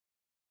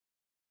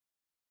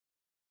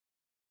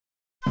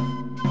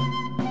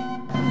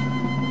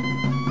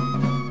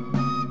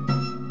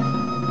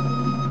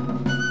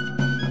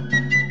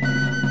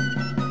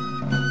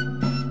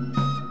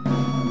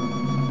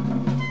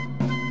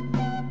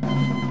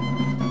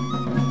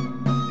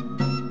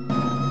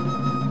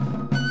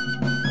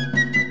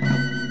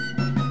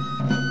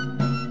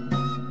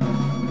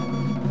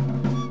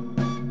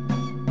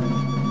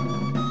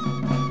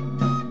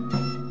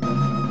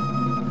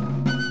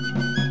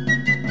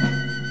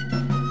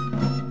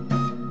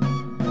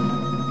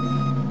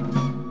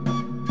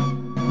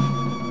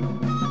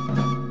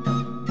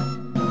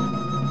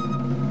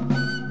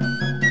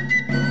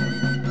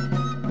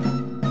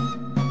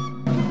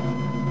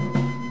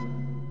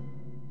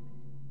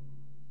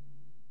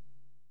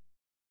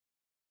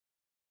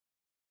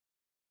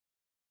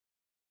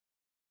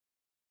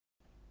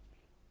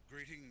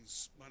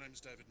Greetings, my name is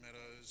David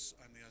Meadows.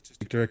 I'm the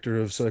Artistic Director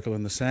of Circle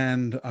in the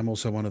Sand. I'm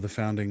also one of the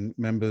founding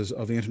members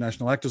of the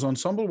International Actors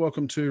Ensemble.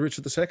 Welcome to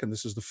Richard II.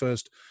 This is the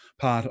first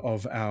part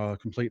of our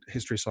complete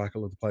history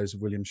cycle of the plays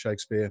of William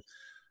Shakespeare,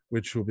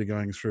 which will be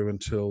going through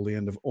until the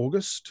end of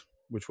August,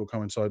 which will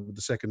coincide with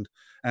the second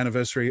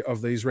anniversary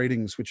of these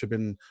readings, which have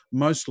been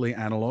mostly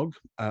analogue,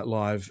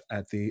 live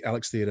at the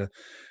Alex Theatre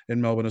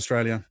in Melbourne,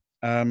 Australia.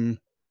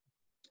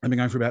 I've been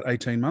going for about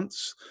 18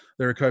 months.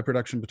 They're a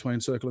co-production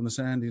between Circle in the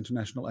Sand, the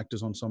International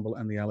Actors Ensemble,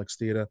 and the Alex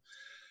Theatre.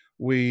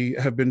 We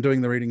have been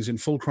doing the readings in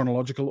full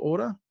chronological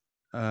order,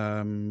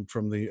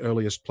 from the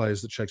earliest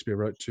plays that Shakespeare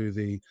wrote to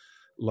the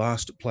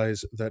last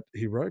plays that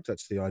he wrote.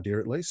 That's the idea,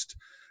 at least.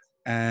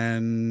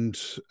 And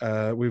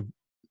we've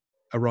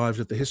arrived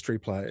at the history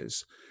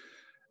plays.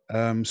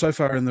 So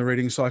far in the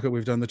reading cycle,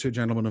 we've done The Two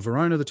Gentlemen of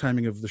Verona, The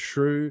Taming of the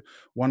Shrew,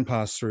 one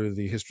pass through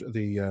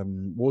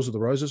the Wars of the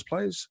Roses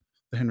plays,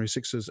 the Henry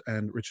VIs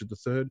and Richard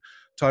III,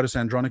 Titus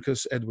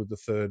Andronicus, Edward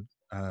III,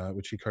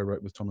 which he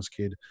co-wrote with Thomas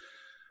Kidd,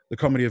 The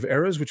Comedy of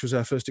Errors, which was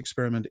our first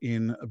experiment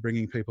in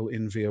bringing people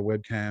in via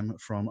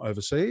webcam from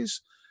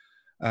overseas,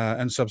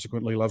 and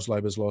subsequently Love's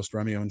Labour's Lost,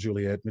 Romeo and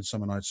Juliet,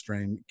 Midsummer Night's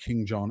Dream,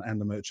 King John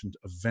and the Merchant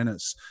of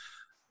Venice.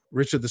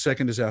 Richard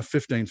II is our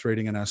 15th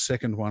reading and our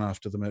second one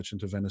after The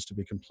Merchant of Venice to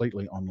be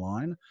completely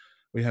online.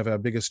 We have our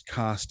biggest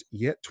cast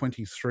yet,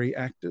 23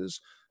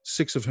 actors,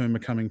 6 of whom are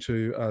coming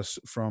to us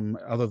from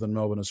other than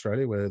Melbourne,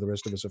 Australia, where the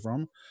rest of us are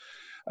from.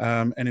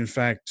 And in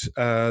fact,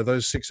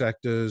 those 6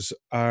 actors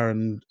are,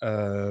 and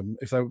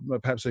if they,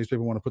 perhaps these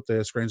people want to put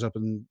their screens up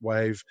and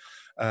wave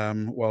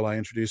while I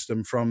introduce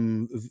them,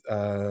 from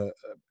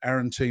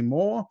Aaron T.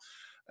 Moore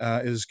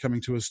is coming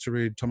to us to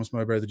read Thomas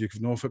Mowbray, the Duke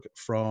of Norfolk,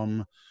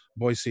 from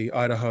Boise,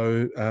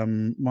 Idaho.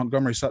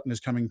 Montgomery Sutton is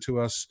coming to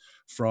us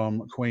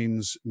from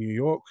Queens, New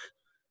York,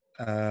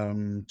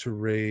 to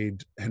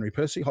read Henry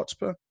Percy,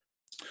 Hotspur.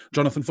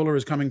 Jonathan Fuller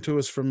is coming to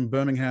us from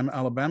Birmingham,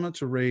 Alabama,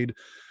 to read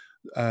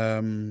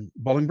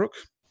Bolingbroke,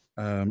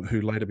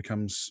 who later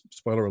becomes,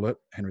 spoiler alert,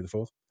 Henry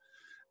IV.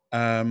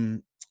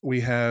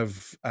 We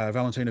have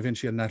Valentina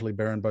Vinci and Natalie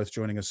Barron both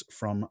joining us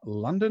from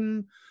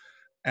London.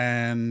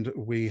 And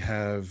we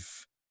have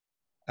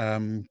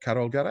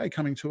Karol Garrett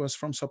coming to us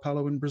from Sao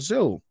Paulo in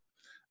Brazil.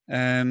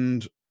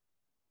 And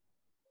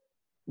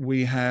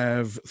we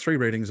have 3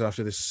 readings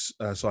after this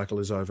cycle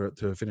is over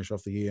to finish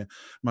off the year.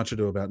 Much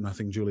Ado About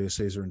Nothing, Julius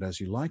Caesar, and As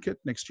You Like It.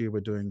 Next year, we're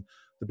doing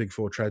the big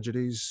 4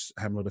 tragedies,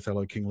 Hamlet,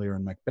 Othello, King Lear,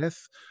 and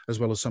Macbeth, as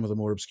well as some of the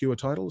more obscure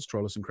titles,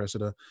 Troilus and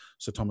Cressida,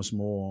 Sir Thomas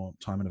More,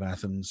 Timon of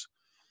Athens.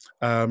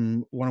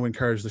 Want to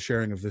encourage the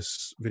sharing of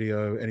this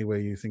video anywhere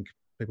you think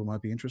people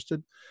might be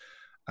interested.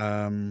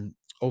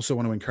 Also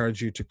want to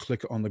encourage you to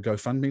click on the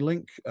GoFundMe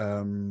link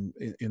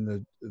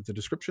in the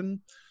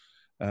description.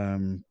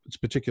 It's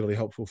particularly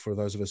helpful for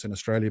those of us in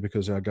Australia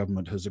because our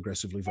government has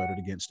aggressively voted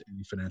against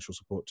any financial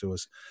support to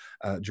us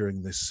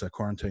during this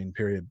quarantine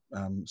period.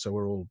 So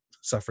we're all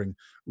suffering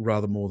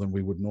rather more than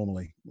we would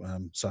normally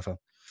suffer.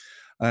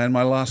 And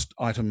my last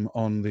item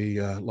on the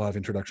live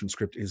introduction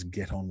script is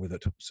Get On With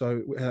It.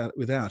 So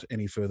without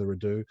any further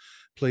ado,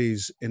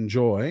 please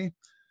enjoy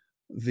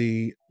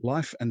the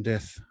life and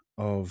death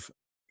of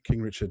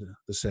King Richard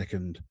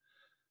II.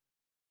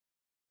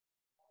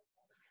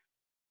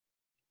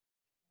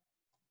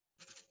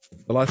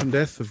 The Life and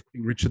Death of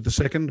King Richard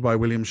II by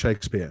William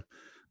Shakespeare.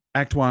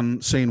 Act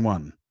 1, Scene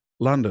 1.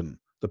 London,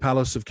 the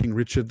Palace of King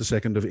Richard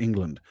II of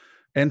England.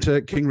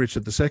 Enter King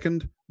Richard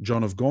II,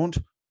 John of Gaunt,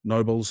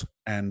 nobles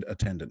and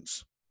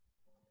attendants.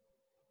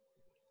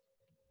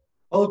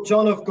 O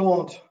John of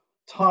Gaunt,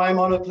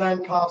 time-honoured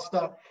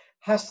Lancaster,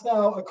 hast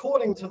thou,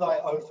 according to thy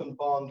oath and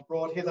bond,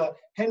 brought hither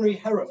Henry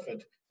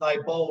Hereford, thy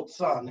bold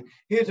son,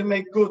 here to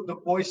make good the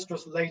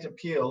boisterous late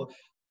appeal,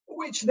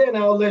 which then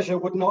our leisure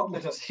would not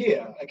let us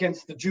hear,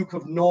 against the Duke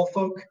of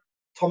Norfolk,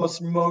 Thomas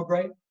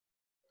Mowbray?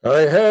 I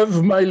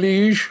have, my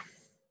liege.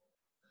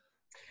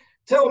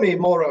 Tell me,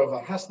 moreover,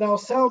 hast thou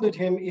sounded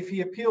him if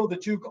he appeal the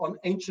Duke on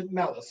ancient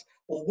malice,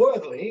 or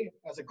worthily,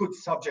 as a good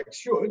subject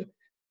should,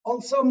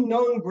 on some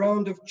known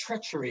ground of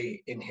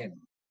treachery in him?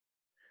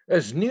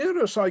 As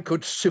near as I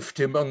could sift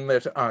him on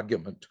that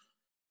argument,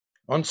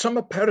 on some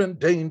apparent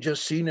danger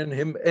seen in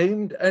him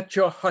aimed at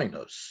your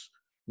highness,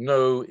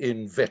 no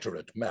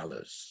inveterate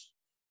malice.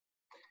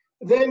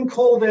 Then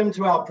call them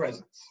to our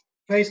presence.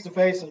 Face to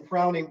face and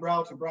frowning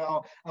brow to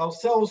brow,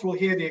 ourselves will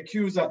hear the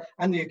accuser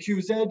and the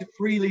accused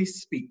freely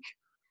speak.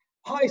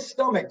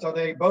 High-stomached are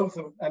they both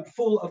and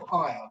full of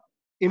ire,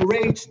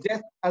 enraged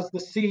death as the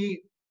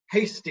sea,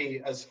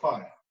 hasty as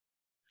fire.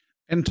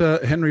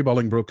 Enter Henry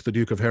Bolingbroke, the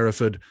Duke of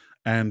Hereford,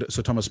 and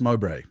Sir Thomas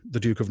Mowbray, the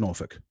Duke of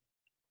Norfolk.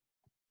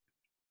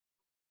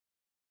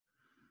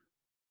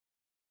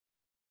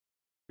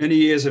 Many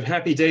years of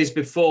happy days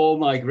before,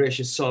 my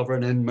gracious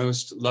sovereign and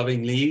most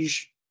loving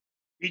liege.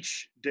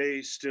 Each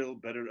day still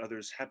better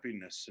others'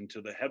 happiness,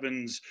 until the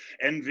heavens,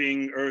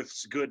 envying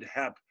earth's good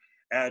hap,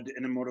 add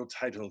an immortal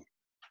title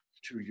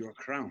to your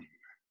crown.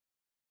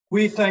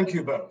 We thank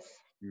you both.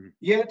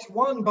 Yet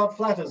one but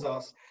flatters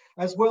us,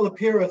 as well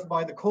appeareth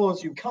by the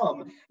cause you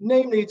come,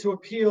 namely to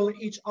appeal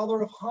each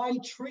other of high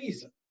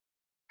treason.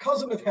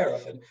 Cousin of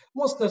Hereford,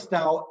 what dost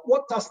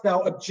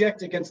thou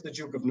object against the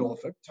Duke of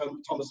Norfolk,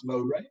 Thomas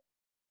Mowbray?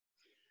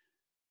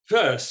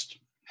 First,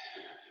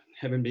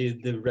 heaven be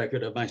the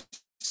record of my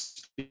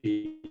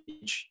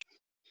speech.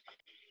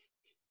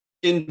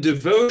 In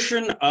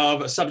devotion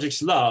of a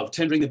subject's love,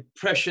 tendering the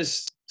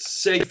precious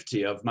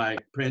safety of my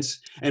prince,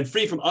 and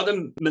free from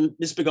other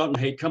misbegotten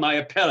hate, come I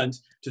appellant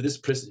to this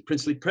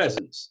princely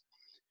presence.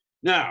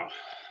 Now,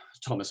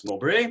 Thomas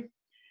Mowbray,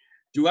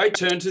 do I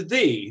turn to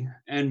thee,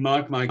 and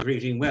mark my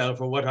greeting well,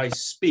 for what I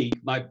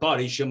speak, my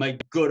body shall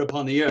make good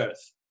upon the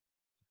earth,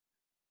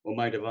 or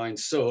my divine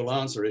soul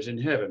answer it in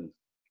heaven.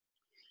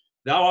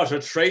 Thou art a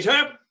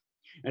traitor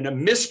and a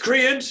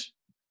miscreant,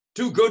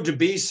 too good to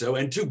be so,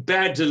 and too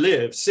bad to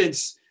live,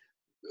 since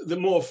the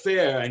more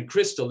fair and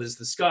crystal is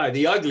the sky,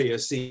 the uglier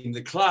seem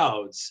the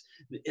clouds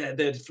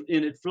that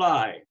in it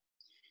fly.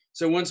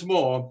 So once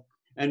more,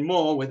 and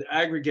more with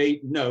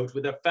aggregate note,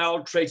 with a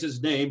foul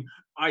traitor's name,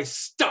 I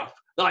stuff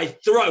thy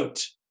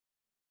throat,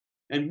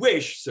 and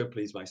wish, so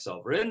please my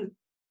sovereign,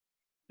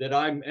 that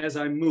as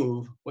I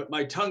move, what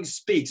my tongue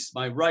speaks,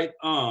 my right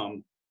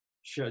arm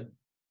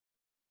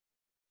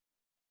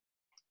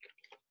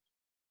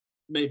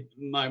may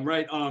my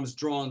right arm's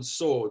drawn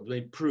sword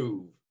may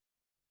prove.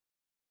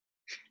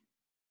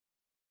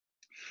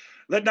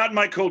 Let not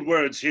my cold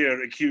words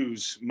here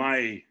accuse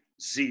my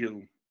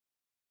zeal.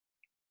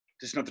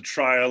 'Tis not the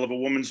trial of a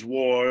woman's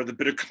war, the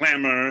bitter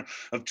clamor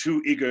of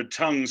two eager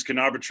tongues can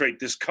arbitrate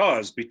this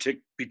cause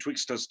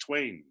betwixt us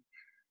twain.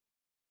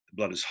 The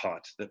blood is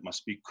hot, that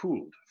must be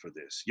cooled for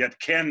this. Yet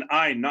can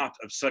I not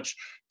of such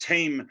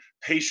tame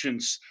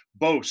patience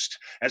boast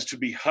as to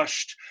be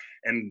hushed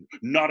and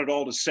not at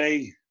all to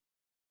say?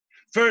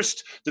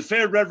 First, the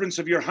fair reverence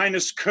of your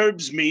highness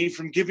curbs me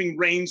from giving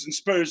reins and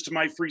spurs to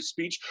my free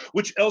speech,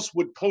 which else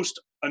would post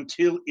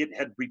until it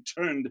had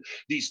returned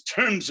these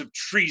terms of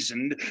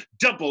treason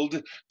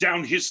doubled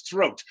down his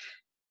throat.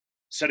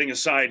 Setting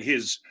aside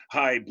his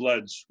high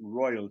blood's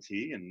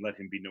royalty, and let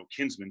him be no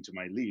kinsman to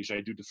my liege,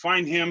 I do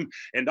define him,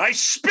 and I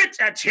spit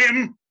at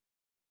him,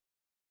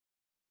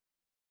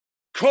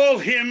 call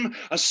him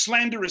a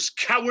slanderous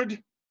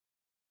coward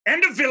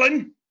and a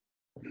villain,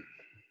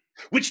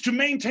 which to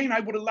maintain I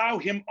would allow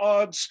him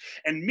odds,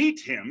 and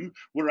meet him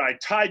were I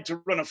tied to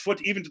run afoot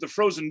even to the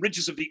frozen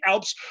ridges of the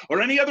Alps,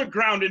 or any other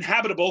ground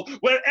inhabitable,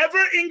 wherever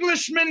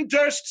Englishman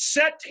durst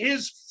set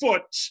his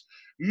foot.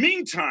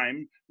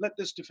 Meantime, let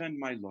this defend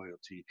my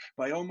loyalty.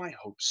 By all my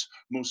hopes,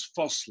 most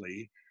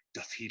falsely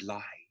doth he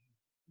lie.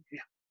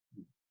 Yeah.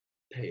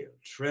 Pale,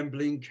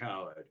 trembling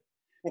coward.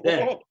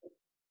 Then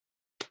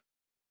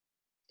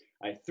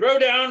I throw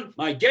down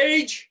my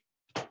gage,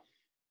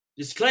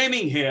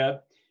 disclaiming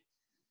here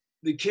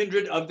the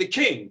kindred of the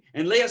king,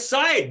 and lay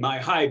aside my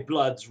high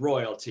blood's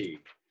royalty,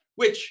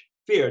 which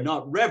fear,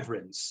 not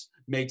reverence,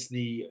 makes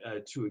thee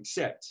to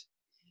accept.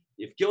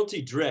 If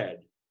guilty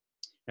dread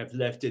have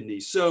left in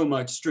thee so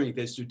much strength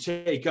as to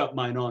take up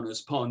mine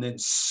honor's pawn, then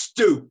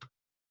stoop,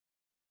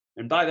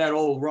 and by that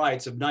old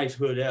rights of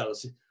knighthood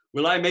else,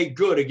 will I make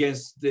good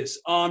against this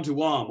arm to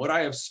arm what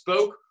I have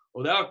spoke,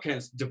 or thou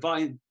canst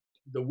divine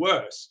the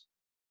worst.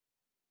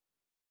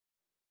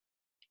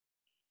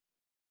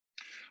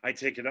 I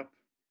take it up.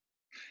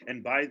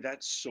 And by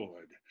that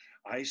sword,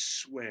 I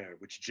swear,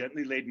 which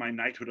gently laid my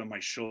knighthood on my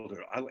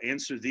shoulder, I'll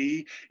answer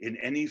thee in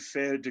any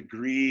fair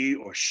degree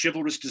or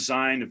chivalrous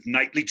design of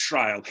knightly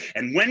trial.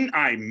 And when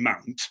I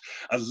mount,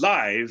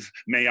 alive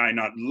may I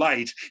not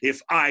light,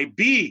 if I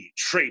be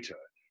traitor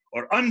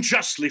or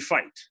unjustly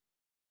fight.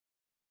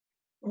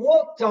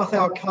 What doth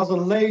our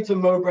cousin lay to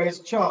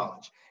Mowbray's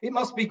charge? It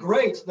must be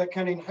great that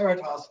can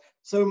inherit us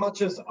so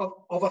much as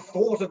of a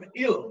thought of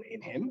ill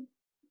in him.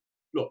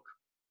 Look,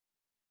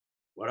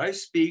 what I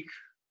speak,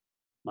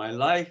 my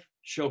life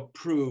shall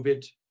prove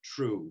it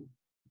true,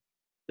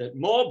 that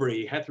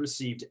Mowbray hath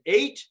received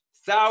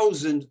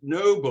 8,000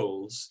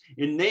 nobles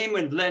in name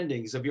and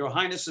lendings of your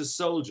highness's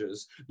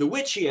soldiers, the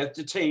which he hath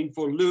detained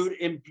for lewd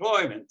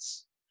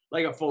employments,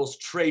 like a false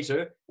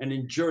traitor and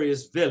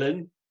injurious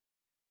villain.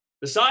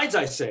 Besides,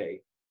 I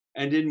say,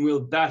 and in will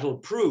battle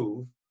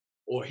prove,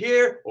 or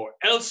here or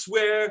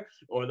elsewhere,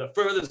 or the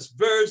furthest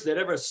verge that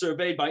ever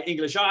surveyed by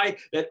English eye,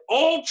 that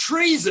all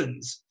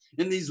treasons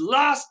in these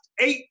last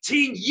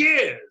 18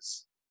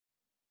 years,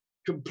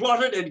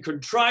 complotted and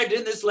contrived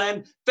in this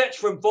land, fetch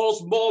from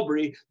false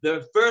Mowbray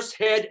the first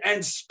head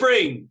and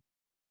spring.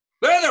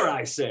 Further,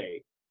 I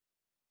say,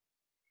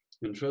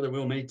 and further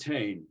will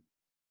maintain,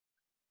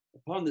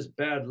 upon this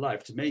bad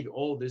life to make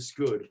all this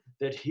good,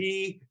 that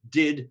he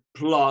did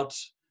plot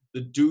the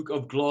Duke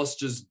of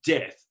Gloucester's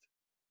death,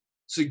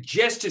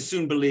 suggest his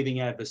soon believing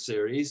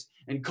adversaries,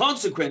 and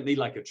consequently,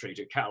 like a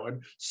traitor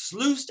coward,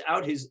 sluiced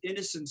out his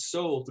innocent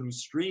soul through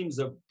streams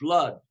of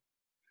blood,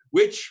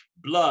 which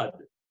blood,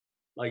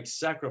 like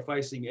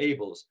sacrificing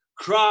Abel's,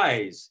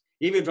 cries,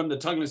 even from the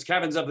tongueless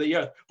caverns of the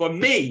earth, for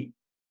me,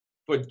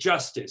 for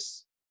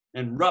justice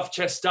and rough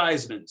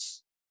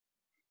chastisements.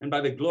 and by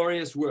the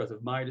glorious worth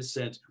of my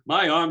descent,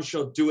 my arms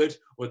shall do it,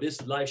 or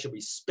this life shall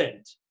be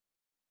spent.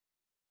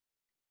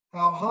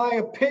 How high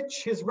a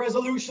pitch his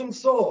resolution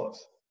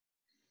soars.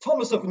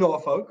 Thomas of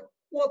Norfolk,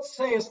 what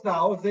sayest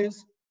thou of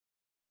this?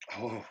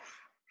 Oh,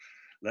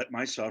 let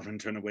my sovereign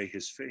turn away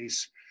his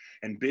face,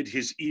 and bid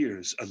his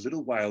ears a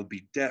little while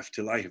be deaf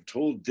till I have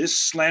told this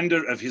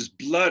slander of his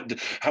blood,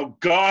 how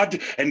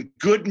God and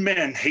good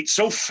men hate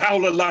so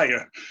foul a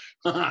liar.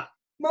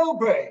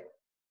 Mowbray,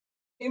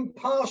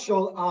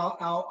 impartial are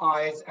our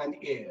eyes and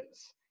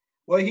ears.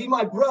 Were he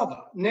my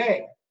brother,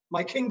 nay,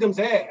 my kingdom's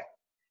heir,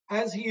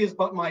 as he is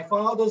but my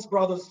father's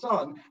brother's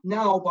son,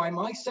 now by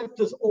my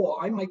scepter's oar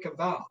I make a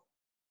vow.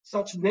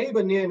 Such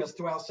neighbor nearness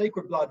to our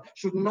sacred blood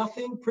should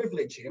nothing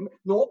privilege him,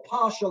 nor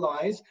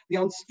partialize the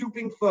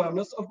unstooping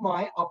firmness of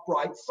my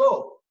upright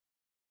soul.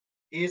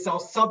 He is our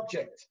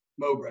subject,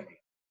 Mowbray,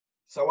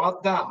 so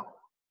art thou.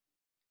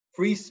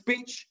 Free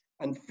speech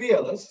and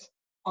fearless,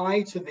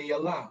 I to thee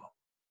allow.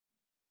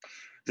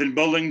 Then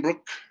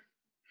Bolingbroke,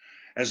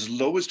 as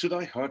low as to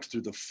thy heart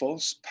through the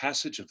false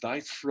passage of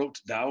thy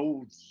throat,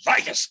 thou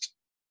liest.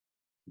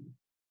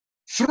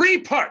 3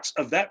 parts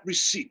of that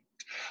receipt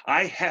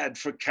I had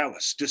for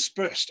Karlis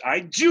dispersed I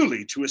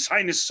duly to his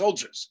highness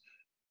soldiers.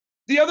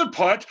 The other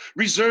part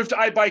reserved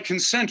I by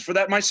consent, for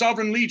that my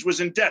sovereign liege was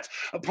in debt,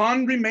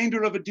 upon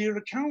remainder of a dear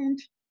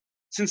account,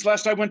 since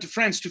last I went to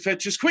France to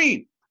fetch his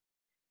queen.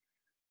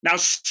 Now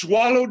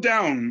swallow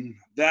down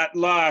that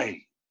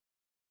lie.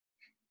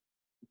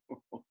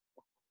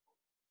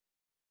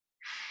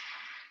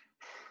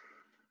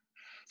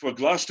 For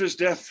Gloucester's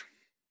death,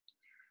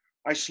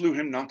 I slew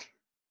him not,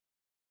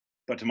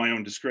 but to my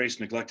own disgrace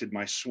neglected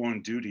my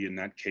sworn duty in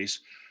that case.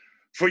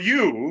 For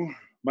you,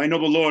 my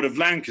noble lord of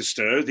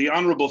Lancaster, the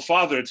honorable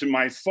father to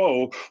my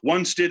foe,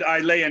 once did I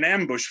lay an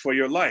ambush for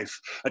your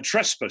life, a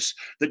trespass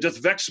that doth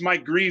vex my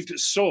grieved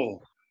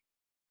soul.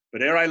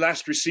 But ere I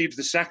last received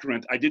the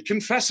sacrament, I did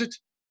confess it,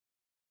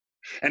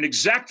 and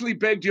exactly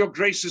begged your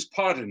grace's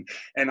pardon,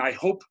 and I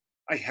hope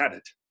I had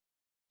it.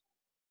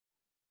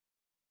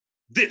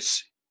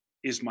 This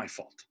is my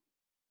fault.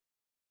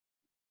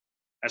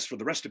 As for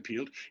the rest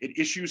appealed, it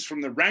issues from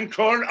the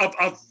rancor of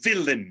a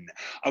villain,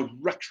 a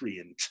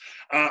recreant,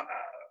 a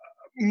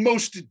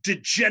most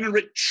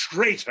degenerate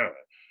traitor,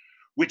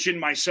 which in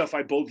myself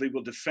I boldly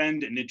will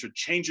defend and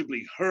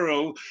interchangeably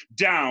hurl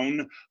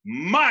down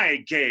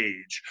my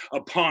gage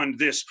upon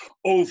this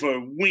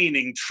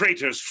overweening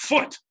traitor's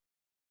foot,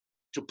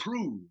 to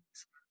prove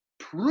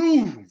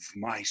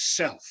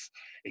myself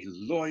a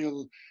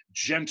loyal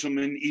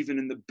gentleman, even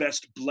in the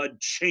best blood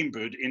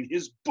chambered in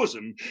his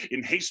bosom,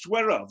 in haste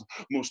whereof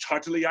most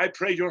heartily I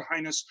pray your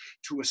highness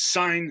to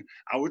assign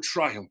our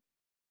trial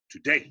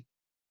today.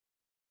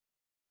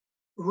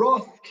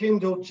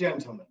 Wrath-kindled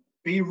gentlemen,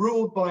 be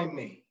ruled by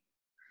me.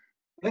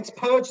 Let's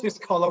purge this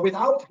collar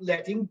without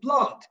letting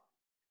blood.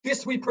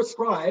 This we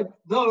prescribe,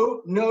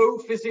 though no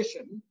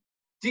physician.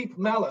 Deep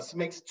malice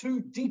makes too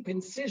deep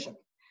incision.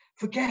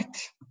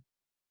 Forget,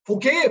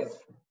 forgive,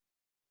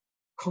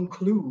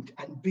 conclude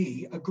and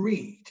be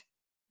agreed.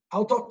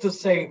 Our doctors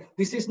say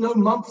this is no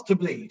month to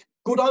bleed.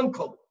 Good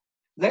uncle,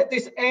 let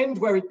this end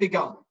where it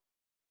begun.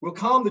 We'll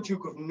calm the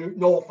Duke of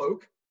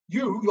Norfolk,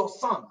 you your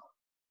son.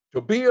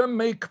 To be a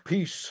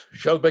make-peace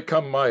shall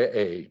become my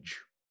age.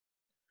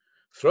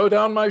 Throw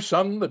down my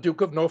son, the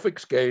Duke of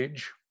Norfolk's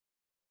gage.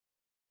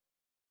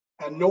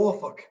 And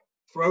Norfolk,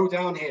 throw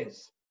down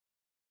his.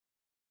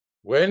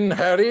 When,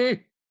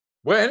 Harry?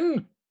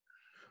 When?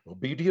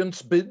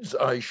 Obedience bids,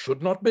 I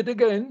should not bid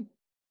again.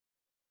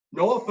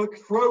 Norfolk,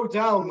 throw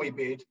down, we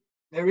bid.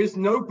 There is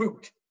no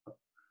boot.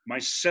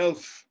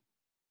 Myself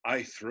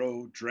I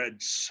throw, dread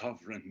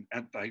sovereign,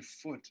 at thy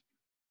foot.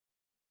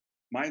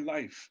 My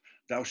life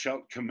thou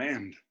shalt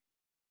command,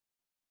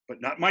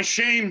 but not my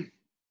shame,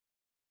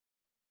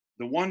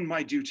 the one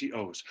my duty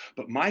owes,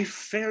 but my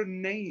fair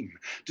name,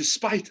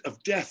 despite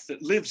of death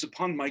that lives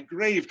upon my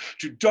grave,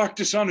 to dark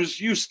dishonor's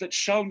use that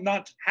shall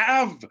not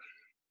have.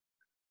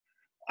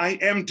 I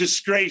am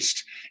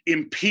disgraced,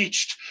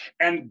 impeached,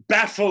 and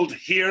baffled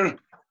here,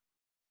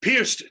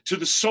 pierced to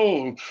the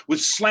soul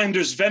with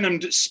slander's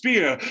venomed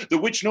spear, the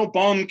which no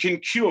balm can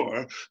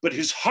cure, but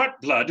his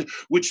heart blood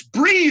which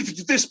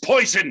breathed this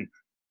poison.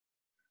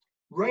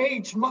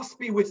 Rage must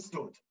be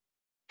withstood.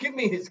 Give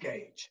me his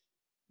gauge.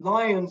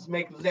 Lions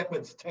make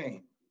leopards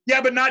tame.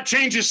 Yeah, but not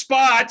change his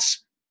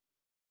spots.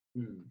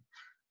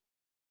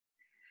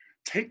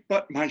 Take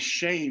but my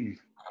shame,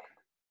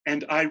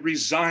 and I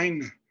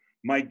resign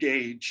my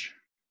gage.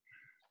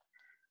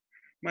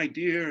 My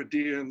dear,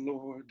 dear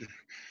Lord,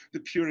 the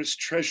purest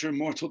treasure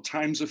mortal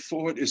times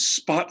afford is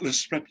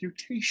spotless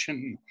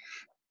reputation.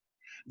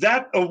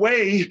 That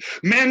away,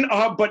 men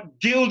are but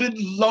gilded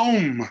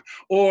loam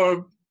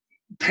or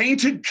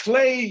painted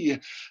clay.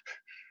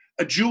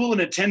 A jewel in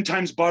a 10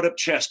 times bought up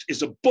chest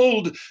is a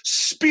bold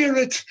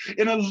spirit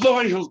in a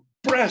loyal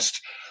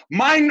breast.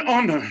 Mine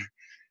honor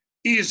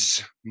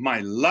is my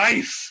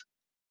life.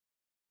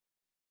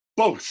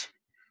 Both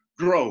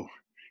grow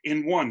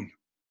in one.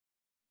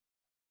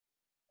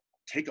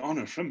 Take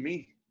honor from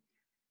me,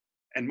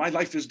 and my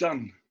life is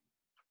done.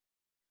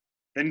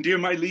 Then, dear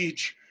my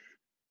liege,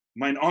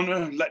 mine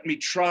honor let me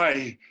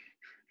try.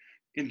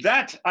 In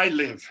that I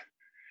live,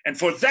 and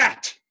for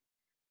that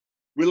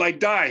will I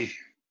die.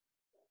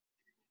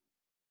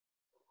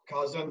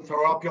 Cousin,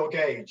 throw up your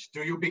gauge.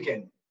 Do you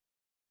begin?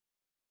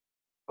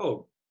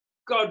 Oh,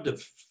 God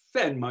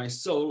defend my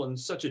soul on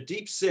such a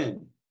deep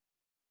sin.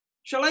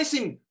 Shall I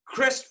seem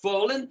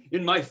crestfallen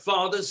in my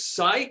father's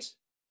sight?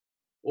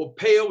 Or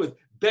pale with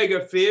beggar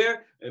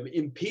fear,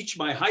 impeach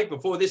my height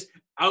before this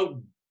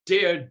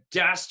outdared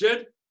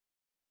dastard?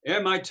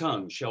 Ere my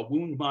tongue shall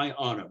wound my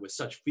honor with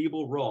such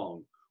feeble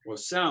wrong, or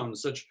sound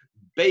such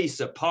base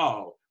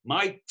appall,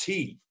 my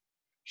teeth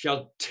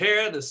shall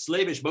tear the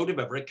slavish motive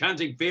of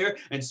recanting fear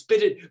and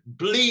spit it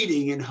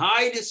bleeding in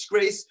high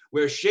disgrace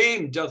where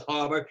shame doth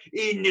harbor,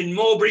 e'en in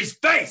Mowbray's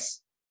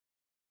face.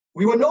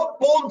 We were not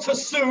born to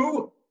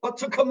sue, but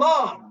to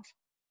command,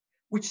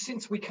 which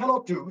since we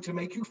cannot do to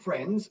make you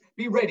friends,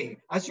 be ready,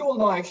 as your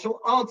lives shall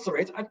answer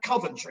it at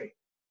Coventry,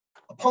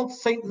 upon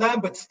St.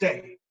 Lambert's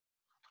Day.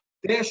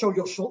 There shall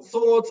your short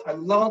swords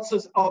and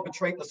lances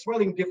arbitrate the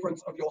swelling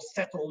difference of your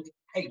settled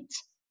hate.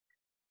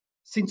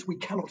 Since we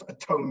cannot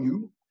atone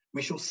you,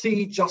 we shall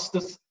see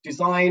justice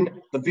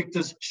design the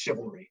victor's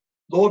chivalry.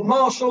 Lord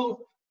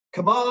Marshal,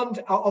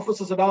 command our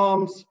officers at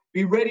arms,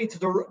 be ready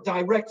to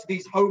direct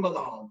these home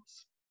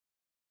alarms.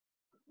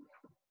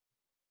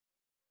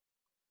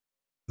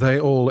 They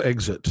all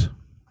exit.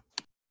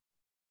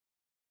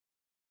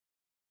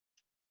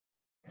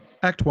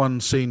 Act 1,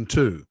 Scene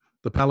 2,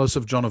 the Palace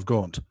of John of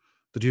Gaunt,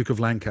 the Duke of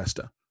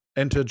Lancaster.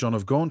 Enter John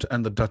of Gaunt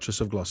and the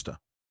Duchess of Gloucester.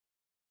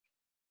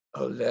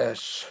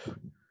 Alas,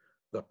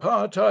 the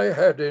part I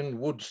had in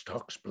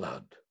Woodstock's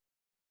blood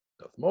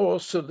doth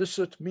more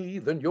solicit me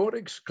than your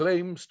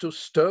exclaims to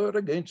stir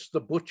against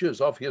the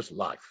butchers of his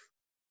life.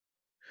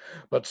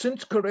 But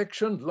since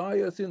correction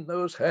lieth in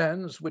those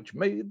hands which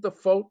made the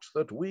fault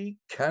that we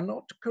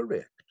cannot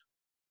correct,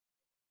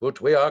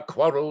 put we our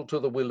quarrel to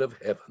the will of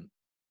heaven,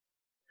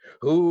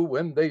 who,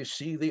 when they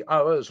see the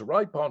hours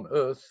ripe on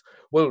earth,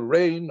 will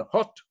rain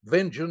hot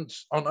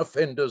vengeance on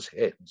offenders'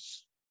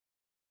 heads.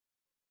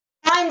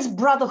 Finds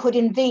brotherhood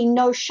in thee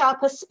no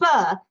sharper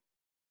spur?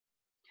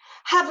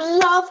 Have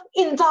love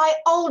in thy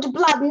old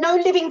blood no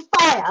living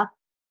fire?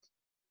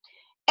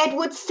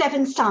 Edward's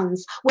 7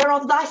 sons,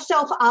 whereof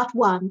thyself art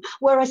one,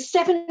 were as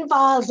 7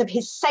 vials of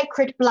his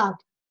sacred blood,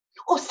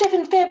 or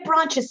 7 fair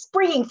branches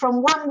springing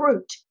from one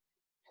root.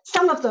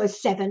 Some of those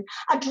 7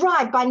 are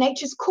dried by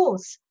nature's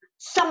course,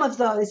 some of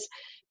those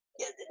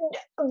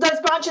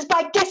branches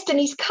by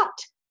destiny's cut.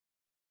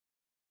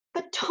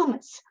 But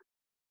Thomas,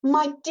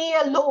 my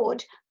dear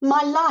lord,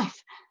 my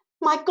life,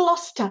 my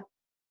Gloucester,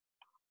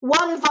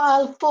 one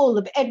vial full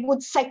of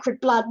Edward's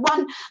sacred blood,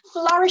 one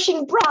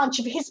flourishing branch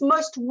of his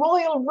most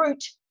royal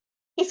root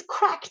is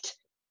cracked,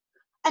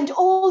 and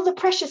all the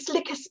precious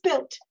liquor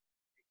spilt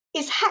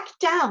is hacked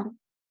down,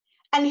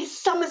 and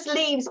his summer's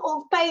leaves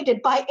all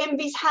faded by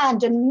envy's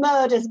hand and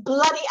murder's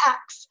bloody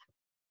axe.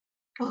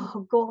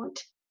 Oh,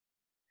 Gaunt,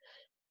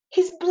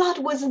 his blood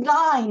was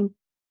thine.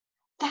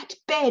 That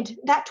bed,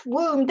 that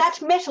womb, that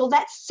metal,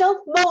 that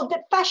self-mould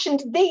that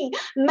fashioned thee,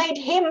 made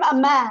him a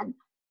man.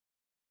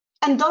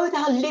 And though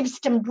thou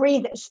livest and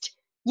breathest,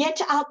 yet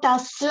art thou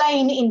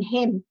slain in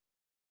him.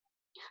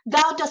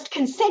 Thou dost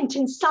consent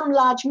in some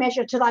large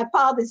measure to thy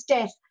father's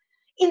death,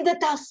 in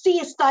that thou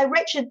seest thy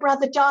wretched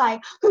brother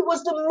die, who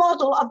was the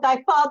model of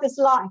thy father's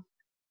life.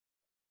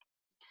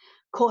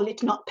 Call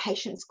it not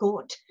patience,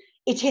 Gaunt,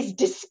 it is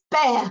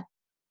despair.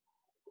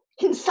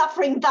 In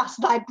suffering thus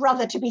thy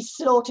brother to be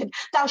slaughtered,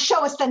 thou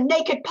showest the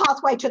naked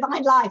pathway to thy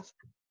life,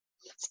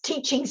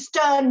 teaching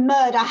stern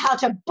murder how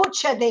to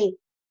butcher thee.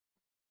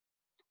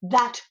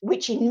 That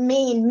which in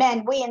mean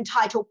men we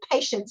entitle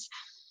patience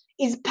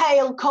is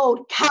pale,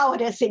 cold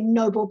cowardice in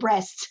noble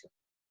breasts.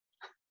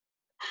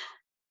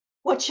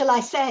 What shall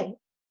I say?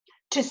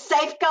 To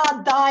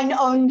safeguard thine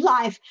own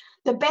life,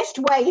 the best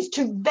way is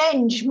to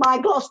venge my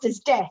Gloucester's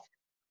death.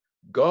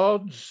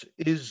 God's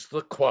is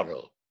the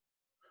quarrel.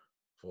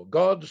 For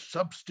God's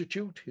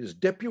substitute, his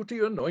deputy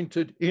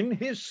anointed in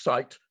his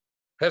sight,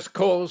 has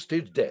caused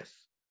his death,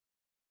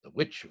 the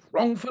which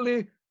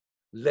wrongfully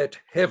let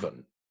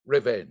heaven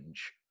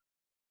revenge.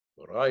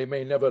 For I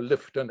may never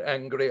lift an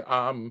angry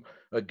arm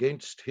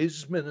against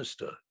his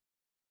minister.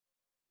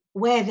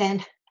 Where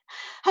then?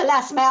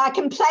 Alas, may I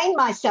complain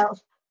myself?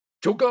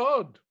 To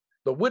God,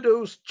 the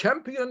widow's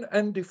champion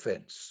and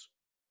defence.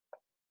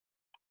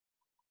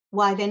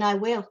 Why then I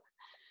will.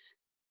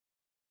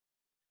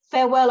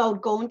 Farewell,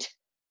 old Gaunt.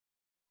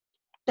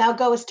 Thou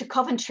goest to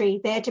Coventry,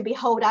 there to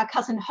behold our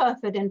cousin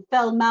Hereford and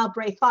fell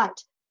Mowbray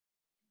fight.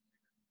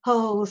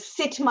 Oh,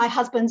 sit my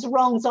husband's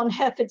wrongs on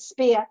Hereford's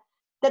spear,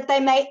 that they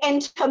may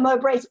enter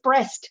Mowbray's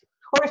breast,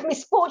 or if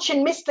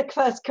misfortune miss the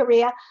first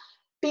career,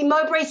 be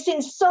Mowbray's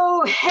sins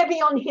so heavy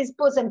on his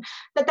bosom,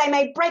 that they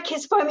may break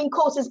his foaming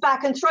coursers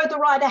back and throw the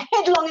rider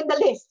headlong in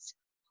the lists,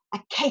 a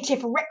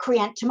caitiff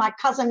recreant to my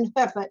cousin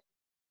Hereford.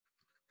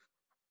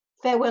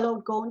 Farewell,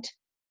 old Gaunt,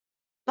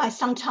 thy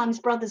sometimes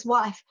brother's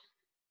wife,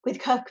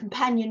 with her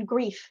companion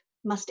grief,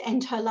 must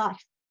end her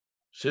life.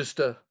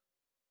 Sister,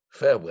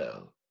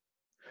 Farewell.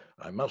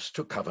 I must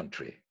to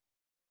Coventry.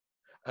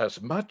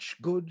 As much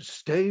good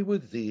stay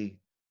with thee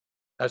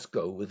as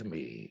go with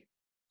me.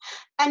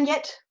 And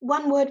yet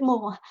one word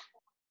more.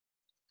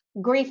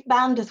 Grief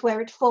boundeth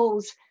where it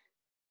falls,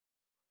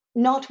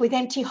 not with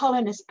empty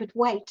hollowness, but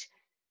weight.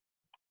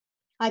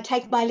 I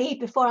take my leave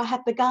before I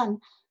have begun,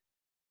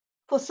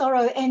 for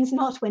sorrow ends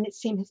not when it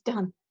seemeth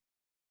done.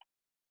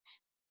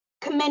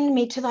 Commend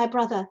me to thy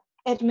brother,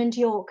 Edmund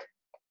York.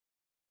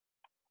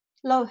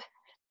 Lo,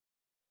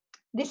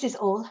 this is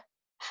all.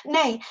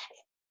 Nay,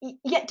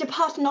 yet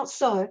depart not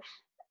so.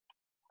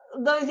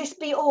 Though this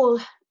be all,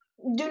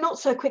 do not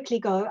so quickly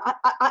go.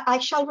 I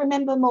shall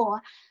remember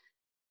more.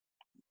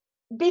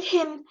 Bid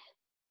him,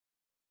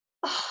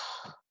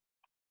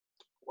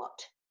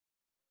 what?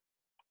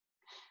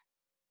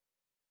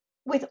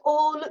 With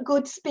all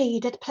good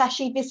speed at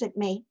Plashy visit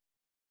me.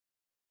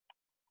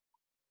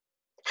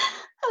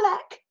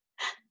 Alack,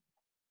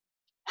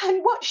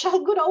 and what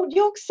shall good old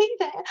York see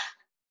there,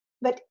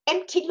 but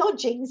empty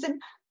lodgings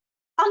and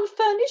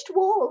unfurnished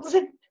walls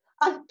and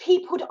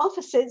unpeopled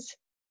offices,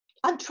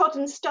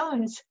 untrodden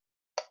stones?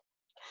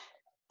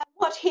 And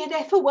what here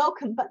therefore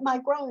welcome but my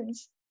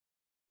groans?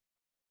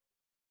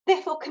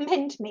 Therefore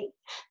commend me.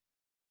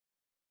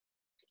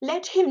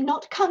 Let him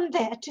not come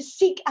there to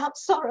seek out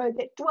sorrow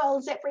that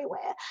dwells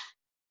everywhere.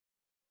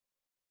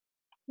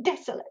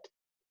 Desolate,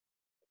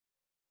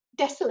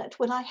 desolate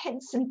will I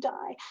hence and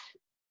die.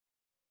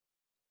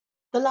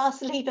 The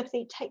last leave of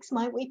thee takes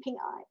my weeping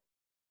eye.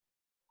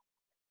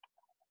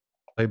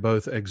 They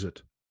both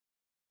exit.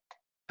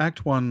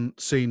 Act 1,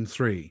 Scene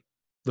 3.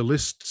 The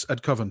lists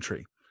at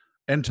Coventry.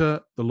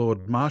 Enter the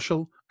Lord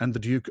Marshal and the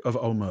Duke of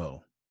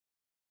AUMERLE.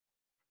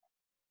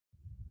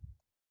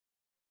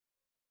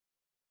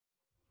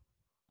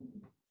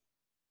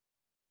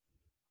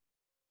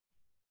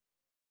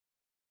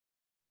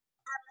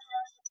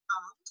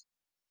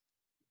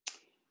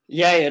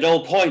 Yea, at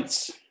all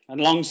points,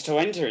 and longs to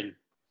enter in.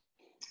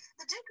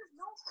 The Duke of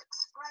Norfolk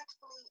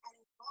sprightfully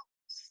and bold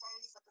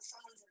stays at the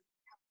summons of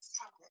the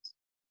trumpet.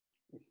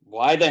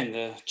 Why then,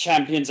 the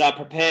champions are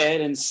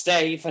prepared and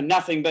stay for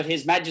nothing but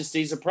his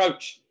majesty's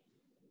approach.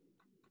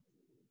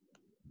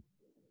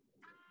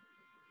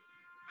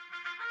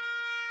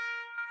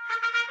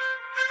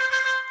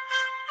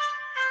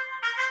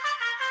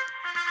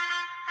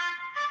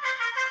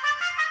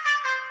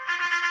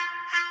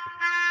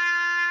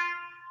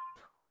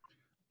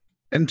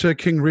 Enter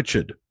King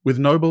Richard, with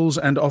nobles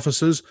and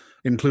officers,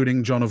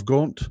 including John of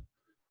Gaunt.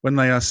 When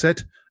they are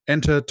set,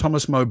 enter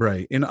Thomas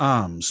Mowbray in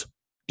arms,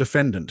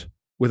 defendant,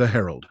 with a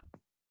herald.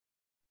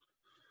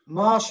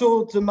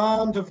 Marshal,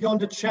 demand of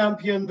yonder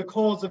champion the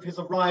cause of his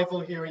arrival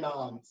here in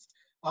arms.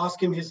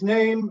 Ask him his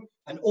name,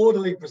 and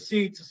orderly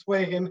proceed to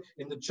swear him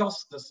in the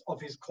justice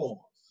of his cause.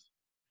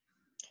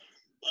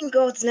 In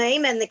God's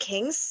name and the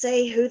king's,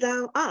 say who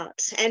thou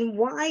art, and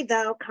why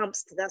thou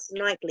comest thus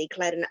knightly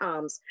clad in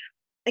arms.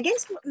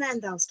 Against what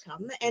man thou'st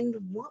come, and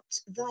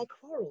what thy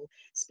quarrel?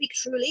 Speak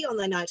truly on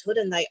thy knighthood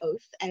and thy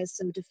oath, as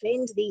so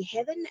defend thee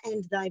heaven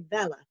and thy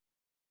valour.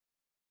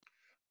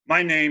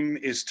 My name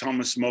is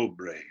Thomas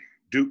Mowbray,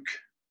 Duke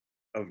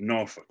of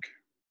Norfolk,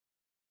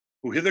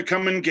 who hither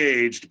come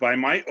engaged by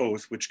my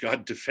oath, which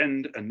God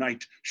defend a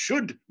knight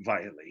should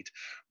violate,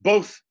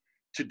 both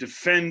to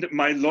defend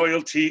my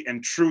loyalty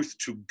and truth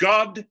to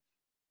God,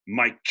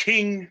 my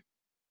king,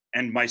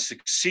 and my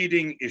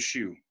succeeding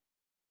issue,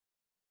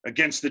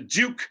 against the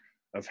Duke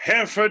of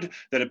Hereford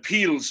that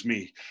appeals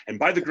me, and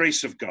by the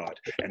grace of God,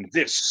 and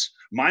this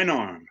mine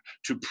arm,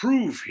 to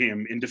prove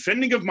him in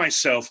defending of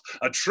myself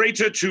a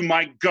traitor to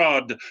my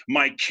God,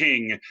 my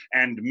king,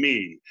 and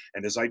me.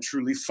 And as I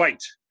truly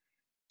fight,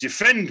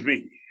 defend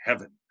me,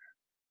 heaven.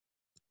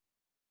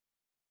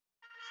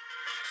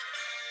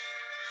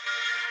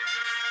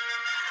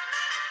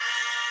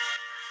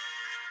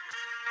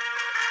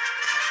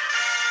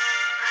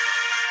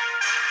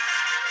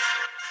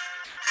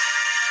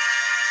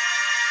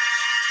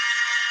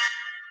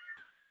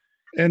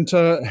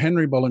 Enter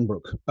Henry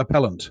Bolingbroke,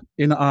 appellant,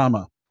 in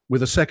armour,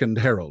 with a second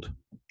herald.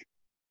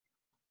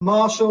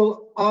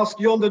 Marshal, ask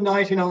yonder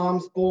knight in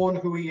arms born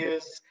who he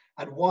is,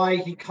 and why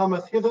he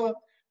cometh hither,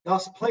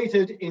 thus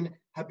plated in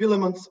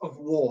habiliments of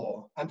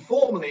war, and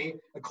formally,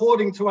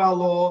 according to our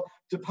law,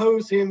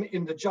 depose him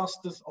in the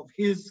justice of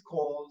his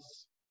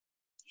cause.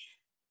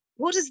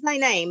 What is thy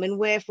name, and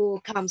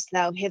wherefore comest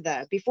thou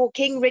hither, before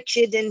King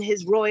Richard in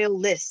his royal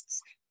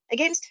lists?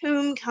 Against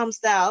whom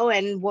comest thou,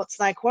 and what's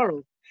thy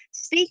quarrel?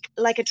 Speak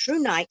like a true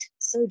knight,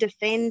 so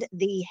defend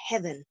thee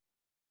heaven.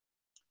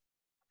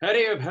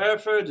 Petty of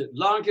Hereford,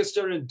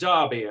 Lancaster, and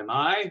Derby am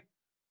I,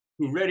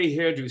 who ready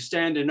here do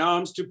stand in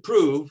arms to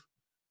prove,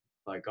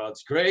 by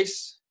God's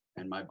grace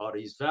and my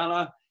body's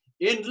valour,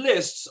 in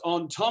lists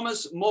on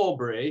Thomas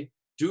Mowbray,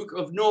 Duke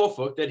of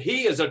Norfolk, that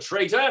he is a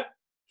traitor,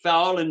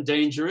 foul and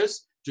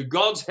dangerous, to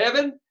God's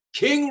heaven,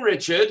 King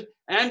Richard,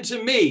 and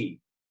to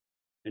me.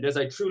 And as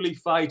I truly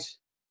fight,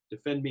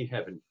 defend me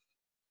heaven.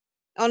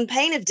 On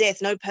pain of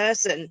death, no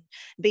person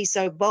be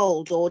so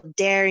bold or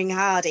daring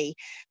hardy.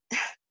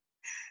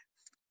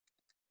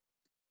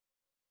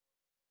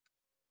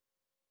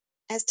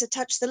 as to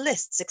touch the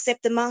lists,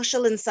 except the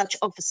Marshal and such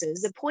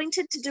officers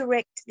appointed to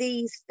direct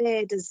these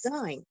fair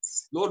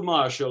designs? Lord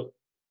Marshal,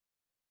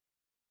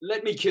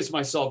 let me kiss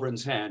my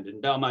sovereign's hand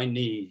and bow my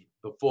knee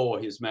before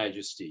his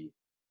majesty.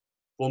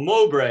 For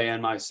Mowbray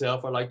and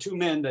myself are like two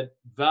men that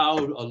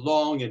vowed a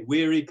long and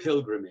weary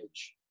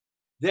pilgrimage.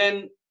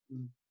 Then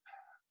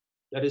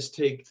let us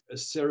take a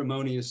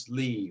ceremonious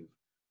leave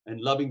and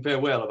loving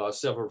farewell of our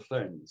several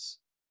friends.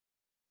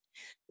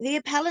 The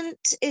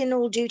appellant in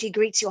all duty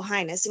greets your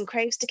highness and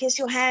craves to kiss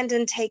your hand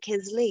and take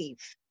his leave.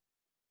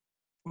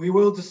 We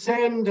will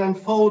descend and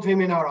fold him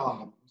in our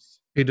arms.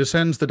 He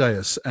descends the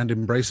dais and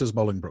embraces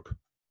Bolingbroke.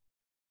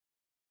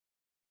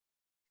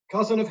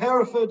 Cousin of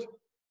Hereford,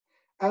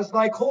 as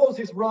thy cause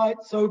is right,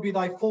 so be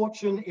thy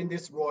fortune in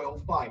this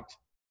royal fight.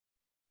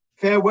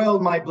 Farewell,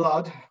 my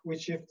blood,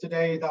 which if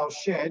today thou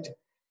shed,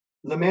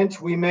 lament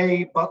we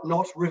may, but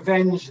not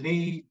revenge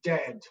thee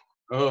dead.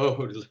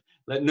 Oh,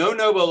 let no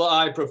noble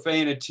eye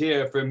profane a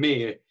tear for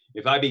me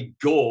if I be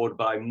gored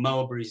by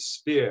Mowbray's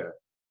spear.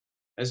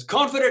 As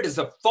confident as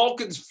the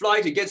falcon's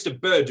flight against a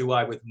bird do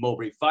I with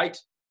Mowbray fight.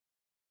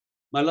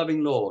 My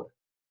loving lord,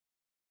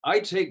 I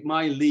take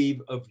my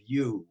leave of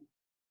you,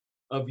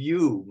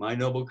 my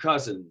noble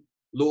cousin,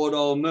 Lord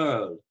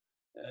AUMERLE,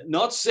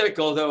 not sick,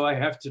 although I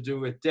have to do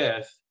with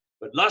death,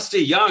 but lusty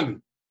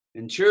young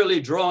and cheerily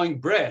drawing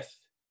breath.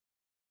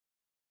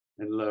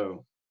 And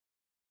lo,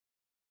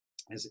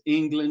 as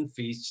England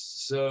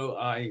feasts, so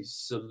I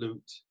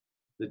salute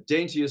the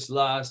daintiest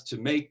last to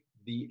make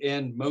the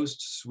end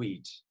most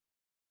sweet.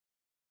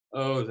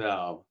 O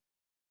thou,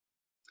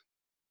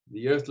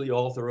 the earthly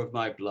author of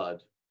my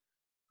blood,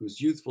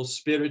 whose youthful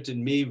spirit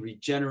in me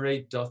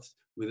regenerate doth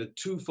with a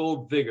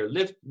twofold vigor,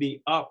 lift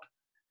me up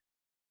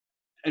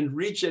and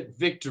reach at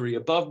victory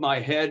above my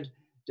head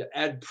to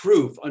add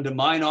proof unto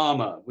mine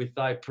armor with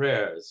thy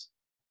prayers.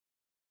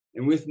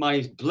 And with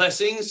my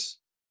blessings,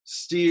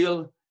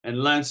 steel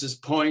and lance's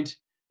point,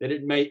 that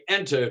it may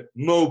enter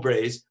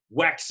Mowbray's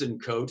waxen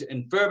coat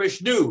and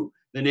furbish new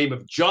the name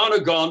of John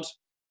of Gaunt,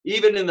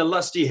 even in the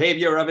lusty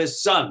behavior of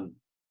his son.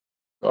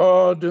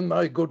 God in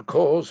thy good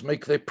cause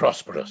make thee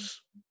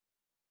prosperous.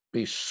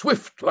 Be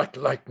swift like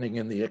lightning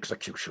in the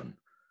execution,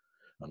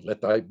 and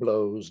let thy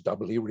blows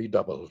doubly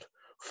redoubled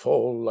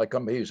fall like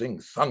amazing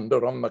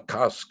thunder on the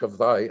casque of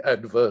thy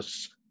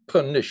adverse,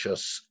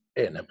 pernicious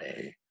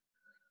enemy.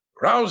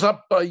 Rouse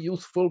up thy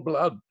youthful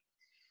blood,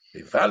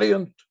 be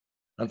valiant,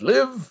 and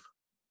live.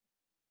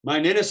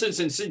 Mine innocence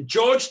in St.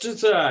 George to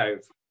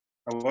thrive.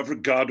 However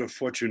God or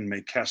fortune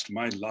may cast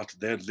my lot,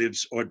 there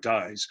lives or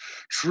dies,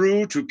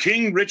 true to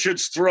King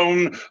Richard's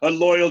throne, a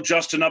loyal,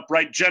 just, and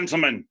upright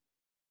gentleman.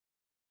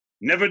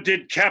 Never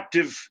did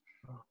captive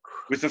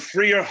with a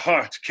freer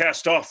heart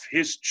cast off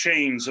his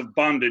chains of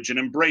bondage and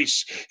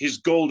embrace his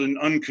golden,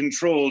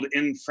 uncontrolled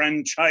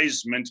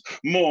enfranchisement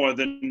more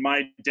than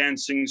my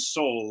dancing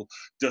soul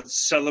doth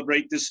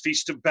celebrate this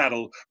feast of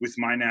battle with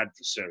mine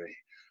adversary,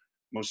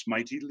 most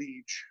mighty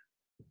liege,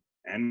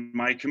 and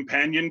my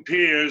companion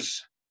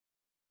peers.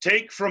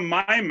 Take from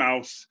my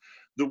mouth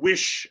the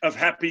wish of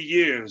happy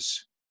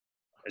years,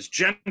 as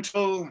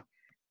gentle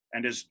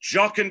and as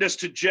jocund as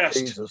to jest.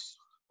 Jesus.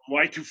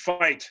 Why to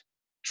fight?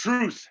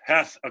 Truth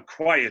hath a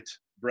quiet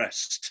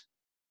breast.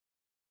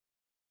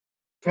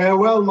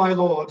 Farewell, my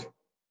lord.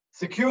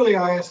 Securely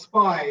I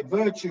espy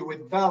virtue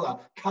with valor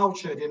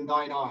cultured in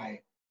thine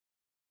eye.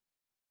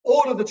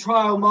 Order the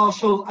trial,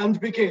 Marshal, and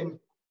begin.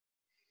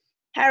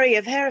 Harry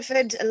of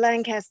Hereford,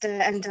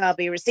 Lancaster, and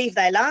Derby, receive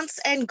thy lance,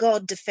 and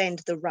God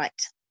defend the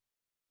right.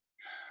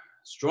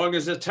 Strong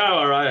as a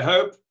tower, I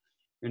hope,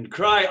 and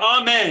cry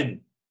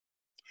Amen.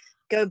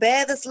 Go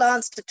bear this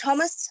lance to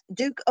Thomas,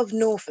 Duke of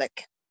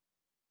Norfolk.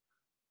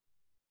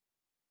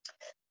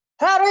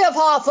 Harry of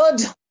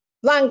Hereford,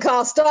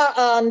 Lancaster,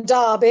 and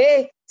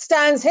Derby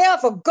stands here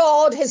for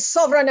God, his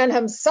sovereign, and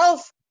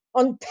himself,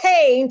 on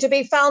pain to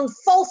be found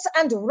false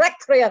and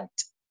recreant.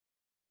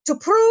 To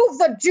prove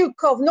the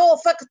Duke of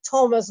Norfolk,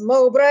 Thomas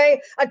Mowbray,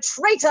 a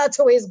traitor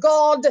to his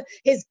God,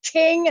 his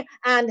king,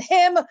 and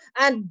him,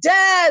 and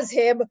dares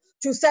him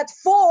to set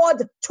forward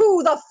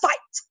to the fight.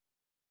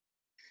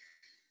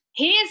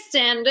 Here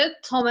standeth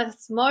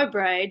Thomas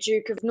Mowbray,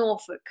 Duke of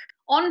Norfolk,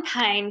 on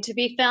pain to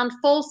be found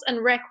false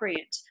and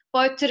recreant,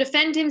 both to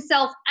defend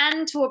himself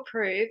and to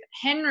approve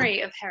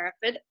Henry of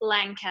Hereford,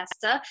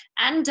 Lancaster,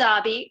 and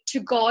Derby to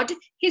God,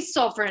 his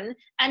sovereign,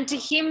 and to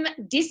him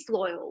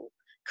disloyal,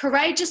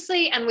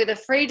 courageously and with a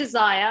free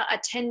desire,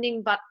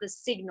 attending but the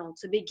signal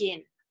to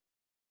begin.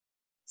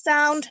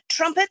 Sound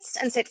trumpets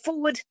and set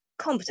forward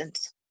combatant.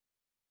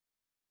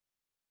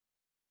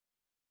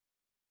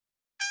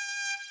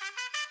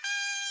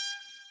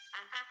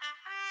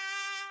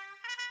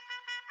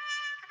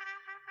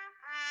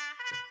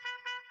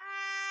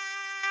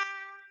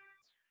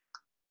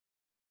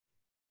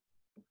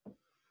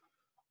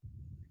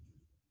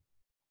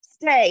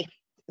 Stay,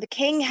 the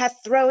king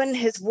hath thrown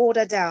his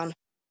warder down.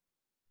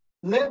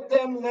 Let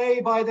them lay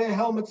by their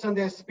helmets and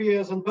their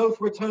spears, and both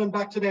return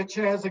back to their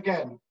chairs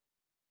again.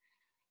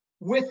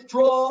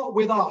 Withdraw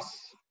with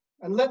us,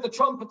 and let the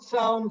trumpet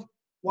sound,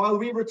 while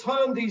we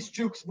return these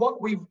dukes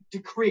what we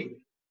decree.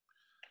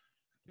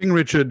 King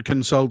Richard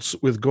consults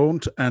with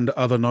GAUNT and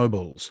other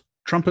nobles.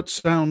 Trumpets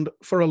sound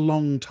for a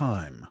long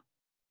time.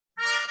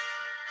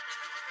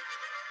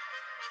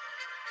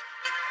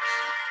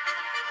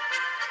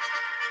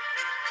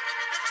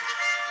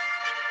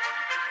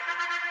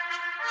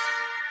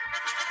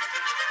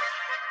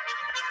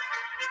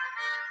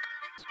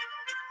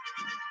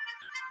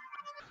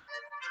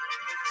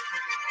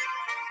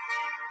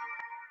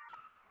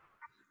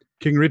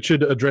 King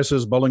Richard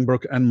addresses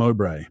Bolingbroke and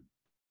Mowbray.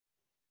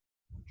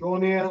 Draw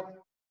near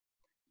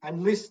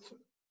and list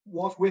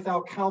what with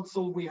our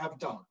counsel we have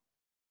done.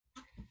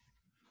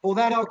 For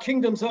that our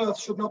kingdom's earth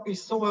should not be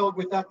soiled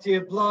with that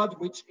dear blood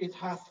which it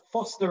hath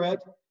fostered,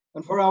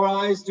 and for our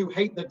eyes do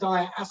hate the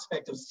dire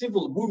aspect of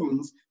civil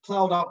wounds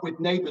ploughed up with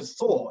neighbour's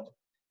sword,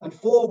 and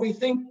for we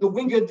think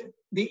the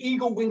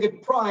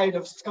eagle-winged pride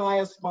of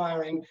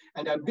sky-aspiring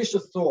and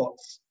ambitious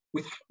thoughts,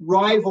 with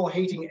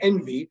rival-hating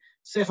envy,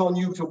 set on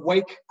you to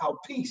wake our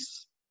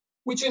peace,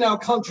 which in our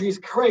country's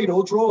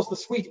cradle draws the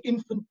sweet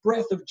infant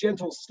breath of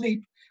gentle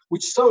sleep,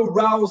 which so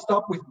roused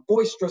up with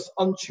boisterous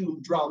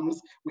untuned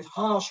drums, with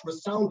harsh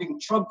resounding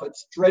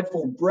trumpets,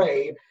 dreadful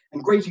bray,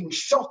 and grating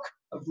shock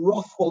of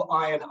wrathful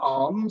iron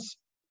arms,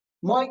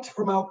 might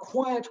from our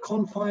quiet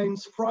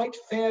confines fright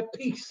fair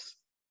peace,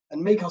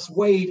 and make us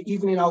wade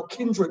even in our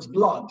kindred's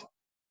blood.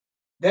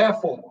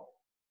 Therefore,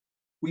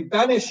 we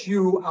banish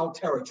you our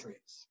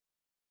territories.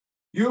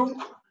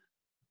 You,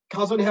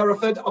 cousin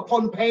Hereford,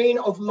 upon pain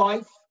of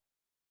life,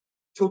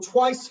 till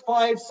twice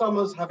 5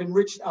 summers have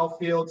enriched our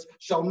fields,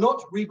 shall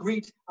not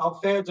regreet our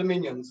fair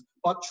dominions,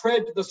 but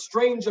tread the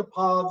stranger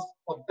paths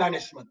of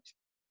banishment.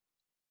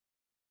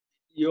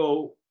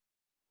 Your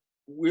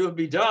will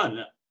be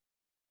done.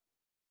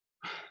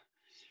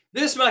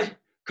 This my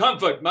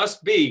comfort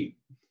must be.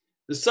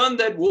 The sun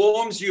that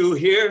warms you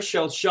here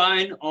shall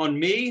shine on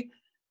me,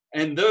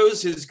 and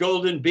those his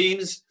golden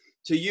beams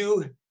to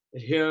you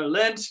here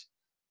lent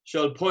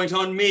shall point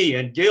on me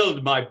and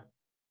gild my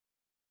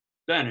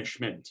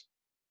banishment.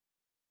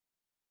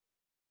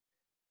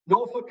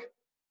 Norfolk,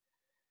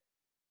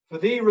 for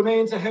thee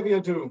remains a heavier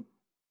doom,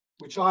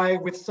 which I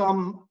with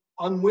some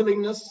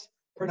unwillingness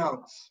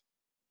pronounce.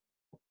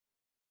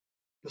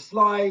 The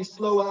sly,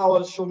 slow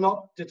hours shall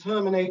not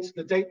determinate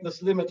the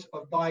dateless limit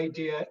of thy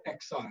dear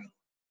exile.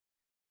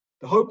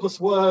 The hopeless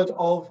word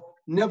of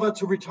never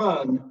to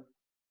return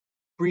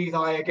breathe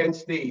I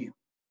against thee,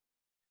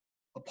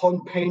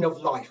 upon pain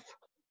of life.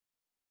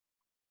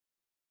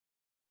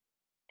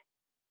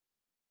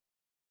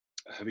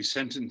 A heavy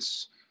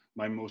sentence,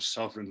 my most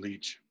sovereign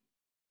liege,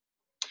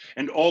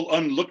 and all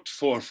unlooked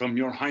for from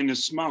your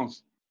highness'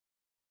 mouth.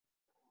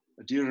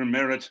 A dearer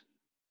merit,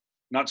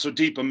 not so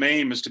deep a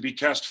maim as to be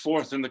cast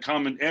forth in the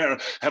common air,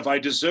 have I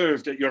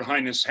deserved at your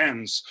highness'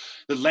 hands.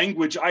 The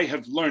language I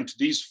have learnt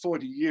these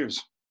 40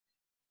 years,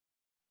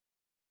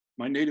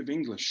 my native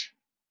English,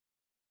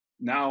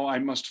 now I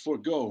must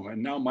forego,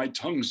 and now my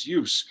tongue's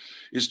use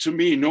is to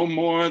me no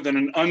more than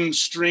an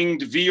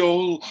unstringed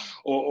viol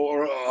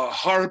or a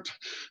harp,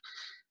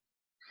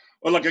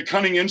 or like a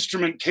cunning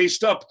instrument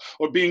cased up,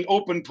 or being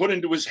open put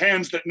into his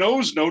hands that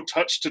knows no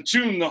touch to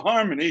tune the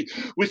harmony.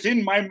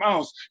 Within my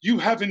mouth you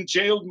have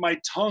enjailed my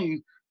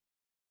tongue,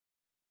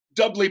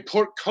 doubly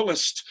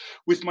portcullised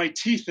with my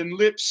teeth and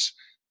lips,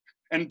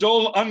 and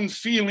dull,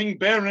 unfeeling,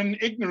 barren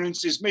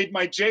ignorance is made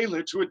my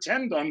jailer to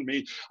attend on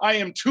me. I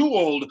am too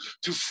old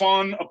to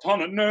fawn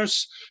upon a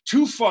nurse,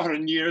 too far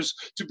in years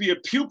to be a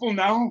pupil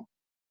now.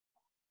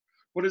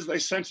 What is thy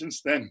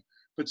sentence then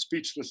but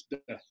speechless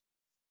death,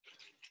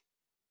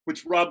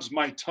 which robs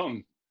my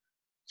tongue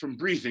from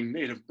breathing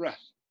native breath?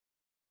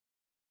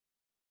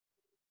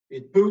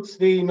 It boots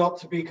thee not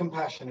to be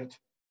compassionate.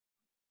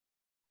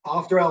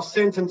 After our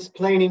sentence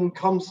plaining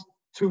comes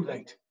too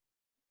late.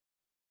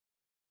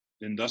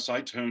 Then thus I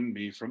turn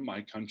me from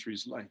my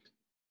country's light,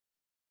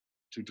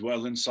 to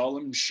dwell in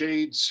solemn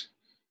shades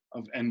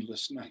of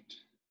endless night.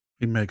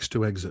 He makes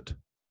to exit.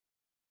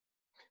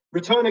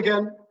 Return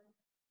again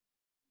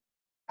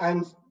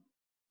and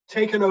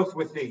take an oath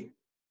with thee.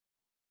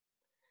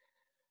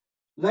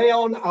 Lay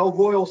on our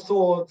royal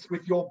swords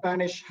with your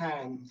banished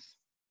hands.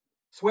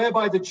 Swear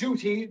by the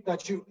duty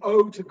that you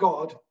owe to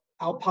God,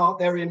 our part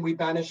therein we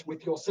banish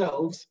with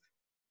yourselves,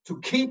 to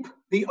keep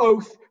the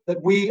oath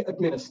that we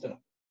administer.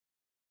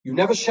 You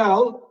never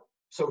shall,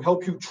 so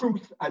help you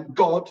truth and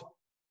God,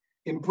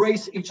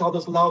 embrace each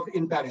other's love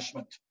in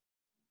banishment.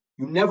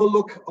 You never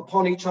look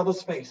upon each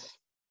other's face,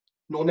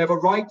 nor never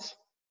write,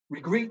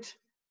 regret,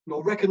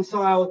 nor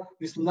reconcile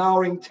this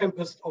lowering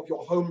tempest of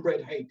your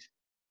homebred hate,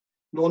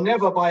 nor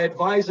never by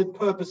advised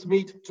purpose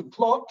meet to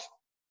plot,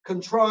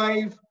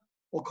 contrive,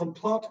 or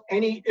complot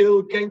any ill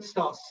against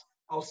us,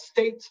 our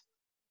state,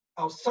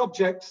 our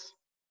subjects,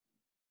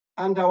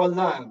 and our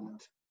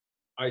land.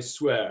 I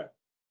swear.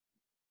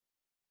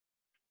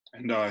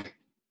 And I,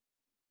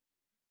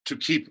 to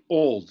keep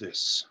all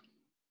this.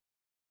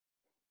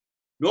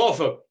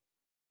 Norfolk,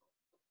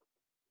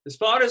 as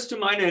far as to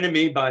mine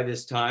enemy by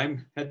this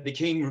time, had the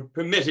king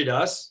permitted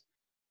us,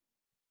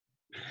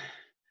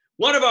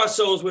 One of our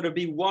souls would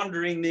be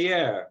wandering the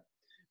air,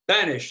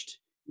 banished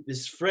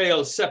this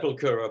frail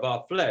sepulchre of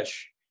our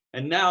flesh,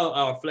 and now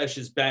our flesh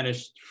is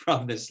banished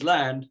from this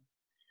land.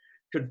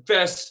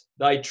 Confess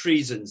thy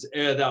treasons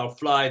ere thou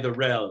fly the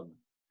realm.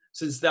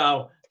 Since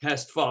thou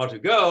hast far to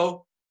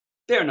go,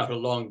 bear not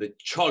along the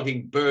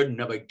chogging burden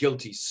of a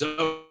guilty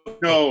soul.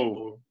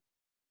 No,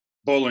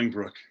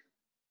 Bolingbroke.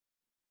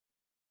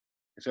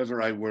 If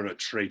ever I were a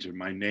traitor,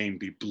 my name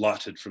be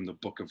blotted from the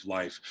book of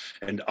life,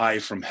 and I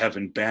from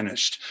heaven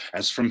banished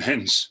as from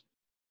hence.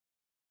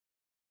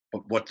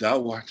 But what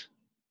thou art,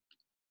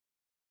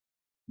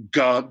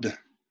 God,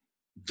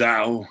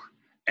 thou,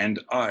 and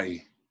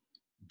I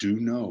do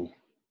know.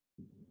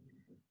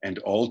 And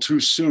all too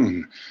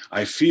soon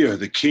I fear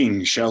the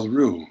king shall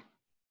rue.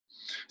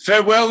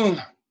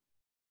 Farewell,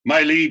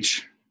 my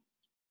liege.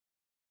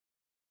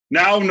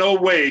 Now no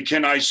way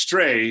can I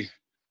stray,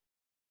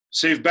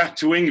 save back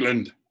to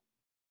England.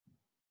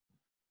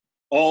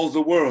 All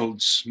the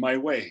world's my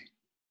way.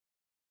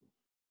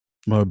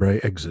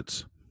 Mowbray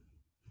exits.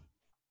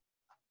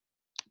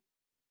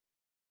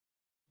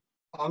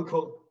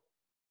 Uncle,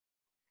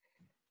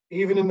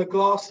 even in the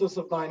glasses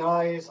of thine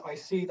eyes, I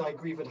see thy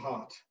grieved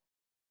heart.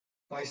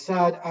 Thy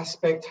sad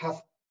aspect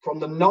hath from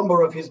the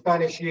number of his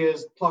banished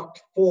years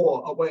plucked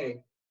 4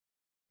 away.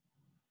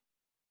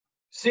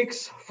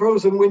 6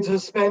 frozen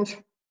winters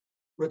spent,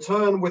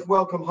 return with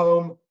welcome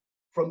home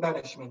from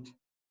banishment.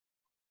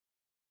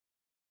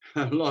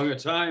 How long a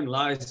time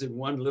lies in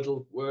one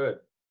little word.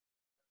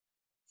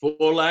 4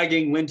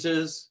 lagging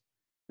winters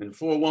and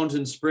 4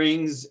 wanton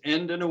springs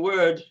end in a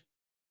word.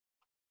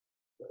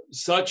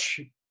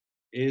 Such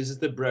is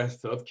the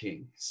breath of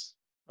kings.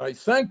 I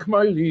thank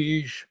my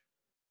liege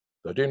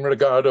that in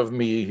regard of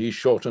me he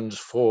shortens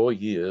 4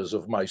 years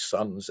of my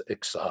son's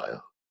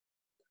exile.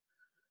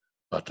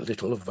 But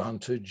little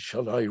advantage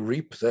shall I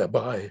reap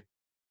thereby,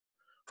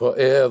 for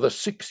ere the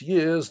 6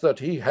 years that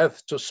he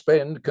hath to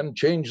spend can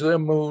change their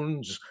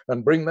moons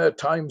and bring their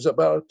times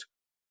about,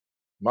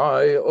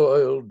 my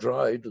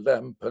oil-dried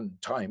lamp and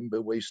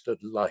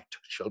time-bewasted light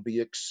shall be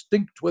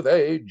extinct with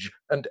age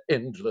and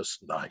endless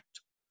night.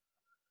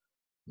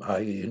 My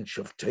inch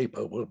of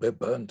taper will be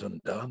burnt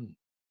and done,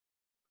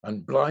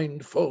 and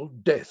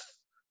blindfold death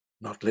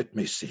not let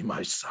me see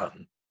my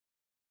son.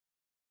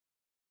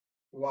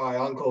 Why,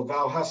 uncle,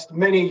 thou hast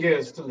many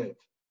years to live.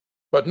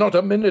 But not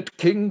a minute,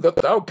 king, that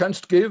thou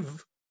canst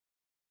give.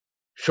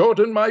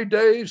 Shorten my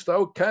days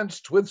thou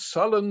canst with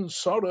sullen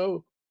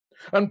sorrow,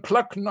 and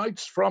pluck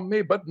nights from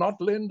me, but not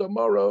lend a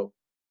morrow.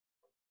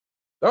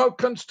 Thou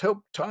canst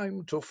help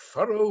time to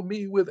furrow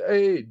me with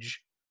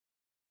age,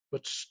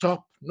 but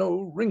stop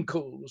no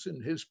wrinkles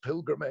in his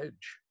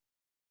pilgrimage.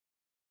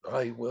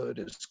 Thy word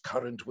is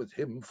current with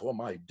him for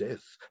my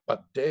death,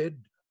 but dead,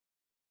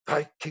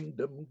 thy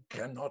kingdom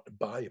cannot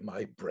buy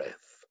my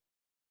breath.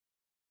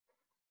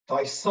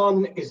 Thy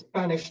son is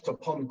banished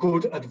upon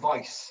good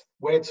advice,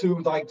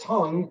 whereto thy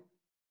tongue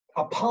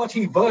a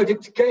party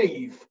verdict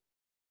gave.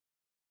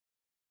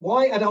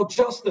 Why at our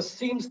justice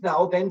seemst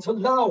thou then to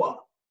lour?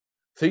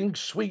 Things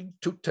sweet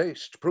to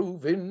taste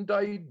prove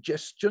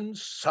indigestion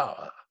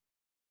sour.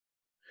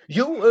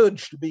 You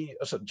urged me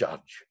as a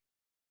judge,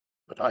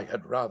 but I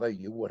had rather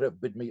you would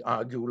have bid me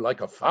argue like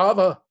a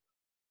father.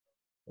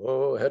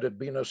 Oh, had it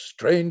been a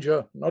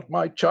stranger, not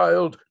my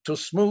child, to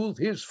smooth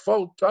his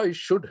fault I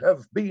should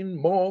have been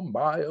more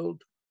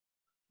mild.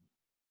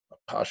 A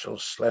partial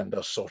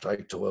slander sought I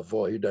to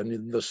avoid, and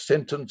in the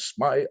sentence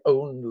my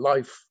own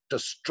life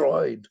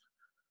destroyed.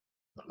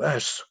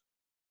 Alas,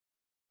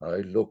 I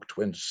looked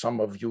when some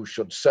of you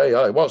should say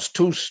I was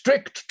too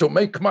strict to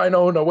make mine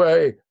own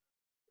away.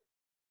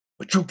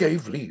 But you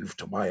gave leave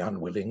to my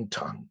unwilling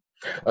tongue,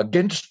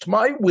 against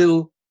my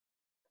will,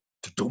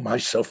 to do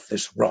myself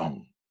this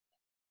wrong.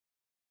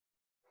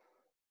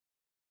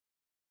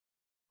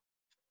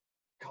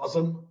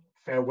 Cousin,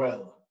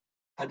 farewell,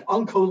 and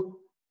uncle,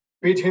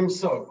 bid him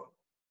so.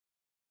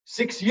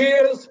 6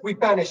 years we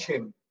banish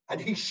him,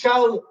 and he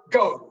shall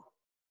go.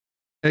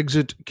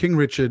 Exit King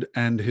Richard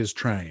and his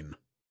train.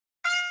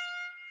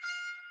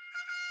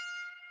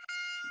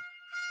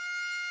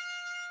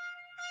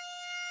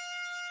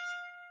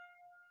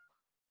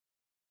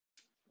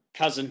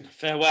 Cousin,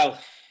 farewell.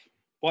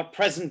 What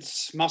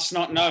presents must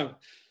not know.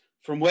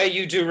 From where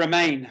you do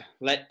remain,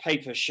 let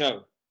paper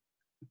show.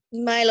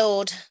 My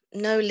lord,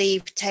 no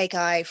leave take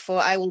I, for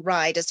I will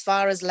ride as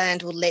far as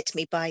land will let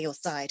me by your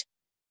side.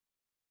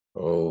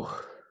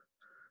 Oh,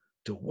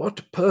 to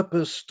what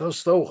purpose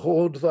dost thou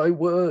hoard thy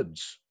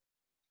words,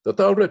 that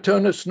thou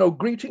returnest no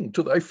greeting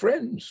to thy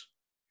friends?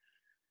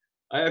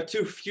 I have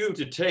too few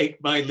to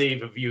take my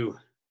leave of you.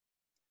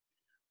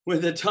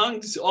 When the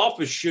tongue's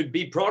office should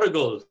be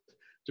prodigal,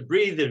 to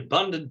breathe the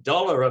abundant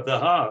dollar of the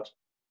heart.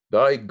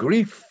 Thy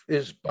grief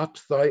is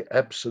but thy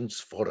absence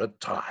for a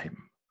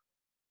time.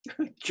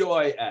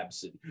 Joy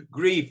absent,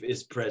 grief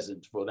is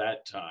present for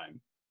that time.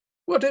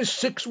 What is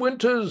 6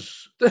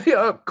 winters? They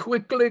are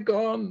quickly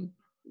gone.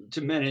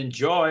 To men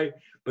enjoy,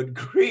 but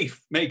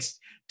grief makes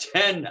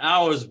 10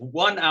 hours,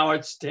 1 hour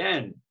it's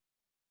 10.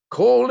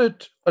 Call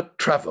it a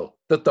travel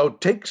that thou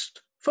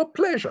takest for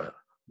pleasure.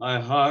 My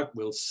heart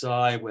will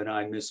sigh when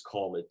I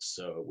miscall it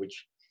so,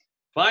 which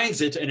finds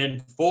it an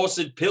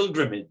enforced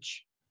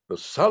pilgrimage. The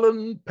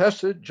sullen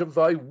passage of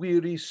thy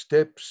weary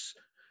steps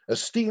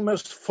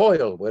esteemest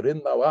foil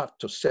wherein thou art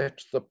to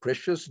set the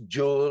precious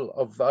jewel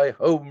of thy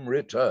home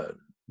return.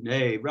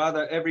 Nay,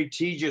 rather every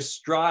tedious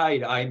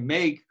stride I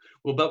make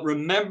will but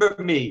remember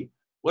me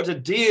what a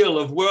deal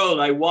of world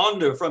I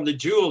wander from the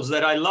jewels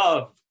that I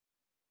love.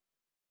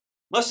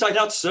 Must I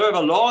not serve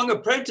a long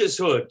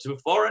apprenticehood to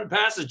foreign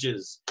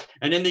passages,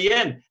 and in the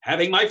end,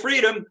 having my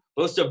freedom,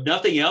 boast of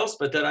nothing else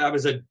but that I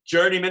was a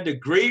journeyman to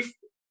grief?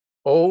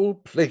 All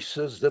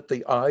places that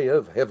the eye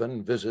of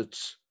heaven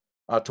visits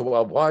are to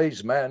a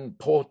wise man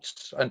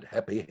ports and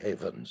happy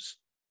havens.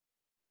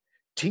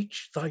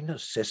 Teach thy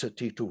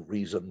necessity to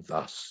reason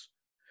thus.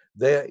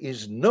 There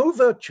is no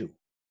virtue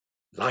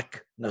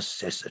like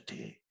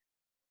necessity.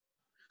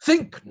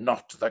 Think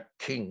not the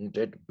king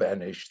did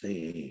banish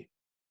thee,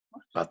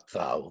 but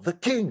thou the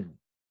king.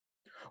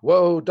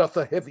 Woe doth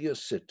the heavier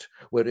sit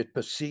where it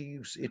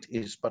perceives it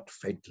is but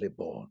faintly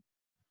born.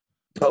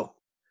 Though,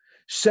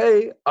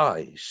 say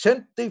I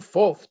sent thee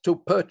forth to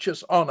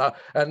purchase honor,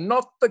 and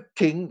not the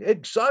king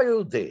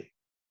exiled thee.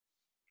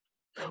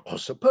 Or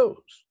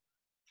suppose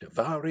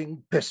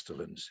devouring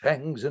pestilence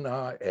hangs in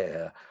our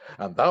air,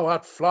 and thou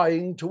art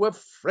flying to a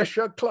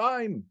fresher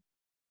clime.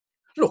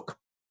 Look,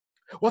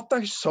 what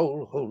thy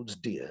soul holds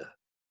dear,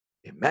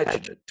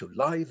 imagine it to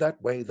lie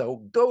that way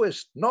thou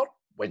goest, not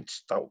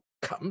whence thou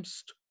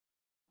comest.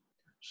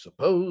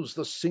 Suppose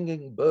the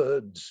singing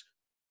birds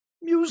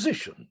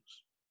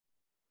musicians,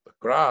 the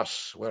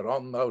grass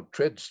whereon thou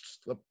treadst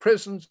the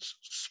presents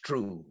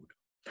strewed,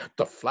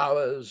 the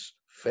flowers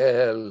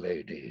fair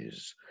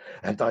ladies,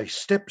 and thy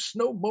steps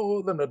no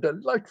more than a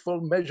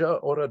delightful measure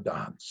or a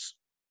dance.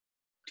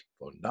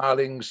 For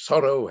gnarling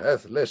sorrow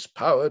hath less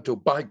power to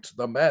bite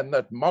the man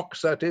that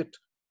mocks at it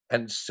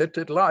and set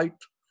it light.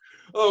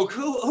 Oh,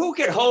 who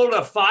can hold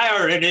a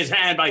fire in his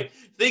hand by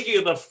thinking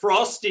of the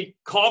frosty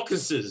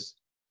Caucasus,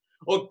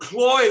 or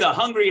cloy the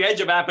hungry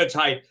edge of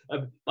appetite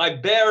by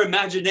bare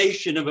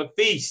imagination of a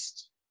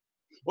feast,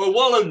 or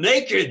wallow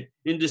naked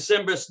in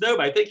December snow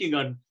by thinking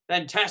on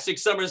fantastic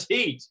summer's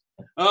heat?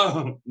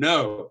 Oh,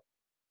 no.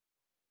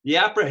 The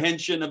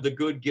apprehension of the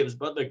good gives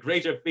but the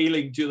greater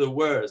feeling to the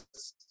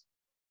worst.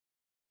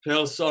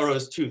 Fell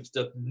sorrow's tooth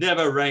doth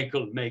never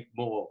rankle make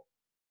more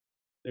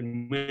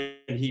than when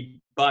he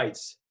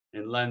bites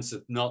and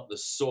lanceth not the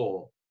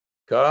sore.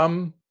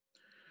 Come,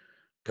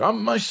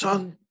 come, my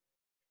son,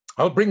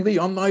 I'll bring thee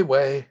on thy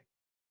way.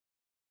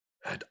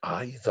 Had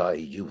I thy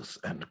youth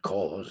and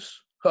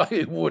cause,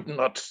 I would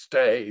not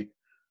stay.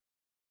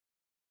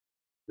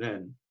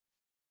 Then,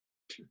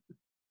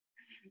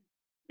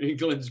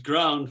 England's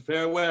ground,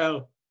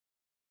 farewell.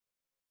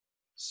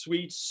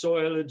 Sweet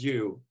soil,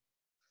 adieu.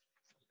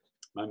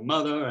 My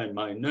mother and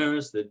my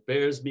nurse that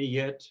bears me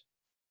yet.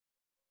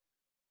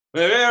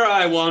 Where'er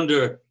I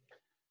wander,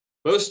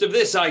 boast of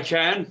this I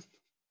can,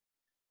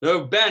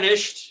 though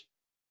banished,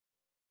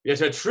 yet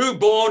a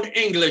true-born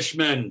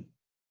Englishman.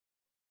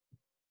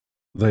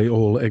 They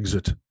all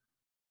exit.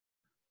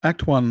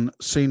 Act 1,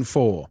 Scene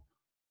 4,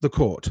 the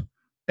court.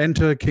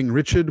 Enter King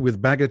Richard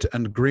with Bagot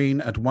and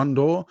Green at one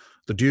door,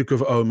 the Duke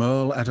of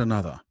AUMERLE at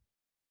another.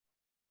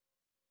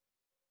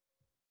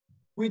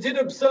 We did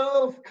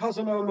observe,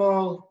 cousin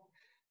AUMERLE,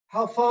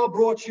 how far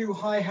brought you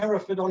High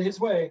Hereford on his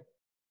way?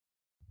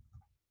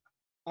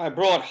 I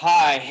brought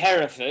High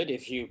Hereford,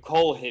 if you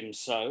call him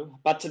so,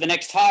 but to the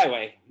next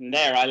highway, and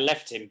there I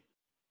left him.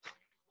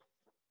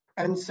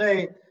 And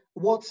say,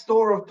 what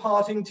store of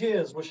parting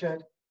tears were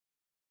shed?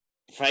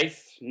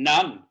 Faith,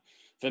 none,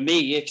 for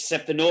me,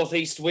 except the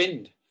northeast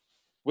wind,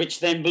 which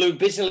then blew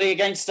bitterly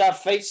against our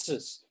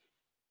faces,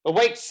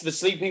 awakes the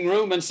sleeping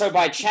room, and so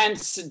by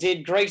chance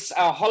did grace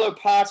our hollow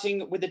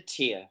parting with a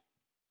tear.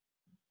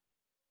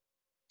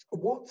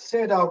 What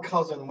said our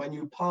cousin when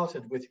you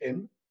parted with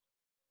him?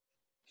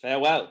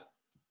 Farewell.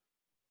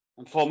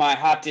 And for my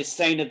heart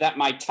disdained that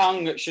my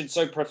tongue should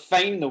so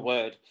profane the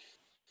word,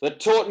 that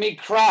taught me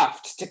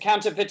craft to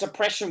counterfeit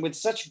oppression with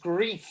such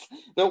grief,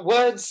 that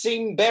words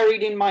seem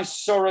buried in my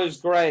sorrow's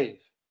grave.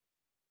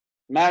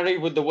 Marry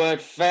would the word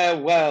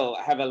farewell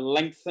have a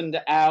lengthened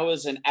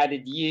hours and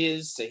added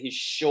years to his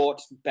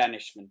short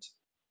banishment.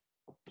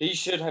 He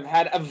should have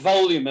had a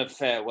volume of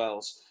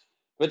farewells,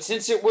 but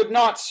since it would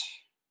not,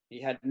 he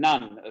had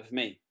none of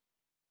me.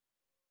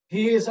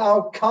 He is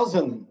our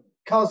cousin.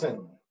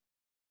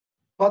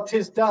 But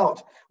 'tis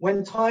doubt,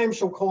 when time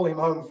shall call him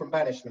home from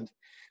banishment,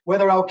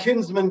 whether our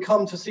kinsmen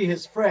come to see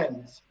his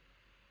friends.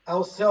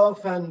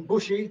 Ourself and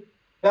Bushy,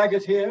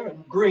 Bagot here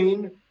and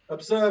Green,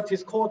 observed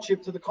his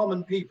courtship to the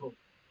common people,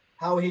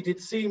 how he did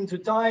seem to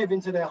dive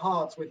into their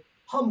hearts with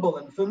humble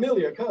and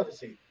familiar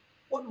courtesy,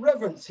 what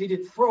reverence he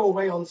did throw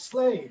away on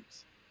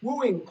slaves,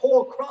 wooing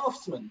poor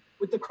craftsmen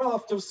with the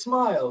craft of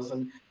smiles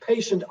and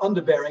patient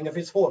underbearing of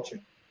his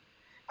fortune,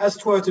 as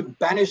 'twere to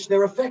banish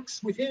their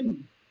effects with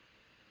him.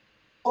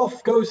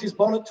 Off goes his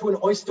bonnet to an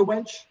oyster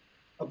wench,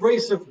 A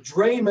brace of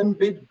draymen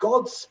bid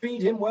God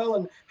speed him well,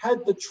 and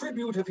had the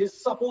tribute of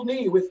his supple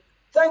knee, with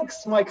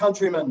thanks, my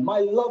countrymen, my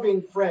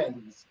loving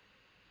friends,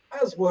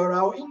 as were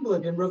our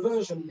England in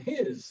reversion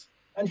his,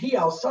 and he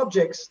our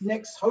subjects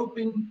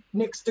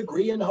next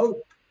degree in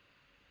hope.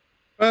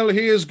 Well,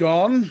 he is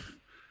gone,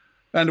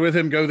 and with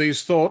him go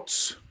these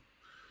thoughts.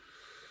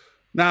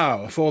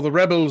 Now, for the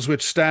rebels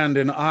which stand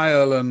in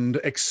Ireland,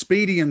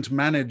 expedient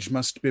manage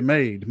must be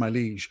made, my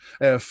liege,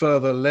 ere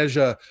further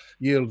leisure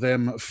yield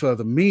them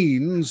further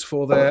means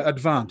for their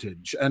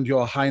advantage and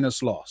your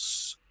highness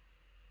loss.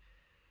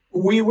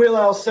 We will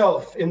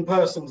ourself in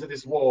person to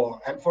this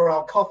war, and for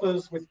our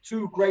coffers with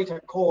too great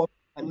a court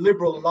and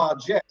liberal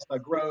largesse are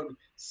grown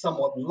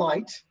somewhat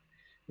light,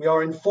 we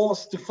are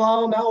enforced to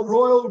farm our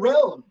royal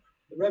realm,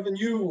 the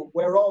revenue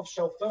whereof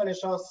shall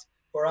furnish us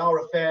for our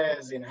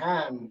affairs in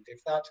hand.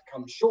 If that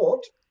come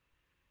short,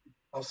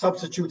 our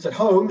substitutes at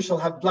home shall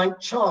have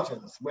blank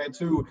charters,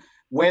 whereto,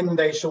 when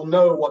they shall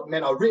know what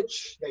men are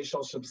rich, they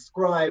shall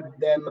subscribe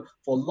them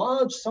for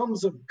large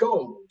sums of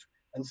gold,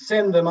 and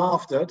send them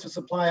after to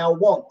supply our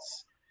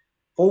wants.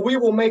 For we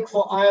will make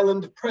for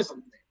Ireland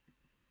presently.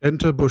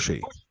 Enter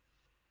Bushy.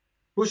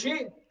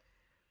 Bushy,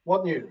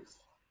 what news?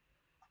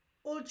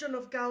 Old John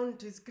of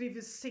Gaunt is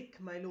grievous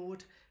sick, my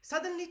lord,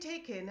 suddenly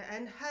taken,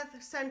 and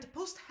hath sent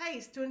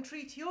post-haste to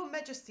entreat your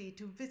majesty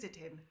to visit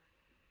him.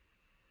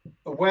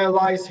 Where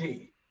lies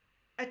he?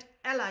 At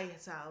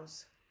Eli's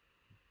house.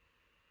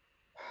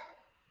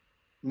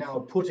 Now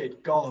put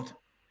it, God,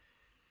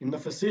 in the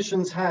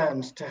physician's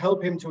hand to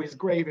help him to his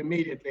grave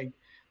immediately.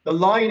 The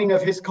lining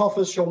of his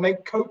coffers shall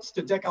make coats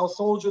to deck our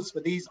soldiers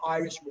for these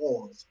Irish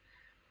wars.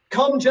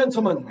 Come,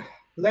 gentlemen,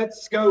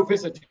 let's go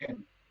visit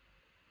him.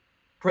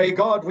 Pray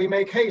God we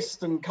make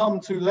haste and come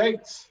too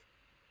late.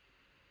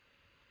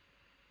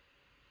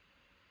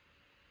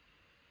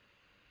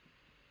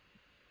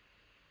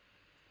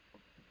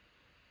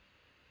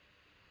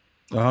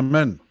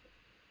 Amen.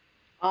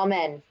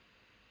 Amen.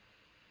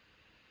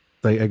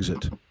 They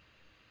exit.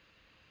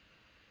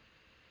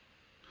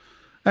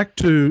 Act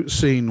 2,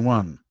 Scene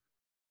 1.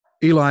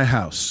 Ely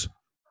House.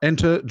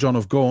 Enter John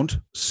of Gaunt,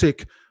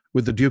 sick,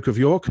 with the Duke of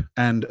York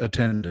and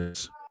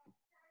attendants.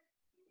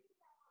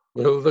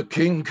 Will the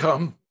king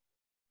come,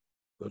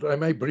 that I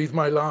may breathe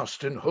my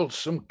last in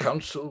wholesome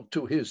counsel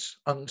to his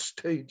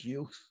unstayed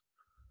youth?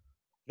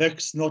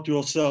 Vex not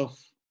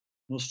yourself,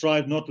 nor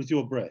strive not with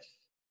your breath,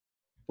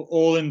 for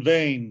all in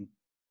vain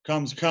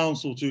comes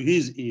counsel to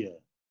his ear.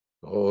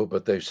 Oh,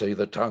 but they say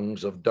the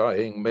tongues of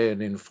dying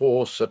men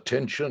enforce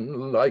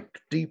attention like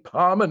deep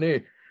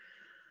harmony.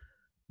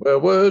 Where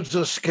words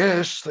are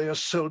scarce, they are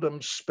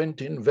seldom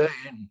spent in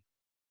vain.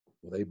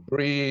 They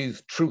breathe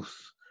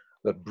truth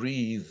that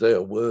breathe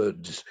their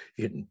words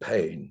in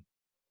pain.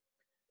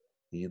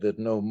 He that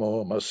no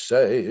more must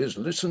say is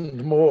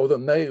listened more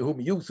than they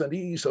whom youth and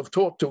ease have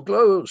taught to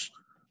glose.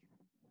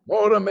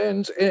 More are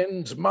men's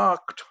ends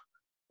marked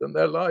than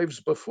their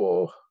lives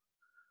before.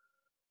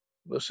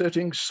 The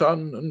setting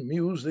sun and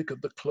music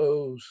at the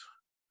close,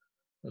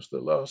 as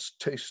the last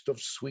taste of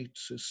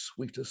sweets is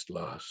sweetest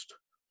last,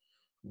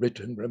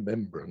 writ in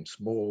remembrance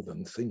more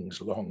than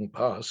things long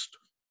past.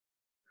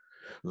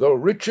 Though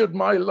Richard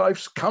my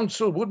life's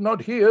counsel would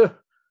not hear,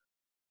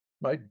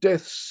 my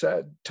death's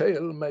sad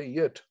tale may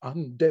yet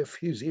undeaf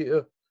his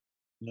ear.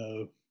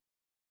 No,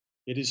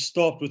 it is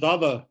stopped with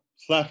other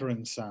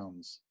flattering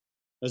sounds,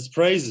 as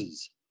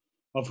praises,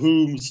 of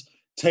whom's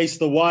taste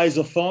the wise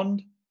are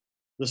fond,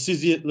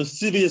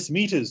 lascivious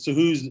meters to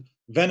whose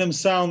venom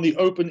sound the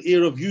open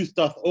ear of youth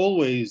doth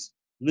always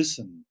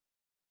listen.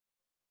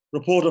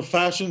 Report of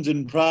fashions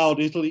in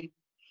proud Italy,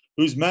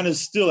 whose manners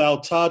still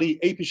our tardy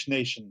apish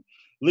nation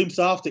limps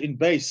after in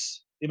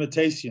base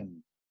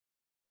imitation.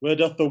 Where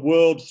doth the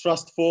world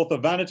thrust forth a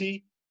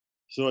vanity,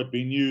 so it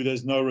be knew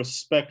there's no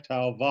respect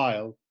how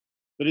vile,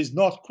 that is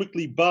not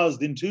quickly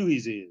buzzed into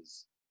his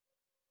ears.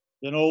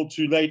 Then all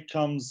too late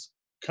comes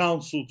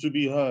counsel to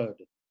be heard,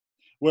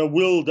 where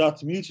will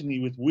doth mutiny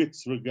with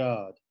wit's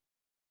regard.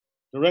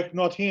 Direct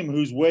not him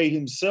whose way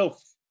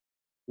himself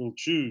will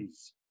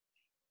choose.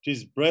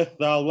 'Tis breath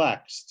thou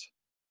lack'st,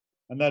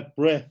 and that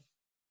breath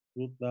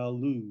wilt thou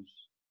lose.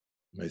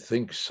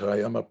 Methinks I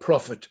am a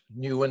prophet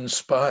new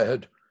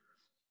inspired,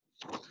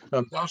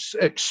 and thus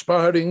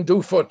expiring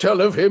do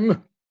foretell of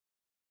him.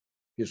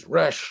 His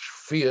rash,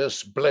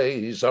 fierce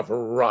blaze of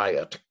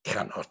riot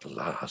cannot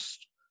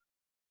last,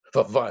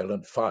 for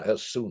violent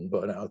fires soon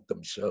burn out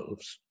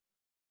themselves.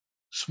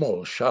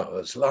 Small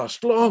showers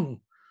last long,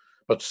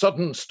 but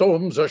sudden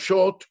storms are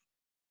short.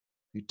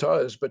 He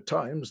tires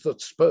betimes that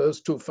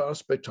spurs too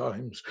fast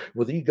betimes,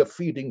 with eager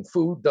feeding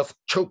food doth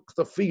choke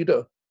the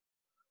feeder.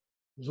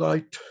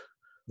 Light,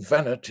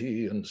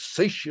 vanity, and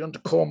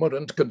satiant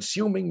cormorant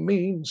consuming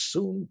means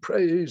soon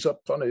preys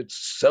upon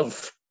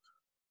itself.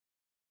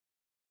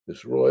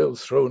 This royal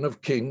throne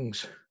of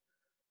kings,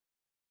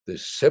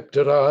 this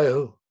sceptred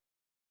isle,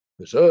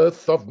 this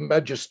earth of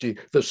majesty,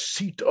 the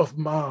seat of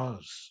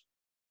Mars,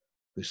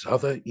 this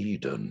other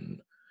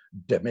Eden,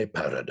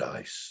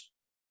 demi-paradise,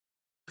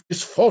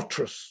 this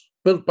fortress,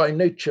 built by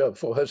nature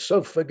for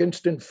herself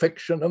against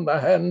infection and the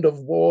hand of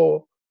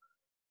war.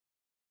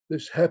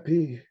 This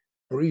happy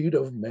breed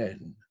of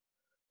men,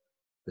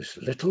 this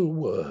little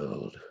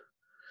world,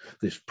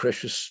 this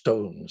precious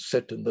stone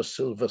set in the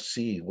silver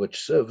sea, which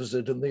serves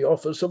it in the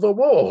office of a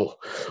wall,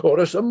 or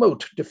as a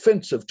moat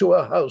defensive to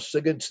a house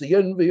against the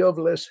envy of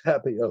less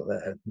happier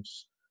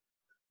lands.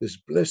 This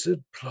blessed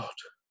plot,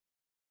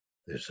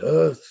 this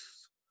earth,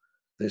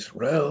 this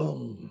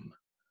realm,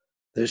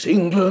 this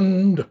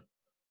England,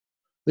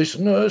 this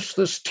nurse,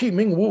 this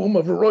teeming womb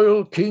of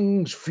royal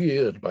kings,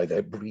 feared by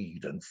their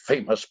breed and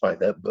famous by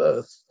their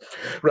birth,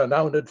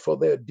 renowned for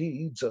their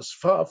deeds as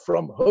far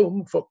from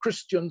home for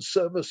Christian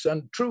service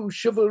and true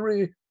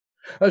chivalry,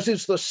 as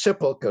is the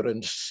sepulchre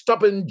and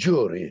stubborn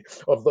jury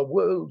of the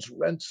world's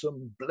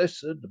ransom,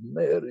 blessed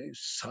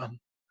Mary's Son.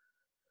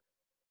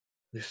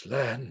 This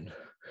land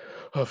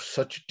of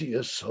such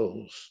dear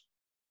souls,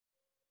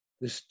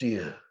 this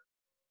dear,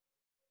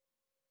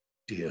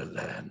 dear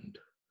land,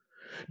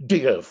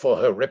 dear for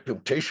her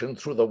reputation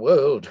through the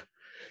world,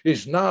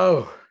 is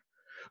now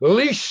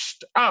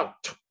leased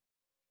out.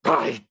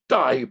 I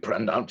die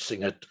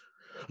pronouncing it,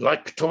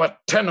 like to a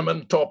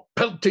tenement or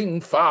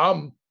pelting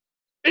farm.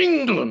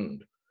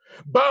 England,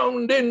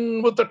 bound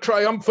in with the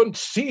triumphant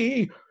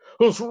sea,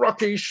 whose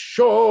rocky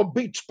shore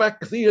beats back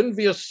the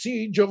envious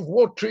siege of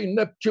watery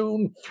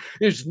Neptune,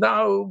 is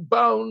now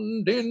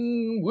bound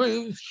in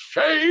with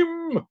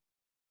shame,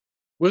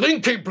 with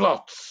inky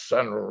blots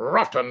and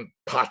rotten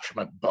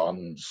parchment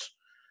bonds.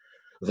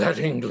 That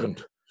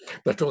England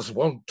that was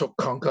wont to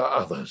conquer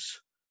others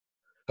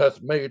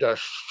hath made a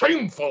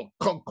shameful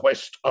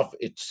conquest of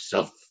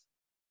itself.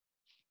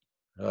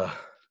 Ah,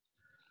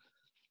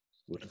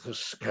 would the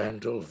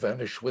scandal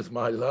vanish with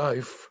my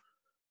life?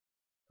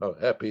 How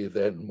happy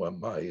then were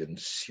my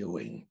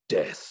ensuing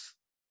death.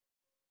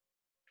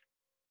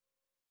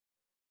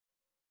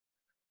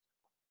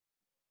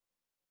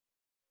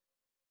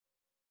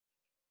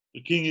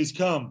 The king is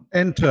come.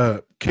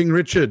 Enter King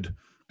Richard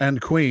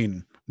and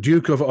Queen,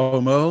 Duke of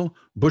AUMERLE,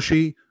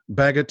 Bushy,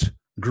 Bagot,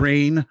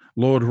 Green,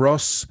 Lord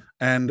Ross,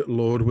 and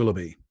Lord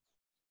Willoughby.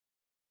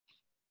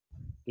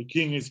 The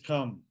king is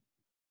come.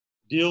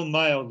 Deal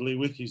mildly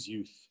with his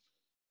youth,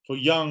 for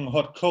young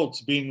hot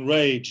colts being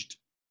raged,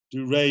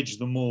 do rage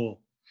the more.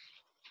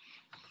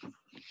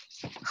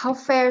 How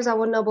fares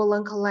our noble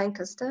uncle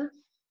Lancaster?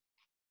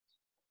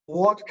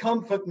 What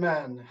comfort,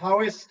 man?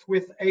 How is't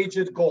with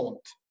aged GAUNT?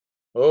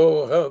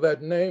 Oh, how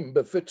that name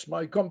befits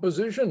my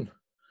composition.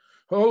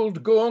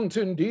 Old GAUNT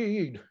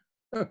indeed,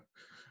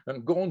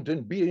 and gaunt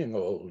in being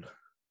old.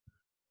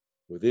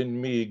 Within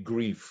me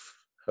grief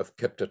hath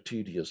kept a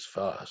tedious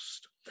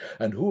fast,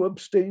 and who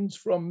abstains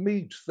from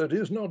meat that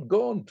is not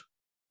gaunt?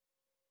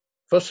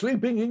 For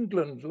sleeping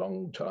England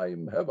long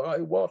time have I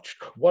watched,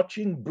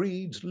 watching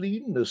breeds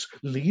leanness.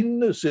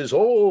 Leanness is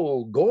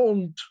all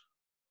gaunt.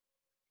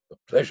 The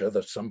pleasure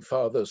that some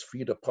fathers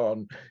feed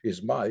upon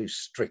is my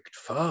strict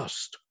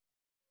fast.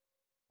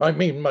 I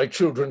mean my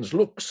children's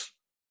looks,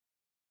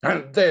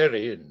 and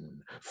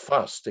therein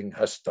fasting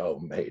hast thou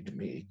made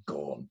me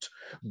gaunt.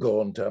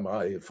 Gaunt am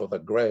I for the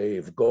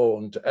grave,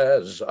 gaunt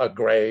as a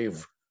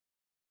grave,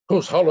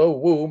 whose hollow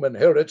womb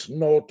inherits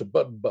naught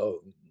but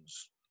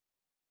bones.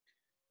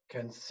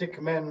 Can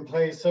sick men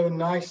play so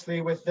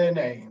nicely with their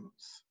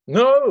names?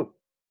 No,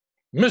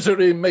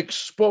 misery makes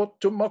sport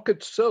to mock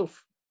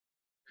itself.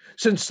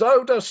 Since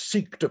thou dost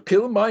seek to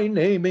kill my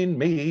name in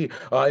me,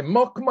 I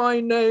mock my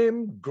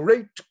name,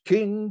 great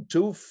king,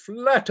 to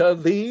flatter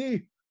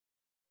thee.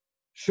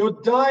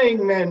 Should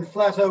dying men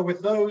flatter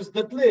with those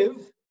that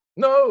live?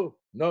 No,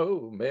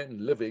 no,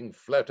 men living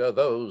flatter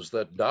those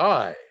that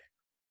die.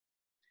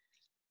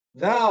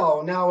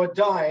 Thou, now a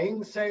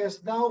dying,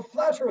 sayest thou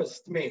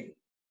flatterest me.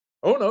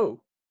 Oh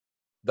no,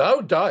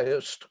 thou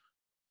diest,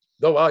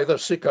 though I the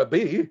sicker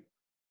be.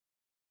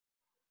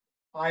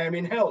 I am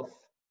in health,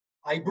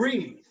 I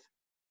breathe,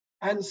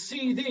 and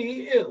see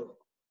thee ill.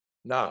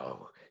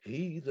 Now,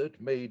 he that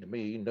made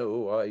me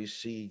know I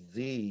see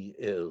thee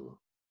ill.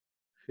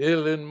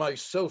 Ill in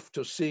myself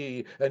to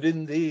see, and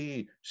in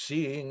thee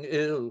seeing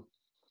ill.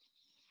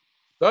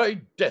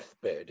 Thy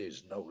deathbed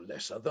is no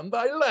lesser than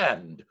thy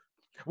land,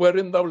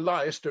 wherein thou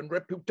liest in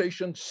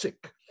reputation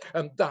sick,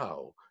 and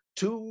thou,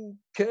 too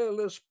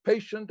careless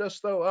patient as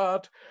thou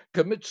art,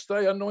 commits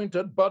thy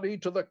anointed body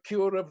to the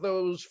cure of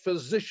those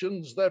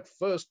physicians that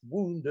first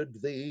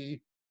wounded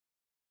thee.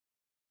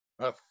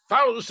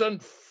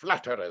 1,000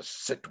 flatterers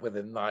sit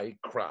within thy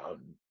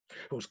crown,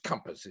 whose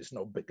compass is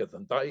no bigger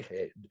than thy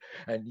head,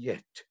 and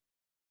yet,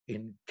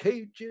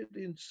 encaged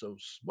in so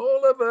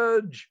small a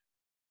verge,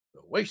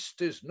 the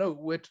waste is no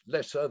whit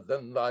lesser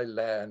than thy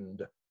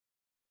land.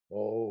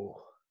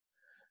 Oh,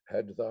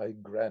 had thy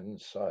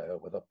grandsire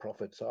with a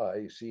prophet's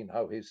eye seen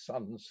how his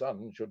son's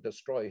son should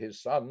destroy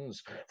his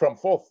sons, from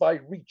forth thy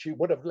reach he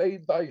would have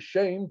laid thy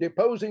shame,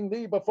 deposing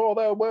thee before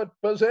thou wert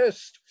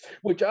possessed,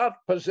 which art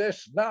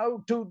possessed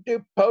now to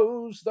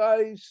depose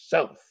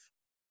thyself.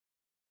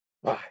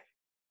 Why,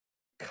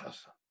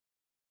 cousin,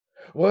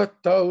 wert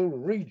thou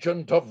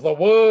regent of the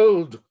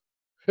world,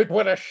 It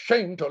were a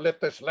shame to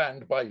let this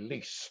land by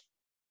lease.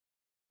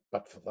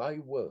 But for thy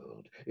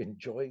world,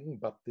 enjoying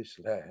but this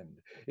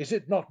land, is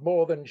it not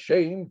more than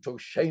shame to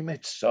shame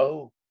it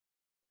so?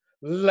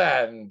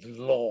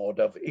 Landlord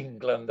of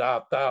England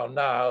art thou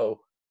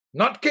now,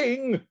 not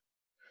king.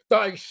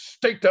 Thy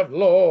state of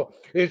law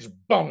is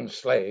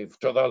bondslave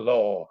to the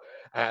law,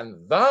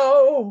 and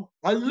thou...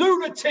 A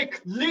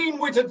lunatic,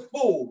 lean-witted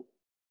fool,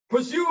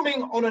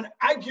 presuming on an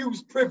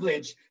ague's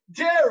privilege,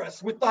 dare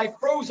us with thy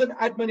frozen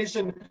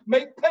admonition,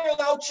 make pale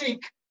our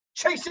cheek,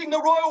 chasing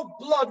the royal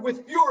blood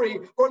with fury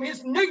from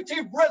his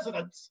native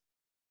residence.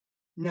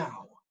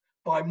 Now,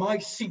 by my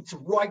seat's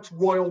right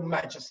royal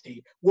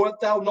majesty, wert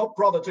thou not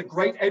brother to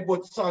great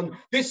Edward's son,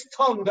 this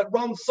tongue that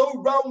runs so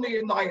roundly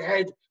in thy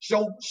head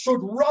should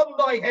run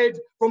thy head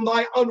from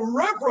thy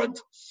unreverent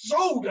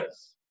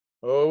shoulders.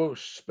 Oh,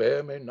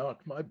 spare me not,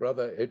 my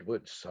brother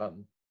Edward's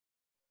son.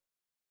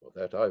 For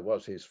that I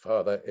was his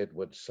father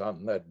Edward's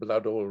son, that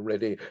blood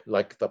already,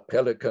 like the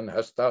pelican,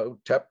 hast thou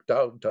tapped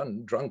out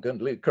and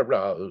drunkenly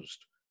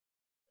caroused.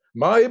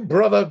 My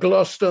brother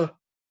Gloucester,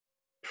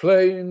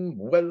 plain,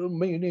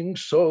 well-meaning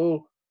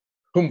soul,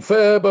 whom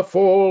fair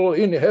befall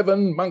in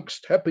heaven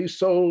mongst happy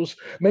souls,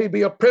 may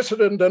be a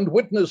precedent and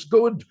witness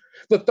good,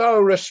 that thou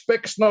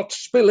respects not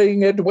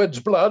spilling Edward's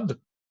blood.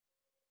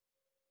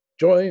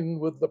 Join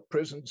with the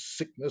present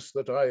sickness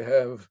that I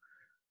have,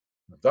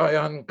 thy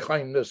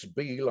unkindness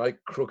be like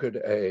crooked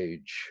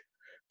age,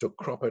 to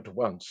crop at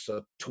once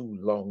a too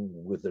long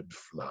withered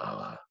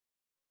flower.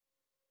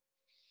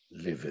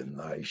 Live in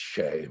thy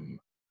shame,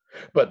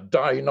 but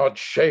die not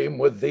shame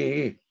with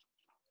thee.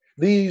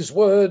 These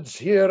words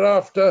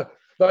hereafter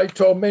thy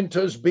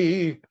tormentors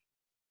be.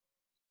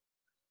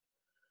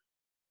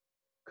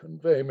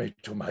 Convey me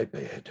to my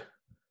bed,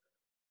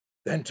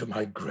 then to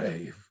my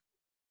grave.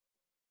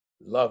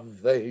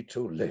 Love they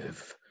to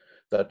live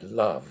that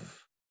love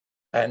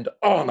and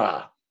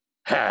honor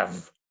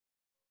have.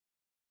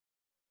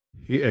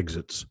 He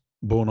exits,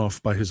 borne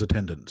off by his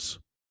attendants.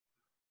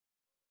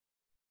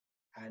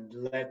 And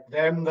let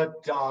them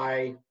that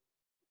die,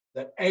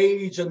 that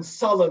age and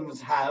sullens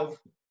have,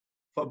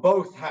 for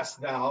both hast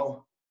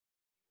thou,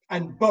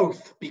 and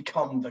both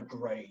become the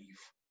grave.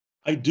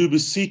 I do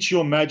beseech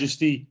your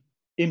majesty,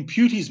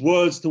 impute his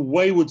words to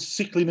wayward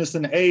sickliness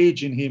and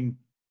age in him.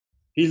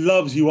 He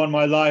loves you on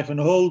my life and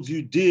holds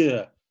you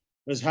dear,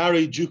 as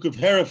Harry, Duke of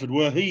Hereford,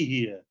 were he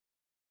here.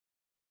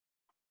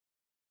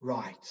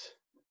 Right.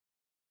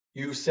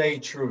 You say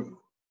true.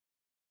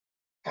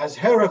 As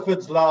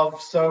Hereford's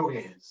love, so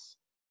his.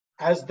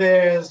 As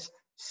theirs,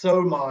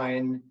 so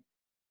mine,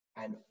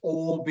 and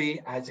all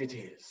be as it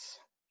is.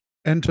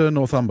 Enter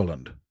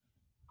Northumberland.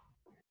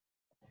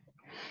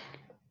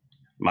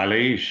 My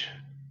liege,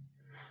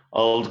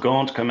 old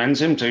Gaunt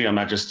commends him to your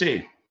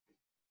majesty.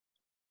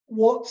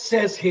 What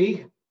says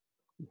he?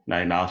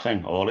 Nay,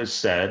 nothing. All is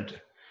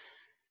said.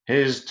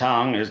 His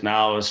tongue is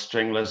now a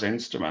stringless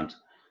instrument.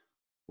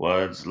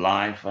 Words,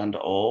 life, and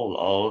all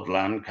old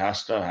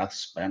Lancaster hath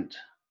spent.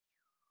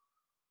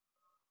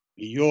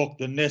 Be York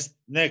the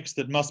next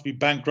that must be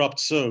bankrupt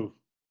so.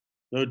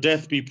 Though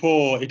death be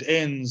poor, it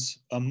ends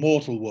a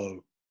mortal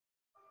woe.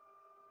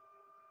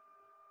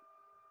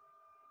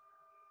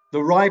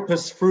 The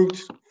ripest fruit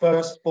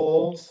first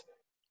falls,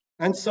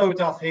 and so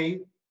doth he.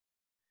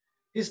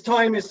 His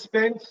time is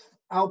spent,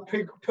 our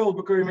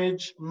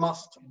pilgrimage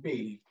must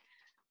be.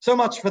 So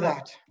much for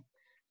that.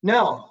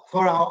 Now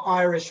for our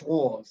Irish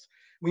wars.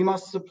 We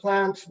must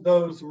supplant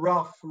those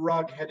rough,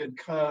 rug-headed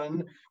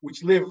kern,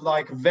 which live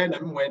like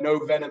venom where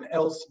no venom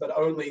else, but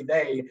only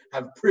they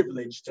have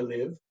privilege to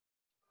live.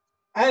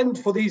 And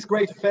for these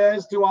great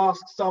affairs do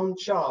ask some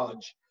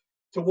charge.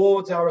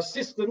 Towards our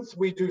assistance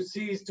we do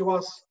seize to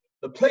us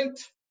the plate,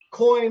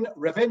 coin,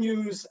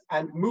 revenues,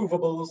 and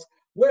movables,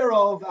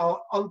 whereof our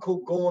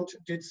uncle Gaunt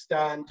did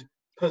stand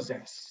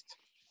possessed.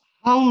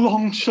 How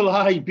long shall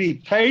I be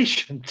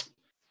patient?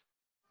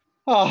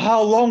 Ah,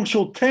 how long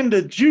shall tender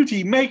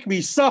duty make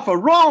me suffer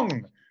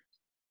wrong?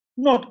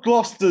 Not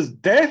Gloucester's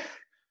death,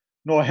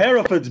 nor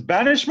Hereford's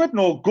banishment,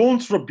 nor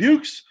Gaunt's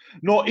rebukes,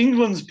 nor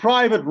England's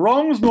private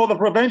wrongs, nor the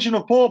prevention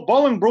of poor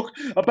Bolingbroke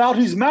about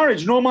his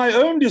marriage, nor my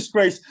own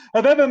disgrace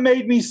have ever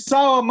made me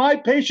sour my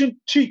patient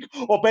cheek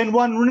or bend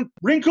one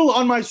wrinkle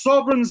on my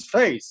sovereign's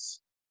face.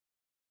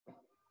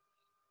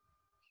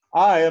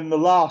 I am the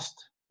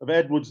last of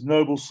Edward's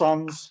noble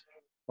sons,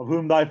 of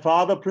whom thy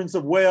father, Prince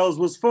of Wales,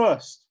 was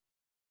first.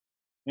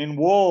 In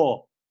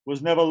war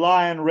was never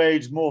lion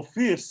raged more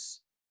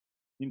fierce.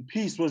 In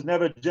peace was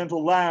never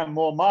gentle lamb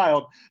more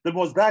mild than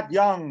was that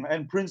young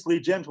and princely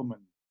gentleman.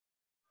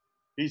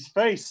 His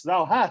face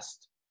thou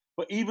hast,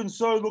 for even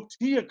so looked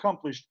he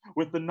accomplished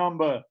with the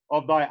number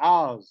of thy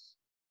hours.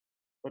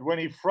 But when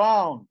he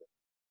frowned,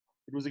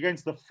 it was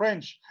against the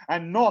French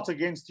and not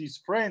against his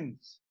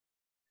friends.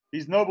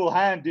 His noble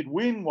hand did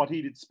win what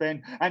he did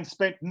spend, and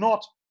spent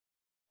not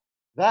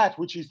that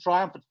which his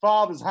triumphant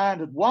father's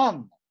hand had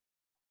won.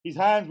 His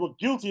hands were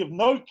guilty of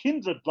no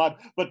kindred blood,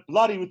 but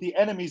bloody with the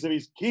enemies of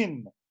his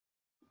kin.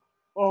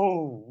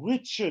 Oh,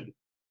 Richard,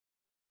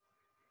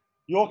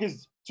 York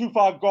is too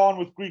far gone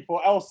with grief,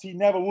 or else he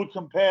never would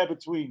compare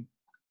between.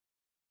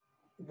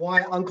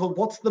 Why, uncle,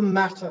 what's the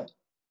matter?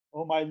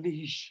 Oh, my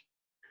liege,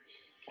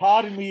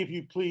 pardon me if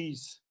you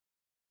please.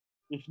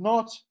 If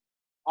not,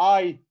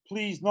 I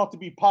please not to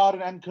be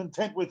pardoned and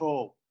content with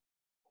all.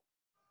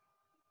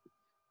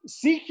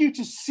 Seek you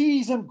to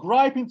seize and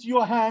gripe into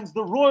your hands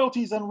the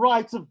royalties and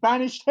rights of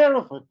banished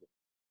Hereford?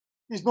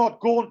 Is not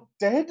Gaunt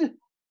dead?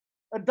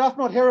 And doth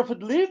not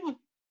Hereford live?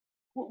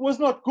 Was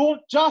not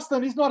Gaunt just,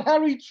 and is not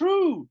Harry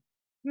true?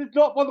 Did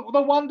not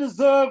the one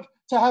deserve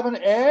to have an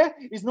heir?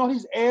 Is not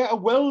his heir a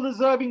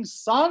well-deserving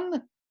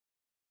son?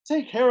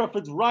 Take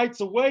Hereford's rights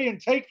away,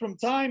 and take from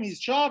time his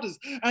charters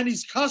and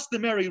his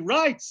customary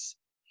rights.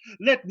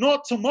 Let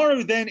not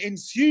tomorrow then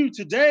ensue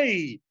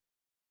today.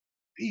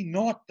 Be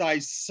not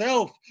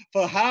thyself,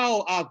 for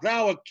how art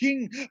thou a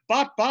king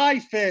but by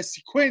fair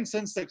sequence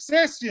and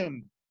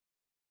succession?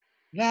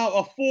 Now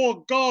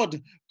afore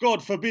God,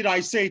 God forbid I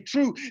say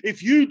true,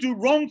 if you do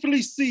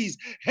wrongfully seize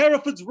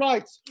Hereford's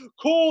rights,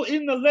 call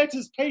in the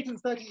letters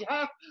patents that he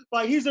hath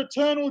by his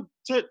eternal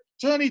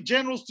attorney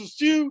generals to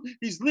sue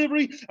his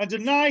livery and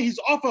deny his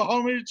offer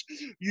homage,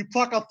 you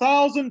pluck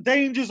 1,000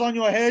 dangers on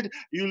your head,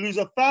 you lose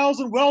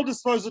 1,000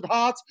 well-disposed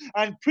hearts,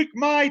 and prick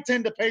my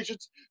tender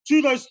patience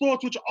to those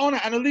thoughts which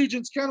honor and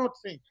allegiance cannot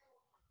think.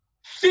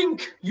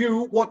 Think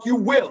you what you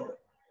will.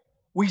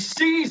 We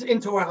seize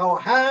into our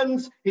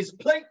hands his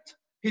plate,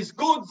 his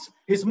goods,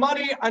 his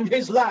money, and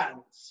his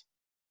lands.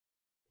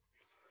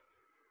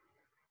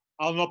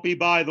 I'll not be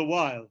by the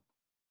while.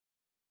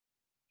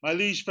 My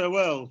liege,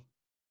 farewell.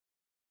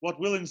 What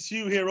will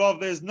ensue hereof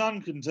there's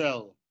none can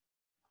tell,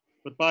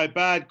 but by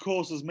bad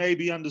courses may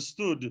be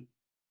understood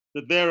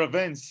that their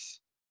events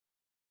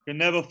can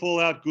never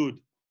fall out good.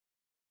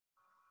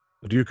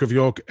 The Duke of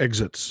York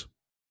exits.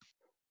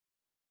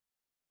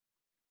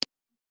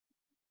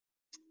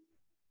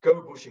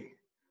 Go, Bushy,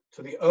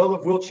 to the Earl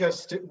of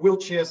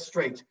Wiltshire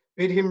Strait.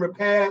 Bid him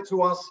repair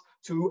to us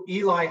to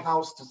Ely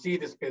House to see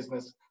this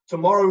business.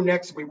 Tomorrow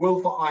next we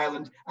will for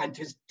Ireland, and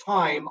 'tis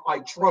time, I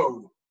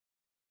trow.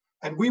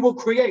 And we will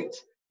create,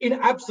 in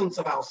absence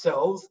of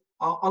ourselves,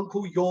 our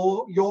Uncle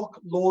York,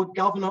 Lord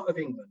Governor of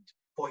England,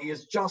 for he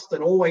is just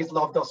and always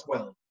loved us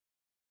well.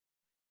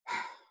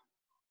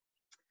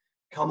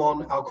 Come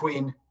on, our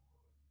Queen.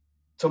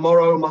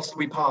 Tomorrow must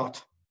we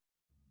part.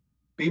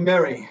 Be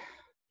merry,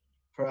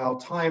 for our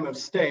time of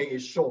stay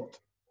is short.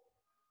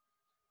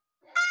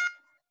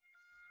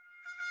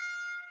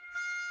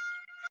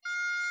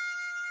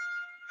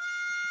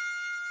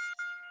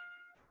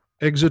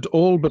 Exit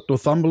all but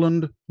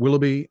Northumberland,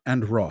 Willoughby,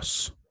 and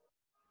Ross.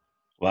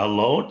 Well,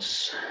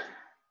 lords,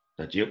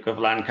 the Duke of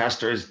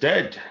Lancaster is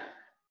dead.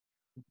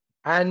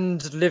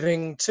 And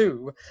living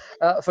too,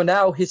 for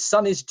now his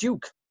son is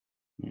Duke.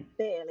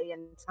 Barely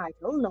in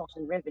title, not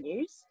in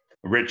revenues.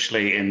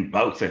 Richly in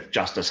both, if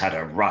justice had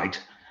a right.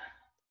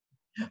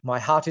 My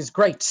heart is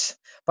great,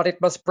 but it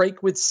must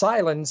break with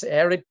silence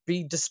ere it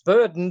be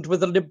disburdened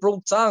with a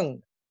liberal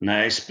tongue.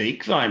 Nay,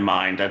 speak thy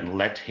mind, and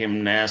let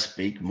him ne'er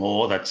speak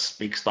more that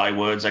speaks thy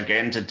words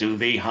again to do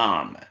thee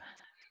harm.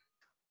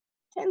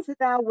 Tends that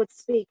thou wouldst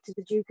speak to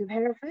the Duke of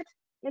Hereford.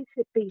 If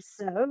it be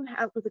so,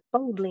 out with it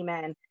boldly,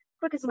 man.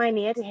 Quick as mine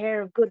ear to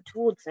hear of good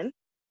towards him.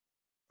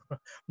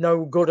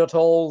 No good at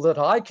all that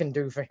I can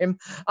do for him,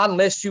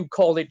 unless you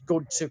call it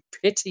good to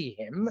pity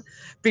him,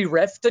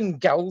 bereft and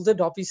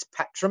gelded of his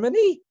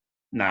patrimony.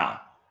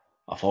 Now,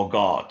 afore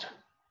God,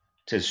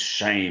 'tis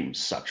shame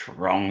such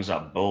wrongs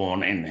are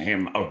born in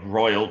him, a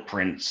royal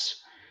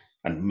prince,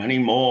 and many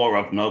more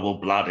of noble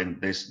blood in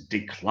this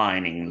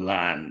declining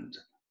land.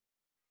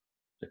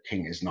 The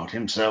king is not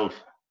himself,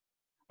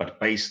 but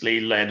basely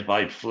led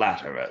by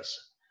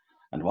flatterers,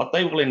 and what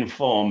they will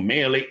inform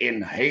merely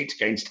in hate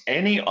gainst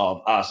any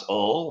of us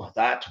all,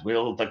 that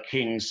will the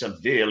king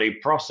severely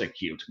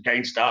prosecute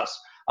against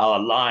us, our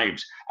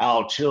lives,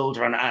 our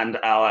children, and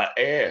our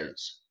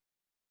heirs.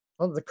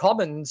 The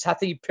commons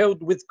hath he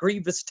pilled with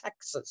grievous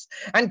taxes,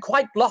 and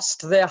quite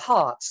lost their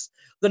hearts.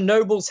 The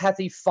nobles hath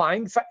he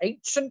fined for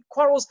ancient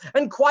quarrels,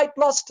 and quite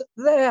lost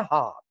their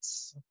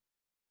hearts.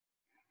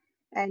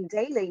 And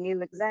daily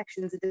new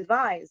exactions are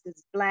devised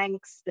as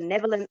blanks,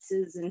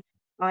 benevolences, and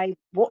I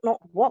wot not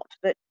what,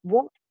 but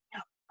what,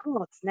 in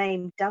God's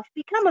name, doth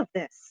become of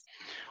this?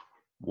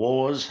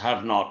 Wars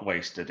have not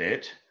wasted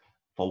it,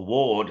 for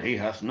warred he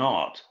hath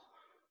not,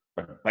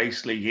 but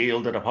basely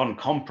yielded upon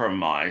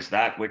compromise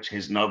that which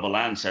his noble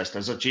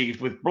ancestors achieved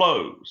with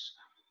blows.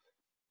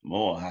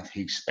 More hath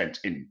he spent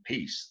in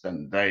peace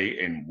than they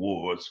in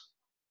wars.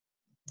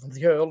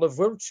 The Earl of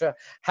Wiltshire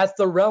hath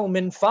the realm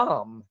in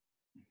farm.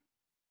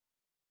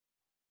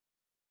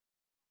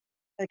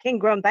 The king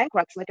grown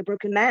bankrupt like a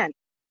broken man.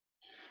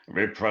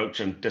 Reproach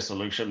and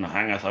dissolution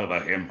hangeth over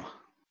him.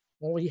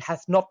 He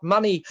hath not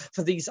money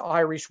for these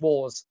Irish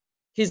wars,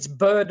 his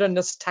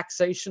burdenous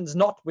taxations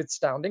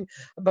notwithstanding,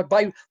 but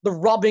by the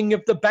robbing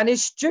of the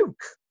banished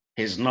duke.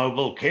 His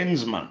noble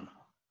kinsman,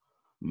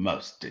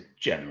 most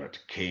degenerate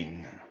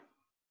king.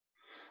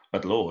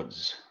 But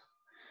lords,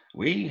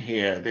 We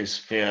hear this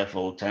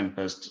fearful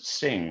tempest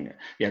sing,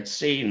 yet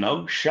see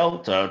no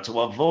shelter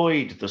to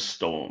avoid the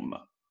storm.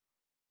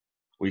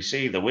 We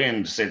see the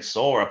wind sit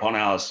sore upon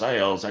our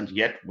sails, and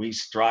yet we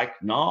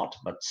strike not,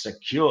 but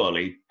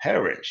securely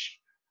perish.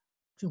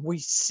 We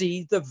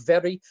see the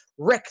very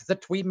wreck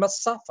that we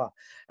must suffer,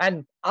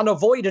 and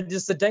unavoided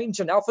is the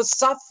danger now, for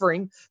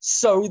suffering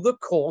so the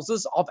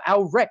causes of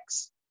our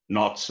wrecks.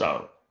 Not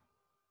so.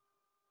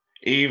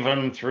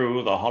 Even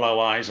through the hollow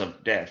eyes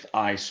of death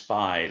I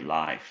spy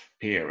life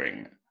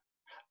peering,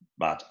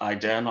 but I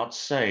dare not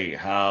say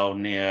how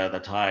near the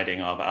tiding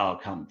of our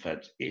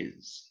comfort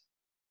is.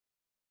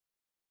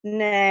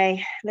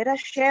 Nay, let us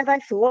share thy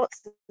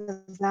thoughts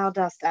as thou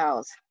dost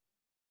ours.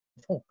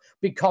 Oh,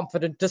 be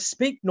confident to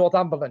speak,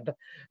 Northumberland.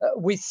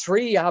 We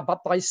three are but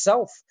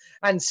thyself,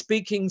 and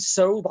speaking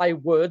so thy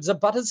words are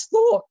but as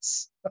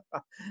thoughts.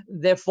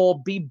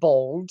 Therefore be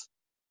bold.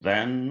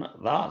 Then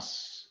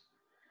thus.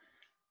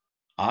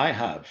 I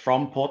have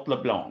from Port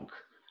Le Blanc,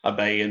 a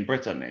bay in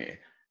Brittany,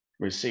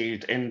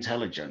 received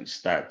intelligence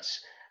that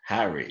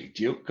Harry,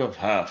 Duke of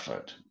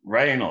Hereford,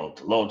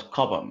 Reynold, Lord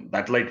Cobham,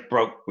 that late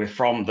broke with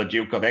from the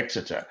Duke of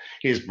Exeter,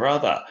 his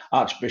brother,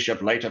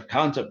 Archbishop late of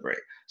Canterbury,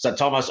 Sir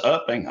Thomas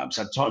Erpingham,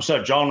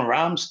 Sir John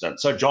Ramsden,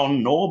 Sir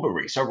John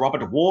Norbury, Sir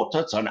Robert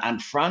Waterton,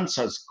 and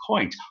Francis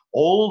Coint,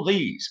 all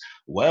these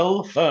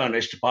well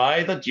furnished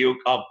by the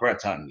Duke of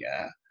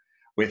Bretagne,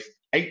 with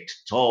 8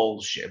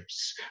 tall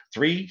ships,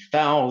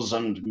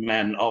 3,000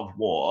 men of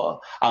war,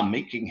 are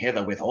making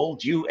hither with all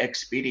due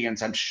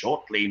expedience, and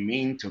shortly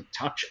mean to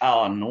touch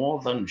our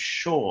northern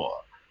shore.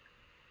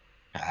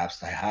 Perhaps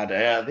they had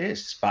ere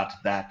this, but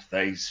that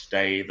they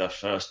stay the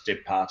first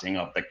departing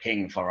of the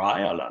king for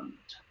Ireland.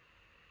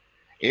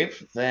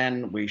 If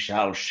then we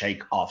shall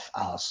shake off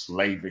our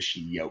slavish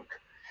yoke,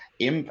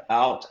 imp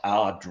out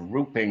our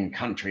drooping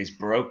country's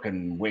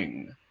broken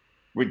wing,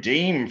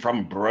 redeem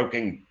from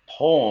broken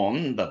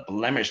pawn the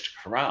blemished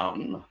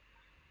crown,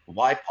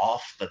 wipe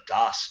off the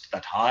dust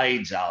that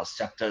hides our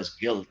scepter's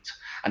guilt,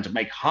 and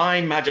make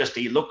high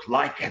majesty look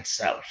like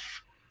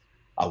itself,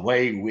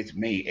 away with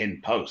me in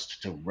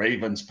post to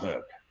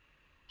Ravensburg.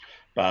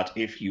 But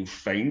if you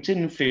faint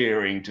in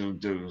fearing to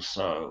do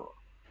so,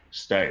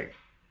 stay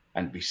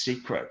and be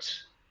secret,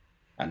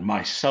 and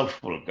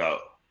myself will go.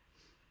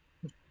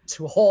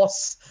 To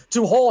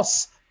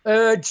horse,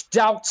 urge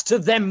doubt to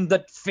them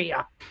that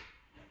fear.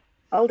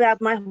 Hold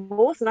out my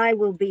horse, and I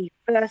will be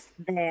first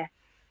there.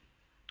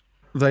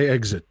 They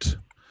exit.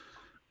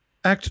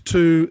 Act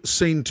 2,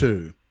 Scene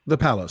 2, the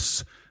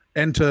palace.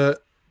 Enter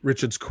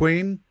Richard's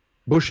queen,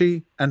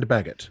 Bushy, and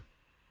Bagot.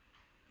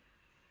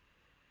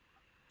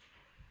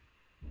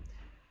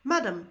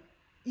 Madam,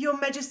 your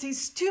majesty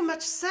is too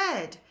much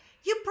said.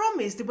 You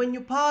promised when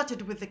you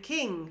parted with the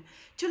king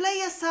to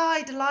lay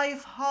aside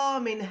life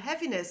harm in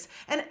heaviness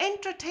and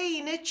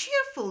entertain a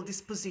cheerful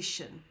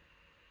disposition.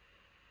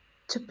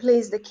 To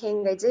please the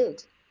king I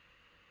did.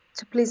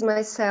 To please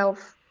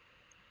myself,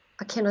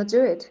 I cannot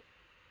do it.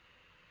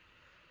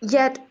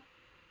 Yet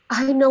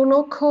I know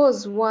no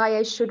cause why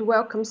I should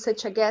welcome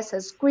such a guest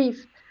as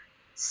grief,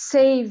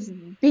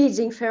 save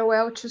bidding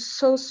farewell to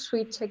so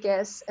sweet a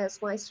guest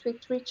as my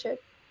sweet Richard.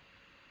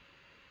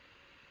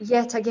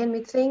 Yet again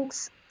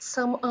methinks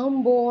some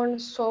unborn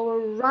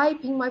sorrow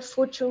ripe in my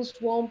fortune's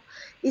womb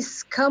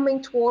is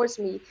coming towards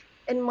me,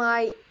 and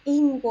my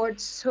inward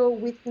soul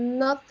with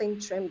nothing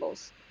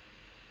trembles.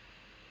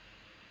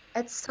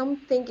 At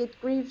something it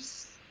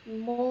grieves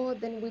more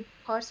than with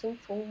parting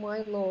from my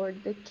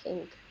lord the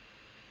king.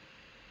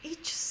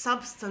 Each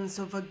substance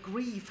of a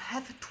grief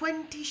hath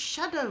 20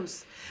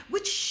 shadows,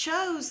 which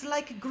shows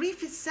like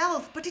grief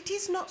itself, but it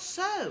is not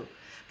so.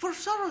 For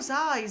sorrow's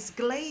eyes,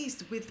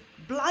 glazed with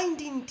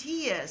blinding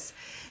tears,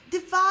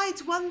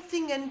 divides one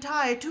thing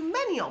entire to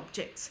many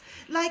objects,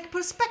 like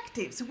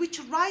perspectives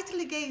which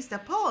rightly gazed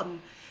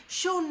upon,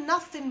 show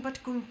nothing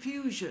but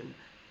confusion,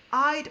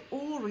 eyed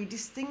Ori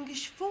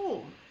distinguish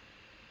form.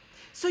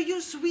 So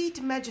your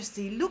sweet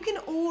majesty, looking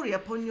Ori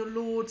upon your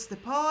lord's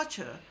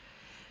departure,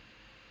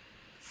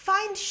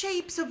 find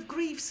shapes of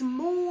griefs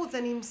more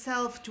than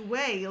himself to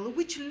wail,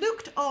 which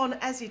looked on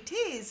as it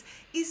is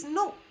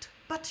not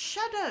but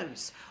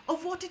shadows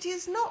of what it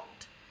is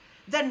not.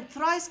 Then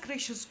thrice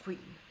gracious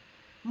queen,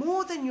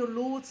 more than your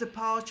lord's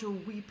departure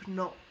weep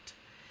not.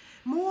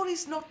 More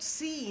is not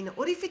seen,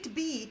 or if it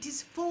be, it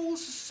is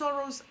false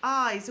sorrow's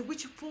eyes,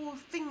 which for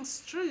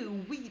things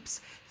true weeps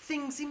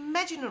things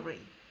imaginary.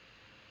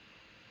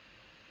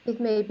 It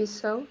may be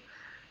so,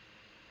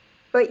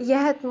 but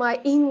yet my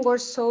inward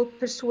soul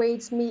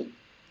persuades me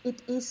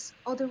it is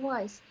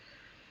otherwise.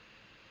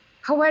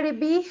 However it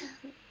be,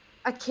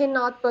 I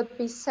cannot but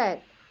be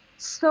sad.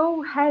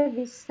 So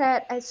heavy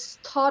set as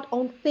thought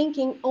on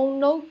thinking on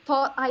no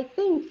thought I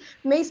think,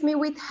 makes me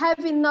with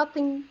heavy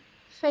nothing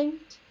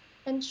faint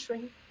and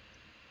shrink.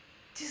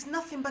 'Tis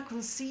nothing but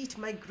conceit,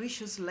 my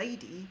gracious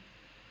lady.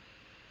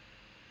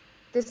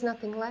 'Tis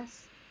nothing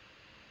less.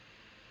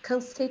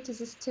 Conceit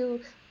is still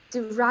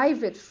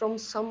derived from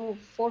some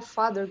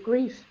forefather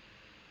grief.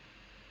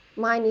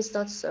 Mine is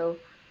not so,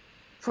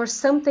 for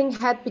something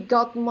had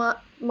begot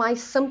my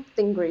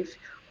something grief,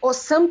 or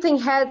something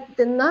had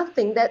the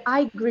nothing that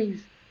I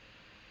grieve.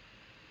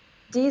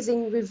 This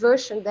in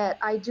reversion that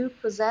I do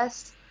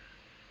possess,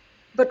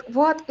 but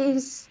what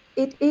is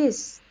it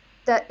is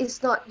that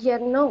is not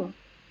yet known,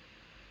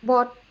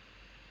 what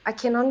I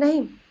cannot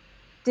name,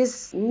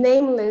 this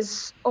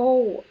nameless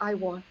all I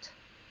want.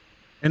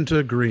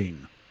 Enter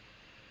Green.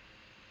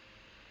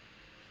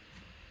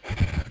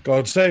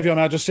 God save your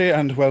majesty,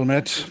 and well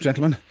met,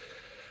 gentlemen.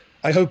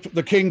 I hope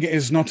the king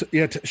is not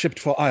yet shipped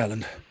for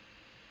Ireland.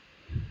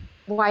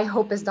 Why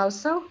hopest thou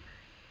so?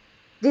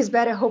 This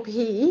better hope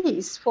he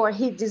is, for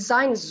he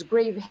designs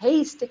grave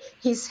haste,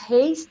 his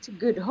haste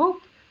good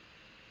hope.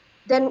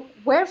 Then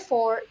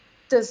wherefore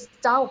dost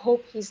thou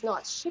hope he's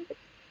not shipped?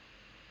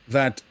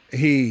 That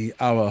he,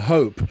 our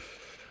hope,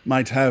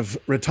 might have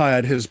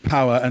retired his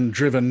power and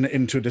driven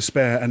into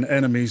despair an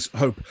enemy's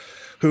hope,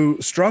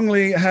 who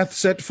strongly hath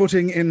set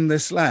footing in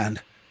this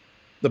land.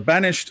 The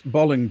banished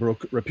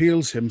Bolingbroke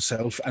repeals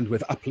himself, and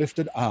with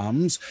uplifted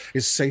arms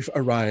is safe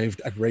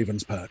arrived at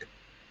Ravensperg.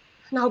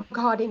 Now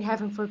God in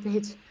heaven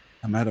forbid.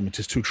 Madam, it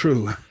is too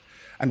true.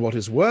 And what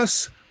is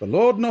worse, the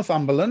Lord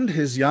Northumberland,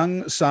 his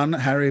young son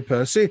Harry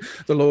Percy,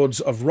 the lords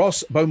of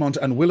Ross, Beaumont,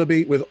 and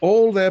Willoughby, with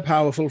all their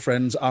powerful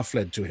friends, are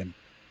fled to him.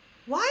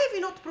 Why have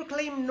you not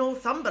proclaimed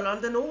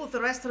Northumberland and all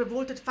the rest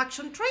revolted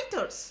faction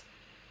traitors?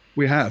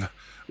 We have,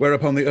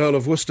 whereupon the Earl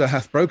of Worcester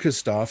hath broke his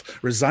staff,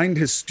 resigned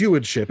his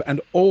stewardship,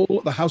 and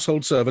all the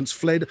household servants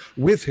fled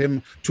with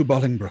him to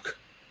Bolingbroke.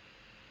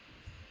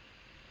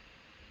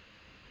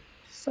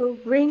 So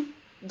Green,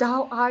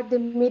 thou art the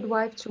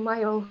midwife to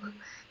my oath,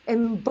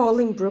 and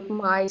Bolingbroke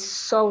my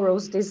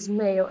sorrow's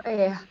dismay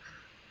heir.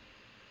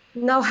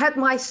 Now had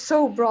my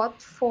soul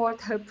brought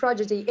forth her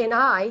prodigy, and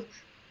I,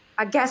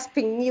 a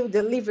gasping new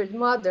delivered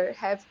mother,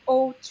 have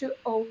all to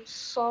all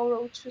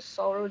sorrow to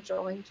sorrow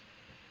joined.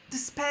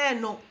 Despair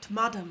not,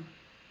 madam.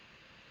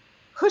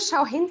 Who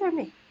shall hinder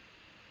me?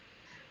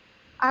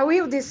 I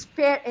will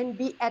despair and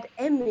be at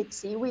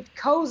enmity with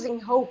causing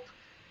hope.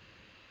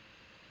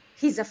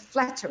 He's a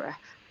flatterer,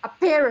 a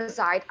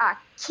parasite, a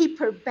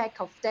keeper back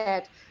of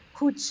dead,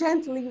 who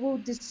gently will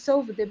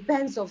dissolve the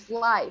bands of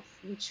life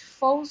which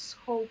false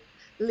hope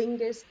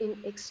lingers in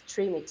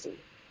extremity.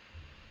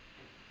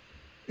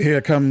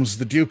 Here comes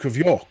the Duke of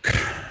York.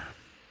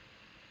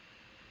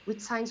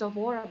 With signs of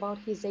war about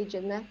his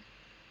aged neck.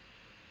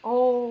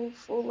 Oh,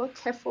 full of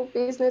careful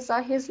business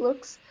are his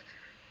looks.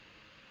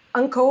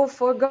 Uncle,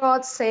 for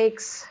God's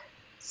sakes,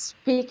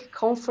 speak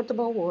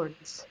comfortable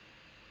words.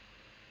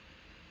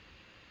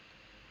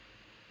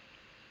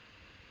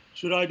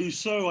 Should I do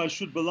so, I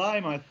should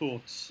belie my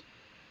thoughts.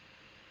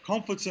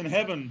 Comfort's in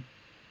heaven,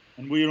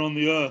 and we are on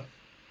the earth,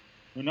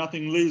 where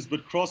nothing lives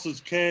but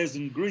crosses, cares,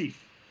 and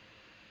grief.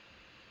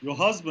 Your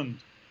husband,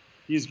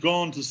 he is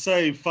gone to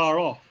save far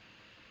off,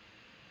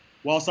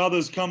 whilst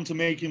others come to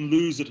make him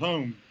lose at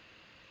home.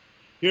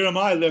 Here am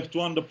I left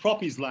to under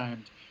Proppy's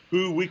land,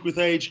 who, weak with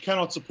age,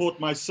 cannot support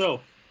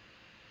myself.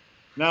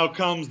 Now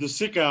comes the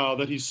sick hour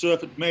that his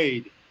surfeit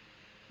made.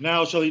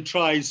 Now shall he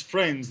try his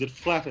friends that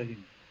flatter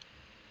him.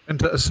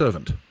 Enter a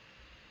servant.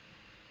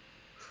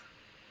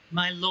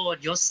 My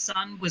lord, your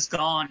son was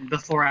gone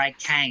before I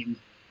came.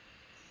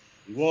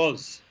 He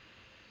was.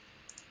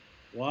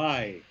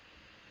 Why?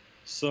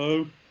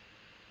 So,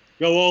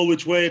 go all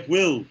which way it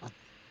will.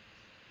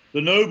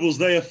 The nobles,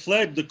 they are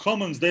fled, the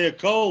commons, they are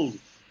cold,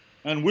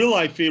 and will,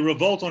 I fear,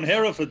 revolt on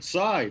Hereford's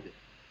side.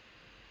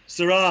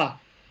 Sirrah,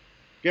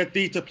 get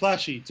thee to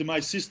Plashy, to my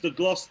sister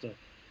Gloucester.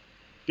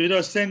 Bid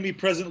her send me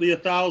presently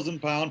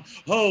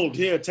 £1,000. Hold,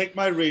 here, take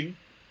my ring.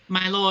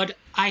 My lord,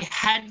 I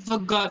had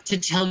forgot to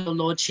tell your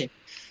lordship.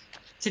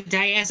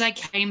 Today as I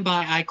came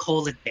by, I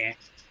called it there,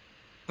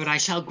 but I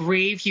shall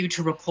grieve you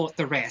to report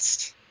the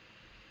rest.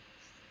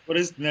 What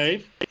is it,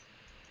 knave?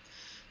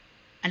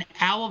 An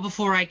hour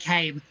before I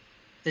came,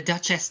 the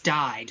Duchess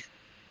died.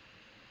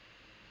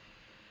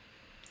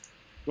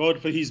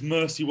 God, for his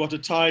mercy, what a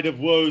tide of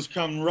woes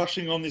come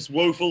rushing on this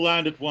woeful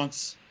land at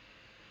once.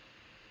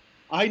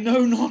 I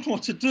know not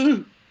what to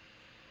do.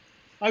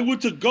 I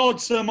would to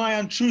God, sir, my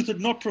untruth had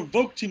not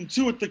provoked him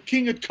to it. The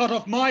king had cut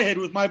off my head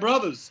with my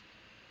brothers.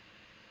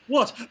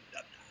 What?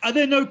 Are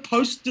there no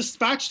posts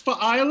dispatched for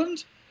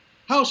Ireland?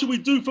 How shall we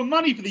do for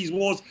money for these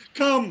wars?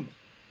 Come,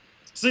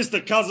 sister,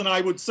 cousin,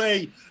 I would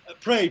say,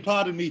 pray,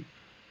 pardon me.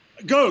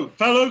 Go,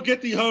 fellow,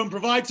 get thee home,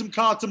 provide some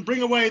carts, and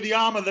bring away the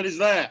armour that is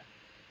there.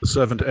 The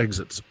servant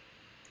exits.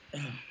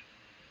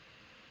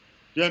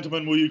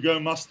 Gentlemen, will you go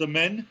muster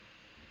men?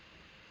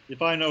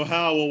 If I know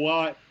how or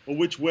why or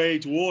which way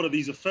to order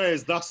these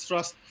affairs thus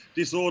thrust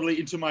disorderly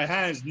into my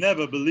hands,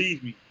 never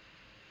believe me.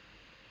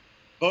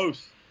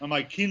 Both are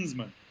my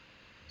kinsmen.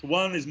 The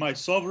one is my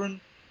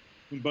sovereign,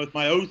 whom both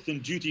my oath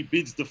and duty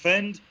bids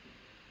defend.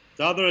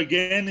 The other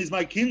again is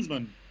my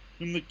kinsman,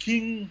 whom the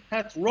king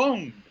hath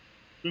wronged,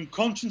 whom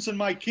conscience and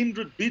my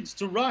kindred bids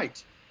to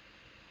right.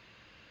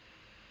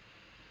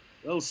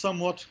 Well,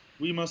 somewhat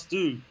we must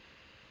do.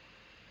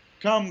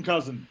 Come,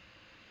 cousin,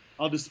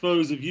 I'll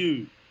dispose of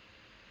you.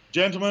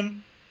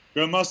 Gentlemen,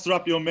 go muster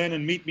up your men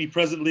and meet me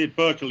presently at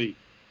Berkeley.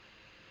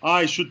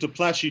 I should to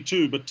Plashy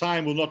too, but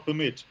time will not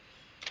permit.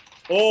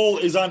 All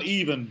is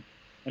uneven,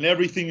 and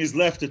everything is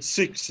left at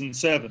 6 and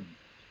 7.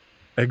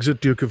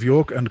 Exit Duke of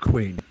York and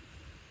Queen.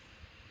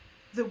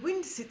 The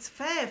wind sits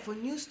fair for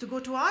news to go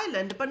to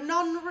Ireland, but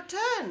none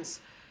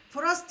returns.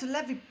 For us to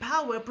levy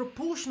power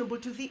proportionable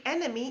to the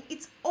enemy,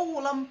 it's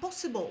all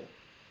impossible.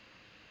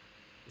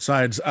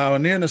 Besides, our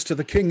nearness to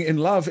the king in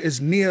love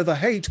is near the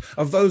hate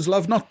of those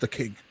love not the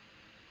king.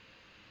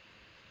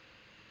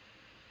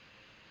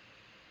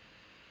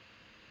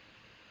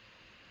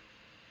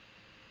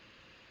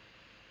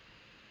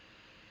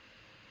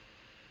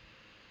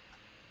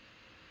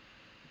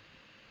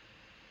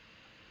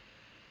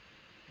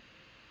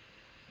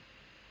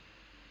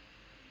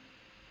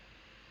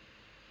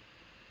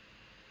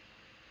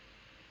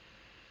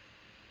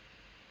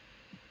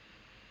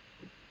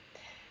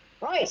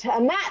 Right,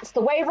 and that's the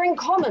wavering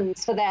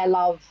commons for their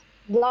love,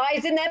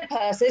 lies in their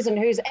purses, and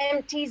whose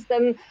empties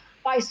them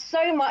by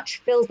so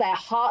much fills their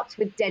hearts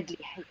with deadly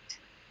hate.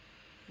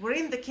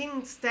 Wherein the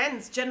king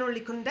stands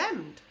generally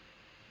condemned.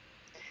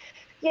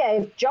 Yeah,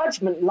 if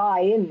judgment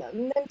lie in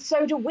them, then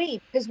so do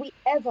we, because we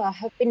ever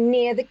have been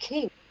near the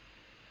king.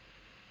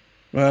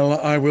 Well,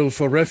 I will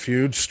for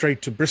refuge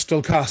straight to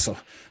Bristol Castle.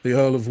 The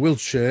Earl of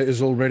Wiltshire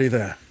is already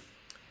there.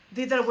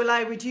 Thither will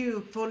I with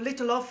you, for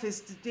little office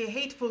the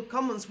hateful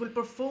commons will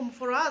perform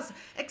for us,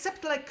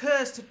 except like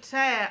curse to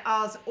tear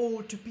us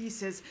all to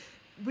pieces.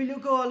 Will you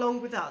go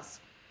along with us?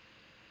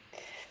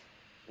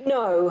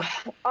 No,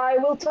 I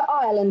will to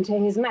Ireland to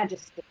his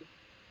majesty.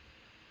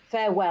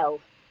 Farewell.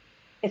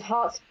 If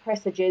heart's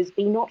presages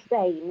be not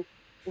vain,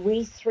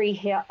 we three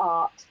here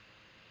art,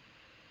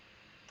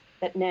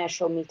 that ne'er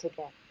shall meet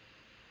again.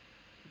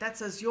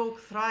 That's as York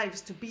thrives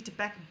to beat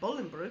back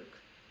Bolingbroke.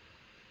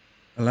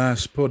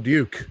 Alas, poor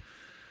Duke,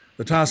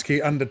 the task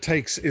he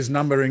undertakes is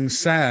numbering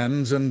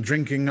sands and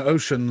drinking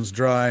oceans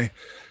dry.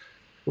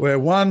 Where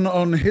one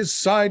on his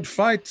side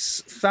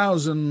fights,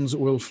 thousands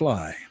will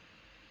fly.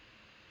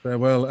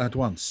 Farewell at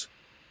once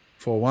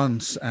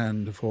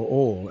and for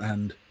all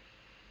and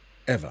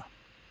ever.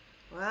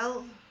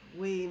 Well,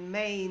 we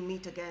may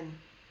meet again.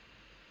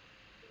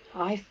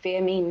 I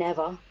fear me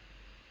never.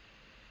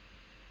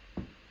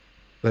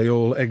 They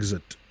all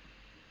exit.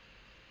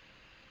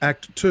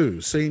 Act 2,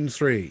 Scene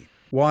 3.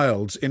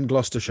 Wilds in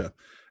Gloucestershire.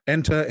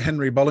 Enter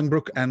Henry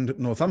Bolingbroke and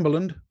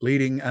Northumberland,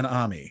 leading an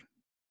army.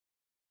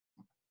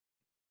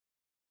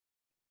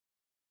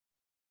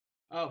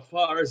 How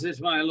far is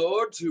it, my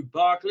lord, to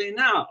Berkeley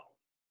now?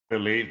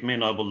 Believe me,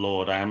 noble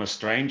lord, I am a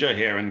stranger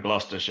here in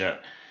Gloucestershire.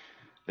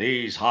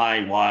 These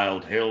high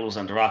wild hills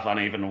and rough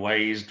uneven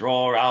ways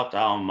draw out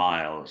our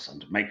miles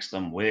and makes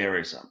them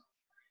wearisome.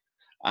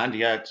 And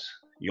yet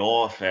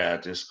your fair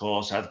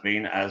discourse hath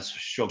been as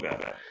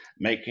sugar,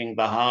 making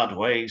the hard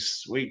way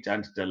sweet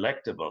and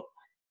delectable.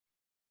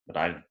 But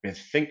I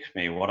bethink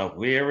me what a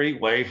weary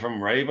way from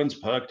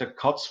Ravensperk to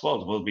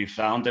Cotswold will be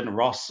found in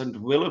Ross and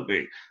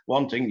Willoughby,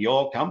 wanting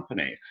your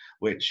company,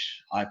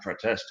 which, I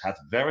protest, hath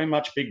very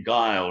much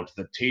beguiled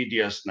the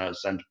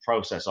tediousness and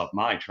process of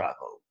my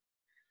travel.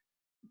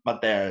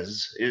 But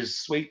theirs is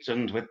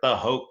sweetened with the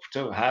hope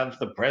to have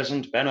the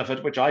present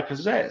benefit which I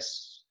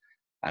possess.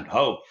 And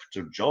hope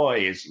to joy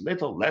is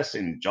little less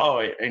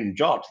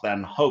enjot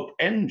than hope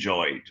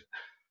enjoyed.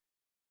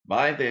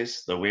 By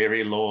this the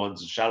weary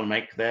lords shall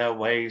make their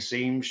way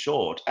seem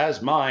short,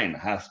 as mine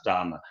hath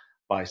done,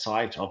 by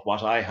sight of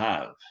what I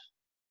have,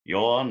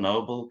 your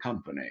noble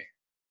company.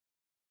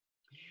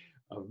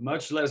 Of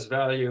much less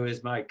value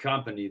is my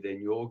company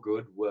than your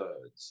good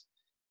words.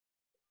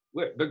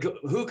 Wait, but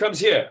who comes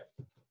here?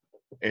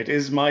 It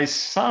is my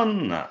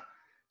son,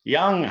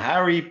 young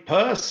Harry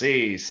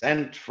Percy,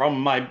 sent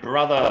from my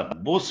brother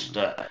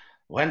Worcester,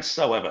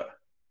 whencesoever.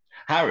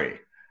 Harry,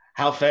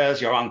 how fares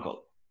your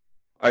uncle?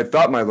 I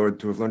thought, my lord,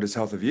 to have learned his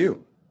health of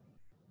you.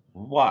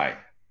 Why?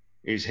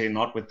 Is he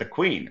not with the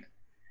queen?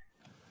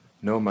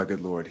 No, my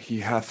good lord, he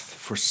hath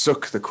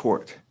forsook the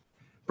court,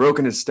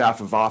 broken his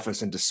staff of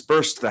office, and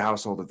dispersed the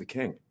household of the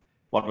king.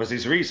 What was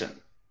his reason?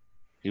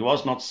 He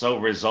was not so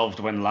resolved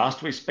when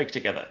last we spake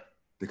together.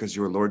 Because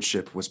your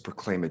lordship was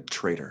proclaimed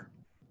traitor.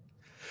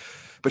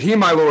 But he,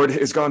 my lord,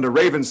 is gone to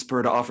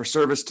Ravenspur to offer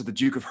service to the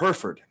Duke of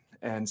Hereford,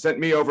 and sent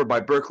me over by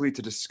Berkeley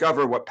to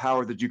discover what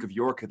power the Duke of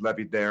York had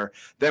levied there,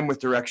 then with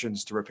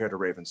directions to repair to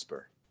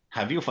Ravenspur.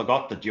 Have you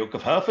forgot the Duke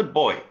of Hereford,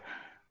 boy?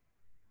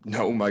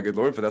 No, my good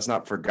lord, for that's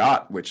not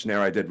forgot, which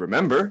ne'er I did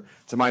remember.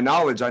 To my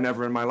knowledge, I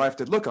never in my life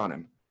did look on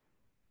him.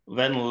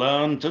 Then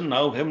learn to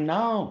know him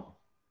now.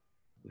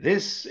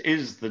 This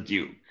is the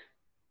Duke.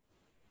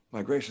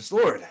 My gracious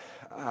lord,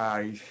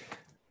 I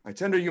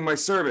tender you my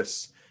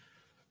service,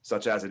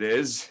 such as it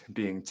is,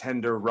 being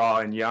tender, raw,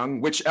 and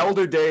young, which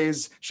elder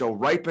days shall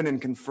ripen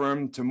and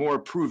confirm to more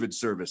approved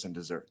service and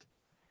desert.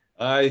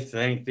 I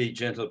thank thee,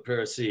 gentle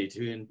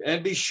Percy,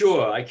 and be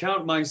sure I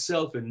count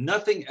myself in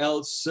nothing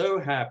else so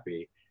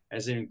happy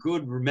as in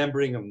good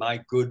remembering of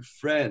my good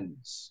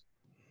friends.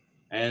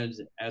 And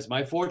as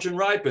my fortune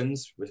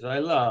ripens with thy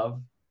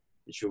love,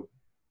 it shall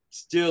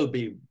still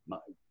be my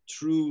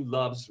true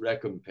love's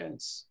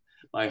recompense.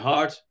 My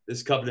heart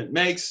this covenant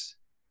makes,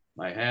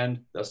 My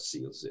hand thus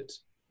seals it.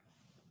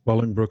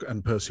 Bolingbroke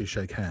and Percy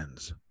shake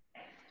hands.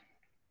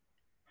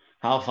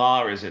 How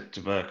far is it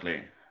to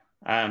Berkeley?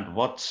 And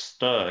what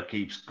stir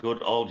keeps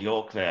good old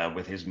York there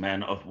with his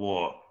men of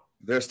war?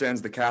 There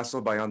stands the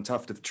castle by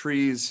untuft of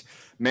trees,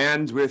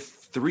 manned with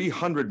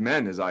 300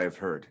 men, as I have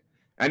heard.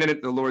 And in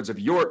it the lords of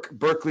York,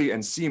 Berkeley,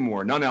 and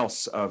Seymour, none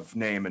else of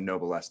name and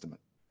noble estimate.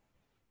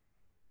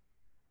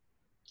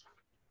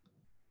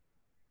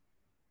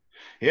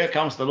 Here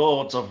comes the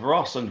lords of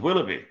Ross and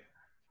Willoughby,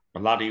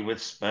 bloody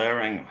with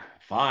spurring,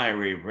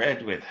 fiery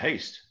red with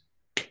haste.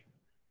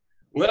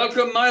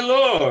 Welcome, my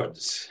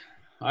lords.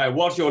 I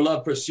wot your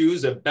love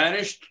pursues a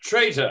banished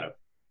traitor.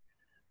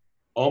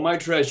 All my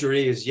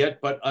treasury is yet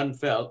but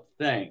unfelt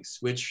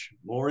thanks, which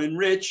more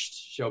enriched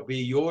shall be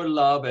your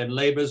love and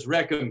labor's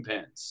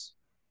recompense.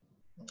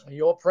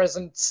 Your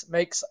presence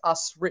makes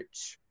us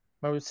rich,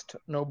 most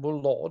noble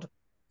lord.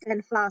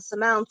 10 flass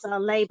amounts our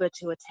labor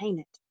to attain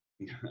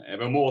it.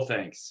 Evermore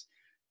thanks.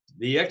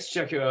 The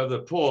exchequer of the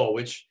poor,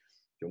 which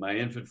till my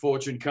infant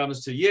fortune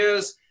comes to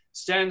years,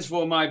 stands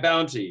for my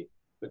bounty.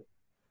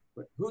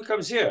 But who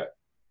comes here?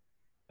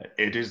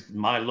 It is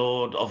my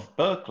lord of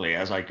Berkeley,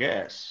 as I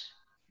guess.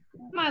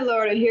 My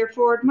lord of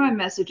Hereford, my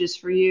message is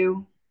for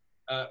you.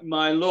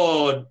 My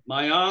lord,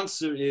 my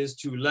answer is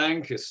to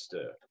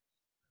Lancaster,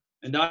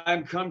 and I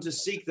am come to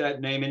seek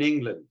that name in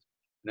England,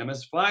 and I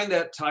must find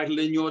that title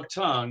in your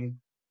tongue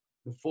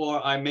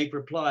before I make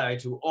reply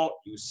to aught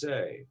you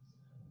say.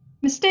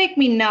 Mistake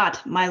me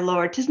not, my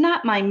lord, 'tis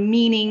not my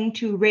meaning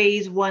to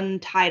raise one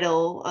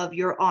title of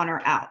your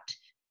honor out.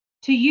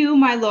 To you,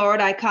 my lord,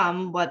 I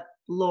come, what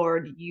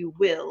lord you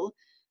will,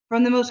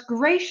 from the most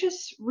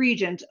gracious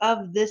regent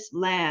of this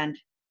land,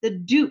 the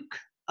Duke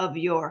of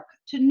York,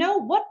 to know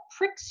what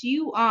pricks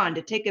you on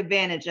to take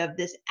advantage of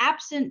this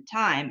absent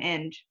time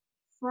and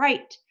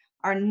fright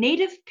our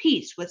native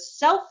peace with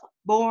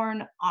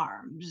self-born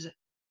arms.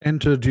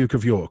 Enter Duke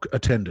of York,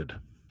 attended.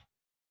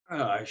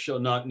 I shall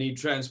not need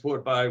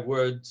transport by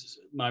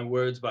my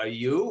words by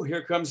you.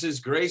 Here comes his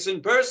grace in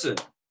person.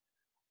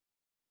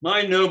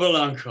 My noble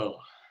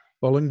uncle.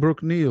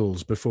 Bolingbroke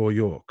kneels before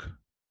York.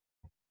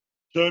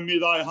 Show me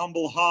thy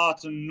humble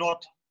heart and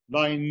not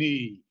thy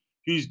knee,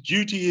 whose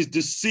duty is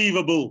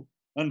deceivable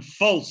and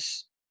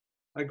false.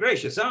 My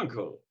gracious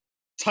uncle.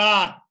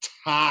 Tut,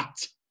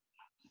 tut.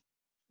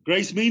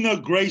 Grace me no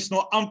grace,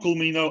 nor uncle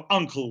me no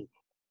uncle.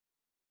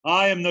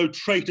 I am no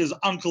traitor's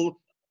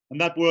uncle, and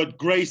that word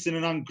grace in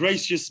an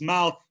ungracious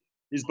mouth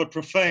is but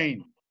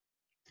profane.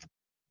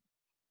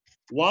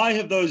 Why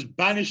have those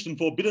banished and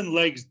forbidden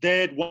legs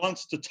dared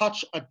once to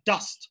touch a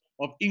dust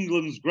of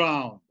England's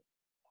ground?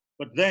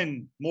 But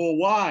then, more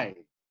why?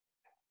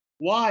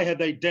 Why have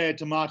they dared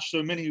to march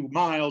so many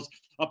miles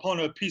upon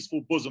her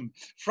peaceful bosom,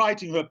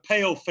 frighting her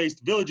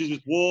pale-faced villages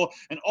with war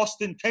and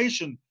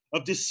ostentation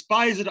of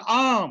despised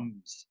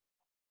arms?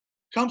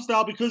 Comest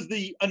thou because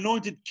the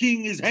anointed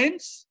king is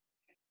hence?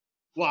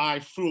 Why,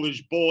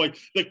 foolish boy,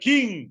 the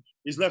king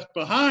is left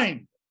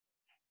behind,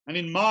 and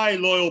in my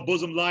loyal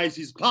bosom lies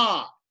his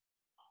power.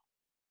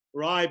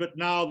 For I but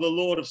now the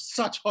lord of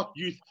such hot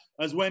youth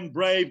as when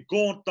brave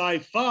Gaunt thy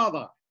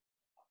father,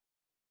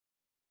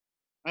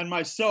 and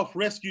myself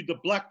rescued the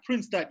Black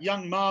Prince, that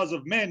young Mars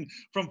of men,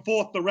 from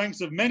forth the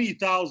ranks of many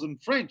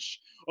thousand French.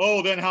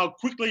 Oh, then how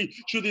quickly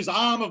should this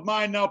arm of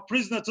mine, now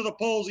prisoner to the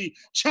palsy,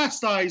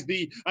 chastise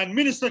thee and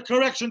minister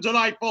correction to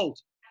thy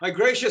fault. My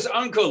gracious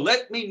uncle,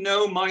 let me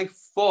know my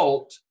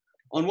fault.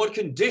 On what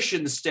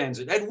condition stands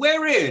it, and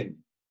wherein?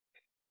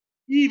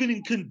 Even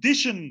in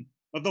condition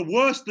of the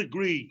worst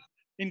degree,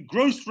 in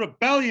gross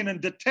rebellion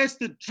and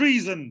detested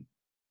treason.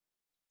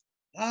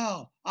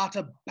 Thou art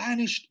a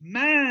banished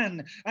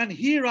man, and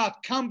here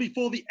art come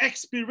before the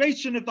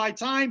expiration of thy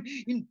time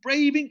in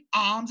braving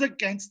arms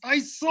against thy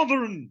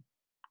sovereign.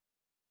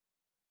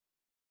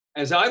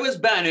 As I was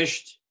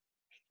banished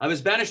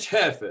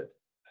Hereford,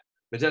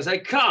 but as I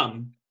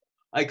come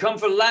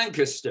for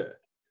Lancaster.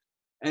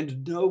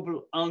 And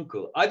noble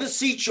uncle, I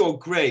beseech your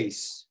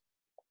grace,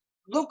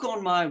 look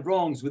on my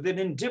wrongs with an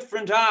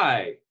indifferent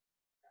eye.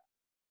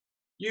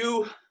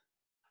 You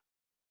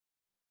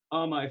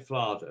are my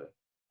father,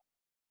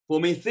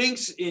 for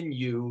methinks in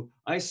you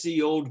I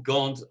see old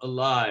Gaunt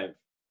alive.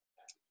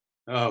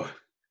 Oh,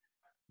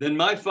 then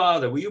my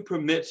father, will you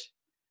permit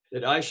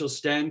that I shall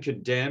stand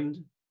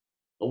condemned,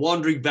 a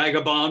wandering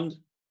vagabond,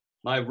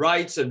 my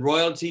rights and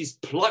royalties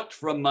plucked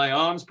from my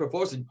arms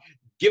perforce and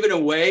given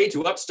away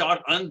to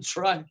upstart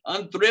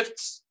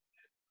unthrifts?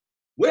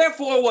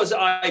 Wherefore was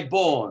I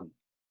born?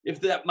 If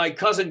that my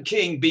cousin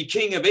king be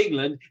king of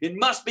England, it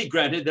must be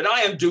granted that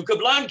I am Duke of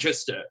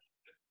Lancaster.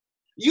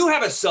 You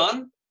have a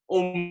son,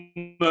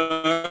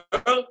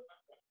 AUMERLE,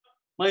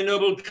 my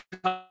noble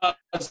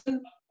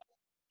cousin.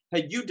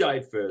 Had you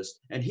died first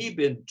and he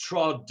been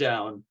trod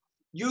down,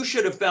 you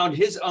should have found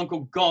his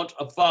uncle Gaunt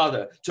a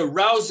father to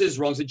rouse his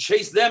wrongs and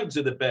chase them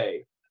to the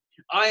bay.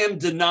 I am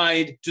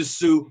denied to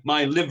sue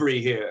my livery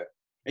here,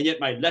 and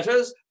yet my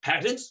letters,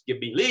 patents, give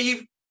me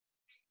leave.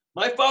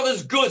 My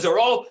father's goods are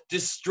all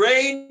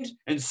distrained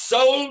and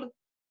sold,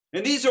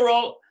 and these are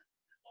all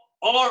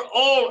are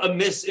all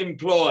amiss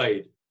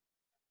employed.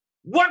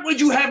 What would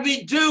you have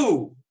me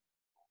do?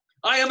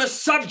 I am a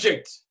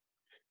subject,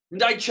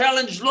 and I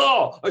challenge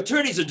law.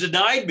 Attorneys are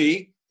denied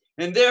me,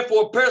 and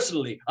therefore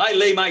personally I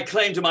lay my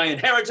claim to my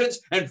inheritance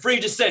and free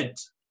descent.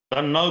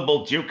 The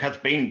noble duke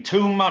hath been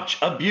too much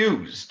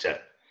abused.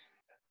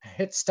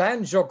 It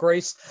stands, your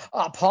grace,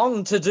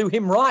 upon to do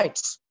him right.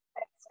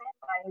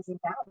 By his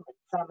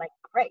endowments are made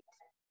great.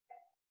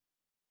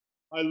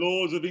 My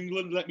lords of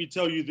England, let me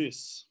tell you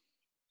this.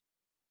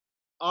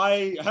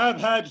 I have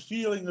had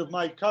feeling of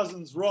my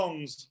cousin's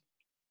wrongs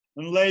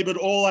and laboured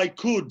all I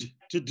could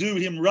to do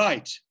him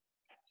right.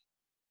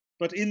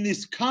 But in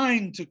this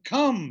kind to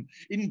come,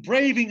 in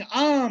braving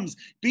arms,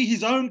 be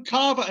his own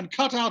carver and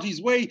cut out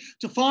his way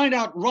to find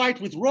out right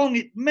with wrong,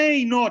 it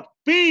may not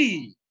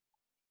be.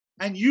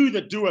 And you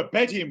that do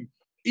abet him,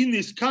 in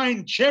this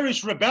kind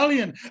cherish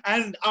rebellion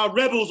and are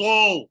rebels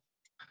all.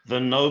 The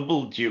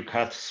noble duke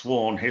hath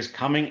sworn his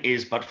coming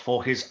is but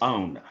for his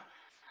own,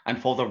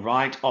 and for the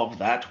right of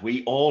that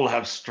we all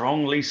have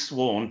strongly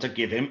sworn to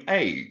give him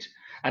aid,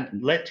 and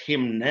let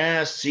him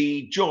ne'er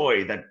see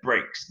joy that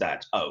breaks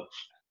that oath.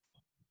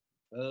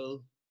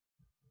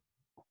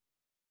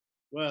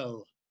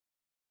 Well,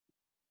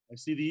 I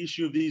see the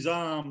issue of these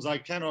arms. I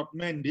cannot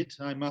mend it,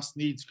 I must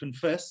needs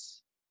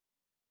confess,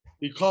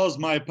 because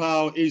my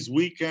power is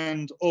weak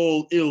and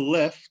all ill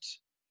left.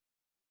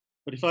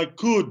 But if I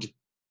could,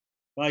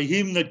 by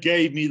him that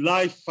gave me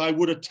life, I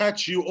would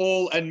attach you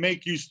all and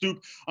make you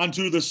stoop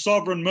unto the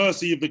sovereign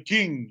mercy of the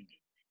king.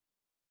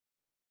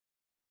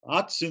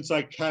 But since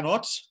I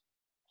cannot,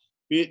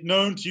 be it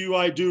known to you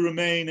I do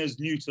remain as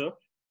neuter.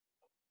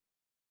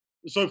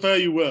 So fare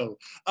you well,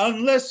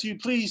 unless you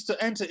please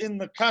to enter in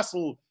the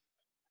castle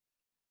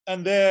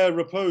and there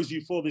repose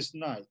you for this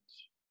night.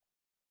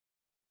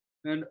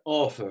 An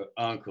offer,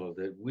 uncle,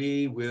 that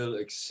we will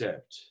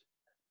accept.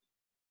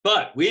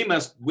 But we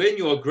must win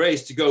your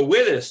grace to go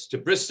with us to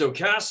Bristow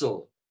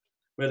Castle,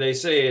 where they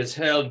say is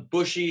held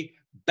Bushy,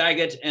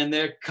 Bagot, and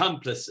their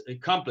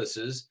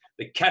accomplices,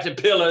 the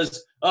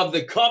caterpillars of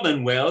the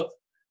Commonwealth,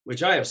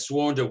 which I have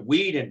sworn to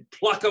weed and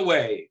pluck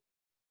away.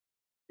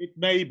 It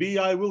may be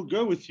I will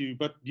go with you,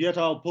 but yet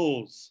I'll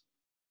pause,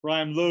 for I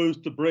am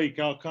loath to break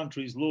our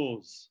country's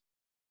laws.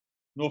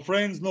 Nor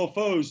friends nor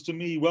foes to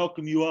me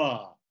welcome you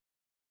are.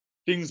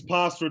 Things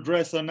past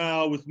redress are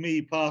now with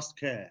me past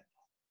care.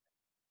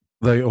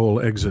 They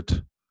all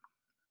exit.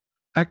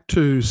 Act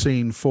 2,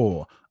 Scene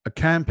 4. A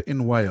camp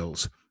in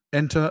Wales.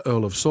 Enter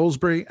Earl of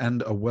Salisbury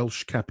and a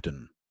Welsh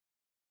captain.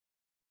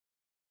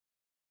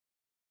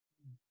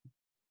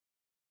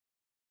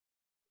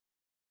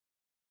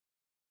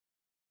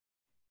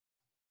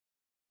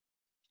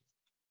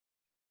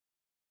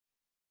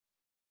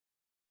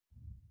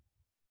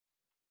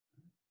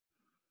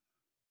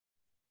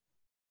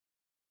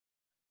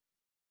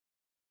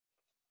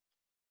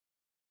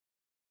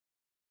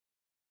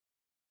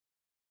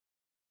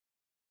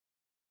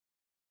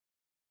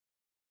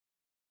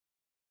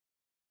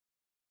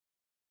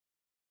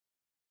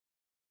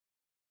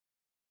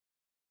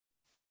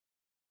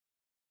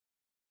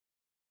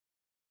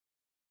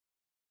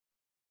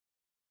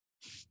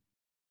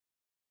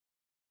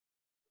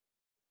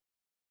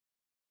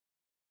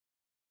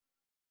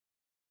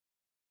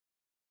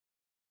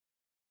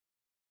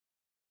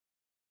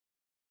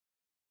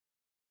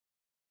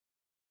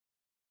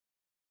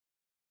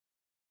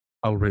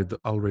 I'll read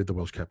the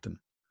Welsh captain.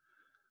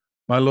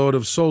 My lord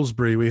of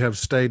Salisbury, we have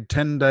stayed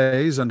 10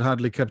 days and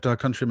hardly kept our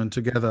countrymen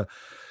together,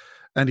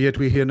 and yet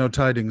we hear no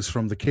tidings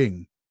from the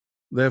king.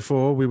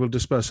 Therefore we will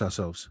disperse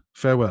ourselves.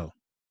 Farewell.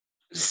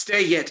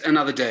 Stay yet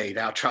another day,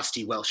 thou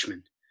trusty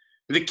Welshman.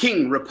 The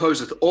king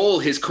reposeth all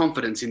his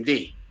confidence in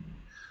thee.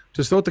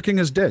 'Tis thought the king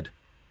is dead.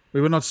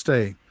 We will not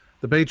stay.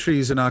 The bay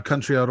trees in our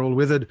country are all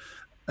withered,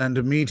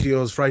 and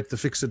meteors fright the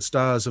fixed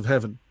stars of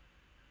heaven.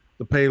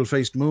 The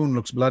pale-faced moon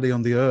looks bloody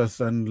on the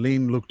earth, and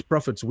lean-looked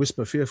prophets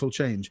whisper fearful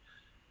change.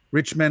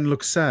 Rich men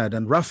look sad,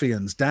 and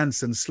ruffians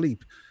dance and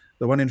sleep,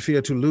 the one in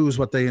fear to lose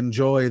what they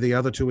enjoy, the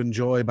other to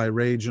enjoy by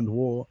rage and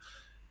war.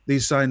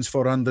 These signs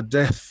forerun the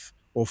death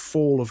or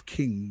fall of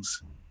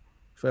kings.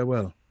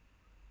 Farewell.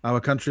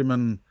 Our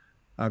countrymen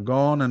are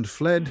gone and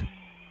fled,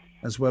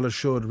 as well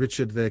assured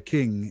Richard their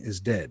king is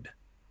dead.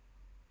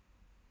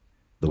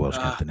 The Welsh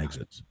captain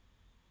exits.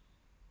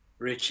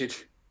 Richard,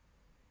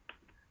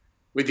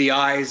 with the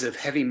eyes of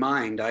heavy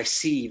mind, I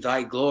see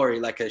thy glory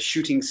like a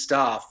shooting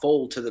star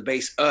fall to the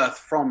base earth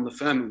from the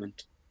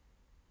firmament.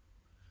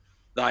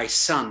 Thy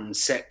sun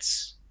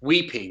sets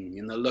weeping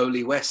in the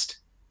lowly west,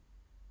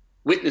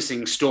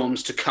 witnessing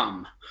storms to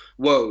come,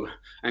 woe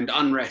and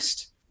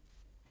unrest.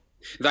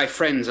 Thy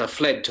friends are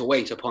fled to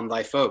wait upon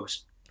thy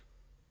foes,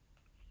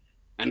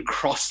 and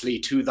crossly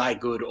to thy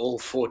good all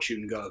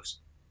fortune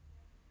goes.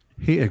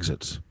 He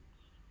exits.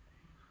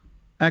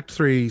 Act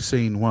 3,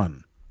 Scene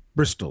 1.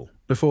 Bristol,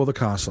 before the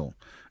castle.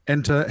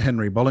 Enter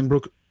Henry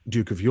Bolingbroke,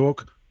 Duke of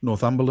York,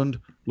 Northumberland,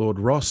 Lord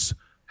Ross,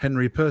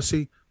 Henry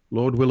Percy,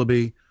 Lord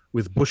Willoughby,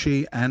 with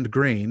Bushy and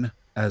Green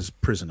as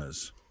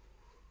prisoners.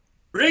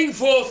 Bring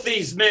forth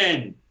these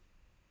men.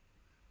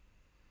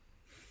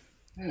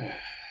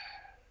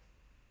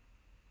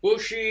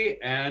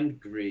 Bushy and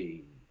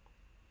green.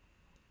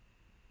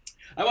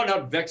 I will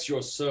not vex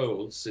your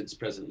souls, since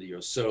presently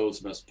your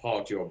souls must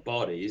part your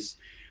bodies,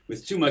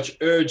 with too much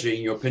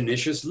urging your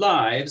pernicious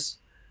lives,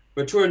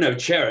 for 'twere no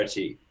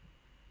charity.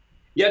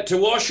 Yet to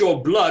wash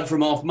your blood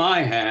from off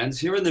my hands,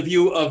 here in the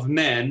view of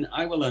men,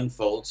 I will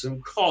unfold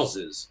some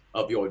causes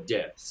of your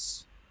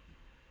deaths.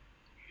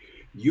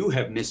 You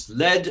have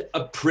misled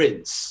a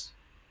prince,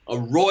 a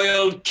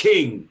royal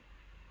king,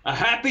 a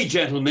happy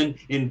gentleman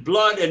in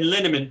blood and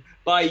lineament,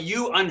 by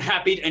you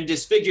unhappied and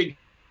disfigured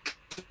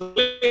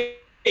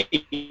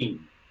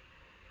queen.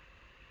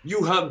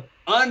 You have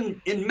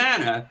in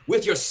manner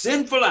with your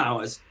sinful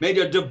hours made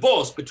a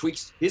divorce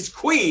betwixt his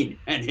queen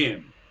and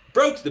him,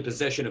 broke the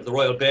possession of the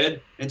royal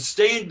bed, and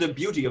stained the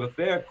beauty of a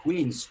fair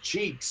queen's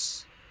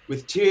cheeks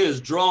with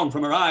tears drawn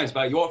from her eyes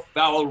by your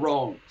foul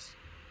wrongs.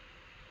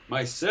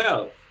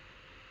 Myself,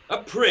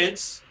 a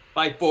prince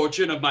by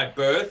fortune of my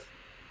birth,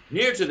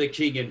 near to the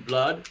king in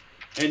blood,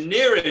 and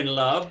near in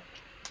love,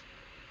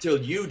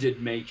 till you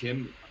did make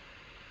him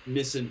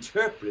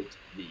misinterpret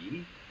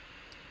thee,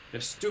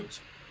 have stooped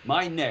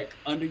my neck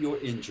under your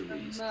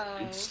injuries,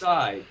 and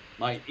sighed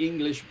my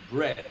English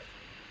breath,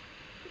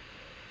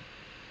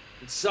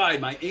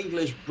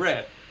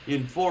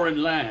 in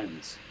foreign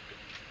lands,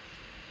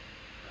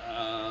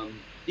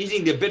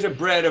 eating the bitter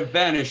bread of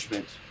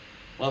banishment,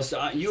 whilst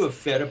you have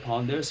fed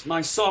upon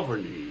my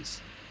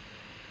sovereignties,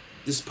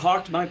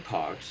 disparked my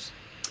parks,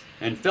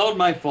 and felled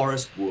my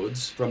forest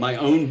woods from my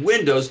own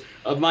windows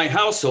of my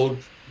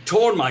household,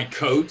 torn my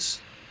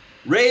coats,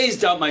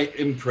 raised up my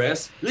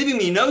impress, leaving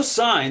me no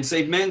sign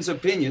save men's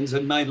opinions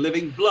and my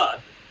living blood,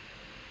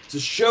 to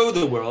show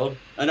the world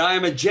that I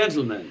am a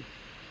gentleman.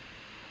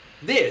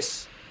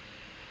 This,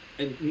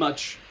 and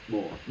much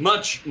more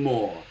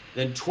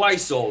than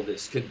twice all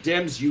this,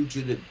 condemns you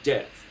to the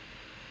death.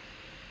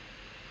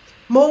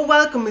 More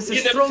welcome is a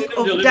stroke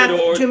of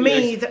death to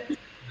me than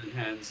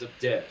hands of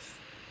death.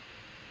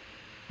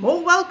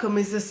 More welcome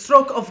is the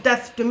stroke of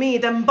death to me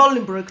than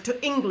Bolingbroke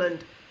to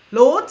England.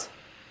 Lord,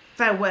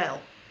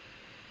 farewell.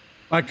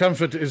 My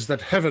comfort is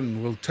that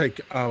heaven will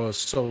take our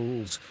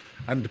souls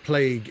and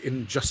plague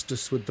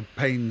injustice with the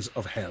pains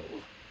of hell.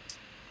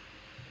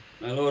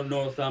 My Lord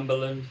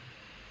Northumberland,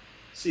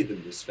 see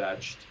them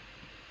dispatched.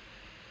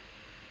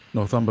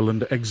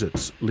 Northumberland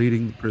exits,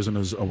 leading the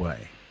prisoners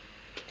away.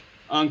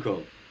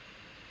 Uncle,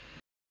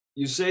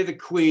 you say the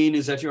Queen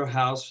is at your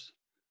house.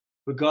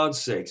 For God's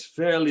sakes,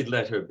 fairly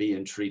let her be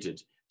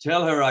entreated.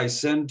 Tell her I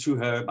send to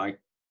her my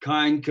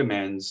kind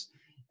commends,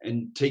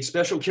 and take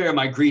special care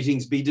my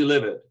greetings be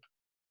delivered.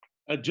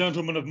 A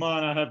gentleman of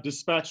mine I have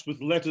dispatched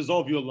with letters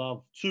of your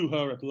love to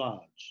her at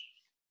large.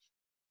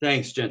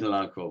 Thanks, gentle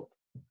uncle.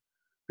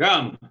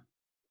 Come,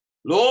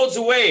 lords,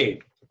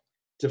 away,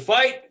 to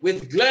fight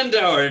with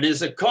Glendower and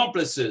his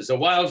accomplices, a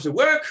while to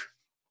work,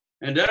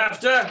 and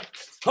after,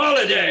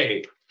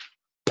 holiday.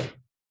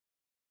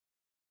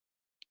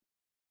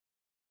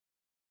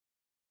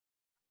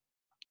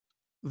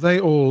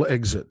 They all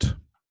exit.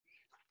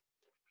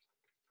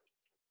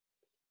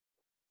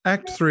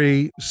 Act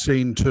 3,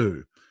 Scene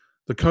 2.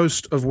 The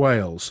coast of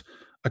Wales,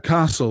 a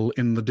castle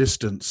in the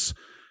distance.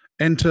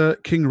 Enter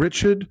King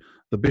Richard,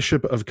 the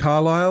Bishop of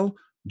Carlisle,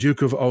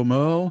 Duke of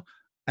AUMERLE,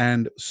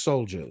 and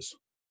soldiers.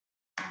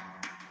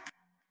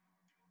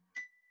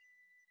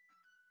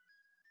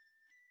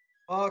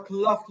 Ark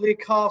Lovely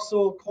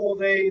Castle, call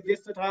they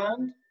this at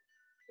hand?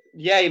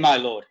 Yea, my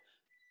lord.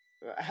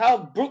 How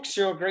brooks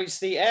your grace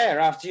the air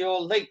after your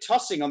late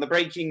tossing on the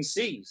breaking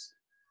seas?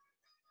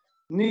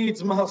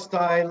 Needs must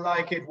I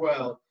like it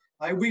well.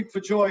 I weep for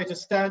joy to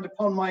stand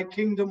upon my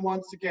kingdom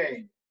once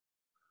again.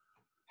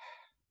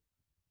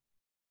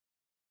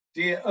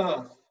 Dear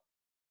earth,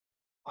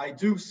 I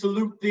do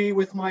salute thee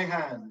with my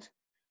hand,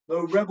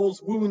 though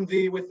rebels wound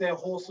thee with their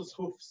horses'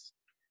 hoofs,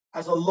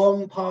 as a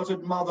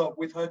long-parted mother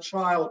with her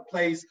child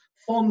plays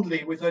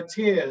fondly with her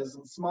tears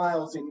and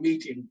smiles in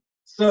meeting,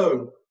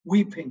 so,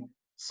 weeping,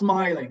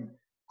 smiling,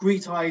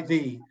 greet I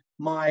thee,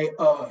 my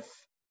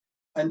earth,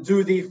 and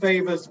do thee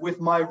favors with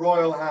my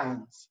royal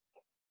hands.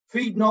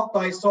 Feed not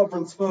thy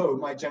sovereign's foe,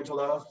 my gentle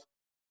earth,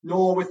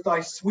 nor with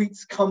thy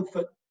sweets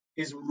comfort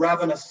his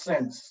ravenous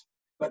sense,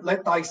 but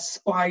let thy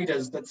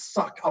spiders that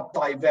suck up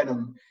thy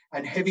venom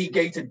and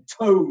heavy-gated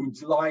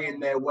toads lie in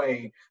their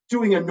way,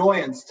 doing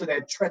annoyance to their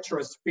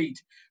treacherous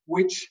feet,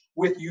 which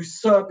with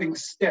usurping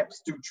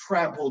steps do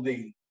trample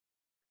thee.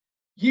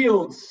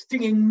 Yield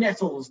stinging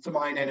nettles to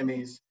mine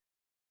enemies,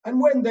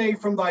 and when they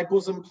from thy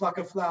bosom pluck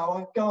a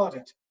flower, guard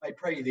it, I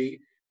pray thee,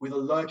 with a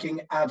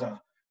lurking adder,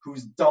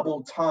 whose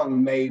double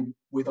tongue may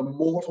with a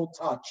mortal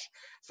touch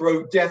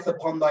throw death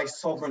upon thy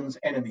sovereign's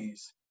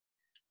enemies.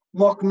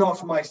 Mock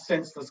not my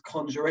senseless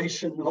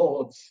conjuration,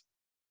 lords.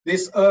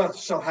 This earth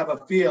shall have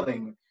a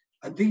feeling,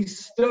 and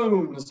these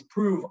stones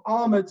prove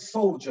armored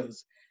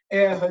soldiers,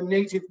 ere her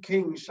native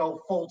king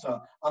shall falter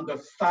under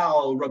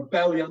foul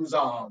rebellion's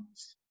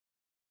arms.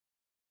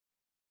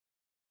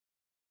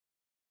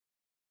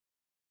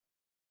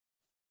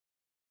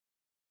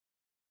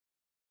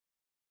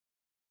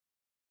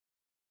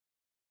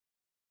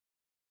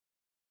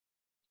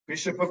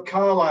 Bishop of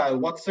Carlisle,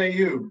 what say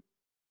you?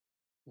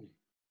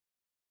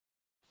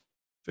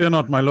 Fear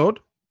not, my lord.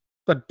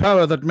 That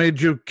power that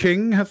made you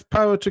king hath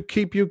power to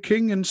keep you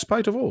king in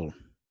spite of all.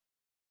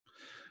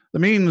 The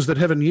means that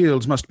heaven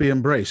yields must be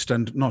embraced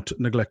and not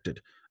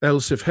neglected.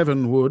 Else, if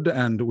heaven would,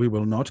 and we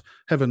will not,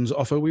 heaven's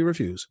offer we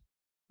refuse.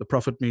 The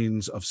prophet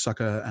means of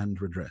succour and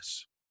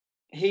redress.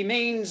 He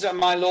means,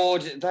 my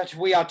lord, that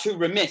we are too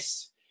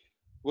remiss,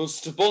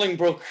 whilst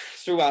Bolingbroke,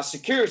 through our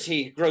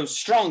security, grows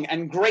strong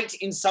and great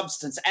in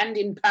substance and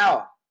in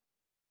power.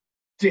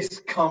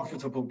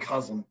 Discomfortable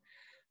cousin,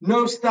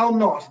 knowst thou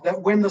not that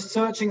when the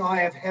searching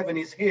eye of heaven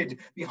is hid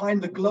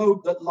behind the globe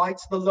that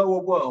lights the lower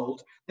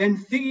world, then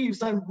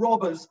thieves and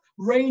robbers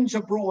range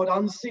abroad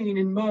unseen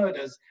in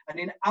murders and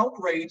in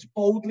outrage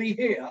boldly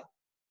here?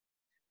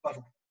 But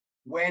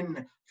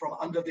when from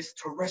under this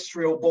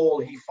terrestrial ball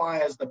he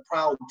fires the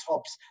proud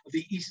tops of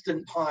the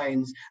eastern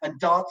pines and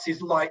darts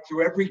his light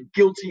through every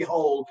guilty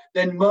hole,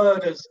 then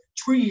murders,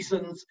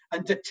 treasons,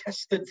 and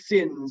detested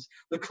sins,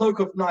 the cloak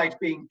of night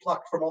being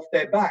plucked from off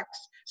their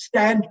backs,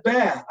 stand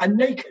bare and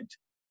naked,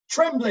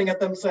 trembling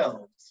at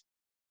themselves.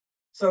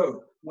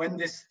 So when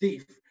this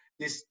thief,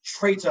 this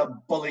traitor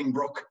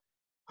Bolingbroke,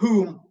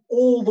 whom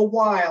all the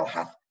while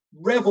hath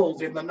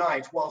revelled in the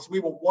night whilst we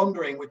were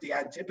wandering with the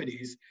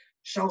Antipodes,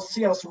 shall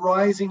see us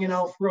rising in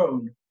our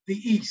throne, the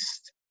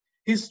east,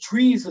 his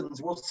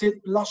treasons will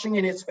sit blushing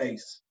in his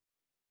face,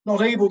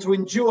 not able to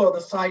endure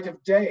the sight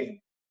of day,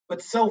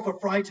 but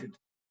self-affrighted,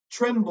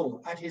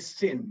 tremble at his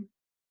sin.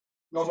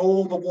 Not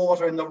all the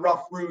water in the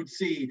rough, rude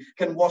sea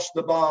can wash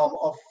the balm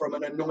off from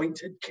an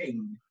anointed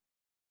king.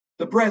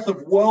 The breath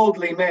of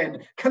worldly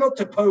men cannot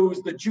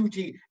depose the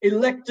duty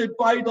elected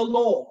by the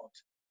Lord.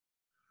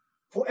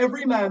 For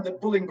every man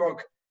that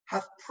Bolingbroke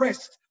hath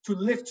pressed to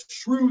lift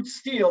shrewd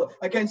steel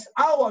against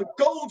our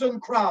golden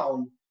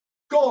crown,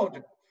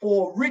 God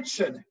for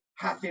Richard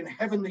hath in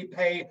heavenly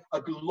pay a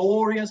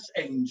glorious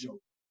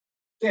angel.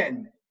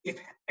 Then,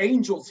 if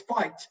angels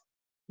fight,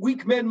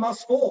 weak men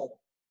must fall,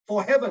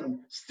 for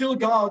heaven still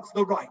guards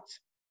the right.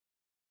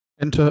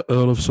 Enter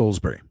Earl of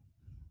Salisbury.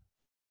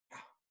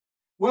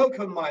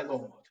 Welcome, my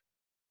lord.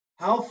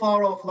 How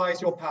far off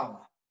lies your power?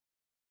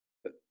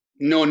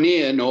 Nor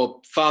near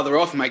nor farther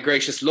off, my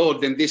gracious lord,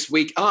 than this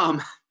weak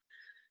arm.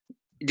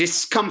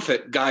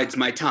 Discomfort guides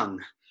my tongue,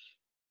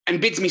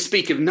 and bids me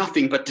speak of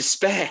nothing but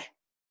despair.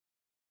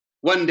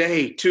 One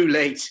day, too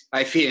late,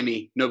 I fear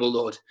me, noble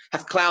lord,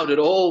 hath clouded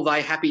all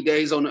thy happy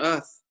days on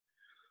earth.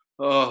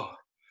 Oh,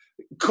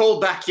 call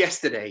back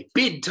yesterday,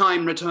 bid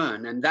time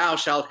return, and thou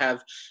shalt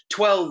have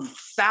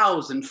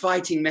 12,000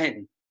 fighting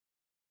men.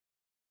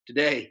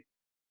 Today,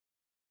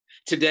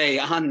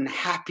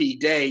 unhappy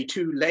day,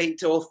 too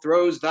late,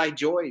 o'erthrows thy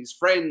joys,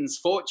 friends,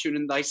 fortune,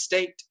 and thy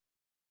state.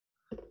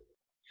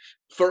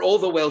 For all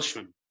the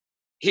Welshmen,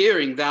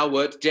 hearing thou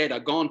wert dead, are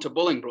gone to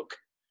Bolingbroke,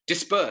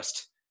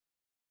 dispersed,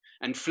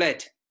 and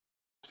fled.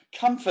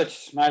 Comfort,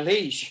 my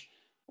liege.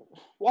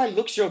 Why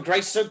looks your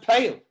grace so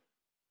pale?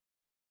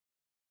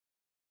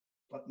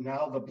 But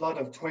now the blood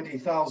of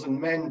 20,000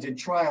 men did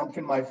triumph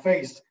in my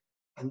face,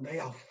 and they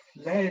are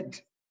fled.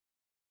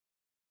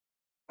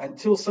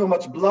 Until so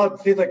much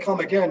blood thither come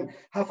again,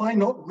 have I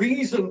not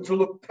reason to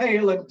look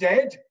pale and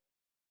dead?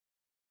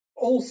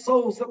 All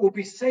souls that will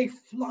be safe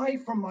fly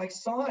from my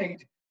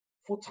side,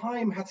 for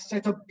time hath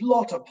set a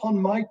blot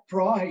upon my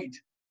pride.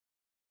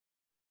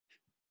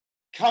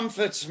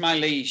 Comfort, my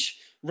liege.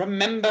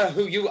 Remember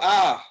who you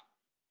are.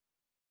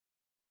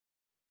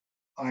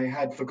 I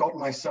had forgot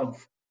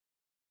myself.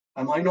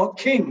 Am I not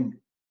king?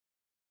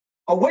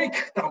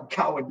 Awake, thou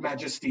coward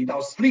majesty, thou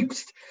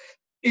sleepst.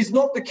 Is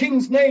not the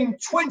king's name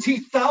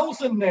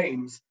 20,000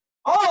 names?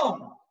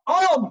 Arm,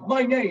 arm,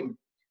 my name.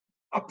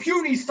 A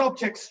puny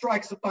subject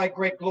strikes at thy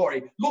great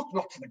glory. Look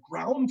not to the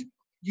ground,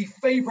 ye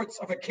favourites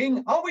of a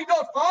king. Are we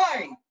not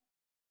high?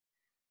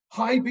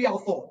 High be our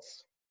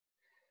thoughts.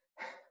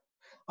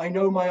 I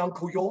know my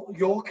uncle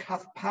York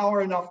hath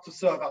power enough to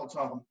serve our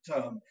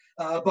term.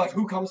 But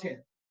who comes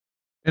here?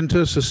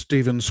 Enter Sir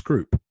Stephen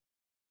Scroop.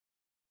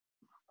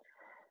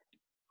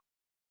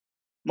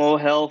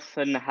 More health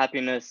and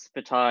happiness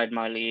betide,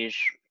 my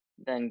liege,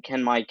 than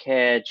can my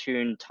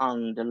care-tuned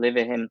tongue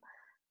deliver him.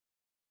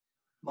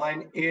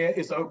 Mine ear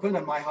is open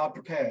and my heart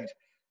prepared.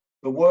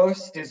 The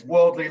worst is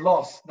worldly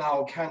loss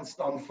thou canst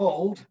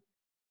unfold.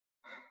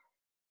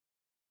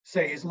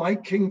 Say, is my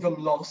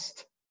kingdom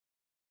lost?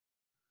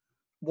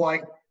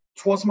 Why,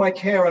 'twas my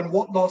care, and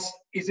what loss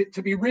is it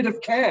to be rid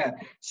of care?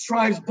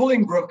 Strives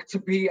Bolingbroke to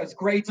be as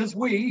great as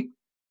we?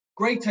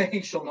 Greater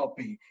he shall not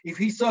be. If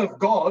he serve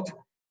God,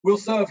 we'll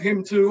serve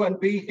him too and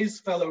be his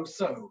fellow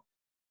so.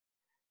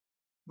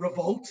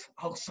 Revolt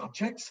our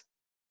subjects?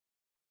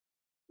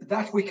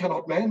 That we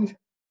cannot mend.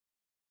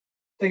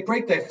 They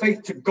break their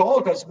faith to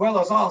God as well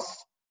as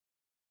us.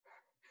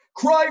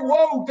 Cry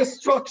woe,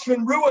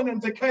 destruction, ruin, and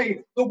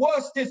decay. The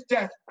worst is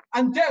death,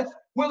 and death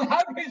will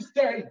have his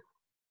day.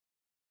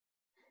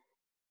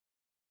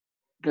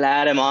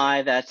 Glad am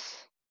I that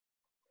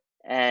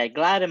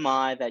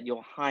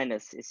your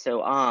highness is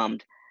so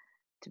armed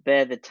to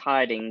bear the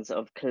tidings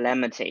of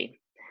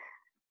calamity.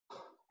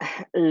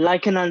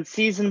 Like an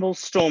unseasonable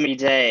stormy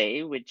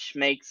day, which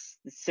makes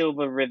the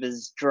silver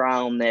rivers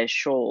drown their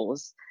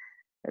shores,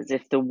 as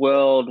if the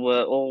world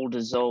were all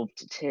dissolved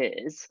to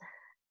tears,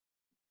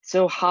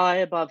 so high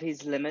above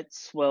his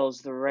limits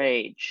swells the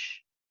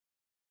rage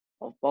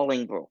of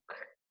Bolingbroke,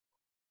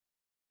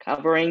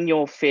 covering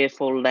your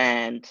fearful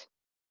land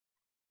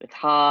with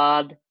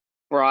hard,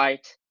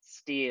 bright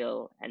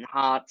steel and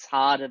hearts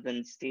harder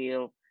than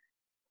steel.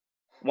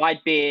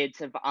 White beards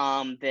have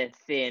armed their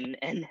thin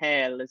and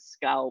hairless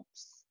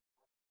scalps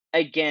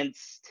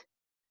against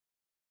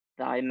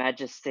thy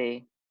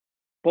majesty.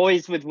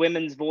 Boys with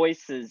women's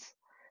voices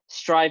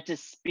strive to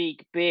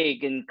speak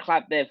big and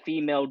clap their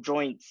female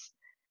joints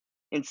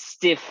in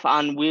stiff,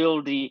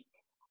 unwieldy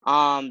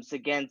arms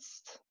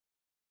against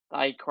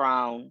thy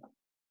crown.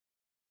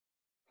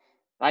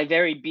 Thy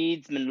very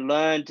beadsmen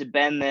learn to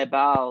bend their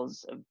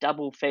bows of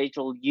double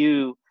fatal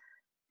yew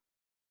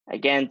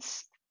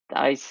against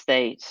thy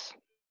state.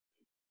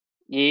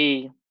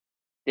 Ye,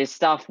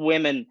 distaff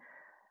women,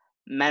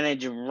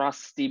 manage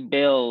rusty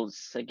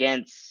bills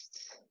against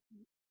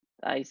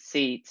thy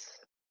seat.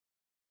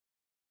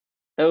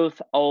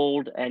 Both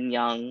old and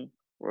young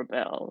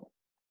rebel,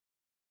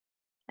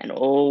 and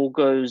all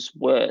goes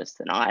worse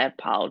than I have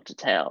power to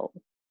tell.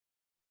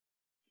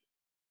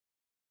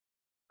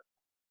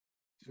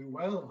 Too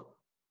well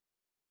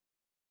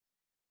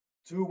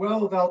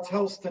thou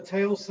tell'st the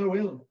tale so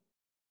ill.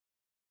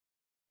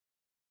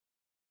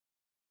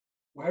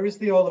 Where is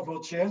the Earl of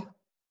Wiltshire?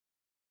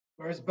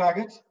 Where is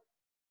Bagot?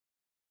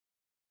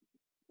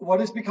 What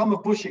has become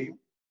of Bushy?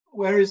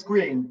 Where is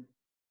Green?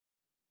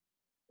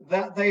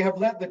 That they have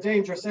let the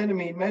dangerous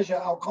enemy measure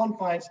our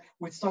confines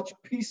with such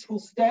peaceful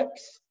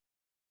steps?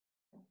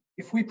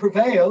 If we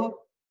prevail,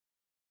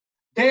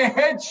 their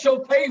heads shall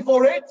pay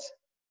for it.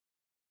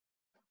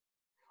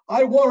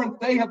 I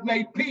warrant they have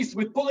made peace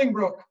with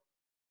Bolingbroke.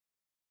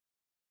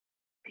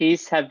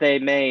 Peace have they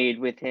made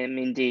with him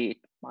indeed,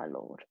 my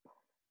lord.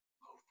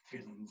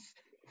 Villains,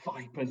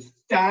 vipers,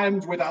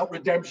 damned without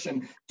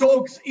redemption,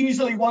 dogs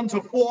easily won to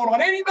fall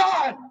on any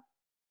man.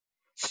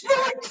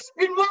 Snakes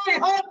in my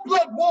heart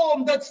blood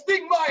warm that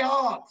sting my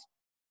heart.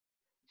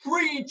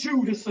 3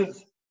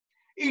 Judases,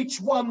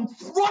 each one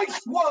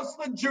thrice worse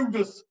than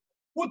Judas.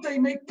 Would they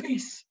make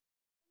peace?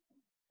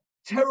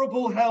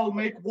 Terrible hell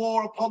make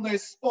war upon their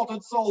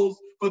spotted souls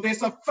for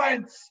this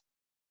offense.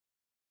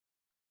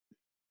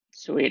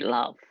 Sweet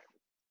love,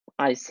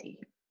 I see,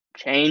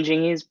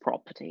 changing his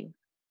property,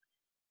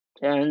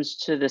 turns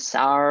to the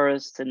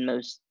sourest and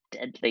most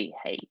deadly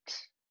hate.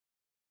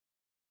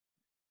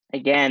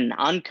 Again,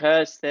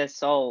 uncurse their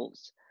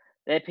souls,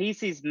 their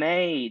peace is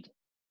made,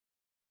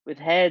 with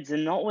heads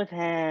and not with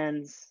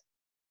hands.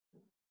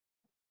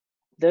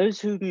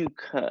 Those whom you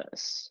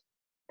curse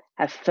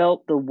have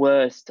felt the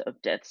worst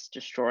of death's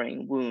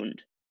destroying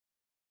wound,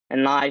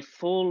 and lie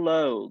full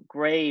low,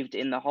 graved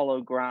in the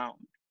hollow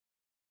ground.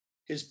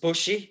 Is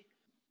Bushy,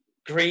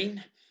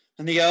 Green,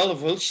 and the Earl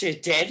of Wiltshire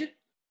dead?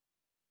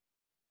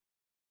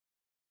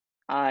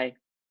 Aye,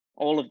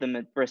 all of them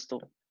at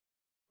Bristol,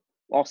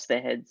 lost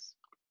their heads.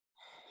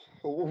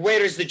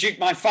 Where is the Duke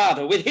my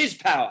father with his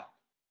power?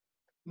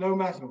 No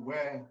matter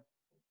where,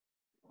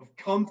 of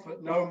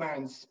comfort no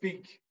man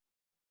speak.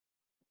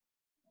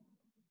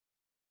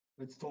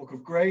 Let's talk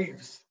of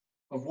graves,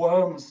 of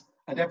worms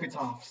and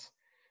epitaphs.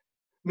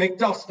 Make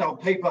dust our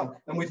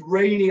paper, and with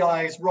rainy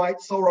eyes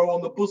write sorrow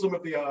on the bosom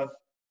of the earth.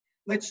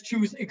 Let's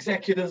choose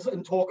executors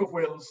and talk of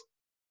wills,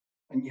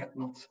 and yet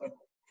not so.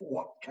 For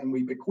what can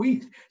we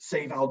bequeath,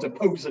 save our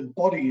deposed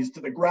bodies to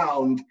the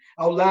ground,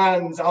 our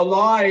lands, our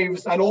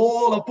lives, and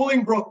all of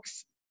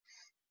Bolingbroke's?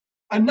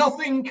 And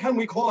nothing can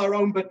we call our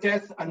own but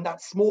death, and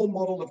that small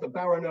model of the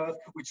barren earth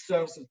which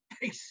serves as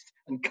paste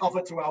and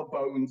cover to our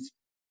bones.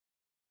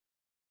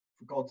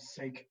 For God's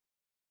sake,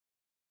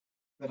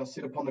 let us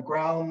sit upon the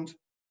ground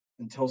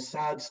and tell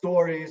sad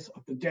stories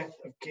of the death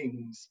of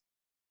kings.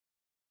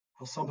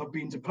 How some have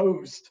been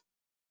deposed,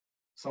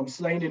 some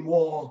slain in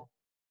war,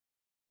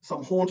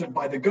 some haunted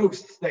by the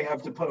ghosts they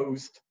have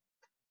deposed,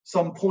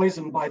 some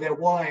poisoned by their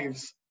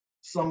wives,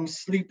 some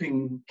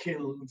sleeping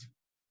killed,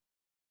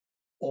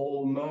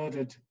 all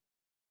murdered.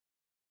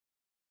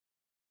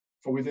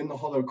 For within the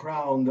hollow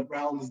crown that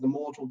rounds the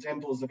mortal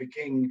temples of a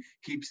king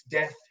keeps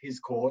death his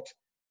court,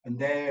 and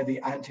there the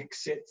antic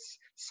sits,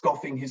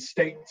 scoffing his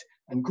state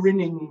and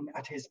grinning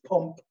at his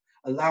pomp,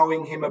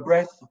 allowing him a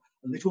breath,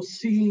 a little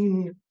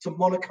scene to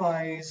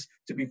monarchize,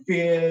 to be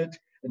feared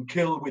and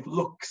killed with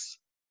looks,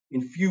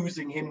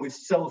 infusing him with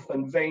self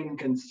and vain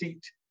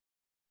conceit,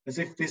 as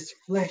if this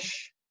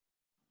flesh,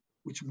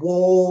 which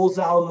walls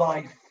our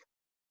life,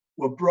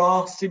 were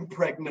brass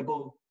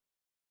impregnable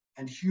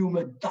and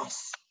humoured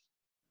thus,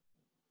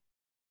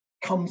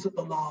 comes at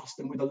the last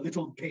and with a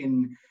little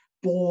pin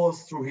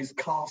bores through his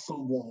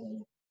castle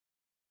wall,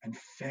 and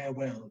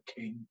farewell,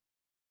 king.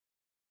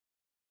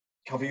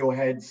 Cover your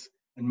heads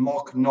and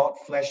mock not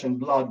flesh and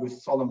blood with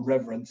solemn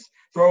reverence.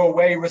 Throw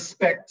away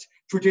respect,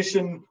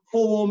 tradition,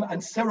 form,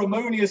 and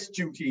ceremonious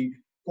duty,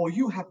 for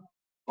you have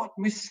but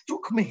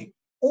mistook me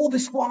all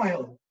this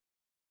while.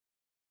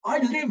 I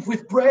live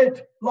with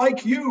bread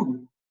like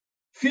you,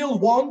 feel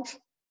want,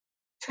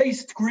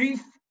 taste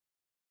grief,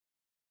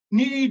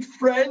 need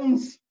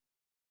friends,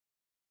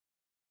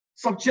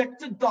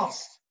 subjected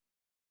thus.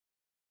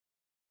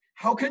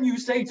 How can you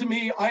say to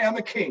me, I am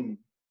a king?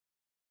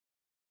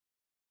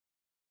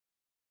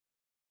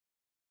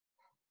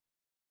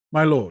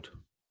 My lord,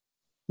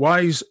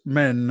 wise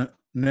men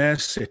ne'er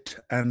sit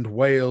and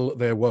wail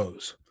their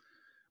woes,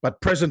 but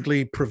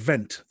presently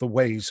prevent the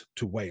ways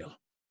to wail.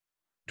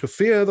 To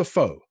fear the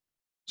foe,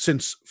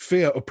 since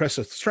fear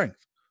oppresseth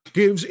strength,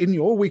 gives in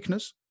your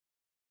weakness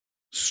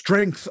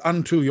strength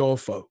unto your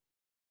foe.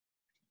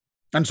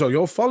 And so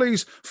your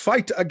follies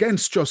fight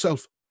against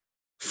yourself.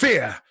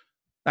 Fear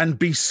and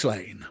be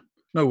slain.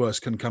 No worse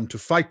can come to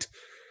fight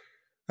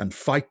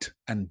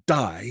and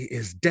die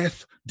is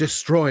death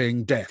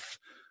destroying death,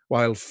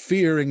 while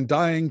fearing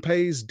dying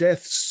pays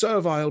death's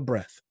servile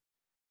breath.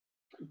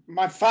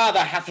 My father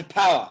hath a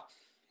power.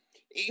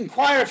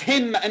 Inquire of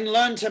him and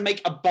learn to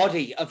make a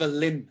body of a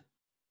limb.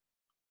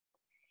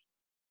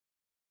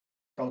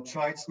 Thou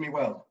chidest me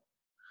well.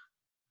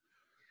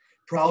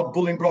 Proud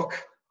Bolingbroke,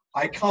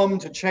 I come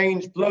to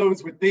change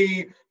blows with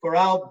thee for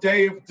our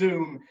day of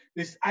doom.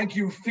 This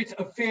ague fit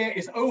of fear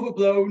is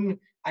overblown,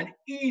 an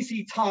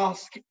easy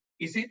task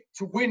is it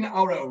to win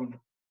our own.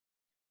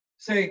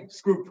 Say,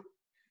 Scroop,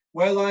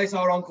 where lies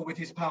our uncle with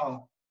his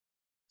power?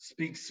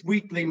 Speak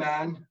sweetly,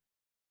 man,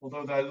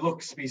 although thy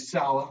looks be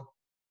sour.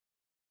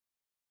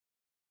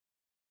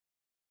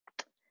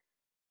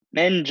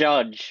 Men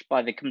judge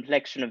by the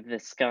complexion of the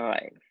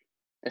sky,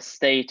 the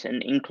state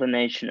and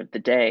inclination of the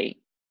day.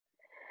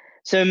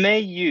 So may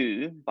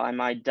you, by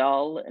my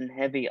dull and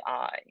heavy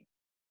eye.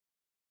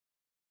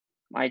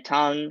 My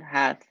tongue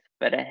hath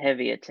but a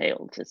heavier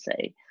tale to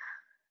say.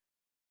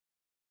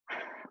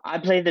 I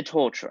play the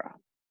torturer,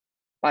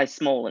 by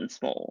small and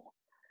small,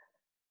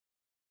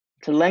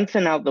 to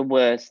lengthen out the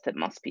words that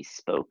must be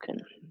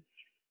spoken.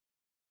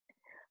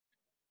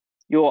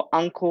 Your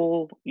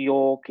uncle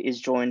York is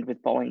joined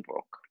with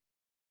Bolingbroke,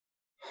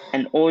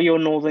 and all your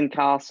northern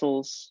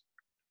castles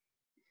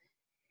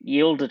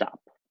yielded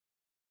up,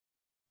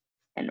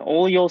 and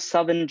all your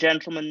southern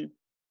gentlemen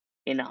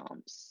in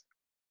arms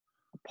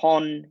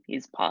upon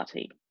his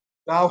party.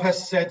 Thou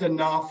hast said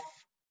enough.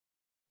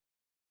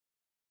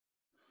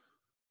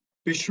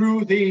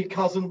 Beshrew thee,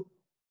 cousin,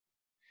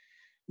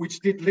 which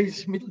did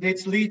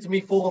lead me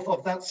forth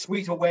of that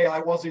sweeter way I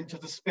was into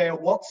despair.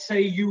 What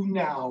say you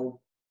now?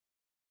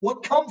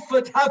 What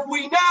comfort have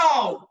we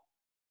now?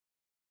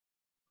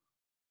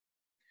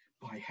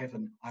 By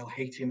heaven, I'll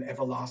hate him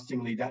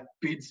everlastingly that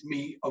bids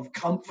me of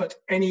comfort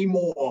any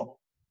more.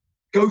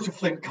 Go to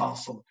Flint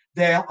Castle,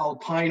 there I'll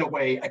pine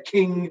away, a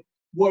king,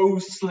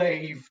 woe's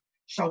slave,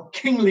 shall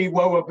kingly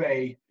woe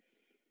obey.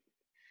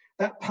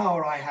 That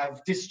power I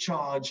have,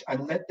 discharge,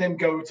 and let them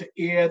go to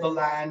ear the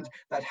land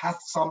that hath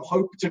some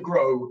hope to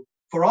grow,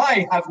 for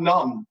I have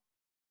none.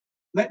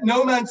 Let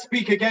no man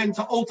speak again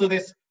to alter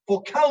this,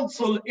 for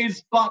counsel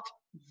is but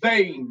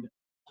vain.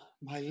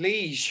 My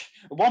liege,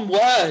 one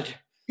word.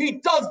 He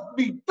does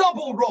me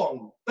double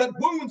wrong, that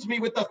wounds me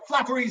with the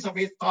flatteries of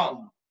his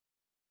tongue.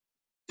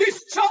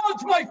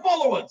 Discharge my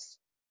followers!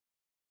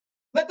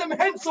 Let them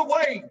hence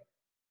away!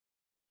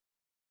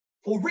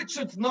 For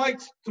Richard's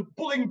night to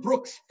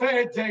Bolingbroke's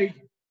fair day.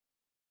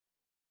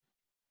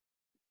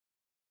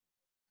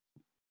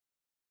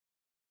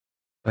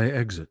 They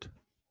exit.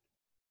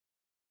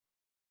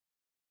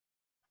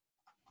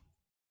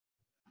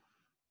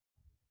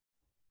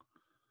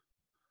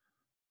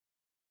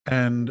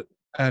 And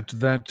at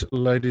that,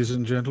 ladies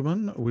and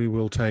gentlemen, we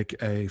will take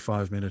a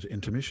 5-minute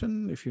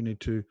intermission. If you need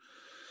to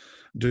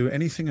do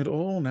anything at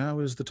all, now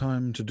is the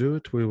time to do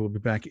it. We will be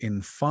back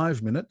in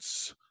 5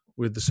 minutes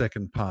with the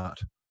second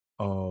part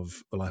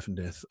of the life and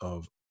death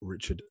of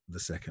Richard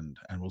II,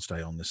 and we'll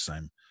stay on this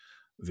same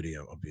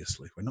video,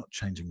 obviously. We're not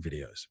changing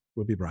videos.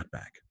 We'll be right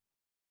back.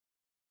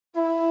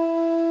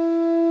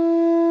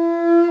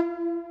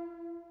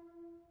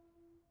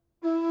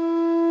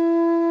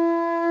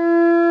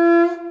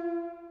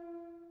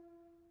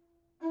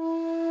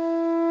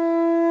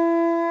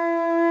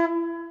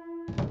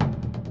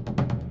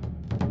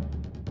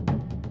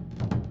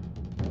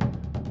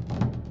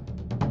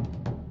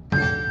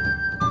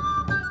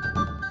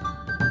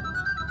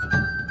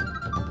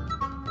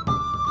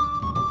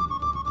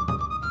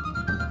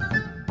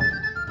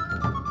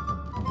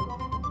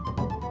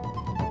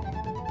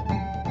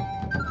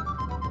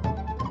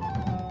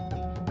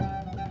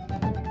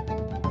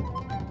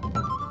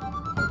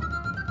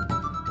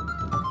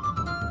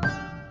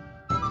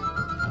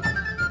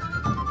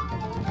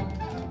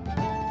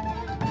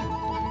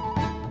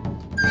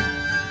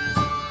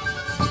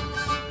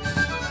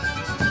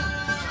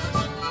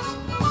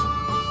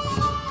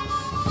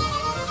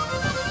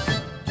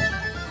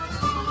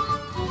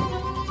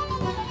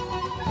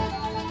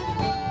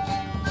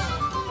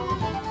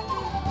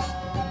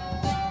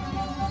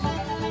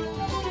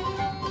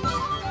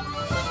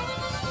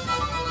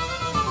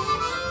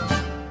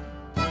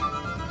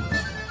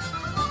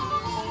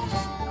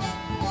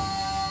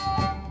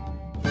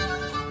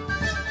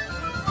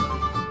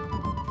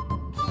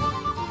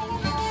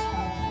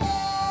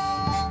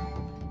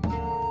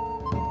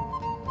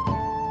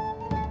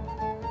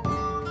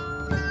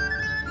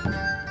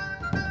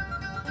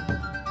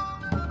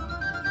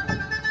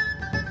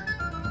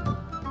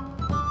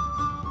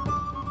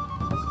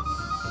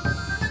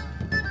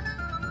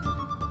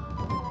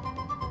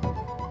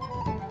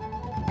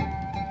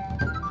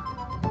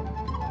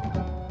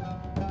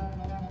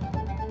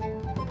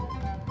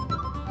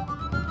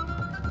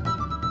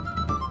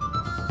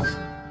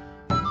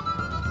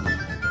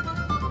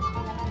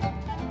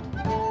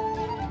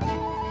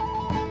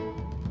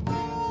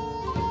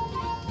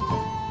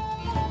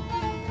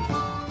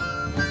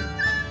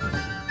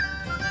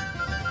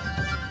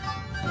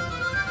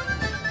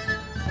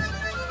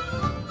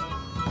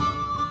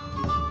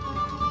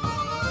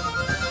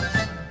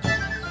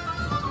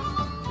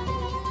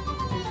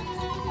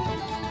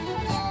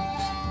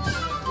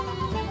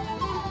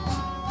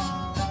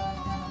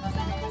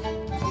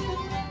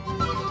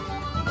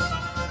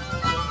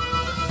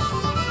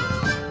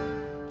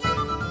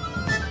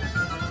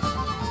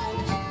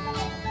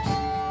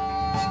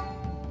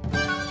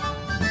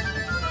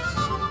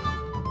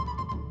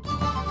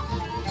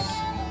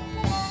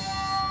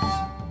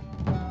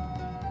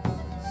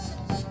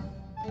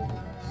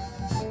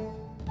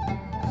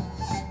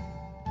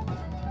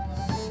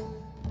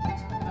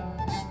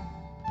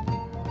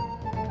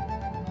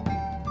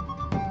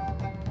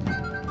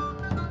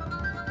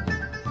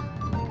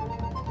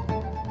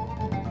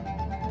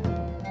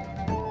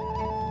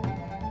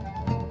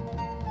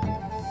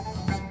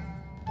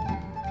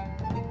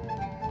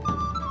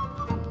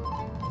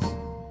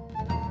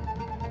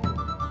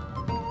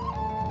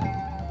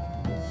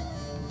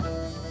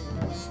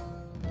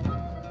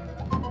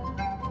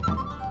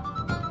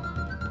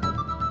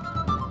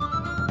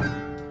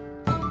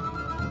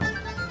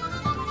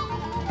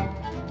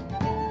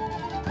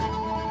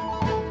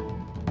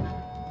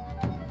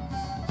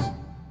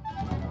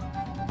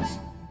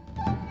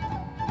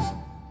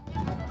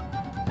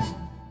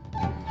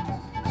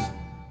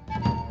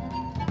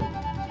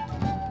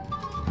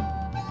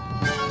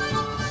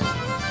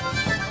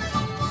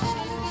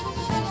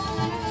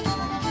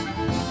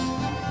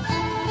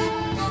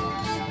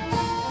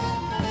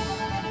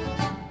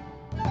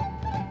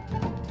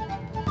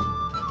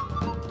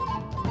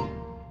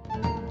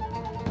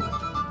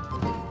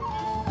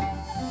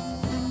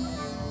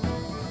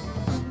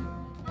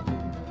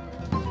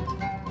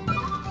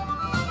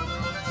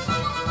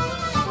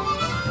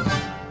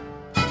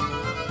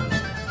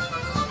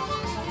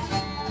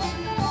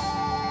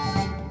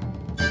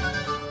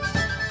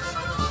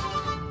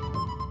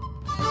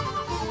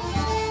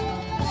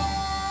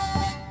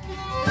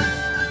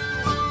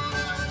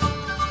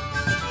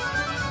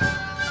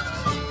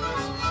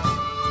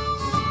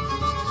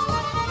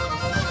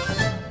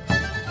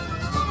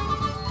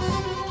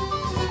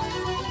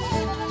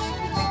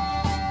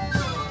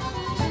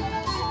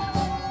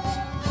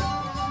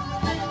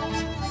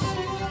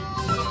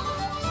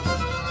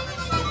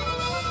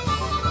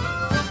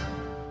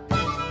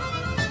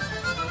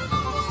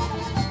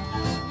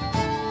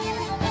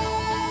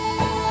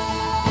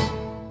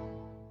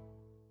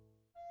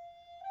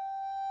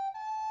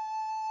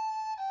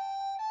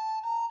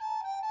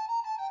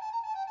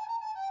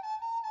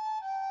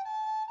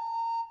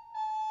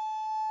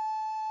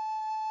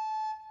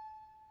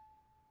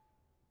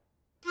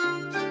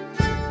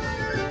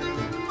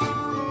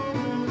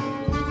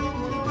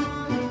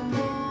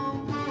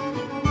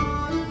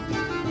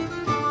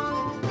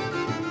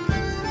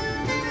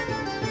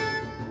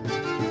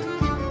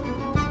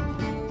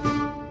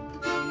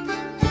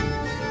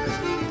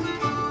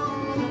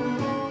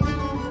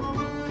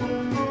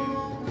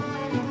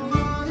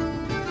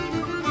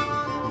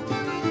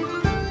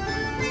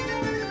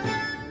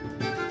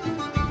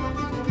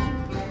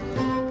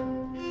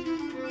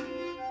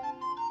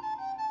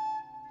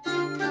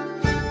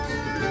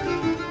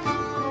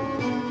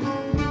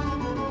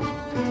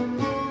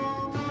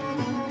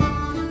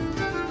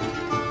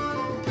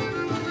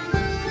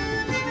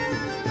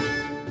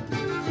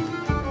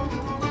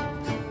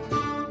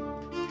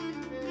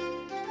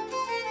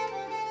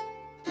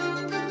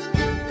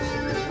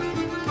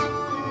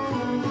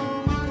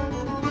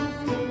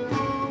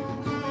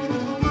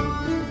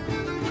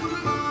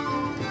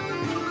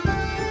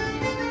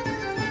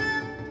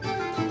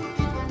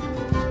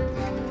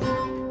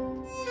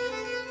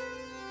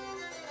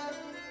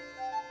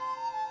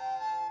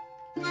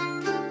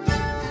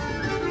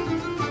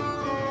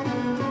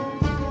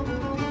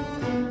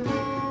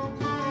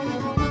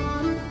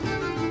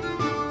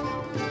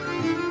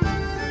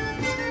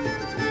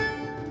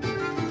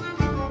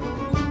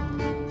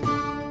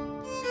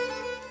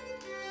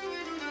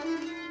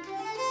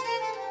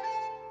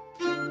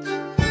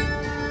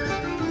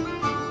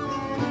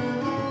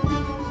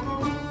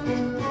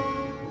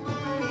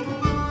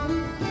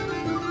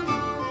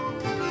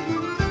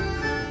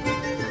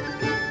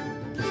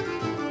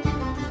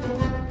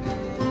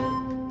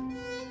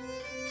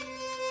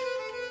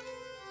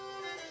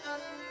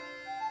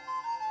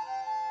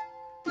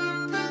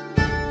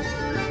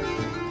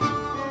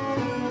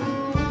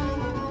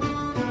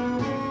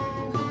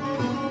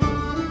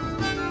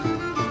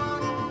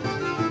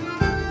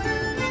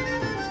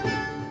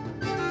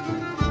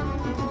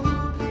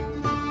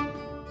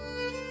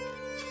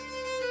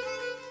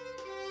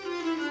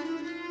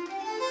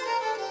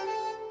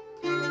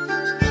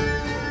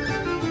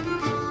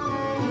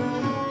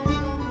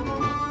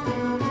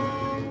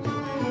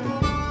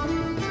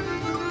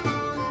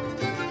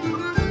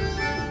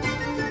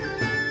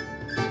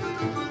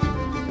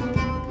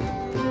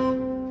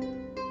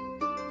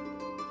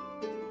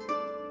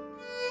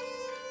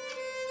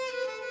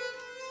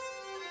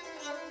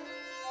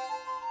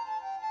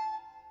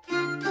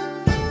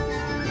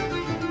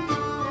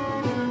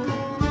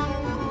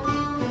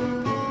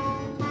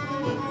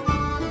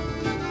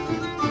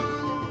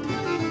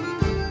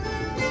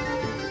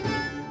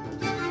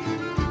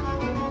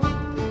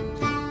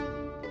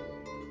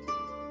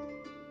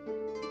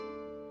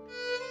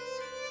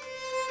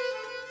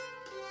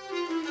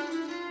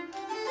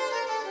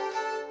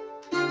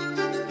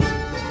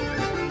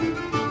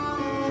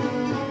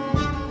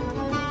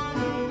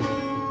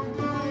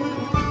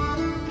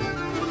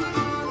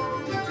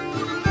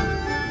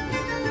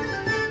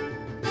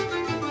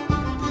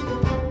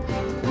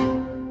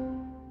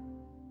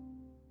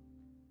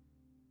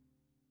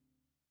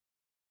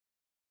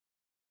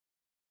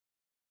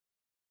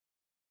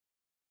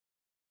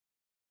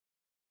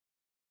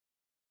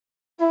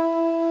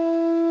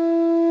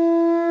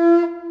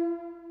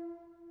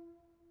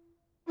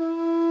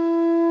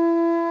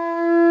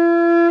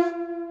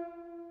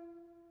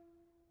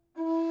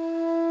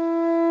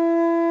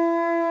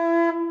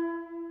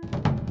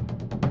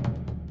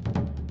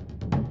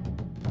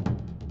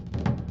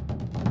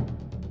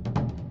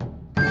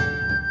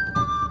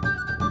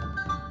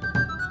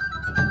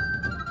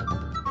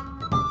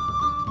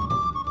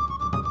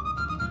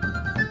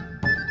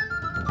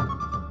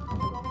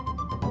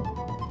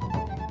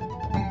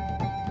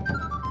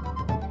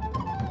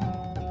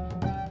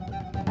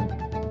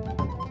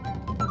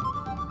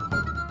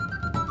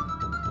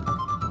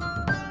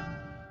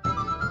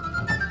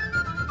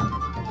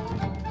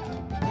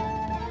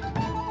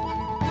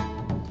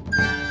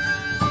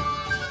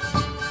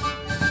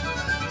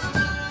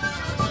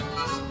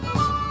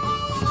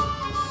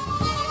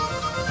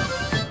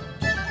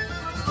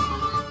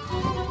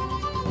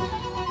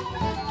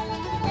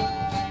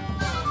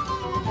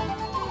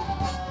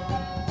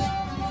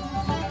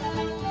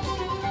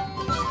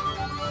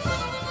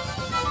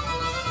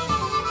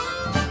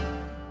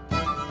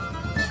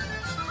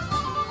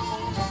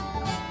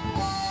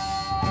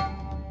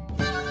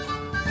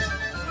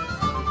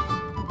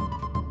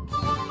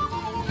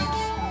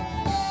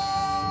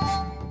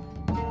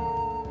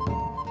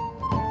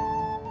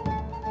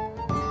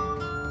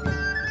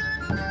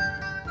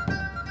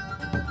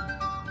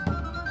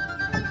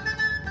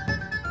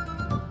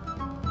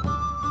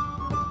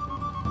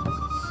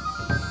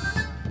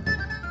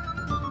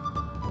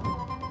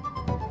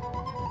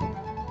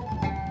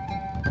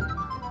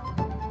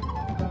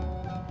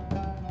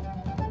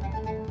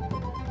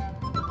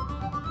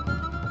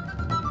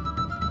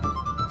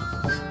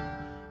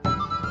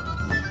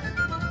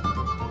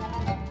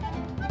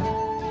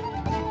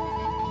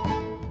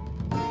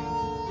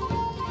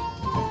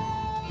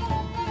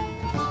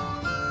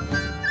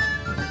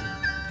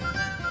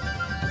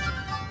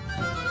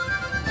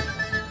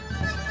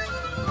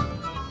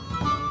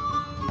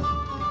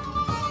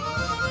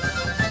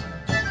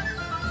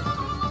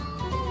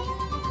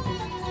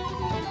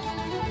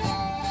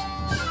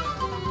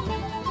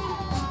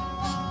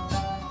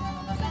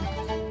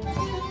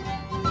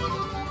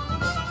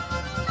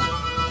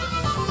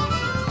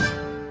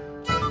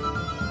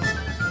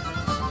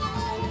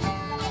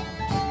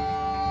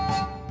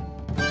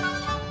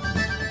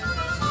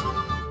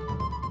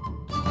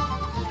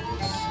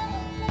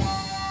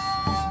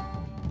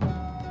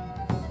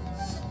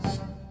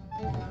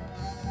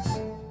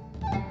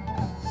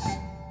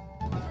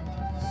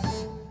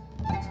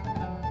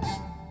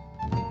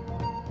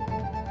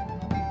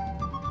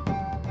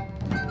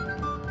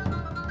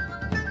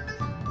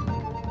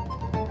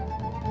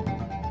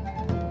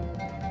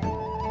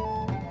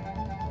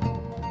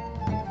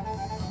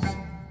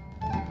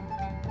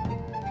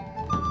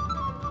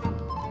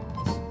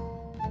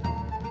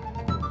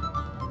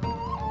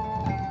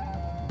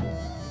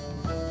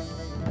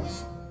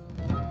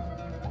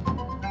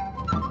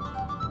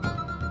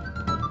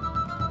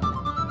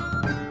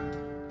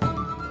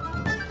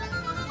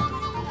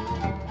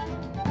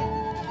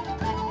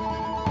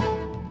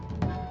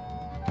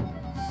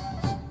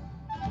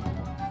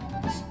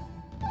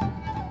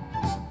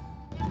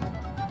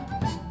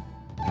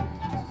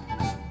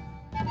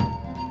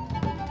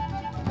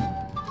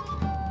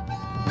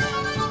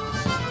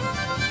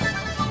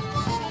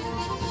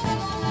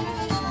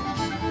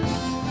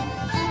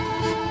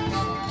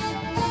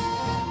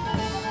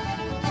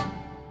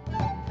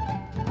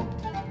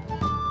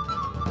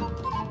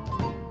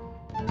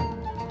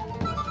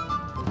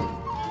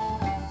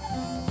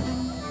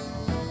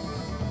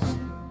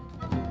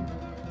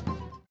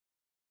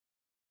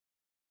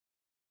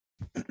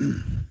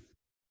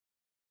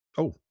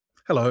 Oh,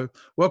 hello.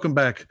 Welcome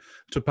back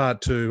to part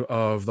 2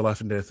 of The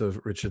Life and Death of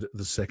Richard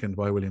II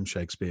by William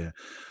Shakespeare.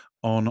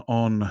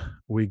 On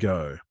we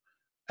go.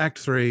 Act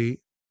 3,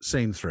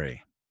 Scene 3.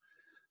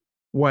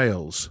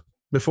 Wales,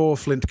 before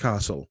Flint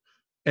Castle.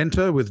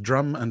 Enter with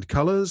drum and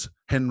colours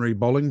Henry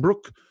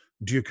Bolingbroke,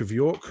 Duke of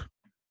York,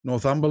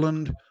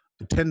 Northumberland,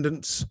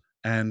 attendants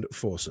and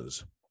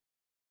forces.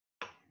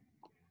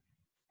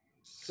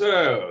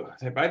 So,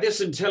 by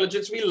this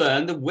intelligence we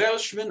learn the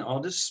Welshmen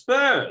are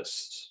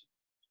dispersed,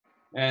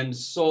 and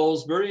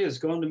Salisbury has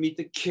gone to meet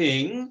the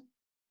king,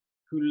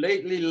 who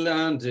lately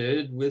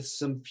landed with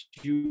some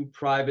few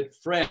private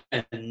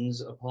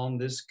friends upon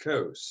this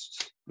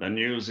coast. The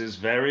news is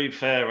very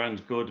fair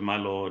and good, my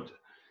lord.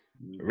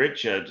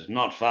 Richard,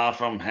 not far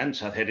from hence,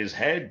 hath hid his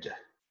head.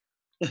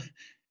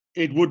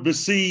 It would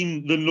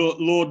beseem the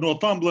Lord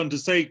Northumberland to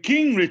say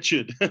King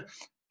Richard.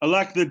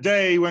 Alack the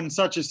day when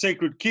such a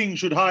sacred king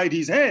should hide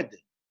his head.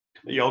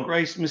 Your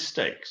grace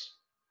mistakes.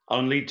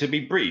 Only to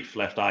be brief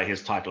left I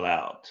his title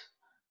out.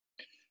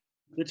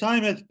 The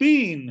time hath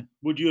been.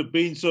 Would you have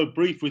been so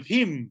brief with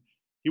him,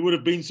 he would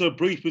have been so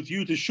brief with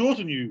you to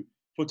shorten you,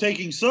 for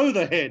taking so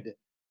the head,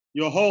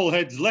 your whole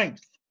head's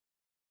length.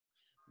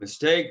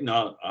 Mistake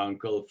not,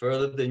 uncle,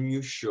 further than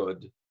you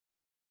should.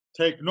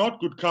 Take not,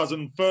 good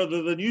cousin,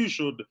 further than you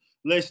should,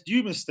 lest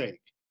you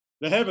mistake.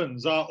 The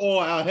heavens are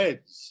o'er our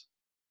heads.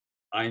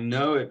 I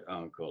know it,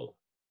 uncle,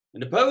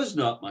 and oppose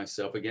not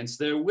myself against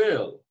their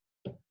will.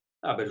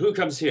 But who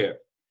comes here?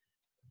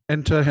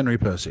 Enter Henry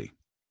Percy.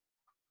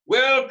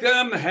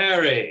 Welcome,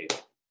 Harry.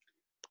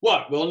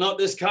 What, will not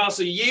this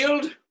castle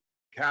yield?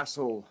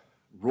 Castle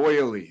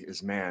royally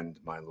is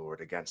manned, my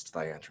lord, against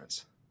thy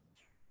entrance.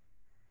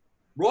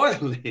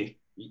 Royally?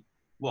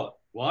 What,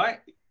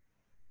 why?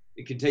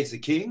 It contains the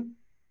king?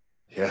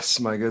 Yes,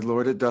 my good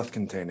lord, it doth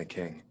contain a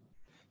king.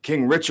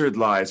 King Richard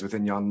lies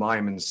within yon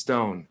Lyman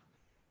stone.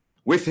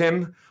 With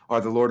him are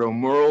the Lord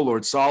AUMERLE,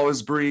 Lord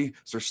Salisbury,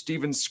 Sir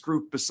Stephen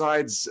Scroop,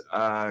 besides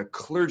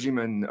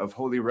clergymen of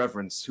holy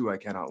reverence, who I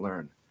cannot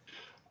learn.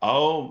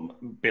 Oh,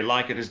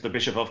 belike it is the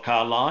Bishop of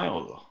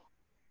Carlisle.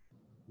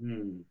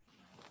 Noble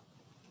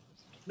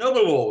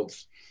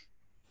lords,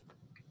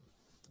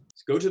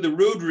 let's go to the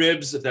rude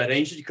ribs of that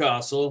ancient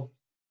castle.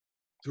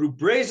 Through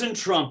brazen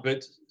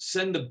trumpet,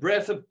 send the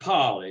breath of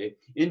parley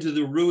into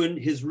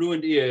his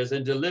ruined ears,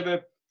 and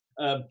deliver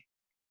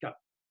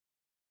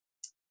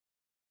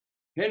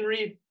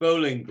Henry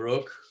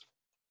Bolingbroke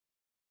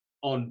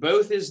on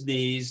both his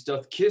knees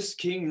doth kiss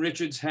King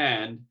Richard's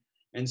hand,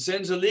 and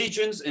sends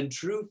allegiance and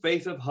true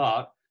faith of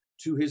heart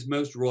to his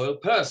most royal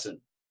person.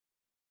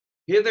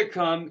 Hither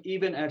come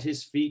even at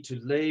his feet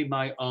to lay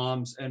my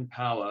arms and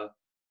power,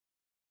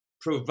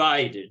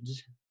 provided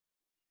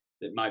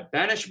that my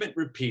banishment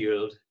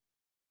repealed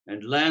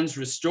and lands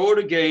restored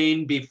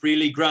again be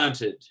freely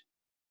granted.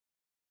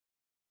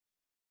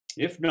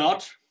 If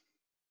not,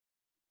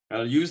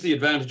 I'll use the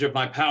advantage of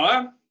my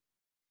power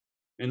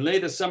and lay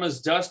the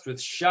summer's dust with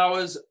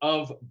showers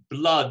of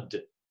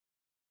blood,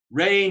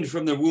 rained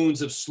from the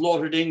wounds of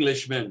slaughtered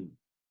Englishmen,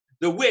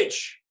 the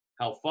which,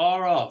 how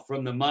far off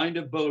from the mind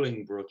of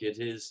Bolingbroke it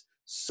is,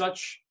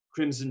 such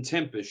crimson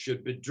tempest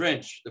should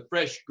bedrench the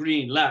fresh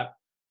green lap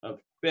of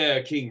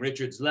fair King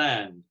Richard's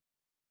land.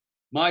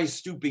 My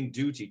stooping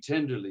duty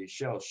tenderly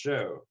shall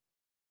show.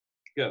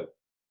 Go,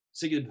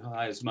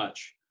 signify as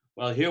much,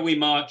 while here we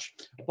march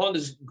upon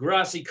this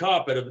grassy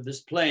carpet of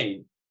this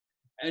plain.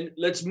 And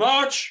let's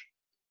march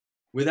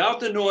without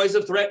the noise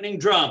of threatening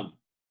drum,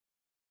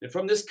 that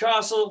from this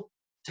castle,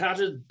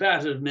 tattered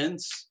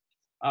battlements,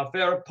 our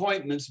fair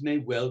appointments may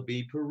well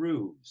be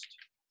perused.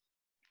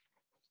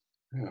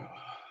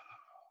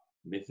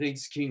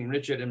 Methinks King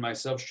Richard and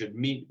myself should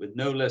meet with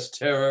no less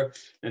terror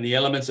than the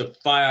elements of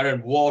fire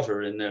and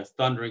water in their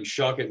thundering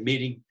shock at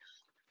meeting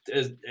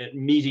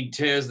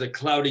tears the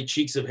cloudy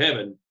cheeks of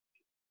heaven.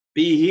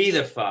 Be he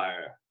the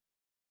fire,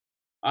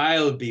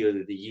 I'll be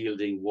the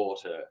yielding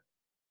water.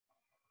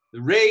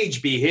 The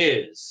rage be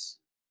his,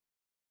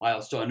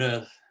 whilst on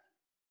earth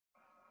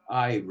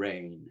I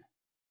reign.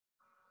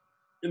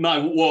 My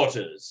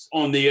waters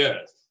on the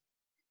earth,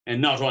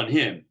 and not on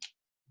him.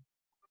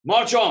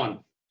 March on,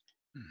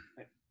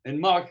 and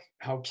mark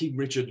how King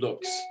Richard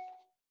looks.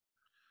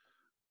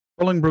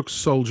 Bolingbroke's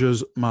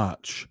soldiers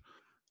march.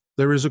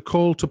 There is a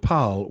call to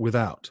parle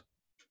without.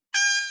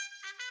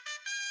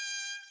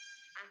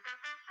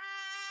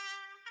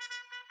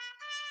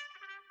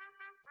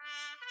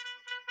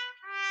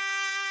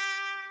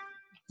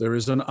 There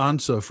is an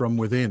answer from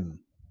within.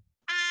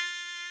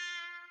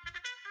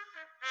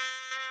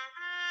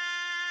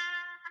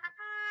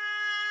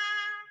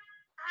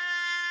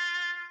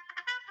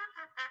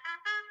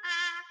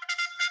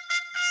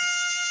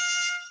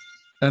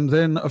 And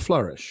then a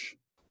flourish.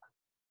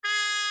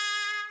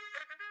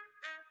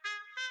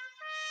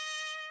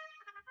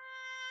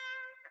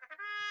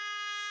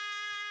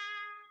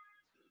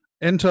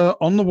 Enter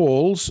on the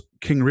walls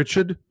King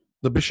Richard,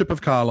 the Bishop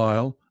of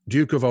Carlisle,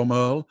 Duke of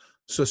AUMERLE,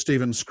 Sir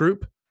Stephen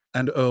Scroop,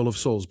 and Earl of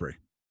Salisbury.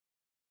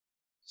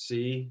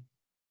 See,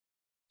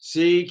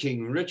 See,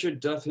 King Richard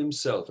doth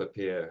himself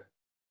appear,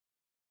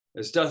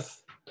 as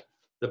doth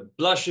the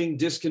blushing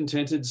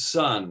discontented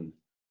sun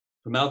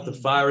from out the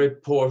fiery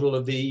portal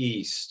of the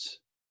east,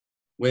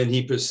 when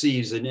he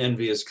perceives an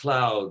envious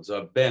clouds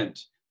are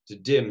bent to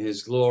dim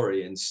his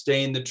glory and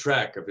stain the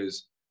track of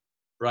his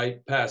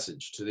bright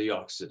passage to the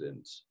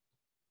Occident.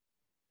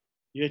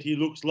 Yet he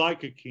looks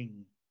like a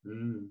king.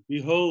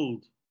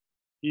 Behold,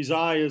 his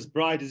eye as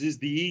bright as is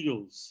the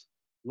eagle's,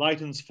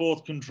 lightens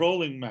forth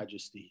controlling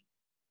majesty.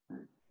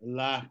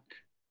 Alack,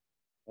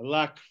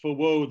 alack for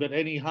woe that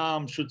any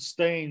harm should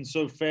stain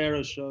so fair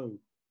a show.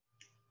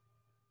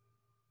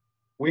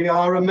 We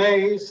are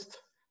amazed,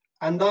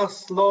 and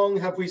thus long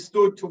have we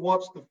stood to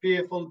watch the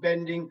fearful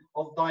bending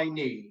of thy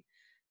knee,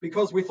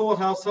 because we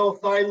thought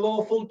ourselves thy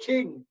lawful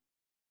king.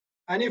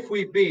 And if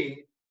we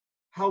be,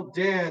 how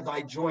dare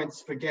thy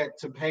joints forget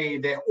to pay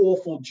their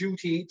awful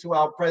duty to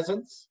our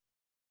presence?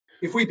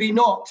 If we be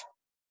not,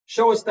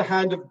 show us the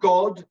hand of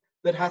God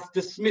that hath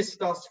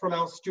dismissed us from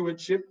our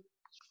stewardship.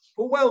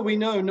 For well we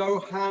know no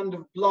hand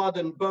of blood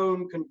and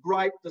bone can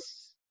gripe the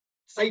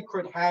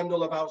sacred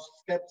handle of our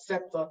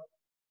scepter,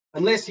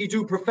 unless he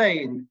do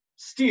profane,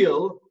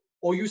 steal,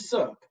 or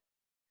usurp.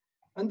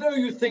 And though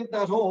you think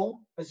that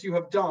all, as you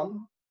have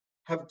done,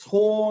 have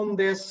torn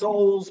their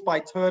souls by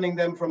turning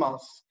them from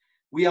us,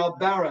 we are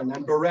barren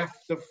and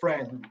bereft of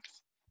friends.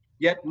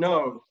 Yet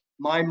know,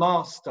 my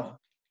master,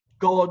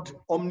 God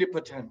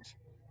omnipotent,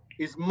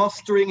 is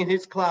mustering in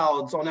his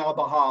clouds on our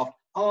behalf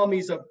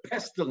armies of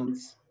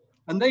pestilence,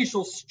 and they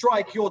shall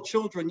strike your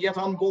children yet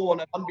unborn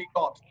and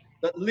unbegot,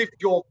 that lift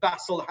your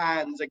vassal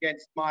hands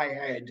against my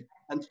head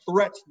and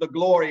threat the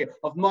glory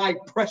of my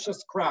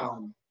precious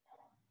crown.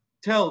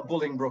 Tell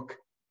Bolingbroke,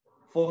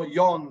 for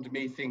yond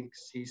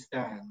methinks he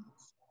stands,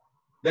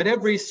 that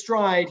every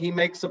stride he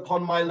makes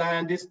upon my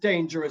land is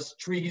dangerous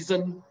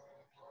treason.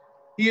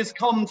 He is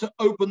come to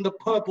open the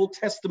purple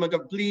testament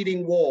of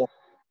bleeding war,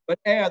 but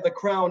ere the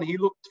crown he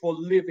looked for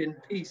live in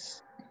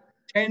peace.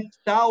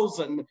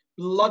 10,000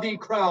 bloody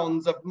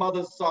crowns of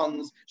mothers'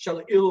 sons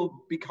shall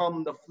ill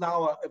become the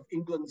flower of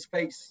England's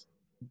face,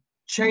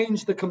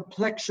 change the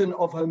complexion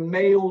of her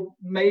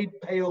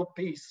made pale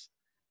peace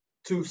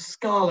to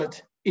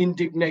scarlet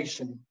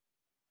indignation,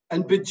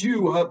 and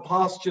bedew her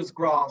pastures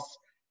grass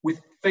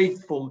with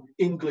faithful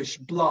English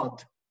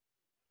blood.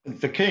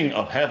 The King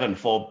of Heaven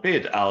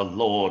forbid our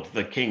Lord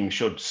the King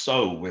should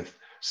so with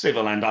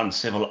civil and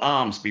uncivil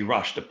arms be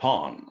rushed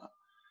upon.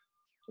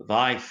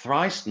 Thy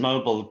thrice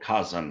noble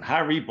cousin,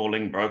 Harry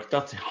Bolingbroke,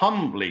 doth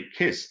humbly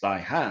kiss thy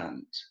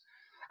hand,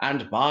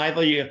 and by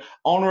the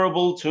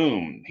honourable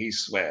tomb, he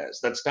swears,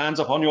 that stands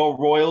upon your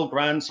royal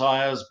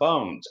grandsire's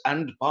bones,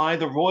 and by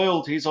the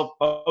royalties of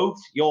both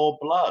your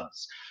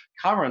bloods,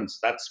 currents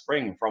that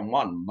spring from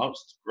one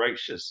most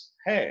gracious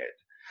head,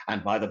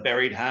 and by the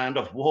buried hand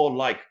of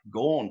warlike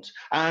Gaunt,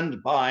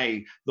 and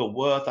by the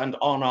worth and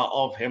honour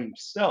of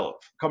himself,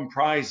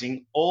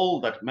 comprising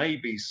all that may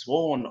be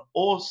sworn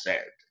or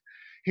said,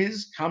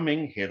 his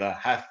coming hither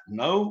hath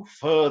no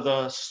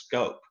further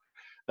scope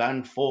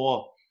than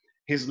for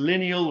his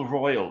lineal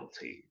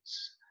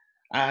royalties,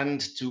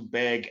 and to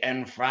beg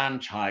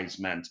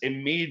enfranchisement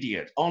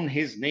immediate on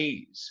his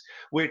knees,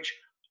 which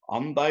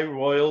on thy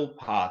royal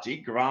party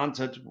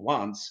granted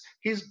once,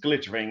 his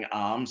glittering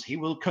arms he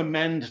will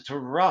commend to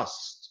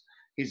rust,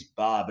 his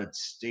barbed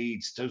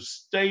steeds to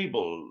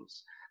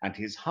stables, and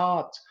his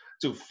heart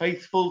to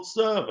faithful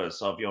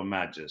service of your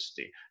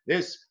majesty.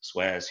 This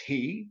swears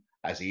he,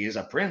 as he is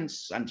a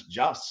prince and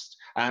just,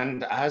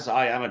 and as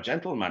I am a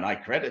gentleman, I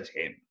credit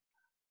him.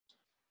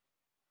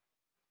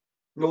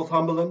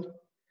 Northumberland,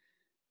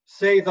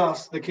 say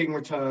thus the king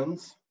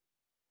returns.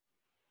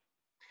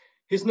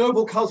 His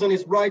noble cousin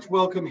is right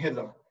welcome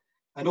hither,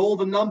 and all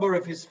the number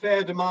of his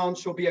fair demands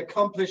shall be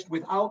accomplished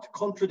without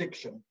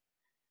contradiction.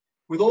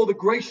 With all the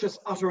gracious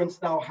utterance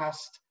thou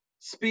hast,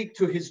 speak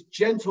to his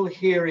gentle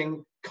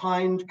hearing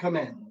kind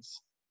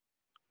commends.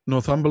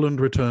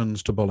 Northumberland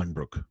returns to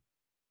Bolingbroke.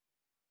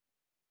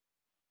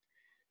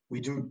 We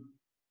do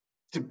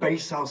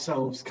debase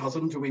ourselves,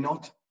 cousin, do we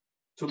not?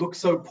 To look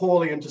so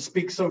poorly and to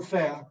speak so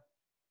fair.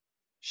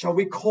 Shall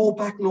we call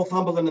back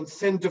Northumberland and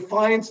send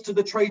defiance to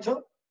the traitor,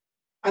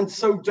 and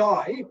so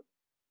die?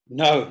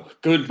 No,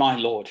 good my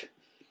lord.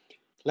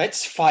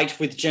 Let's fight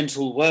with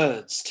gentle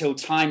words till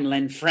time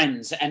lend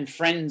friends, and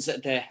friends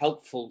their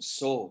helpful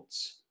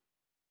swords.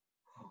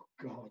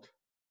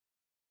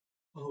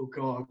 Oh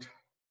God,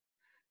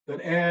 that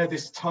ere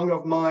this tongue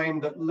of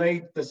mine that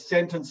laid the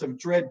sentence of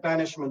dread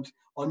banishment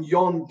on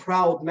yon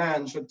proud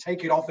man should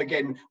take it off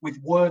again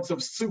with words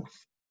of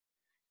sooth.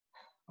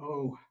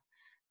 Oh,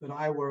 that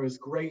I were as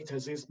great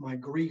as is my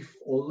grief,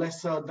 or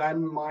lesser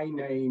than my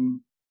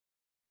name.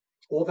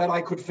 Or that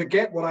I could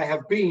forget what I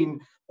have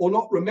been, or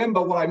not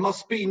remember what I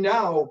must be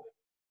now.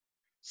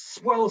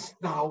 Swell'st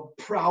thou,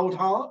 proud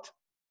heart?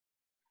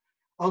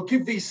 I'll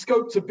give thee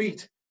scope to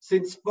beat,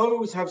 since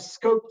foes have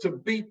scope to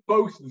beat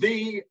both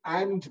thee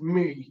and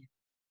me.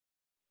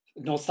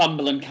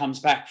 Northumberland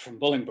comes back from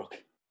Bolingbroke.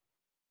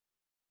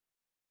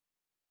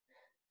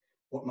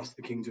 What must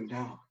the king do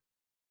now?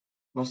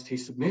 Must he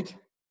submit?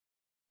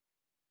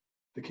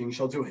 The king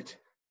shall do it.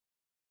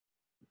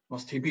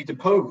 Must he be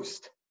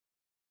deposed?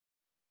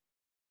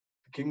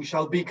 The king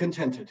shall be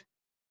contented.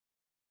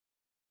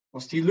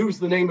 Must he lose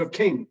the name of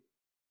king?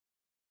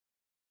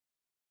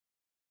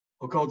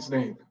 For God's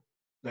name,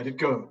 let it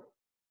go.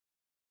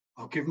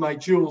 I'll give my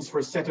jewels for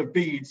a set of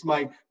beads,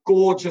 my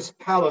gorgeous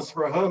palace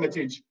for a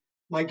hermitage,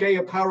 my gay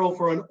apparel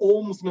for an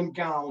almsman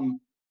gown,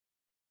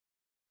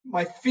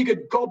 my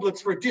figured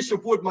goblets for a dish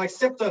of wood, my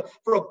scepter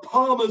for a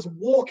palmer's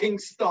walking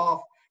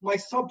staff, my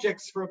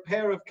subjects for a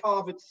pair of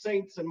carved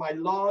saints, and my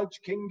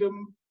large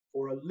kingdom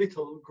for a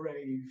little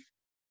grave.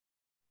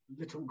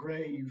 Little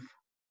grave.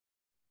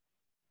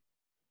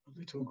 A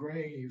little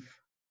grave.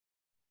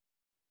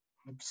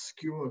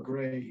 Obscure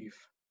grave.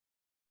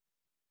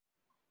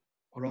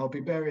 Or I'll be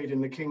buried in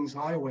the king's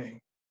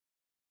highway,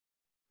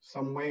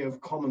 some way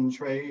of common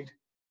trade,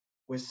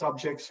 where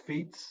subjects'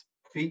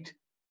 feet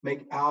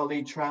make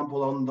hourly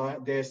trample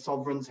on their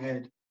sovereign's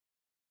head.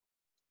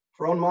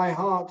 For on my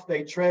heart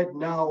they tread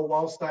now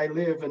whilst I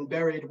live, and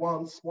buried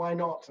once, why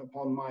not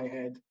upon my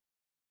head?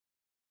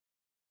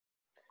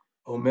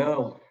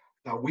 AUMERLE,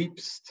 thou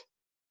weepst,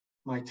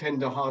 my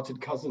tender-hearted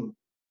cousin.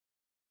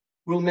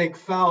 We'll make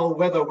foul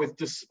weather with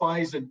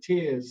despised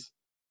tears.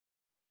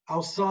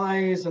 Our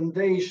sighs and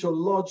they shall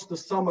lodge the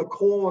summer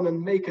corn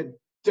and make a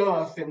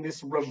dearth in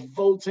this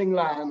revolting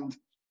land.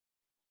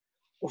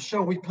 Or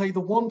shall we play the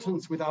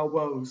wantons with our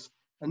woes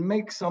and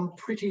make some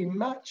pretty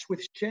match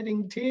with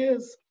shedding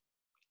tears?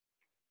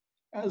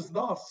 As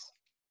thus,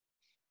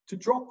 to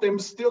drop them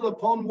still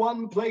upon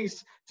one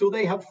place till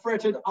they have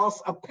fretted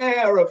us a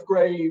pair of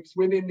graves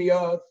within the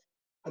earth,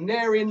 and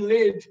therein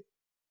lid.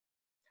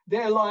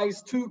 There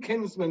lies two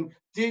kinsmen,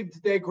 did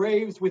their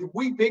graves with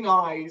weeping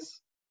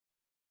eyes.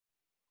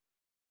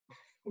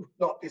 Would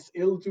not this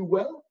ill do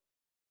well?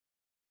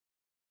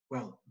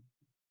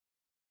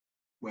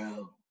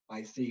 Well,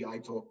 I see I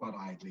talk but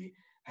idly,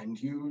 and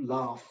you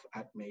laugh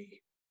at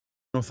me.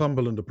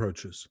 Northumberland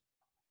approaches.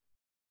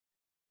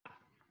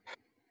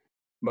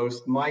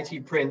 Most mighty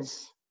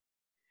prince,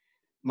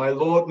 my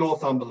lord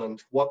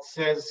Northumberland, what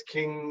says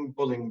King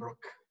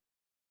Bolingbroke?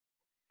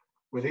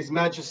 Will his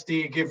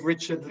majesty give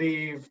Richard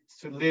leave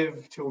to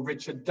live till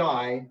Richard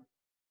die?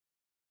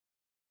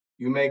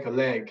 You make a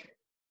leg,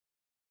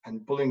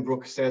 and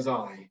Bolingbroke says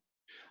I.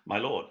 My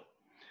lord,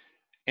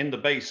 in the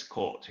base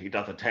court he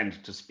doth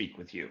attend to speak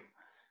with you.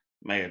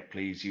 May it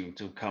please you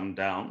to come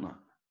down?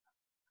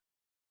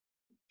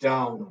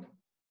 Down.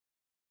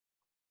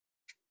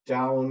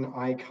 Down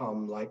I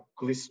come like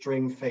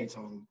glistering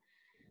phaeton,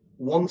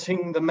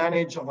 wanting the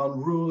manage of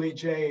unruly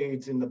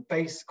jades in the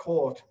base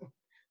court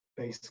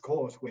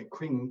where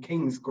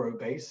kings grow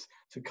base,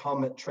 to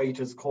come at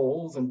traitors'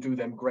 calls and do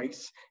them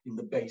grace in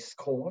the base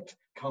court.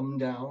 Come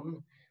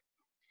down.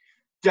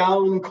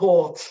 Down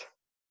court,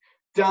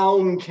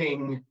 down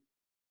king,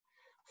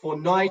 for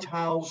night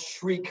owls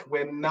shriek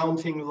where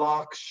mounting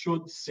larks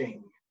should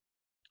sing.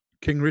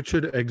 King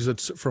Richard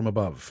exits from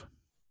above.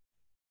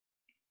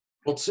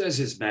 What says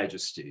his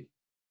majesty?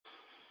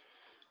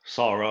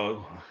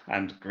 Sorrow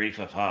and grief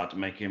of heart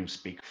make him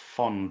speak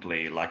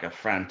fondly like a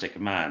frantic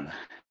man,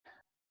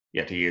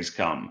 yet he is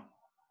come.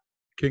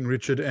 King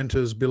Richard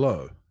enters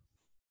below.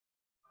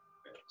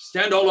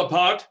 Stand all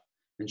apart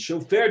and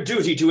show fair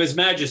duty to his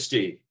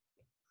majesty.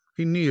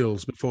 He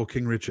kneels before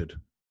King Richard.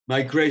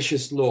 My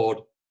gracious lord.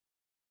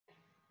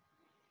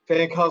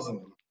 Fair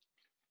cousin,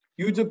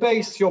 you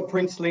debase your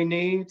princely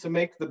knee to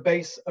make the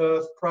base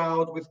earth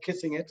proud with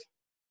kissing it.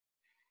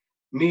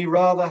 Me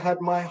rather had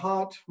my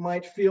heart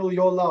might feel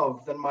your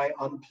love than my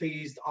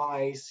unpleased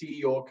eye see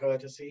your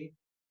courtesy.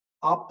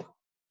 Up,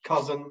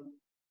 cousin,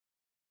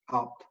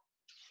 up.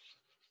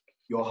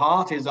 Your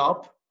heart is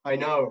up, I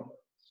know.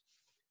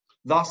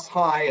 Thus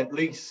high at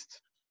least,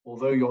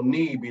 although your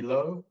knee be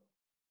low.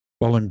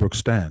 Bolingbroke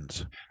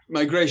stands.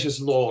 My gracious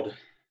lord,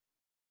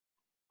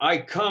 I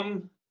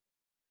come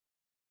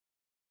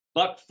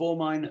but for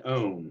mine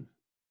own.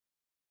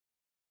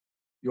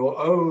 Your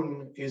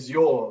own is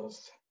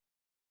yours.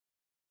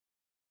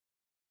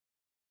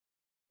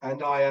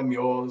 And I am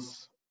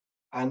yours,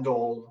 and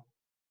all.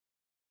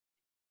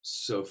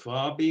 So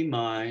far be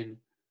mine,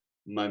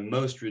 my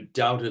most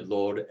redoubted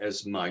lord,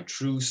 as my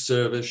true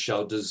service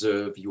shall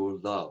deserve your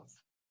love.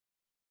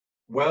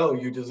 Well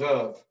you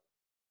deserve.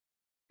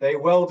 They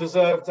well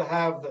deserve to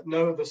have that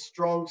know the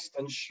strongest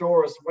and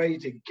surest way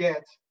to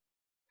get.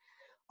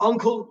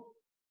 Uncle,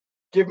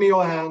 give me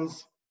your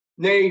hands.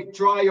 Nay,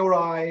 dry your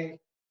eye.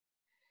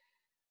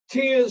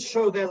 Tears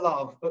show their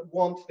love, but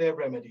want their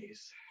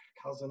remedies.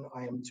 Cousin,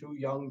 I am too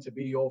young to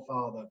be your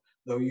father,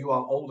 though you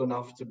are old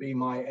enough to be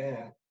my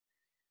heir.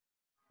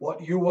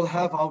 What you will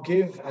have I'll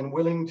give, and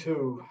willing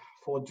too,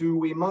 for do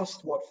we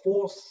must what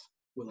force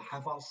will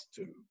have us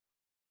do.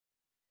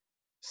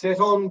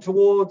 Set on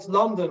towards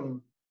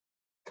London,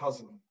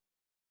 cousin.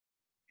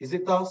 Is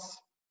it thus?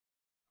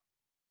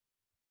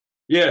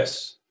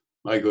 Yes,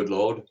 my good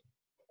lord.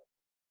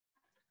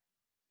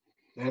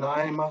 Then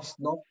I must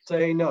not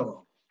say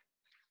no.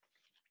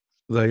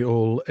 They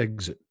all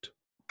exit.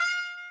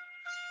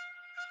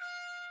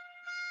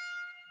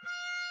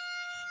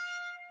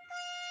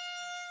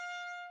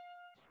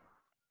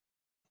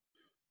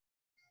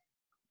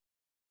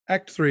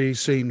 Act 3,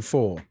 Scene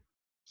 4.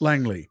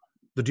 Langley,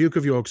 the Duke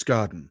of York's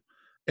garden.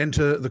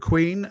 Enter the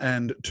Queen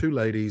and 2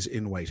 ladies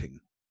in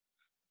waiting.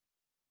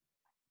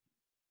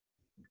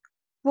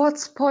 What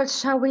sport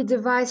shall we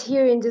devise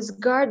here in this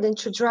garden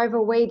to drive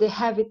away the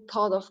heavy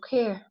thought of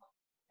care?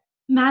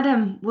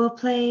 Madam, we'll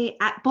play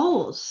at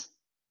bowls.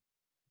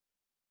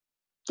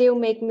 They'll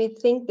make me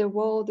think the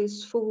world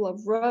is full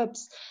of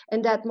rubs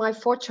and that my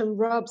fortune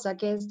rubs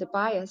against the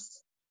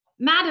bias.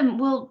 Madam,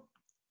 we'll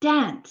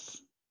dance.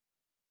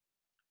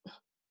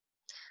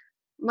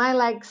 My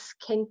legs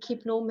can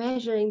keep no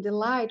measure in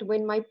delight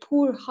when my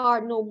poor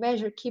heart no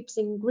measure keeps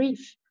in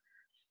grief.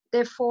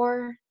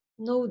 Therefore,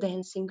 no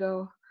dancing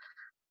go.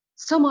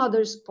 Some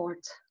other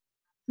sport.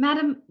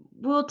 Madam,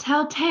 we'll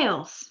tell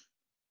tales.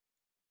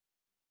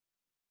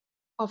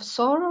 Of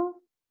sorrow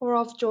or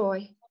of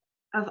joy?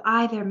 Of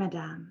either,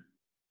 madame.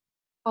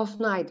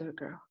 Of neither,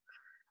 girl.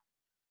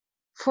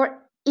 For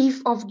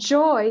if of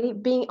joy,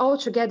 being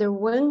altogether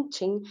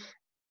wanting,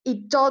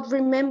 it doth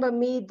remember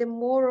me the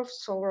more of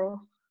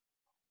sorrow.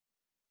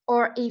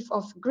 Or if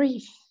of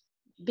grief,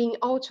 being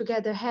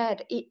altogether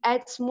had, it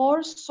adds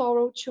more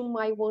sorrow to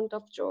my want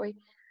of joy.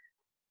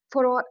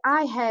 For what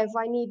I have,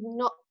 I need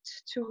not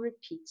to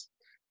repeat.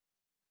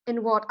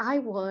 And what I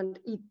want,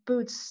 it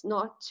boots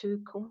not to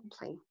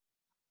complain.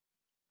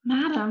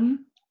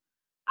 Madam,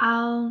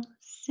 I'll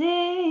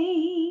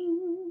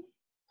sing.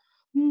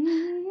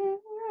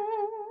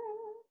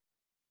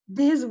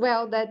 'Tis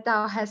well that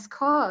thou hast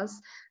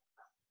cause,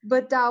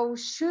 but thou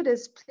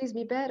shouldest please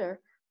me better.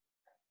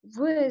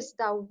 Wouldst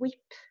thou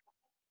weep?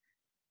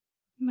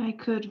 I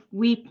could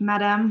weep,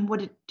 madam,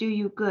 would it do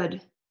you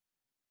good?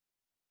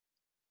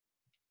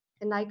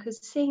 And I could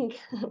sing.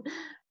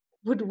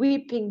 Would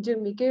weeping do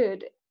me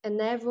good, and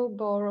never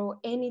borrow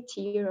any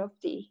tear of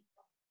thee?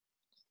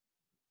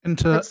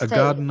 Enter a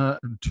gardener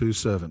and 2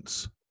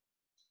 servants.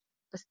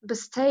 But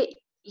stay,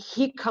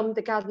 here come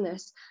the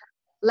gardeners.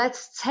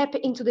 Let's step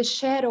into the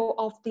shadow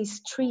of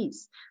these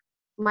trees.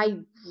 My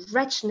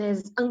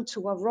wretchedness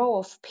unto a row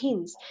of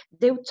pins.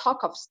 They'll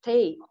talk of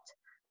state,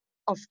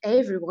 of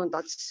everyone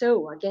that's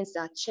so against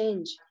that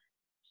change.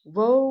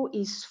 Woe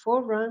is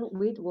forerun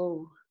with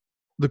woe.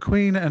 The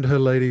Queen and her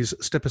ladies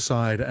step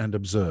aside and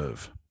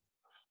observe.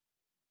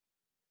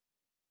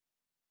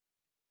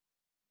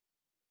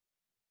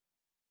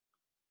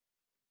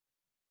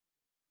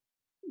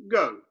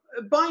 Go,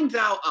 bind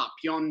thou up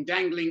yon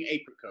dangling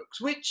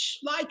apricokes, which,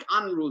 like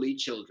unruly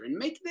children,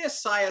 make their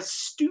sire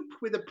stoop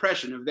with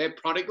oppression of their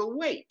prodigal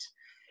weight,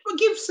 or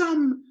give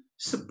some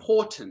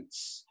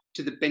supportance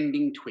to the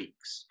bending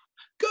twigs.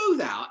 Go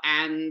thou,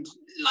 and,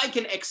 like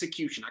an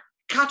executioner,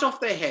 cut off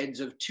the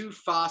heads of 2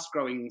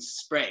 fast-growing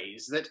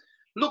sprays that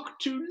look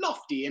too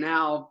lofty in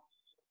our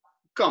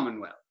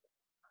commonwealth.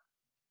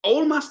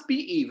 All must be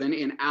even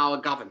in our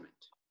government.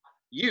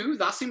 You,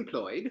 thus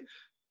employed,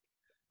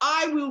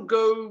 I will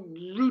go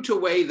root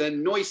away the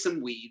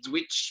noisome weeds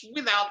which,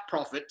 without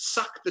profit,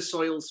 suck the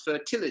soil's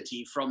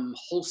fertility from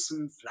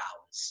wholesome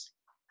flowers.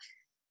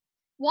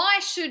 Why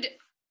should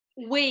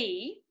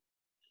we,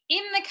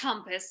 in the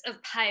compass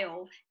of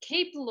pale,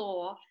 keep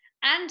law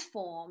and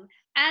form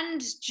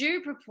and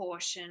due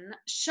proportion,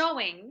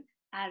 showing,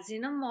 as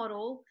in a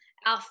model,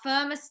 our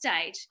firm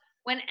estate,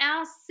 when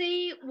our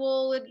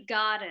sea-walled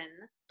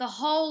garden, the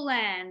whole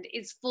land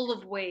is full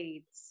of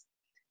weeds?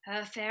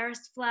 Her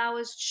fairest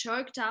flowers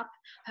choked up,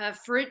 her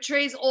fruit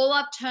trees all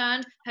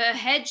upturned, her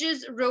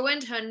hedges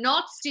ruined, her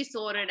knots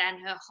disordered, and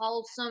her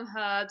wholesome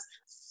herbs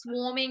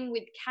swarming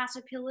with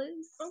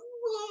caterpillars.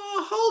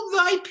 Oh, hold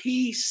thy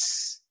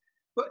peace.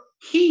 But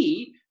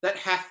he that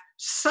hath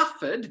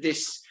suffered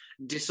this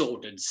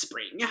disordered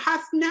spring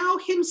hath now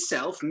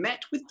himself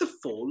met with the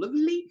fall of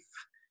leaf.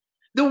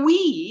 The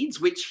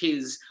weeds which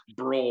his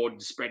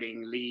broad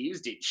spreading leaves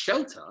did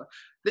shelter,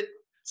 that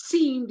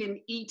seemed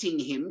in eating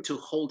him to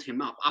hold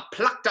him up, are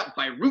plucked up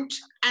by root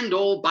and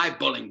all by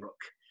Bolingbroke.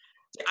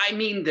 I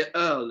mean the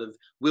Earl of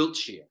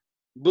Wiltshire,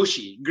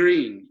 bushy,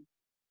 green.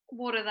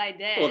 What are they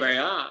dead? Or they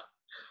are.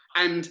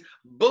 And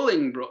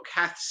Bolingbroke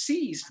hath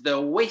seized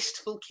the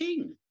wasteful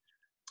king.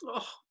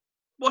 Oh,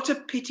 what a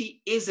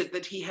pity is it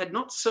that he had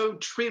not so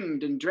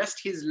trimmed and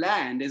dressed his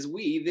land as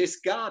we this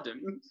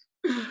garden.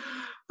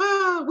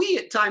 We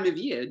at time of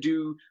year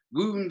do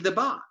wound the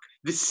bark,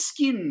 the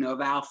skin of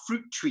our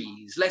fruit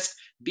trees, lest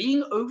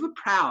being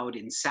overproud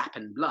in sap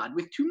and blood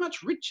with too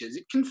much riches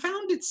it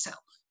confound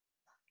itself.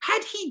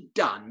 Had he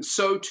done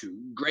so to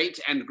great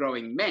and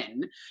growing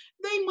men,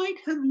 they might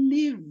have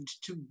lived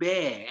to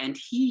bear and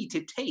he to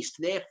taste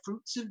their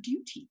fruits of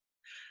duty.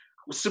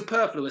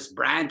 Superfluous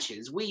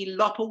branches we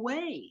lop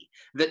away,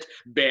 that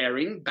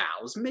bearing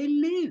boughs may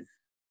live.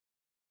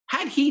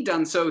 Had he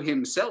done so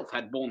himself,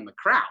 had borne the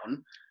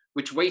crown,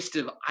 which waste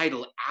of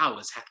idle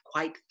hours hath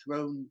quite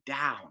thrown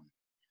down.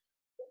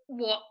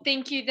 What,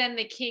 think you then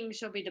the king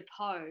shall be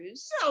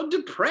deposed? How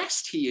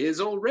depressed he is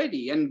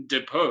already, and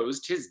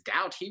deposed 'tis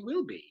doubt he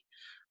will be.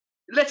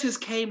 Letters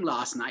came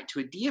last night to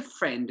a dear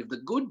friend of the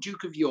good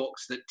Duke of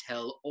York's that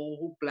tell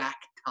all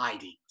black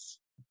tidings.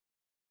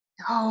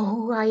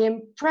 Oh, I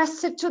am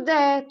pressed to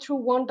there through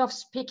want of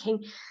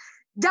speaking.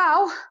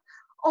 Thou,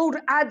 old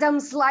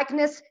Adam's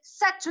likeness,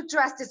 set to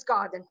dress this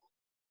garden.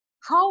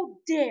 How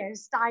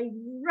dares thy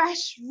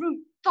rash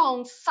rude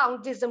tongue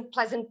sound this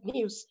unpleasant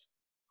news?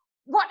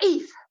 What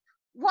if,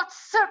 what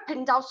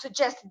serpent thou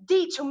suggest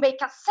thee to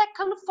make a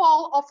second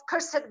fall of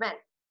cursed men?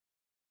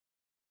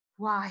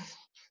 Why,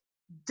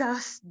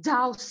 dost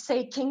thou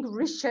say King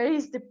Richard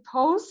is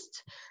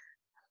deposed?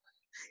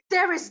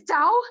 There is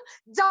thou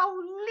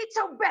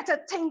little better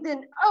thing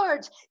than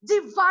urge,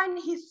 divine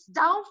his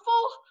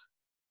downfall?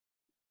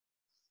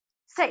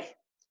 Say,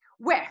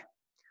 where,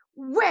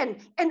 when,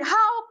 and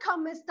how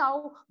comest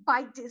thou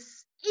by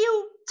this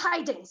ill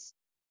tidings?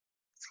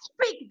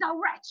 Speak, thou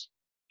wretch!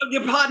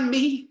 Pardon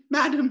me,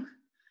 madam.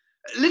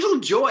 Little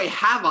joy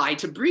have I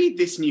to breathe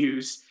this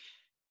news.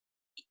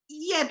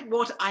 Yet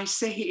what I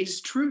say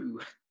is true.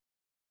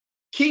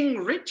 King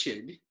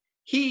Richard,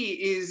 he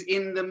is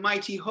in the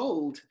mighty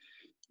hold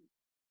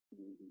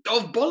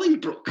of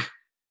Bolingbroke.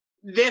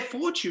 Their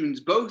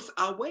fortunes both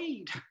are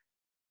weighed.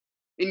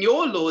 In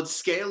your lord's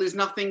scale is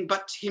nothing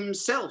but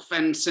himself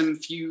and some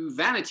few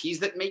vanities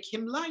that make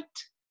him light.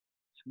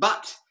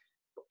 But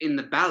in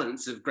the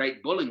balance of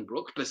great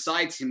Bolingbroke,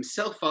 besides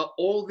himself are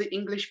all the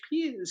English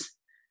peers.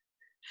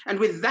 And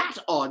with that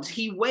odds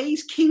he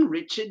weighs King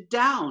Richard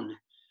down.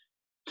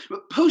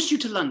 Post you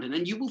to London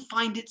and you will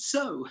find it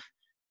so.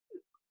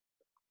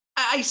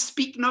 I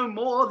speak no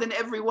more than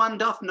everyone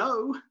doth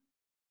know.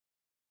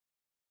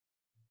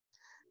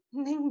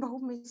 Nimble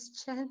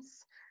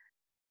mischance,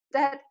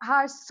 that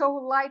are so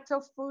light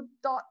of foot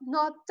doth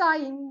not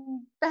thy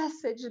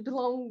passage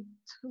belong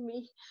to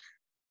me.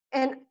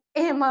 And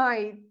am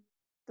I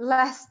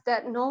less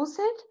that knows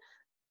it?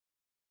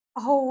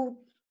 Oh,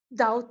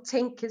 thou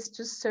thinkest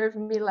to serve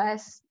me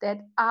less,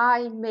 that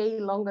I may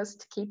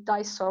longest keep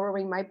thy sorrow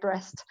in my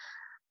breast.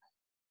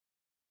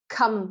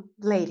 Come,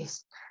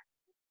 ladies,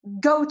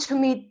 go to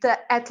meet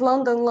at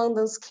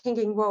London's king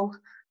in woe.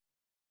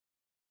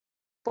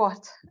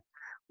 What?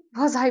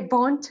 Was I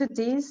born to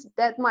this,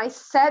 that my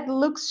sad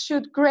looks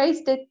should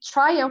grace the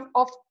triumph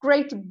of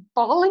great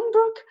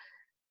Bolingbroke?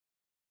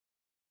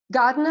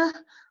 Gardener,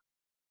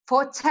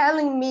 for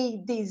telling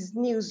me this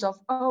news of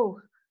oh,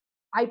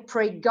 I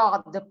pray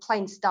God the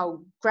plants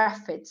thou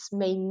graffest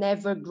may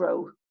never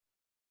grow.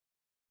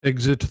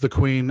 Exit the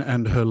Queen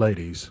and her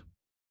ladies.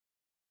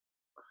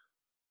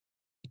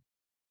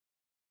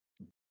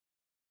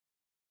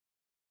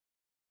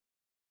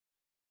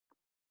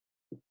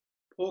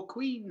 Poor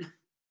Queen,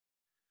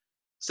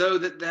 so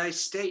that thy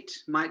state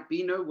might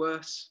be no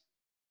worse.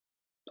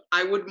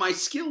 I would my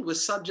skill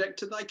was subject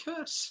to thy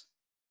curse.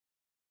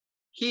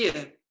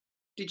 Here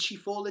did she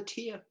fall a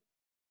tear.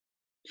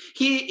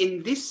 Here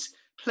in this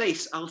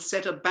place I'll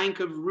set a bank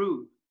of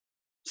rue,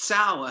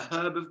 sour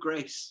herb of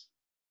grace.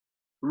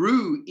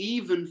 Rue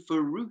even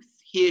for Ruth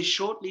here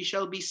shortly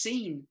shall be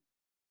seen,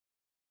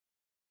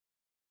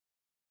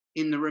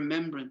 in the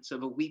remembrance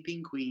of a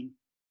weeping queen.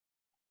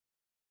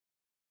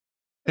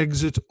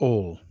 Exit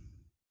all.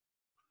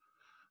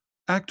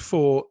 Act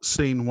 4,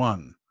 Scene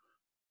 1.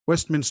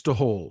 Westminster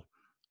Hall.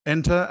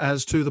 Enter,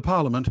 as to the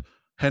Parliament,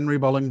 Henry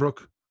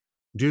Bolingbroke,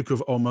 Duke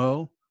of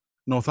AUMERLE,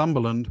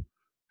 Northumberland,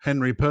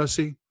 Henry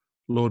Percy,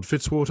 Lord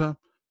Fitzwater,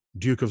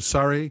 Duke of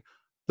Surrey,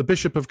 the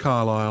Bishop of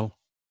Carlisle,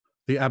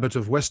 the Abbot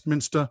of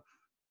Westminster,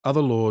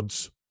 other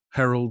lords,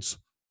 heralds,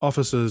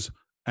 officers,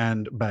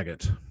 and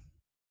Bagot.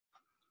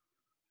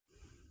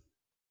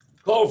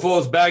 Call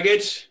forth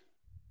Bagot.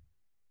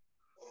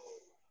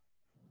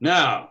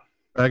 Now.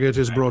 Bagot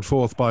is brought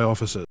forth by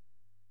officers.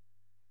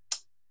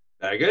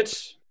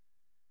 Bagot,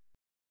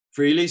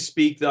 freely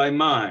speak thy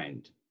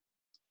mind.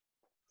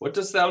 What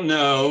dost thou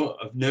know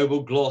of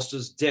noble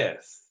Gloucester's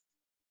death?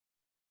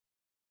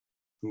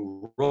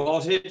 Who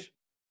wrought it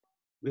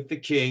with the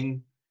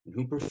king, and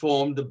who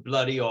performed the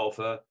bloody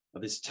offer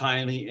of his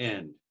timely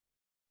end?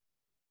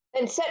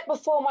 Then set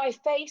before my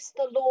face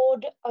the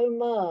Lord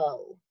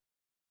AUMERLE.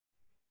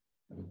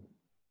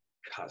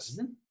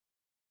 Cousin?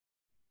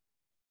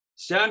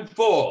 Stand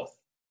forth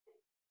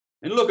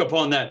and look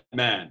upon that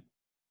man.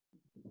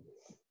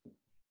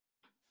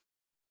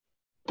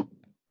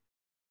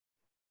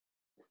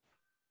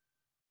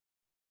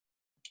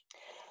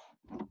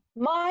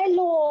 My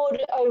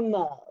Lord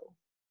AUMERLE,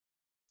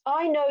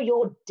 I know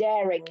your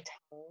daring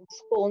tongue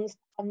scorns to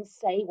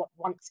unsay what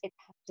once it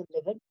hath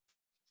delivered.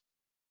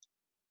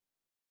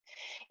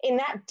 In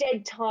that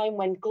dead time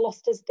when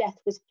Gloucester's death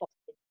was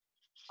plotted,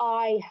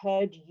 I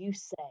heard you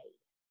say,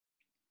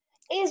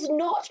 is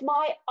not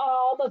my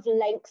arm of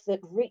length that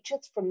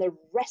reacheth from the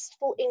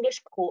restful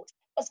English court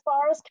as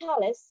far as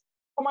Karlis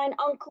for mine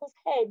uncle's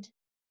head?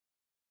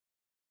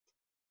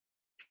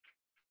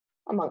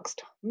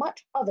 Amongst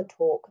much other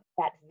talk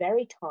that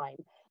very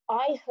time,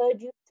 I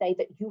heard you say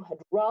that you had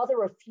rather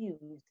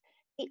refused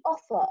the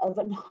offer of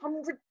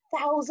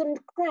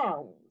 100,000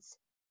 crowns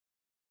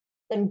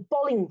than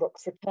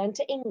Bolingbroke's return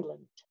to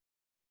England,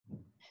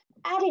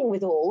 adding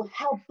withal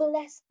how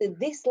blessed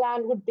this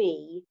land would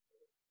be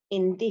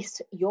in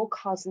this your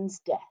cousin's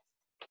death.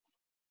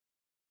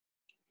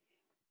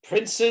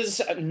 Princes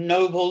and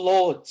noble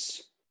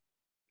lords,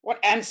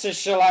 what answer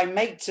shall I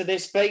make to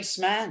this base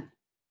man?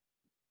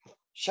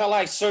 Shall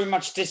I so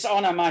much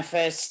dishonour my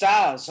fair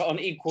stars on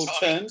equal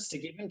terms to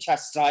give him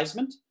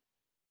chastisement?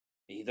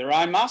 Either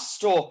I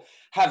must, or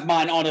have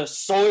mine honour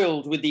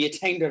soiled with the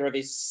attainder of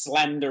his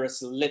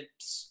slanderous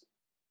lips.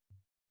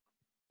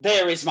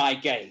 There is my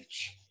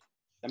gauge,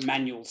 the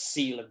manual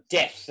seal of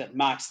death that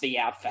marks thee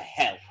out for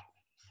hell.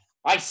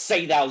 I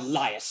say thou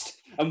liest,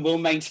 and will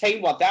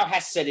maintain what thou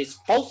hast said is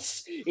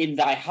false in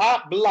thy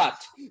heart blood,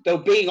 though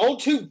being all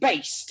too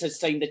base to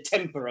stain the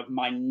temper of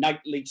my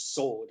knightly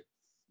sword.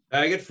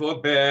 Beg it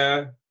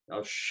forbear,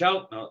 thou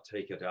shalt not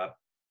take it up.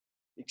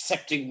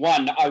 Excepting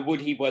one, I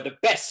would he were the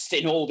best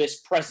in all this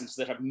presence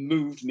that have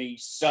moved me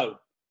so.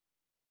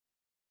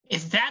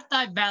 If that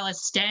thy valour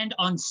stand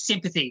on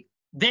sympathy,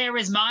 there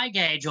is my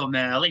gage,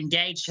 AUMERLE,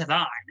 engaged to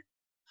thine.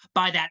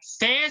 By that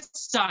fair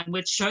sun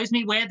which shows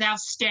me where thou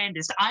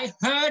standest, I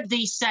heard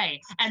thee say,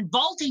 and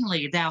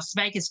vaultingly thou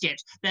spakest it,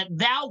 that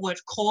thou wert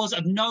cause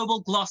of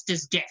noble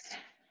Gloucester's death.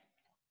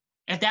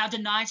 If thou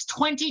deniest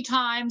 20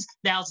 times,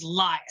 thou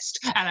liest,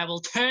 and I will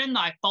turn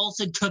thy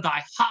falsehood to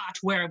thy heart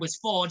where it was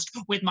forged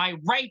with my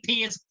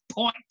rapier's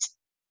point.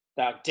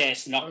 Thou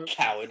darest not,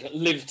 coward,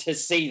 live to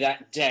see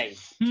that day.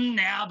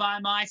 Now by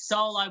my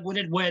soul I would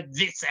it were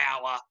this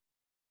hour.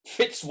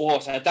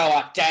 Fitzwater, thou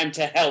art damned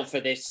to hell for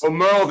this.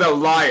 AUMERLE, thou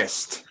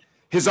liest.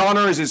 His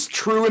honour is as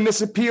true in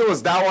this appeal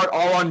as thou art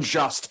all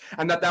unjust,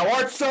 and that thou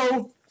art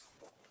so,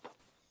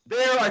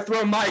 there I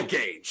throw my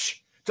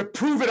gage, to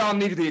prove it on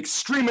thee to the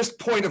extremest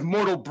point of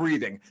mortal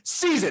breathing.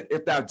 Seize it,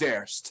 if thou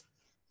darest.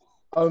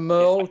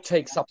 AUMERLE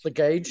takes up the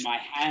gauge. My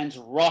hands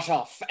rot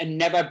off, and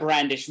never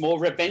brandish more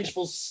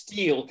revengeful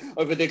steel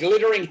over the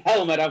glittering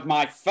helmet of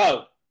my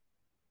foe.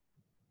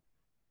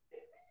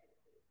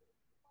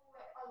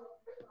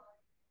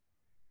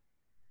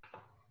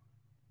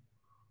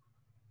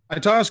 I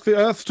task the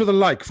earth to the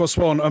like,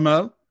 forsworn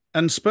AUMERLE,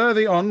 and spur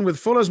thee on with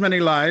full as many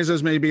lies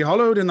as may be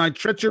hollowed in thy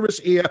treacherous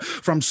ear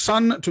from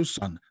sun to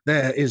sun.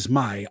 There is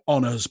my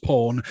honour's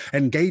pawn.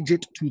 Engage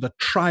it to the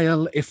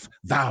trial if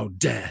thou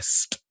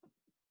darest.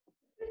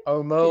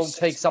 AUMERLE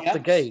takes up the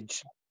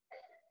gauge.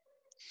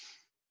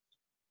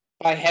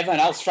 By heaven,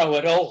 I'll throw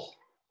it all.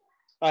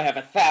 I have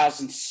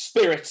 1,000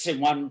 spirits in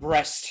one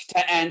breast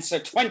to answer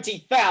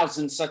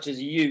 20,000 such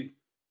as you.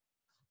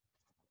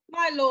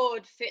 My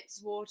lord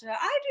Fitzwater,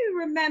 I do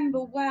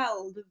remember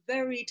well the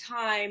very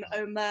time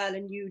AUMERLE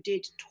and you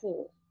did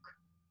talk.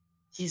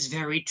 'Tis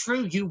very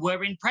true, you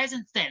were in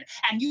presence then,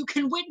 and you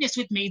can witness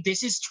with me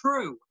this is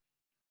true.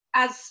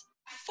 As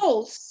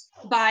false,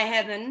 by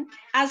heaven,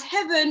 as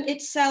heaven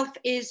itself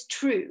is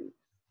true.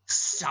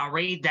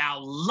 Sorry,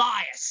 thou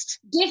liest.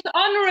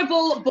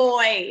 Dishonourable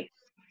boy,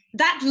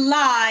 that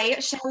lie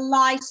shall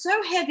lie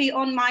so heavy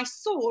on my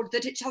sword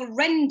that it shall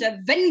render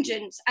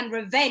vengeance and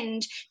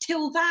revenge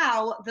till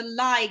thou, the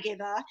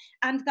lie-giver,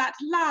 and that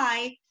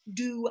lie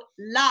do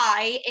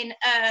lie in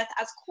earth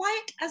as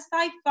quiet as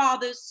thy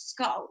father's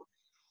skull.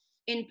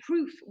 In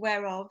proof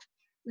whereof,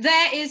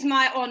 there is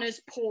my honour's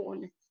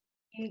pawn.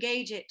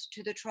 Engage it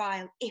to the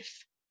trial,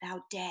 if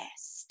thou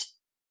darest.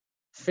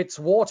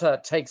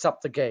 Fitzwater takes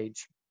up the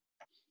gauge.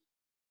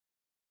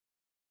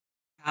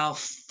 How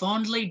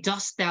fondly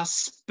dost thou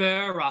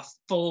spur a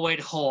forward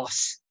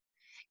horse.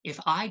 If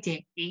I dare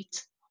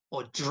eat,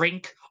 or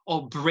drink,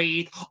 or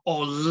breathe,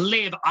 or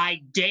live, I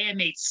dare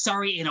meet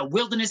Surrey in a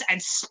wilderness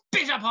and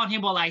spit upon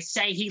him while I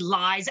say he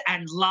lies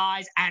and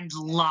lies and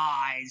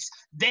lies.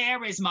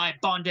 There is my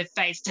bonded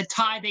face to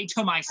tie thee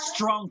to my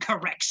strong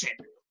correction.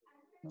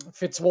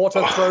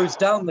 Fitzwater throws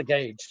down the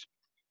gauge.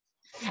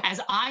 As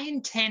I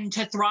intend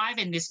to thrive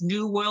in this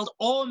new world,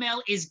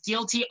 AUMERLE is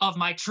guilty of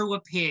my true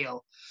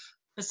appeal.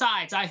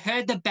 Besides, I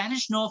heard the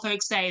banished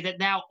Norfolk say that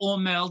thou,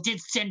 AUMERLE,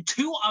 didst send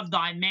 2 of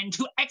thy men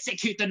to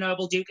execute the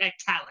noble Duke at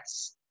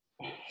Karlis.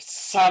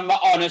 Some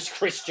honest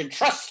Christian,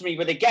 trust me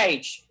with a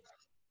gauge.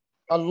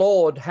 A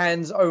lord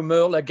hands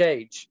AUMERLE a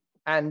gauge,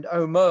 and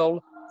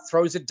AUMERLE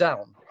throws it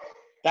down.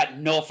 That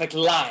Norfolk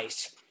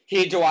lies.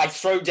 Here do I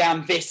throw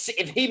down this,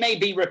 if he may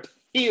be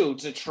repealed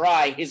to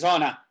try his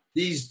honour.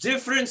 These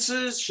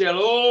differences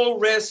shall all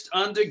rest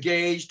under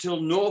gauge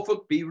till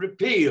Norfolk be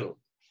repealed.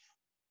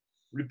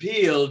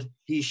 Repealed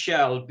he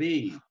shall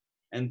be,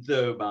 and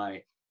though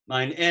by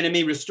mine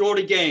enemy restored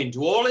again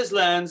to all his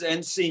lands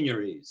and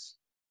seigneuries.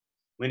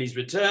 When he's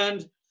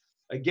returned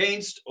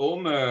against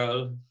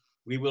AUMERLE,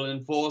 we will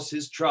enforce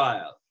his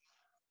trial.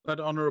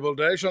 That honourable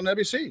day shall never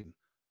be seen.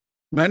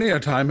 Many a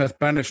time hath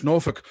banished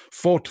Norfolk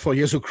fought for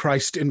Jesu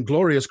Christ in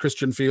glorious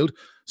Christian field,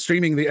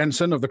 streaming the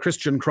ensign of the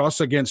Christian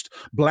cross against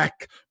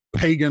black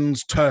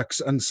pagans,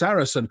 Turks, and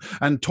Saracen,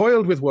 and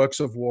toiled with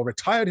works of war,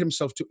 retired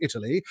himself to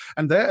Italy,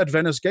 and there at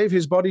Venice gave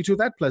his body to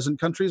that pleasant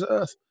country's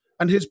earth,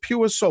 and his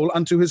pure soul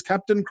unto his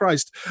captain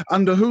Christ,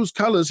 under whose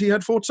colours he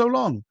had fought so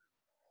long.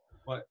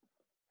 What,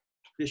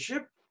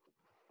 Bishop?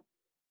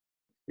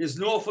 Is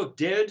Norfolk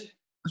dead?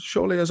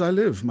 Surely as I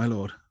live, my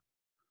lord.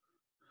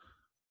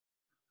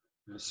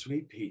 A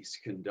sweet peace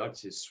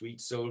conducts his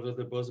sweet soul to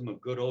the bosom of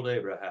good old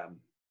Abraham.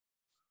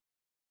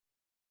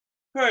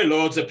 Hey,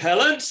 lords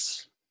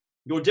appellants,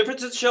 your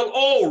differences shall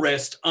all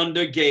rest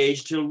under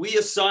gauge till we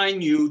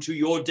assign you to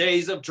your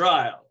days of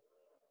trial.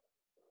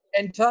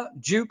 Enter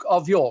Duke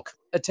of York,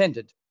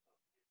 attended.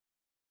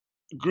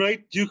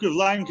 Great Duke of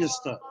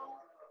Lancaster,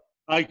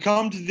 I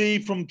come to thee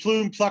from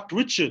plume-plucked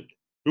Richard,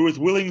 who with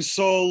willing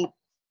soul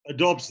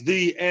adopts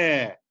thee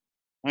heir,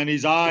 and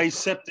his eye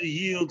sceptre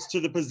yields to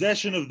the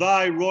possession of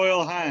thy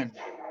royal hand.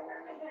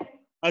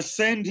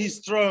 Ascend his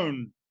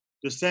throne,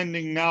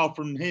 descending now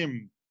from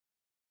him,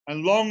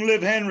 and long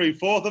live Henry,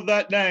 fourth of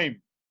that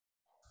name.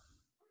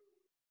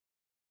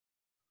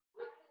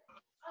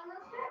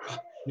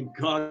 In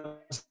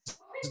God's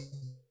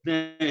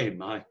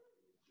name,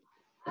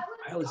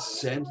 I'll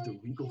ascend the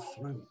regal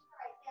throne.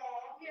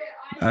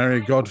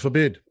 Harry, God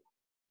forbid.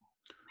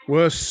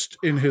 Worst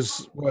in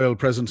his royal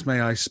presence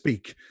may I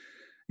speak,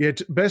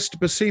 yet best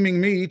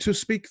beseeming me to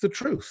speak the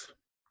truth.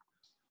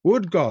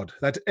 Would God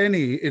that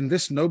any in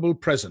this noble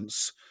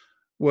presence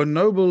were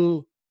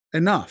noble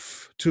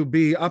enough to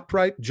be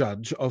upright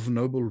judge of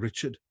noble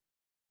Richard,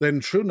 then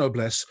true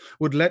noblesse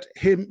would let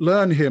him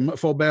learn him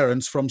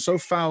forbearance from so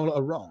foul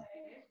a wrong.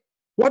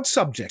 What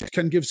subject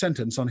can give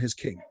sentence on his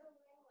king?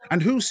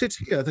 And who sits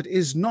here that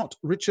is not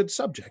Richard's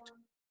subject?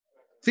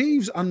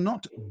 Thieves are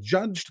not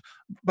judged,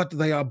 but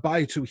they are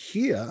by to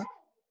hear,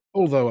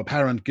 although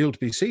apparent guilt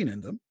be seen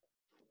in them.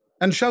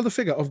 And shall the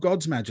figure of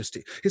God's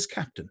majesty, his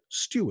captain,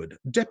 steward,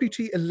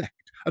 deputy elect,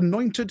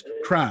 anointed,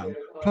 crowned,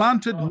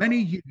 planted many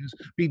years,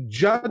 be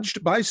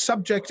judged by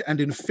subject and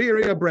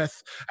inferior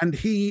breath, and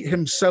he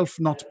himself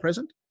not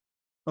present?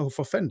 Oh,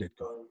 forfended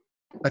God,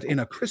 that in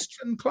a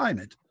Christian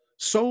climate,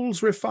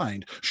 souls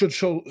refined should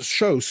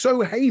show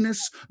so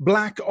heinous,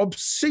 black,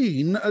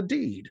 obscene a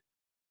deed.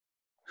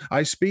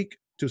 I speak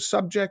to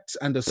subjects,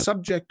 and a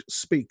subject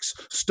speaks,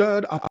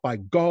 stirred up by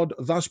God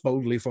thus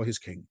boldly for his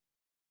king.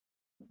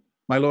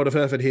 My lord of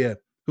Hereford here,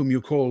 whom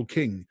you call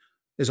king,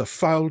 is a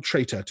foul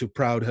traitor to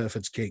proud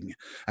Hereford's king,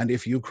 and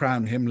if you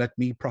crown him, let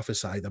me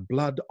prophesy, the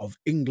blood of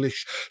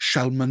English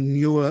shall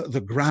manure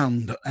the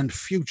ground, and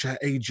future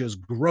ages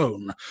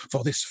groan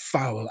for this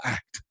foul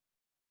act.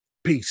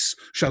 Peace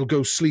shall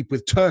go sleep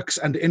with Turks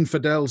and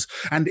infidels,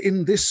 and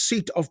in this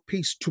seat of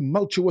peace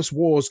tumultuous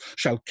wars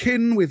shall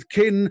kin with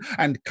kin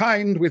and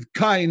kind with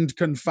kind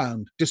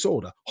confound.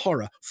 Disorder,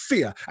 horror,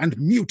 fear, and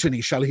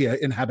mutiny shall here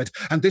inhabit,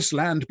 and this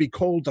land be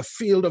called the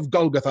field of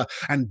Golgotha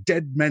and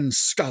dead men's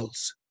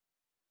skulls.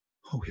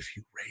 Oh, if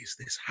you raise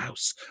this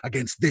house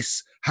against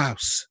this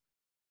house,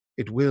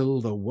 it will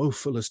the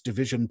woefullest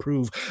division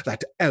prove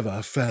that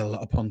ever fell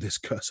upon this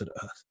cursed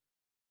earth.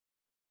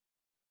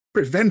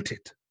 Prevent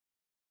it.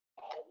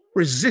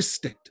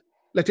 Resist it.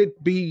 Let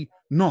it be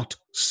not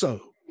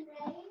so,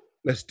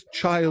 lest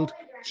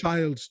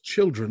child's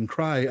children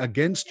cry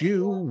against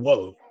you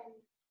woe.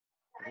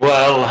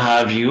 Well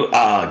have you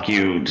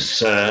argued,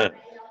 sir.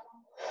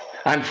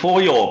 And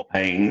for your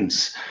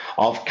pains,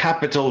 of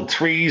capital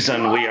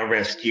treason we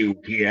arrest you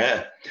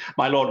here.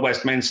 My Lord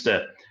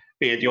Westminster,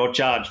 be it your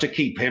charge to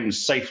keep him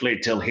safely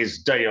till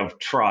his day of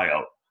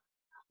trial.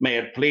 May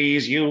it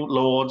please you,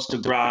 lords, to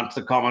grant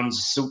the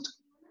Commons' suit.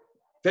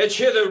 Fetch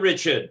hither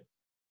Richard,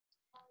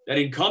 that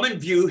in common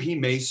view he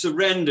may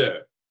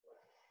surrender.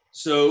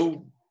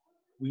 So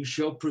we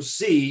shall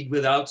proceed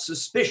without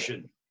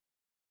suspicion.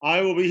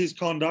 I will be his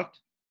conduct.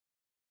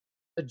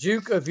 The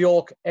Duke of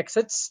York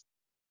exits.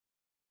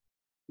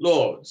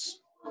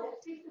 Lords,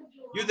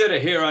 you that are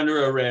here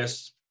under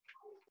arrest,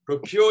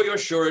 procure your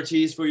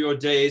sureties for your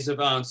days of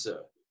answer.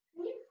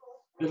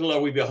 Little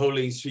are we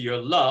beholding to your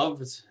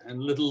love,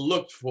 and little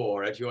looked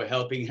for at your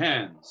helping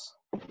hands.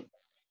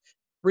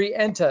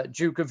 Re-enter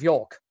Duke of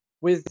York,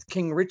 with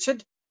King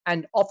Richard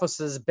and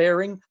officers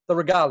bearing the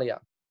regalia.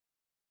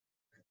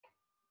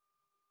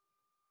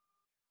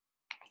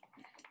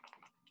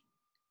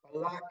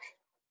 Alack,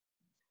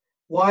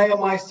 why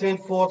am I sent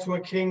for to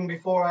a king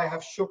before I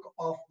have shook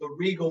off the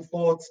regal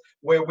thoughts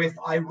wherewith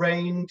I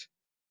reigned?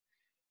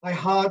 I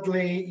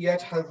hardly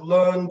yet have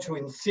learned to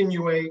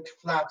insinuate,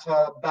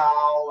 flatter,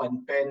 bow,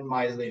 and bend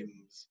my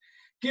limbs.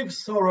 Give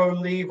sorrow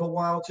leave a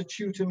while to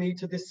tutor me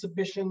to this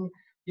submission,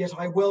 yet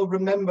I well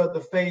remember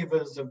the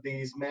favours of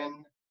these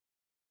men.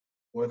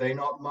 Were they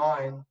not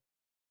mine?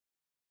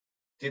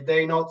 Did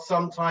they not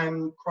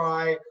sometime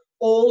cry,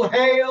 "All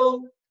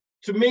hail"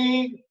 to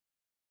me?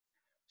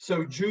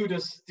 So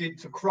Judas did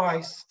to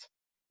Christ,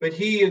 but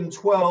he in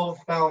 12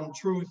 found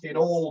truth in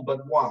all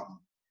but one.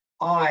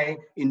 I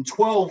in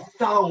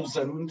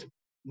 12,000,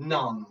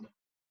 none.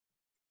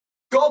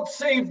 God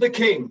save the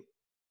king.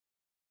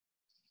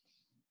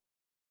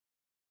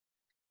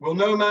 Will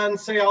no man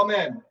say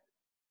amen?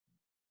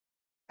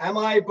 Am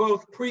I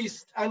both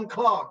priest and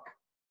clerk?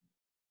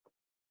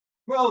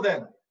 Well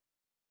then,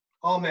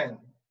 amen.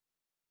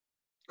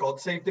 God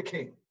save the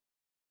king,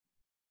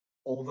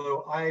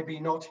 although I be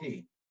not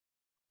he.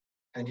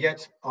 And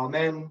yet,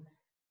 amen,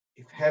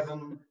 if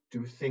heaven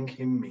do think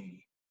him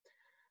me.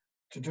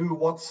 To do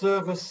what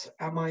service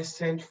am I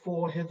sent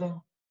for hither?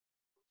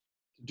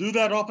 Do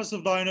that office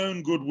of thine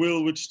own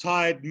goodwill which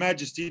tide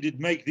majesty did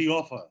make thee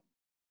offer,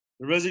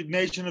 the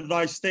resignation of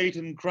thy state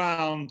and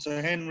crown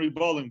to Henry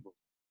Bolingbroke.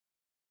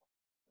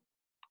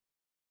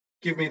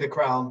 Give me the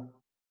crown.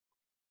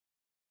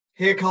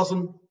 Here,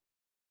 cousin,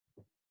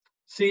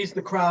 seize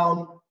the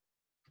crown.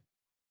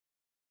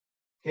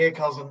 Here,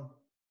 cousin,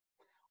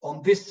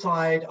 on this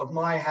side of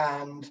my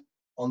hand,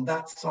 on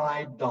that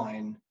side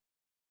thine.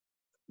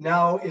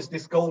 Now is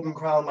this golden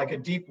crown like a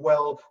deep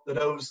well that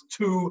owes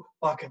 2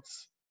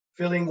 buckets,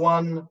 filling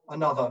one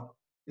another,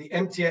 the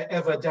emptier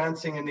ever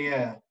dancing in the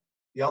air,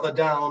 the other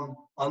down,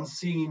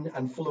 unseen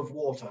and full of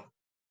water.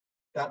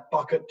 That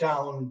bucket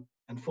down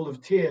and full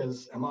of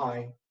tears am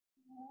I,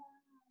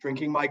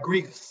 drinking my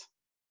griefs,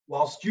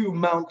 whilst you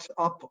mount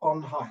up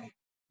on high.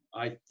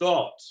 I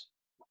thought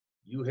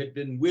you had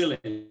been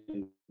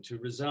willing to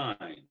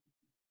resign.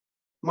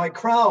 My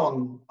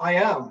crown I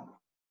am,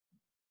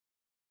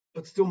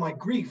 but still my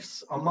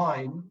griefs are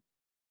mine.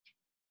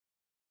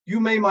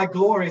 You may my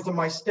glories and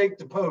my state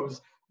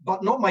depose,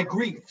 but not my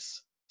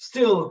griefs.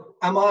 Still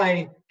am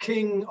I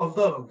king of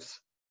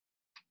those.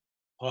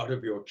 Part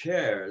of your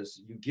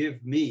cares you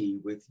give me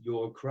with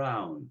your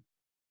crown.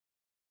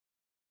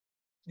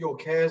 Your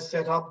cares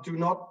set up do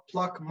not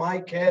pluck my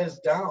cares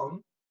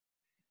down.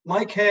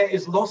 My care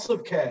is loss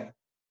of care,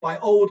 by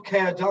old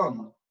care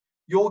done.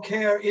 Your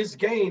care is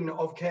gain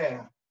of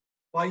care,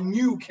 by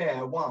new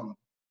care won.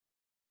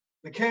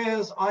 The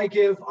cares I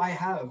give I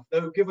have,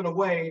 though given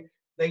away,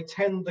 they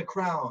tend the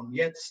crown,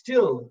 yet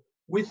still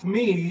with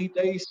me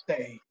they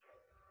stay.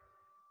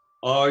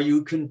 Are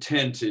you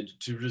contented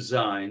to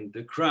resign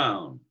the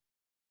crown?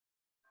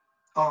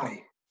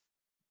 I.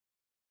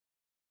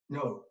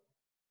 No.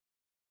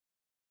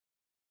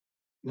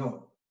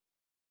 No.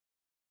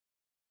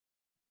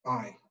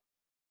 I.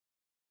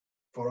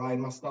 For I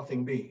must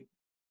nothing be.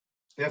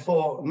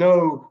 Therefore,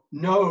 no,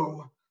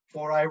 no,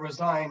 for I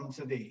resign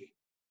to thee.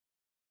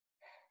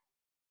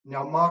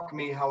 Now mark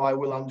me how I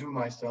will undo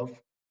myself.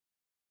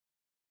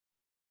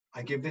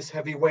 I give this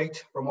heavy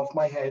weight from off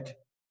my head,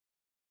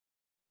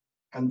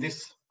 and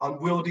this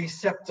unwieldy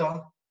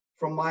scepter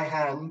from my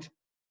hand,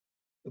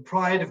 the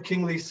pride of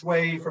kingly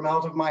sway from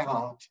out of my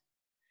heart.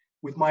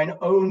 With mine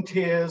own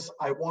tears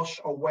I wash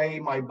away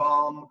my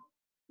balm,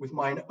 with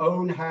mine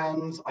own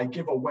hands I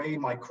give away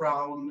my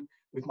crown,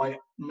 with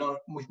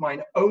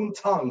mine own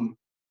tongue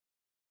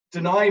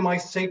deny my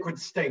sacred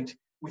state,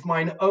 with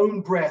mine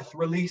own breath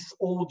release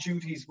all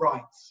duty's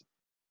rights.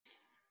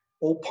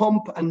 All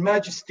pomp and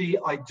majesty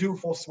I do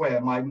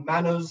forswear, my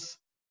manners,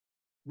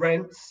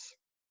 rents,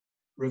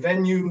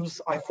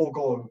 revenues I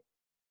forego.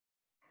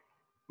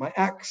 My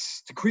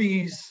acts,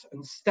 decrees,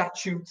 and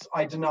statutes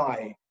I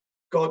deny.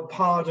 God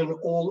pardon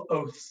all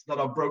oaths that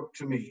are broke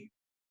to me.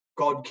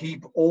 God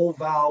keep all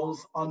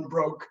vows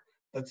unbroke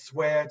that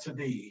swear to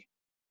thee.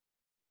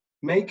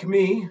 Make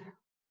me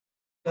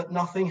that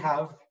nothing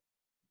have,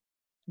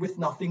 with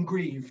nothing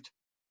grieved,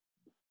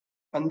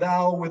 and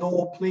thou with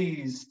all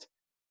pleased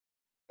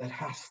that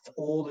hast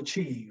all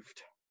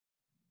achieved.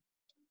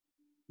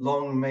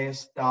 Long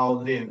mayest thou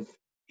live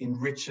in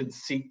Richard's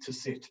seat to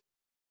sit,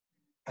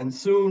 and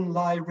soon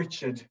lie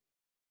Richard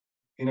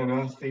in an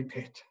earthly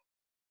pit.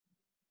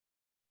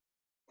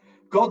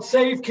 God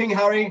save King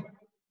Harry,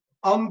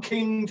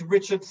 unkinged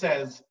Richard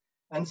says,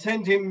 and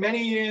send him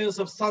many years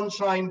of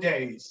sunshine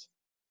days.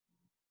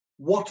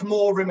 What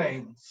more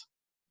remains?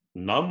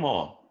 No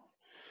more,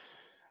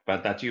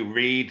 but that you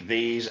read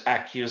these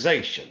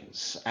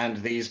accusations and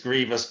these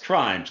grievous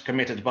crimes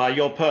committed by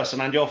your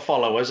person and your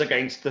followers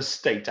against the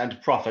state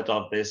and profit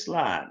of this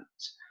land,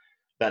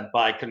 that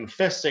by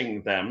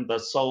confessing them, the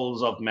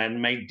souls of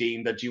men may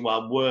deem that you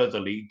are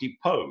worthily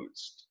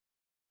deposed.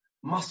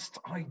 Must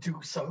I do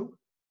so?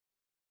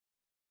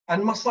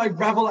 And must I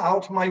ravel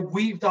out my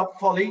weaved up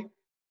folly?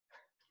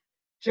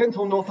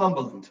 Gentle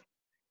Northumberland,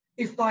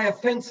 if thy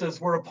offences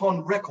were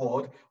upon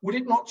record, would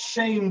it not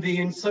shame thee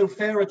in so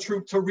fair a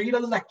troop to read a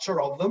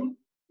lecture of them?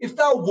 If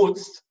thou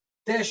wouldst,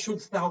 there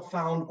shouldst thou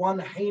found one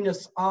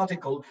heinous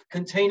article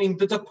containing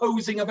the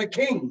deposing of a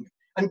king,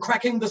 and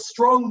cracking the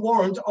strong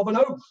warrant of an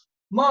oath,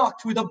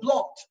 marked with a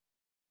blot,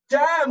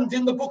 damned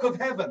in the book of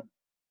heaven.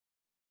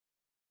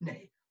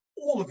 Nay,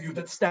 all of you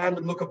that stand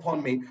and look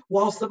upon me,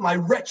 whilst that my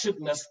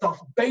wretchedness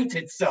doth bate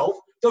itself,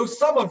 though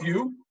some of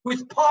you,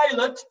 with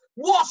Pilate,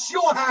 wash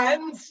your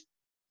hands,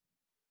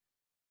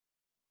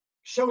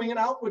 showing an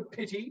outward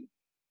pity,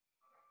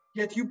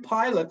 yet you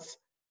Pilates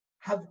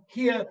have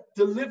here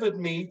delivered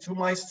me to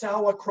my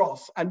sour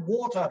cross, and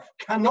water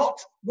cannot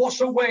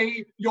wash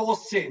away your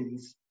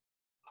sins.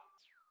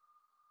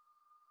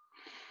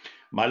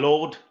 My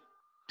lord,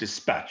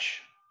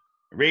 dispatch.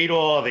 Read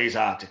all these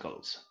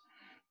articles.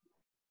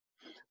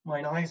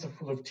 Mine eyes are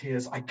full of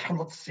tears, I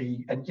cannot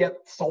see, and yet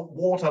salt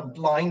water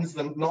blinds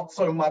them not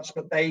so much,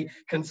 but they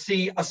can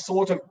see a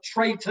sort of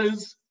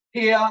traitors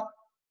here.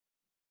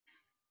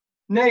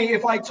 Nay,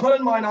 if I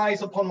turn mine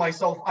eyes upon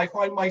myself, I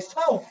find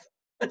myself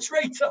a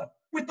traitor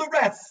with the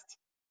rest.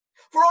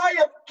 For I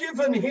have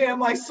given here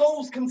my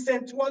soul's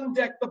consent to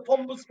undeck the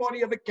pompous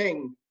body of a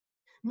king,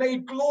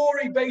 made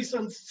glory base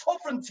and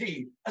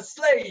sovereignty a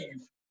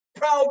slave,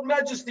 proud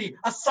majesty,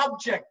 a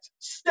subject,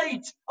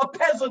 state, a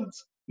peasant.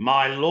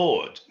 My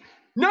lord.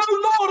 No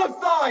lord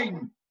of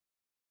thine!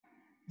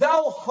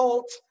 Thou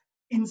halt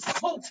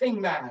insulting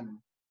man,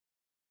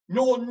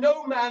 nor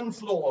no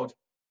man's lord.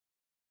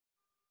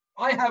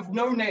 I have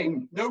no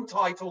name, no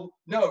title,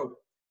 no,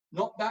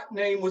 not that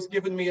name was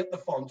given me at the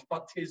font,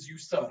 but 'tis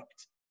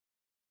usurped.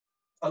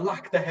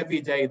 Alack the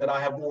heavy day that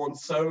I have worn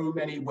so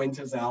many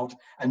winters out,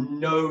 and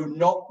know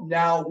not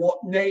now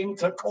what name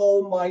to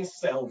call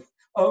myself.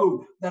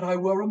 Oh, that I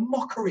were a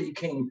mockery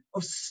king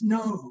of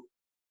snow,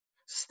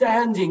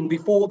 standing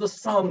before the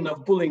sun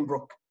of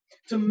Bolingbroke,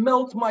 to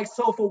melt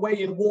myself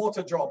away in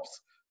water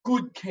drops,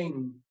 good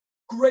king,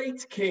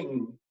 great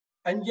king,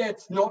 and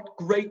yet not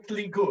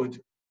greatly good.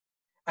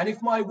 And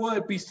if my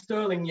word be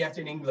sterling yet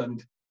in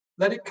England,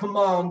 let it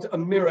command a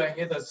mirror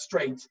hither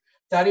straight,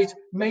 that it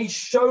may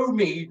show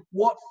me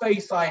what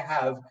face I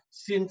have,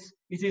 since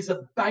it is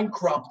a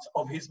bankrupt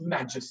of his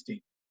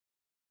majesty.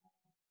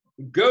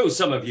 Go,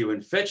 some of you,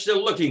 and fetch the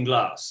looking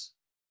glass.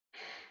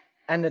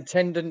 An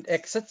attendant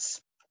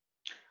exits.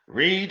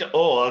 Read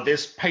o'er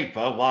this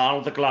paper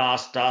while the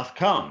glass doth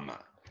come.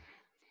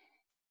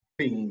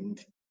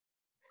 Fiend,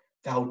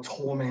 thou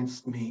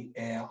tormentst me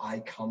ere I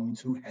come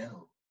to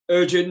hell.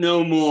 Urge it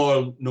no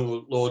more,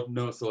 no, Lord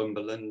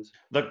Northumberland.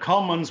 The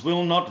commons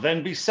will not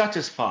then be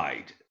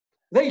satisfied.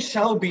 They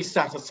shall be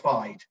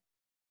satisfied.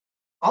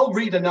 I'll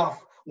read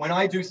enough when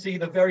I do see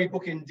the very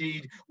book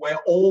indeed, where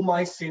all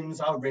my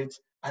sins are writ,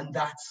 and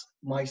that's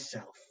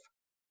myself.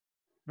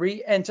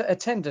 Re-enter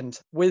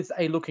attendant with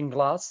a looking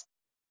glass.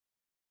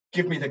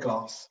 Give me the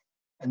glass,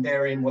 and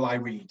therein will I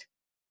read.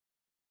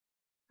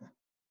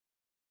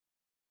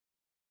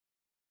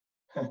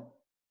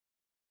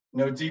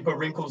 No deeper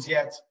wrinkles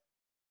yet.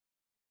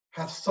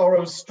 Hath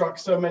sorrow struck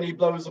so many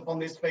blows upon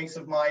this face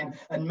of mine,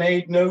 and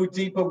made no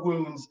deeper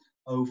wounds,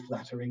 O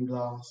flattering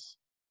glass?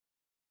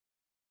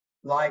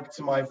 Like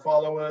to my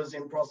followers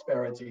in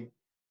prosperity,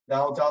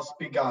 thou dost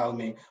beguile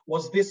me.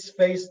 Was this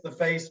face the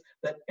face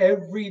that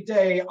every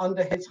day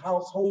under his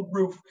household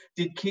roof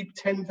did keep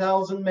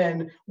 10,000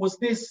 men? Was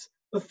this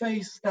the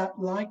face that,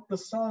 like the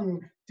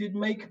sun, did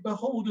make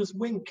beholders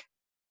wink?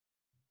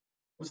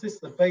 Was this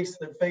the face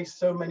that faced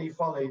so many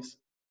follies,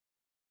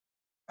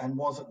 and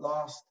was at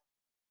last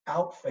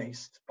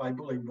outfaced by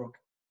Bolingbroke?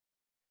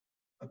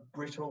 A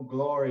brittle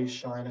glory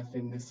shineth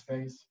in this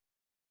face,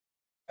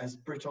 as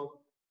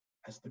brittle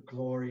as the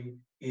glory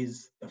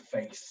is the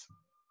face.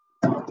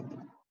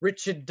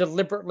 Richard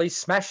deliberately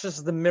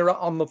smashes the mirror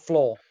on the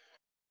floor.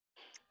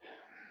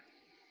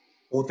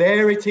 For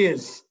there it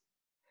is,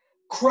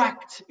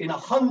 cracked in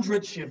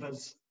 100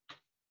 shivers.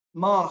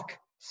 Mark,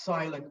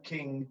 silent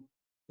king,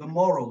 the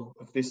moral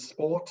of this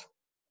sport.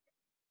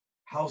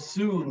 How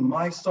soon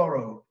my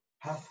sorrow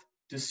hath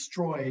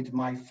destroyed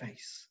my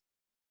face.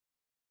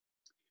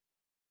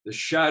 The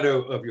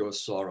shadow of your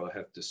sorrow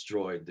hath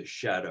destroyed the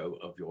shadow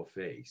of your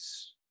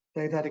face.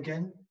 Say that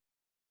again.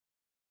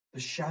 The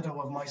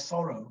shadow of my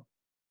sorrow.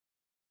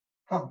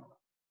 Huh.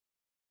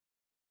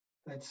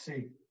 Let's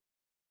see.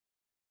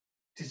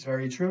 It is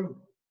very true.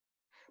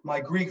 My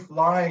grief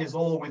lies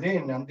all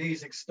within, and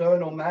these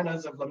external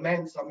manners of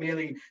laments are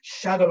merely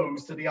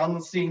shadows to the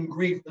unseen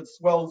grief that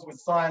swells with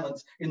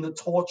silence in the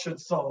tortured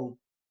soul.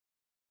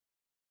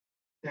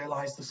 There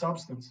lies the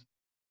substance.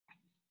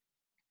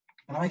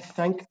 And I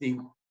thank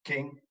thee,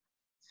 King,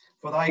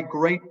 for thy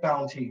great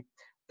bounty,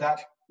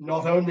 that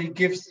not only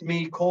givest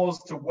me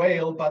cause to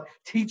wail, but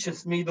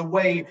teachest me the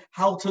way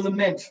how to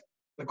lament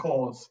the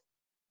cause.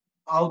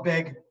 I'll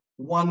beg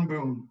one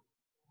boon,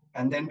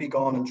 and then be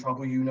gone and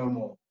trouble you no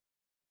more.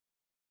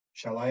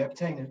 Shall I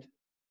obtain it?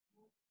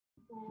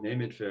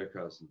 Name it, fair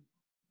cousin.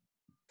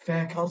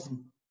 Fair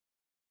cousin.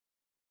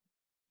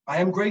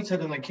 I am greater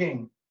than a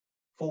king,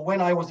 for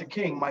when I was a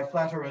king, my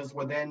flatterers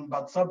were then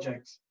but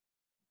subjects.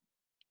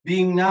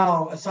 Being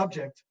now a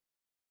subject,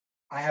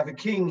 I have a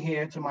king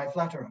here to my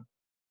flatterer.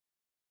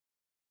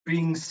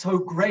 Being so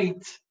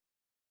great,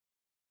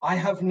 I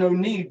have no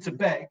need to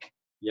beg.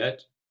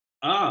 Yet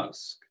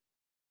ask.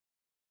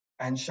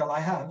 And shall I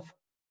have?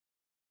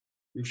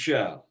 You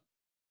shall.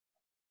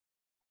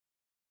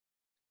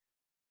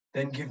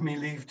 Then give me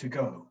leave to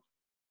go.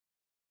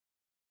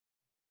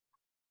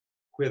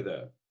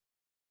 Whither?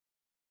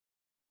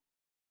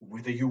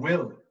 Whither you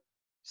will,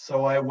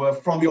 so I were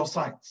from your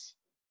sights.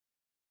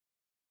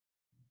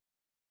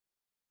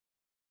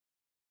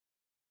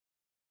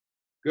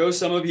 Go,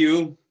 some of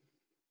you.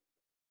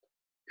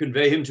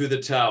 Convey him to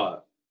the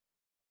tower.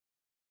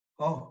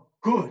 Oh,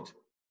 good.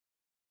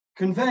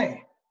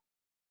 Convey.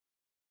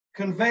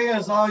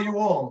 Conveyors are you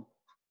all,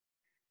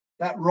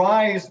 that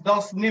rise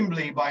thus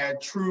nimbly by a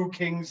true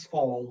king's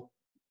fall.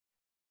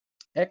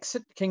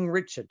 Exit King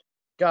Richard,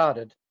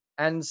 guarded,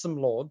 and some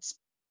lords.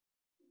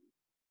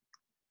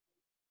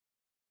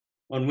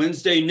 On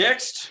Wednesday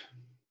next,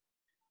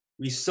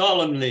 we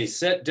solemnly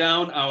set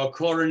down our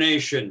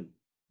coronation.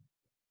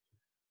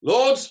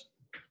 Lords,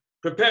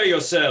 prepare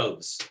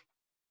yourselves.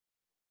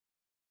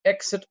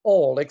 Exit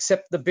all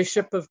except the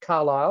Bishop of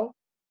Carlisle,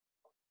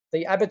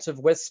 the Abbot of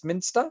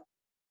Westminster,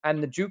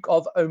 and the Duke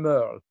of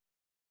AUMERLE.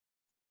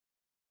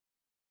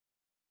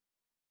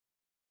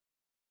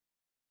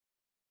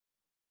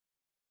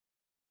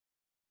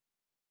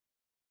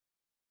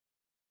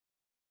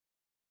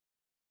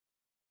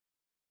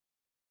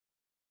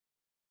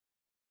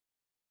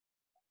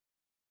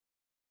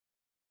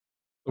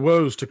 The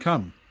woes to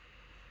come.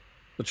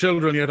 The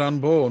children yet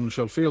unborn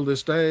shall feel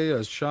this day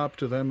as sharp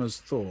to them as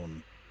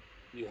thorn.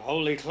 You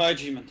holy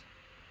clergyman,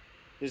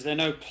 is there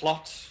no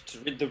plot to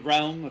rid the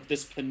realm of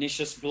this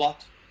pernicious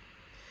blot?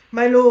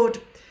 My lord,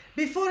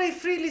 before I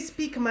freely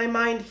speak my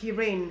mind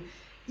herein,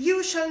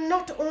 you shall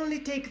not only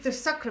take the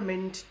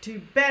sacrament to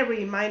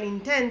bury mine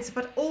intents,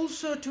 but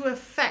also to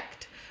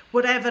effect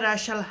whatever I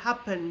shall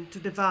happen to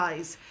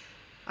devise.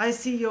 I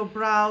see your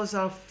brows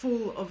are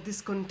full of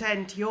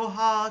discontent, your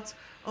heart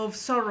of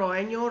sorrow,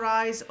 and your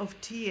eyes of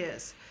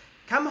tears.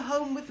 Come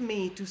home with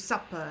me to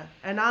supper,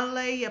 and I'll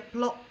lay a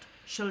plot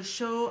shall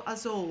show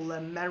us all a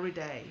merry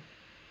day.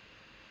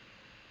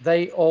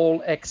 They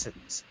all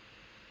exit.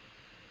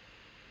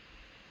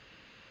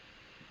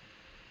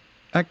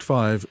 Act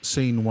 5,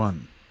 Scene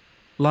 1.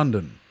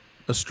 London,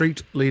 a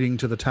street leading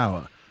to the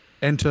Tower.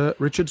 Enter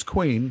Richard's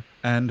Queen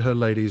and her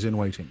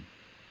ladies-in-waiting.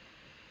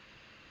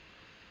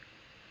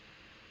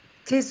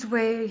 This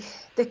way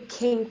the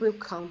king will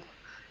come.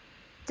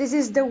 This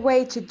is the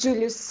way to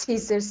Julius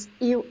Caesar's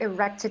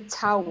ill-erected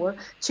tower,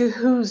 to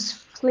whose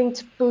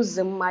flint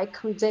bosom my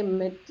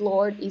condemned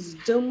lord is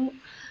doomed,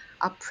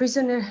 a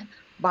prisoner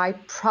by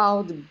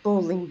proud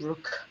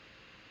Bolingbroke.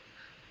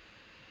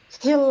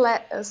 He'll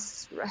let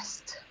us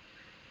rest,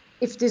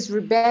 if this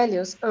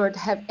rebellious earth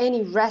have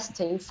any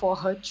resting for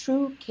her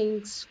true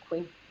king's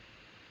queen.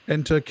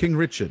 Enter King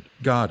Richard,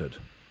 guarded.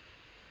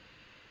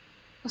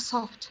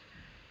 Soft.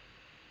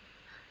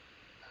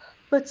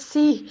 But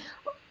see,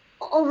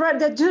 or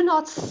rather do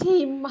not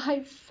see,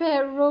 my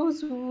fair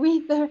rose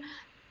wither.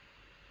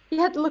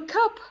 Yet look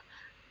up,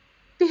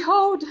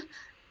 behold,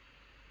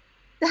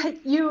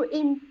 that you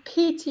in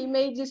pity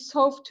may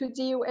dissolve to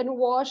dew and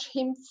wash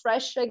him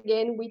fresh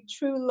again with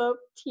true love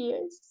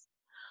tears.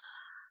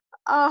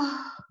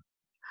 Ah,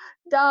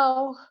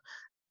 thou,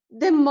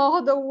 the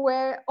model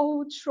where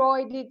old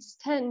Troy did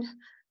stand,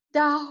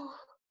 thou,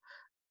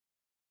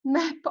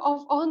 map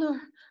of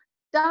honor,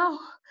 thou,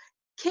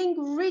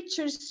 King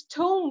Richard's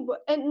tomb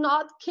and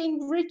not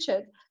King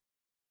Richard,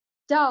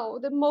 thou,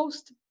 the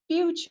most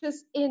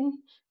beauteous in,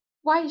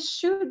 why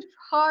should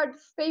hard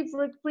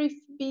favorite grief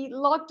be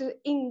locked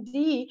in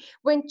thee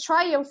when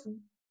triumph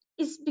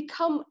is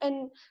become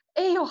an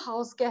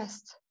alehouse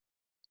guest?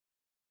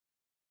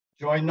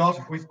 Join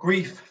not with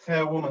grief,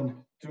 fair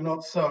woman, do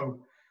not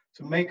so,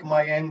 to make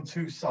my end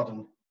too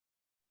sudden.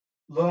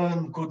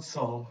 Learn, good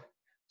soul,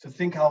 to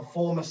think our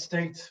former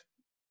state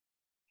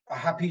a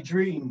happy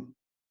dream,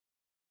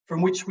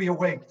 from which we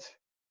awaked.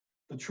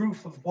 The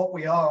truth of what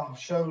we are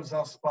shows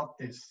us but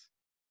this.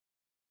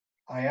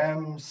 I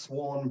am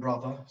sworn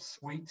brother,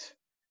 sweet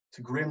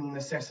to grim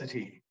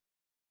necessity,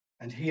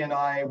 and he and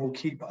I will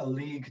keep a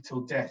league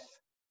till death.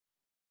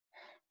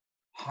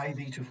 Hie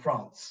thee to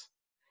France,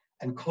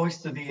 and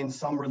cloister thee in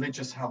some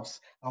religious house.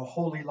 Our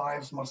holy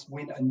lives must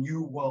win a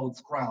new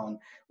world's crown,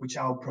 which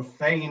our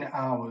profane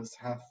hours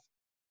hath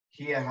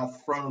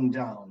thrown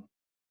down.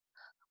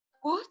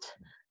 What?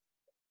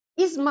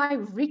 Is my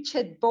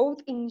Richard both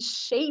in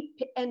shape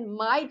and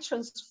might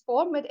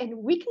transformed and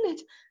weakened?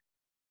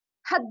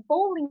 Had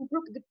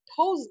Bolingbroke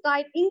deposed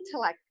thy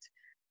intellect?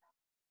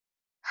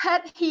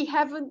 Had he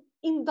heaven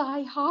in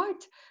thy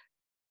heart?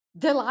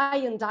 The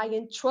lion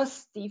died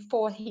trusty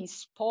for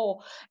his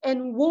paw,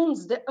 and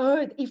wounds the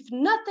earth, if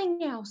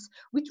nothing else,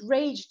 with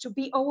rage to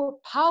be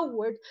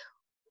overpowered.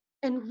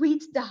 And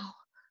wilt thou,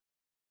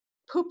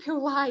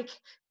 pupil-like,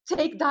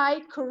 take thy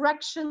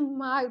correction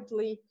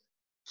mildly,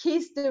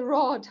 kiss the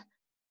rod,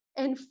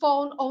 and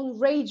fawn on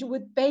rage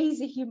with base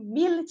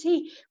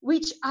humility,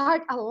 which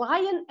art a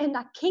lion and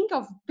a king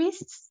of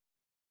beasts?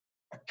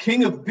 A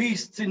king of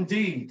beasts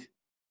indeed.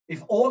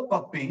 If aught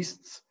but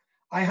beasts,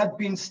 I had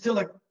been still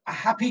a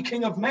happy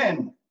king of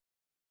men.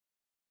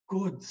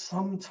 Good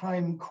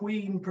sometime,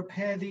 queen,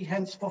 prepare thee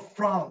hence for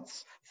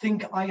France.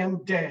 Think I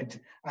am dead,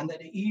 and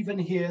that even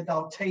here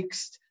thou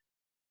takest,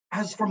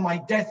 as from my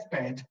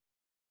deathbed,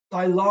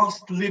 thy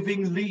last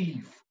living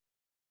leave.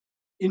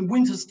 In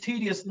winter's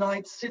tedious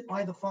nights, sit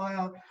by the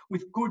fire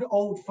with good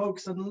old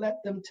folks and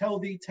let them tell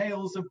thee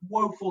tales of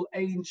woeful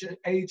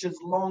ages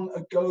long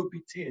ago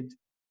betid.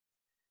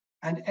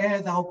 And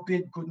ere thou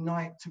bid good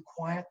night to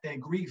quiet their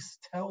griefs,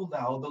 tell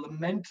thou the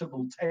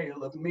lamentable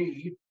tale of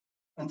me,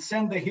 and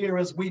send the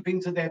hearers weeping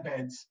to their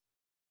beds.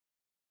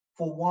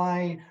 For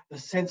why the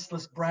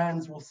senseless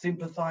brands will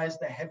sympathize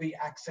the heavy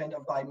accent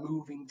of thy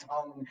moving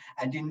tongue,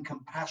 and in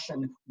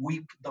compassion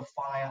weep the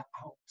fire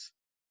out.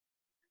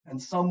 And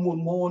some will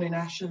mourn in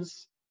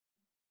ashes,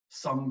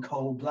 some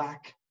coal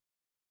black,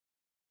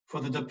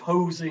 for the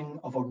deposing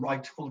of a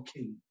rightful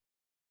king.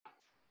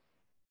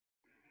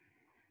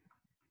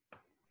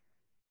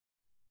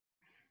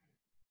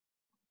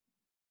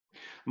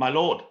 My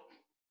lord,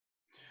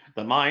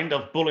 the mind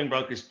of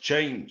Bolingbroke is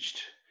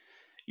changed.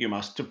 You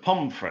must to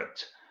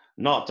Pomfret,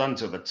 not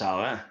unto the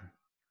Tower.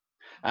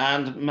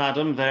 And,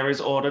 madam, there is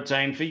order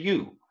ta'en for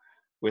you.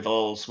 With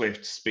all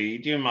swift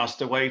speed you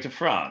must away to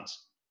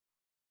France.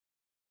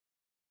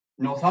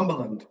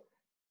 Northumberland,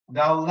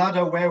 thou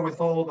ladder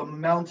wherewithal the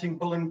mounting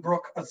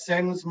Bolingbroke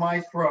ascends my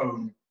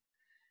throne.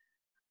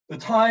 The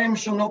time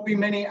shall not be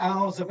many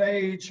hours of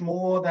age,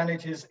 more than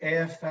it is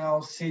ere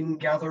foul sin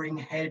gathering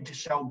head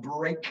shall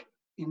break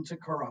into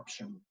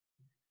corruption.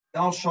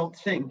 Thou shalt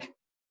think,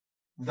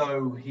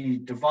 though he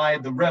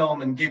divide the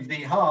realm and give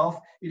thee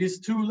half, it is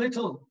too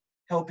little,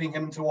 helping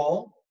him to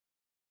all.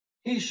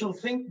 He shall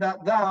think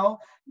that thou,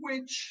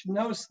 which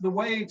know'st the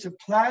way to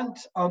plant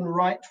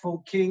unrightful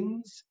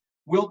kings,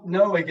 wilt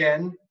know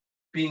again,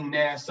 being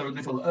ne'er so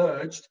little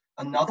urged,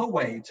 another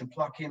way to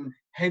pluck him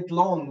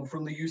headlong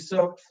from the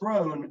usurped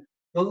throne.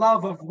 The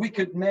love of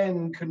wicked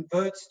men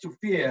converts to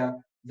fear,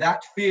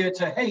 that fear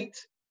to hate,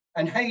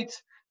 and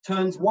hate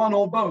turns one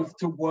or both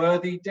to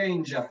worthy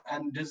danger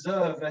and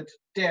deserved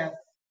death.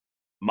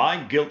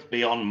 My guilt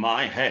be on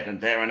my head, and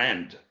there an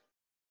end.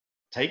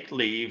 Take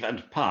leave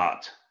and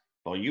part,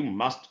 for you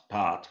must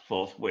part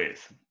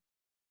forthwith.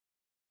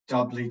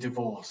 Doubly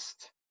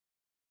divorced.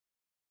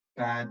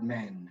 Bad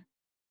men,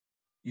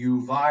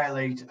 you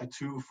violate a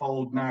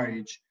twofold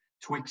marriage,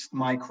 twixt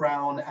my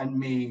crown and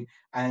me,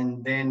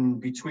 and then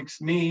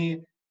betwixt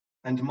me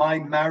and my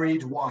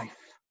married wife.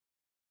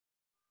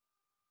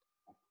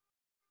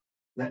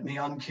 Let me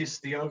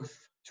unkiss the oath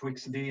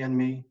twixt thee and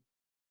me,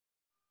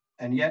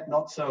 and yet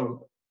not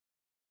so,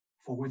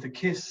 for with a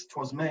kiss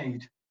 'twas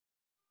made.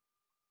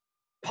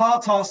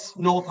 Part us,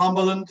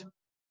 Northumberland.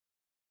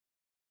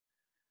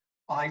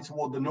 I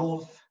toward the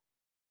north,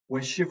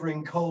 where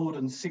shivering cold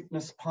and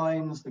sickness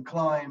pines the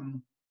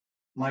clime.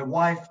 My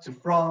wife to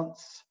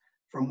France,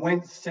 from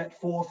whence set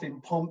forth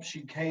in pomp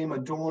she came,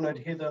 adorned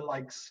hither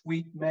like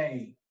sweet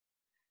May,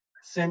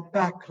 sent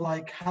back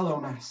like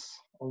Hallowmas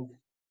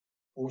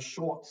or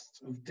shorts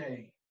of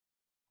day.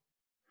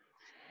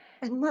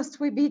 And must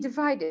we be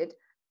divided?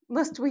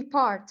 Must we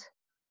part?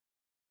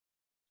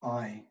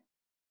 Aye,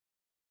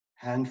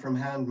 hand from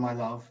hand, my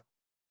love,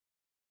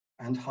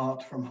 and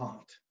heart from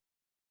heart.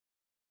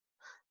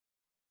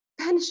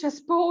 Banish us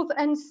both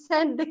and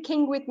send the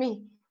king with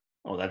me.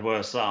 Oh, that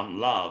were some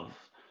love,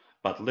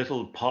 but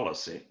little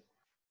policy.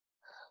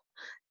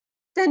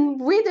 Then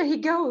whither he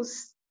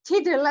goes,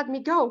 thither let me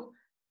go.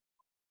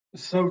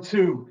 So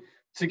too,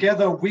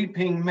 together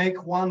weeping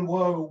make one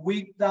woe.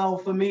 Weep thou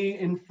for me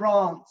in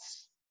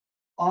France,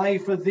 I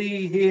for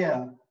thee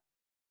here.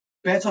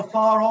 Better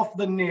far off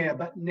than near,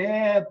 but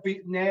ne'er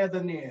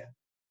the near.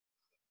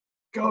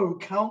 Go,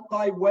 count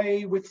thy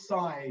way with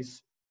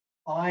sighs,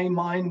 I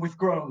mine with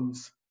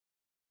groans.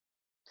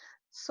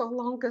 So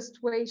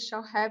longest way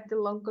shall have the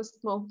longest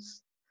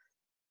moans.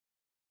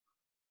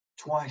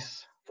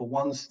 Twice for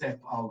one step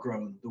I'll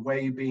groan, the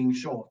way being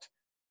short,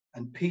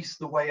 and piece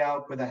the way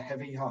out with a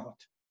heavy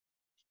heart.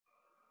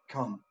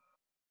 Come,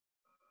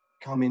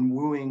 come in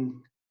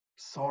wooing,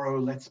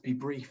 sorrow let's be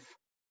brief,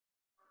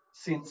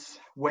 since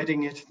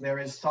wedding it there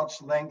is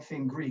such length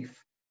in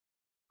grief.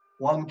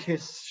 One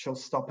kiss shall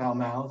stop our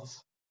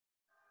mouths,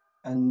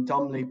 and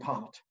dumbly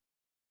part.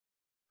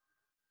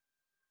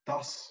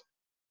 Thus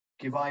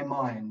give I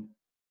mine,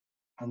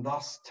 and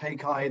thus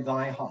take I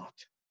thy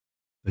heart.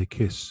 They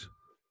kiss.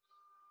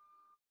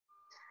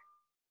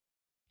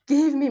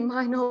 Give me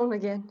mine own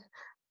again.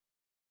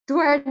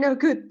 Dwere no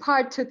good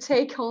part to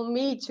take on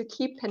me to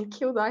keep and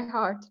kill thy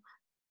heart.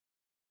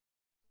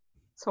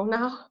 So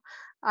now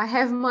I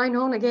have mine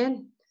own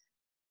again.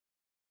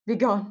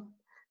 Begone,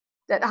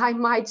 that I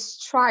might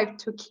strive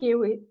to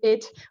kill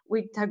it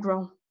with a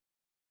groan.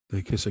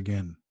 They kiss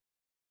again.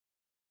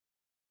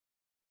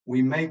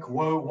 We make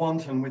woe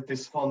wanton with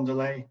this fond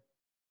delay.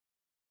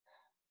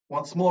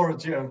 Once more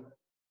adieu.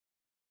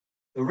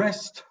 The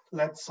rest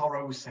let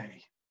sorrow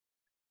say.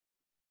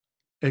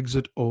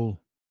 Exit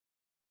all.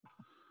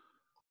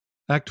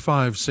 Act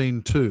 5,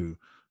 Scene 2.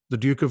 The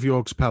Duke of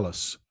York's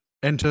Palace.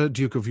 Enter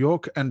Duke of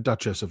York and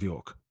Duchess of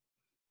York.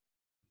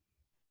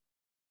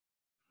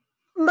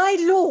 My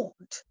lord,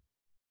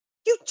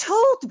 you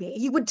told me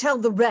you would tell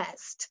the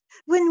rest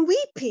when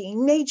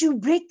weeping made you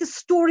break the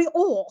story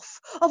off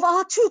of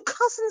our two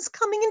cousins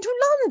coming into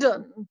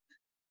London.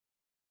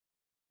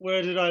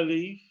 Where did I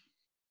leave?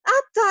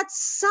 At that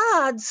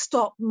sad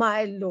stop,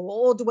 my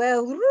lord,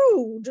 where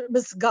rude,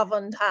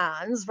 misgoverned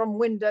hands from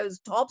windows'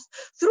 tops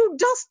threw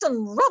dust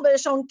and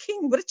rubbish on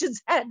King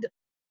Richard's head.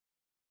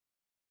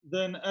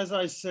 Then, as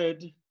I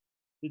said,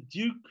 the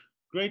Duke,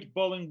 great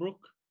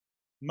Bolingbroke,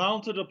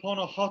 mounted upon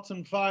a hot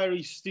and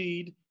fiery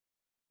steed,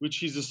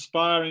 which his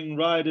aspiring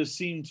rider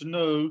seemed to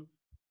know,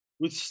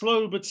 with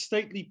slow but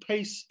stately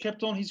pace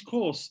kept on his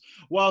course,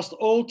 whilst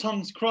all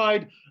tongues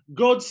cried,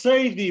 God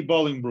save thee,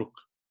 Bolingbroke.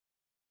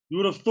 You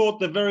would have thought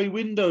the very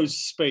windows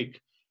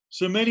spake,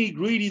 so many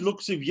greedy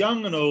looks of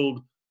young and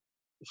old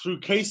through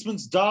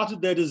casements darted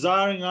their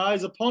desiring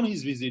eyes upon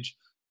his visage,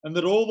 and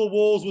that all the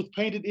walls with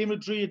painted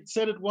imagery had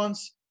said at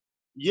once,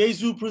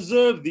 Jesu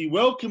preserve thee,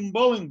 welcome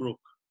Bolingbroke.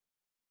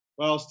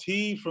 Whilst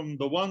he, from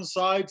the one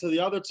side to the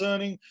other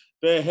turning,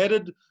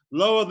 bareheaded,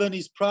 lower than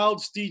his proud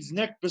steed's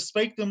neck,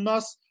 bespake them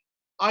thus,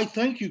 I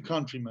thank you,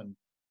 countrymen.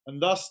 And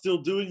thus,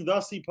 still doing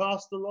thus, he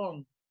passed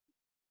along.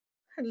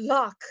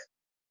 Luck,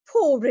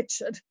 poor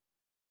Richard.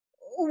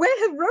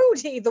 Where rode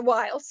he the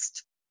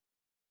whilst?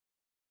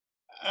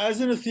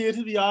 As in a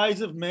theatre, the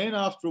eyes of men,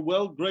 after a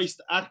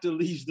well-graced actor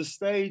leaves the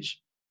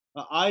stage,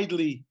 are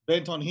idly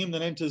bent on him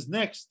that enters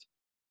next,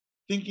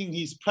 thinking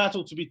his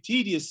prattle to be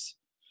tedious.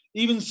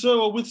 Even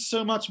so, or with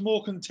so much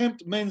more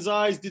contempt, men's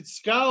eyes did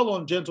scowl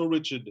on gentle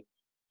Richard.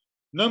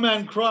 No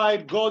man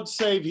cried, God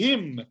save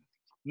him.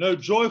 No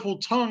joyful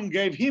tongue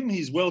gave him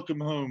his welcome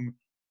home.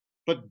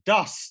 But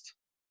dust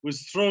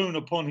was thrown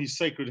upon his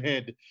sacred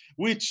head,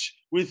 which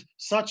with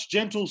such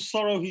gentle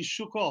sorrow he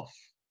shook off,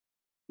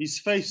 his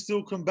face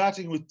still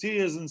combating with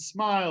tears and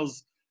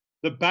smiles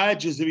the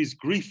badges of his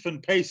grief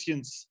and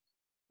patience,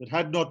 that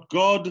had not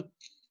God,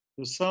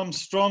 for some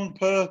strong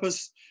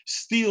purpose,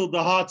 steeled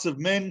the hearts of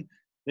men,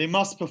 they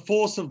must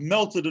perforce have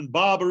melted, and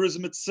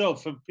barbarism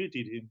itself have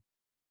pitied him.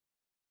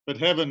 But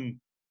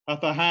heaven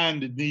hath a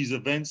hand in these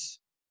events,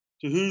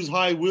 to whose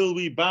high will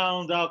we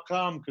bound our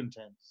calm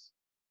contents.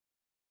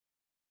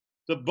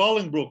 To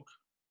Bolingbroke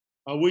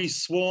are we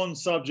sworn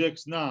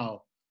subjects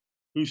now,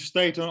 whose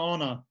state and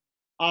honour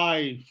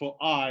eye for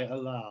eye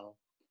allow.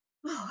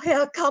 Oh,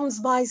 here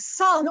comes my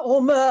son,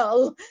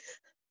 AUMERLE.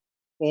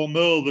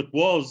 AUMERLE that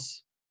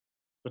was,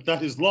 but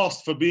that is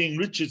lost for being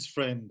Richard's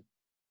friend.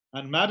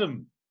 And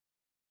madam,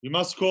 you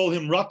must call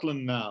him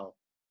Rutland now.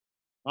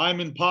 I'm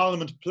in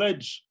Parliament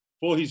pledge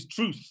for his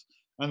truth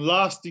and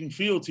lasting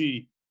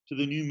fealty to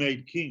the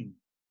new-made king.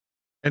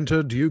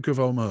 Enter Duke of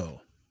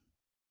AUMERLE.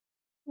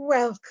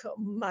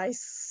 Welcome, my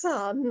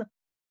son.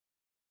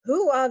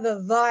 Who are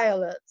the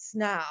violets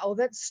now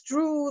that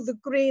strew the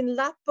green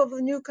lap of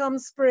the new-come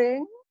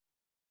spring?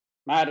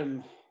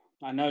 Madam,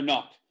 I know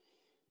not,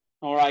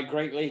 nor I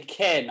greatly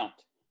care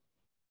not.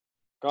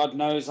 God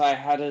knows I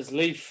had as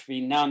lief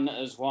be none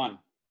as one.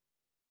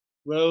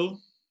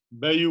 Well,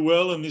 bear you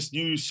well in this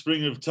new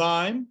spring of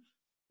time,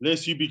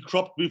 lest you be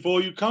cropped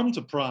before you come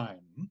to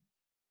prime.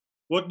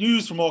 What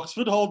news from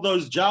Oxford? Hold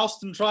those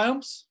jousts and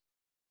triumphs?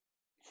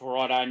 For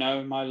aught I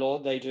know, my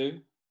lord, they do.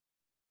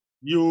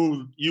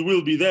 You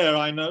will be there,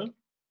 I know.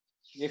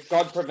 If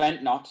God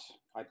prevent not,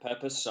 I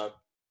purpose so.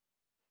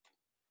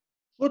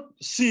 What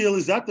seal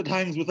is that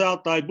hangs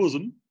without thy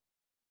bosom?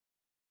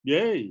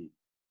 Yea.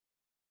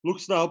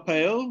 Look'st thou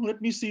pale? Let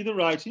me see the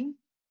writing.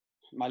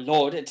 My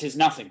lord, it is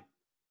nothing.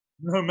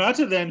 No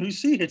matter then who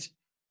see it.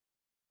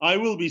 I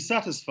will be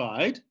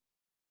satisfied.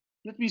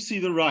 Let me see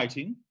the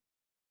writing.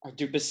 I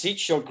do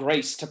beseech your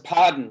grace to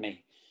pardon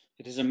me.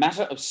 It is a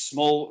matter of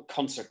small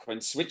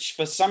consequence, which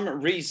for some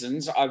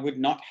reasons I would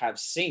not have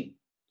seen.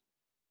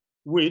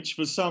 Which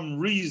for some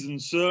reason,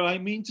 sir, I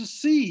mean to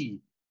see.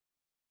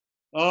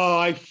 Ah,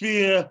 I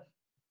fear.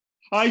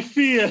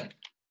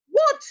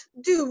 What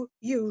do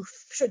you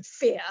should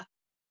fear?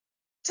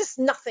 'Tis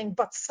nothing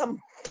but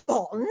some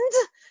bond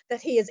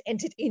that he has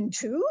entered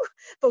into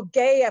for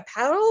gay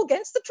apparel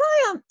against the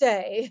triumph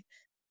day.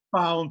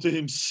 Bound to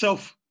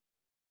himself.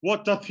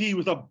 What doth he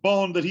with a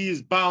bond that he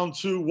is bound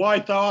to? Why,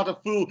 thou art a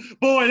fool.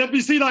 Boy, let me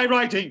see thy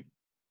writing.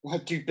 I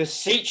do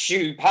beseech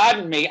you,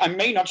 pardon me, I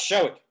may not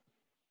show it.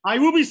 I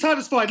will be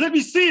satisfied. Let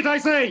me see it, I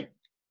say.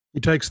 He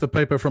takes the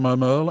paper from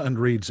AUMERLE and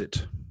reads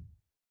it.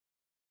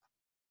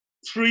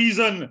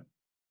 Treason,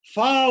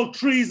 foul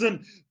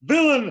treason,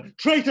 villain,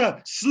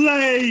 traitor,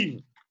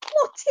 slave.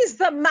 What is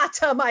the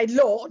matter, my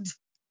lord?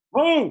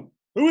 Oh,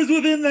 who is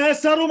within there?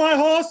 Saddle my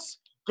horse.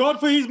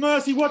 God for his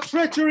mercy, what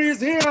treachery is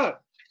here?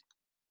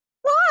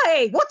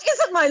 Why? What is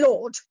it, my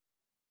lord?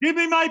 Give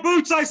me my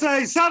boots, I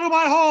say. Saddle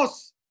my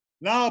horse.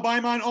 Now,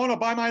 by mine honour,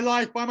 by my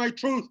life, by my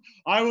truth,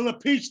 I will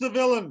impeach the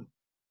villain.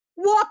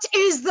 What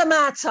is the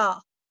matter?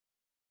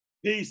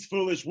 Peace,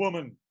 foolish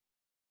woman.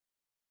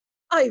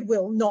 I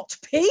will not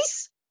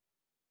peace.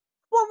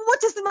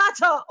 What is the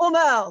matter,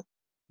 AUMERLE?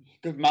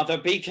 Good mother,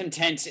 be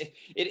content.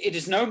 It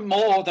is no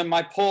more than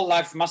my poor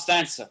life must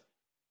answer.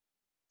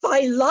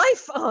 Thy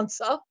life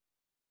answer?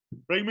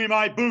 Bring me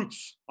my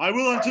boots. I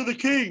will unto the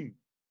king.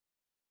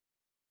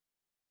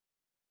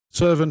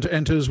 Servant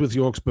enters with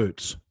York's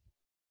boots.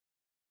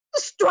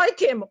 Strike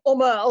him,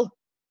 AUMERLE.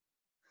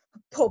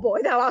 Poor boy,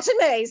 thou art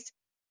amazed.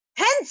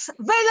 Hence,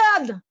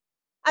 villain,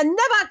 and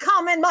never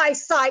come in my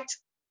sight.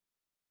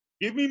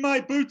 Give me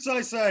my boots,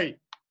 I say.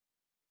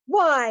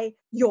 Why,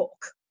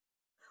 York,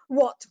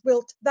 what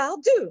wilt thou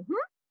do?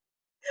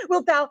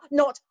 Wilt thou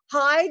not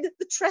hide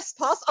the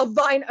trespass of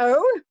thine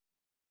own?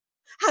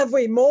 Have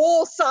we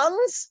more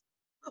sons,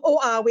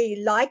 or are we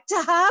like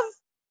to have?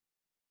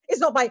 Is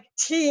not my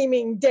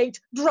teeming date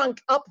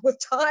drunk up with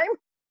time?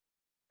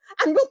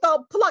 And wilt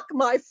thou pluck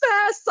my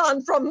fair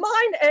son from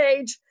mine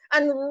age,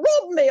 and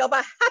rob me of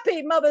a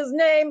happy mother's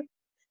name?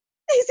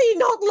 Is he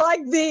not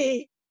like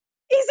thee?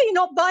 Is he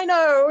not thine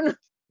own?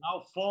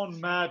 Thou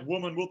fond mad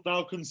woman, wilt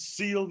thou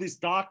conceal this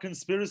dark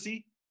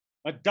conspiracy?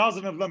 A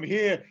dozen of them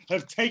here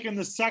have taken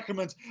the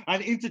sacrament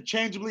and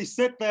interchangeably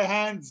set their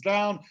hands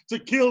down to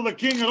kill the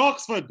king at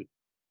Oxford.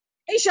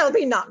 He shall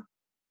be none.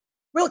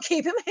 We'll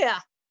keep him here.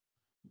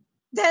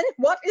 Then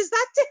what is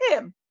that to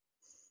him?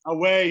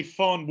 Away,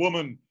 fond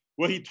woman.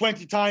 Were he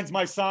 20 times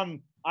my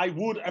son, I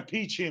would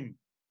impeach him.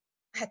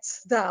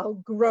 Hadst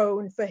thou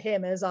groaned for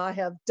him as I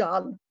have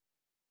done,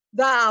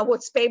 thou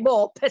wouldst be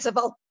more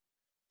pitiful.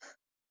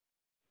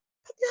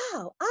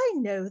 Now I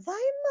know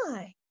thy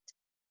mind.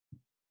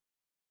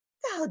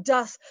 Thou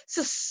dost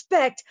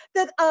suspect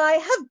that I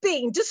have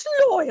been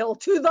disloyal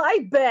to thy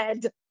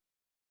bed,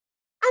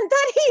 and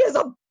that he is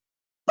a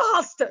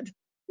bastard,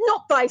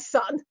 not thy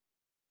son.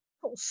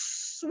 Oh,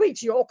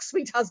 sweet York,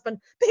 sweet husband,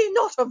 be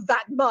not of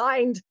that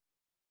mind.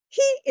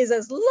 He is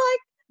as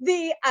like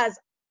thee as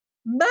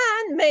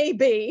man may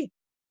be,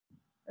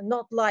 and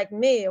not like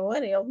me or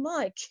any of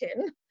my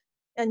kin,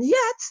 and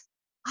yet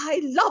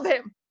I love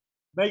him.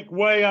 Make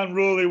way,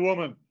 unruly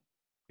woman.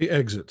 He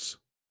exits.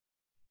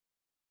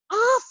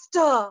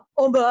 After,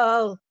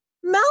 AUMERLE,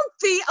 mount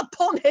thee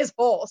upon his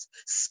horse,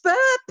 spur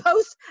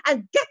post,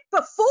 and get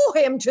before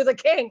him to the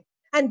king,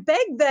 and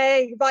beg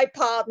thy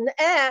pardon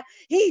ere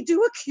he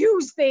do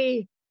accuse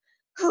thee.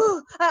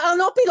 I'll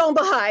not be long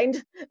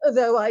behind,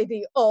 though I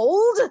be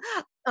old.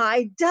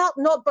 I doubt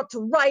not but to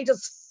ride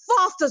as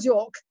fast as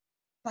York,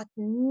 but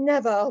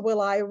never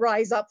will I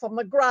rise up from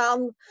the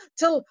ground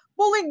till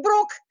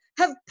BOLINGBROKE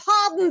have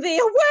pardoned thee.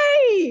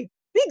 Away!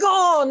 Be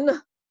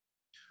gone!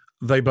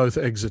 They both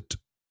exit.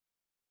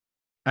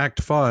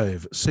 Act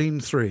 5, Scene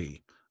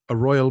 3, a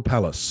royal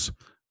palace.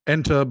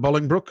 Enter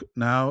BOLINGBROKE,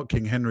 now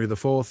King Henry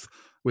IV,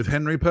 with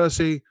Henry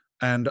Percy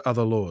and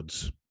other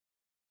lords.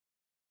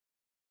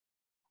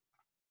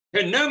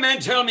 Can no man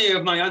tell me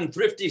of my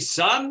unthrifty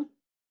son?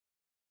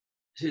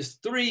 'Tis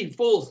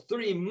full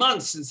 3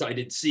 months since I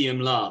did see him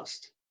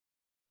last.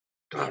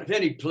 God, if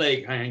any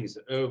plague hangs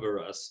over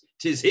us,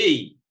 'tis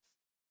he.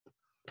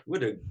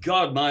 Would to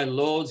God, my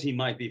lords, he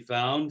might be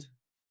found.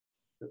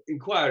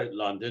 Inquire at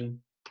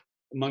London,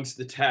 amongst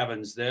the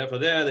taverns there, for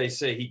there they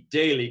say he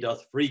daily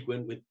doth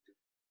frequent with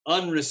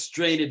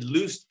unrestrained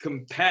loosed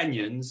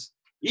companions,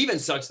 even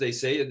such they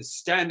say that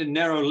stand in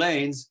narrow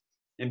lanes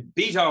and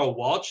beat our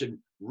watch and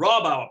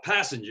rob our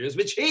passengers,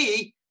 which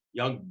he,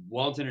 young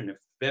wanton and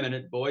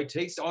effeminate boy,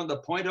 takes on the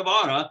point of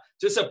honor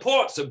to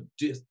support some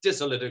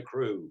dissolute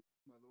crew.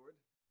 My lord,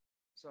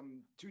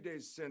 some 2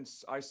 days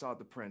since I saw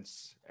the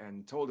prince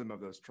and told him of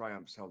those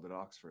triumphs held at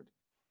Oxford.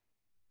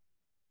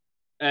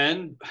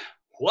 And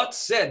what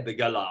said the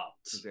gallant?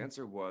 His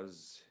answer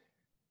was,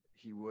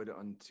 he would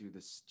unto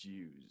the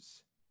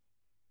stews,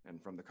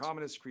 and from the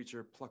commonest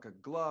creature pluck a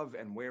glove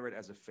and wear it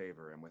as a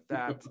favor, and with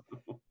that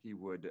he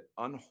would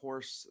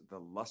unhorse the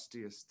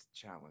lustiest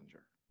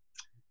challenger.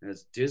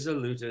 As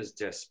dissolute as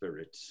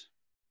desperate.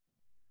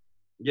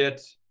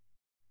 Yet,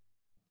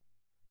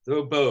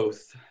 though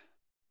both,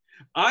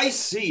 I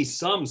see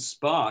some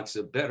sparks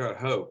of better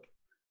hope,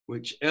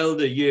 which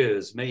elder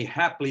years may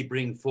haply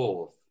bring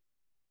forth.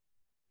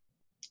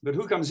 But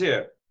who comes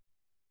here?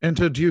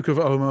 Enter Duke of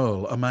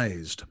AUMERLE,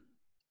 amazed.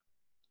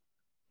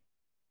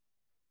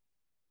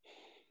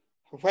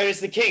 Where is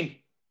the king?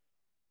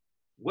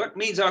 What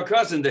means our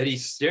cousin that he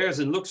stares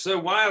and looks so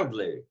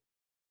wildly?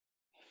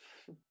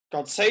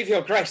 God save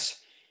your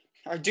grace.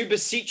 I do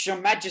beseech your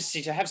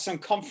majesty to have some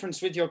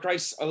conference with your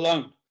grace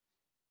alone.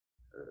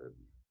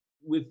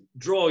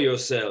 Withdraw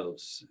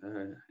yourselves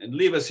and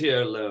leave us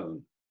here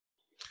alone.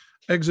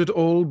 Exit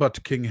all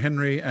but King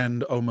Henry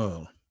and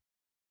AUMERLE.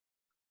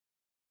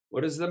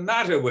 What is the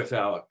matter with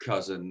our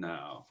cousin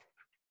now?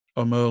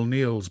 AUMERLE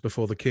kneels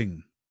before the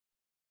king.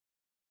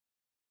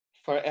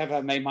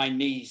 Forever may my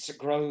knees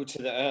grow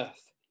to the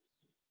earth,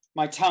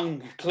 my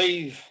tongue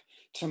cleave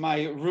to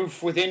my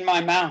roof within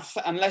my mouth,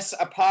 unless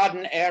a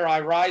pardon ere I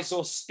rise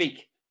or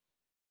speak.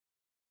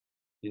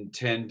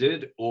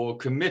 Intended or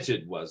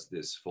committed was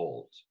this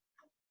fault?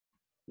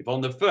 If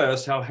on the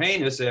first, how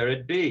heinous ere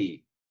it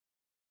be.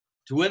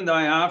 To win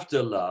thy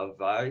after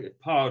love, I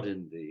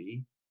pardon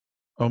thee.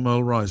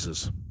 AUMERLE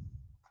rises.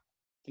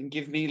 Then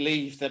give me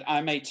leave that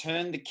I may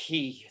turn the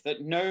key,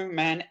 that no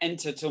man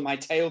enter till my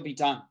tale be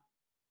done.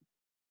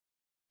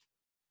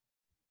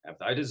 Have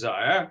thy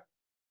desire.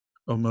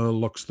 AUMERLE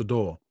locks the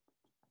door.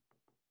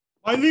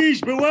 My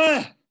liege,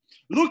 beware!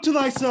 Look to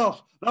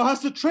thyself! Thou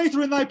hast a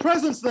traitor in thy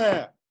presence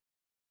there!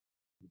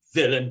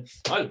 Villain,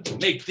 I'll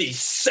make thee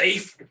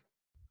safe.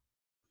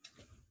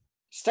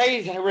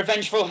 Stay, thy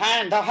revengeful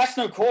hand, thou hast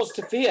no cause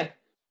to fear.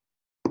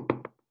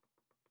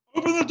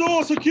 Open the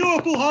door,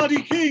 secure,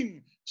 foolhardy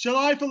king! Shall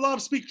I for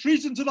love speak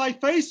treason to thy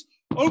face?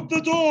 Open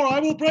the door, I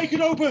will break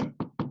it open!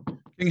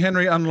 King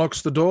Henry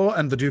unlocks the door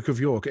and the Duke of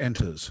York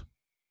enters.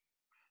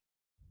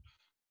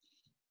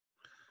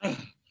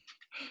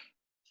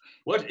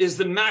 What is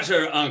the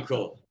matter,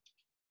 uncle?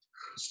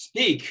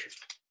 Speak.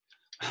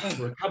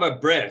 Recover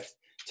breath.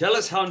 Tell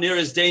us how near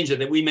is danger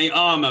that we may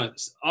arm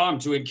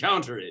to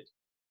encounter it.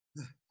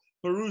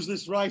 Peruse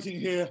this writing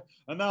here,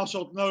 and thou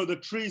shalt know the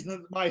treason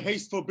that my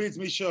haste forbids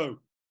me show.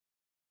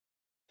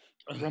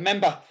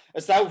 Remember,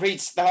 as thou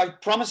readst, thy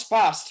promise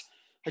past.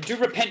 I do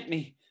repent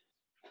me.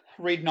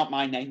 Read not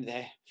my name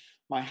there.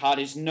 My heart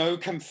is no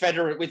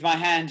confederate with my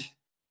hand.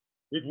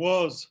 It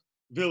was,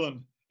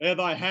 villain, ere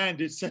thy hand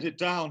did set it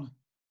down.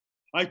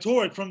 I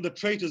tore it from the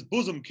traitor's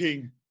bosom,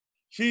 king.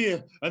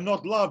 Fear and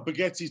not love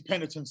begets his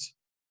penitence.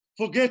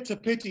 Forget to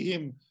pity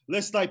him,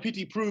 lest thy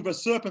pity prove a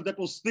serpent that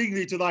will sting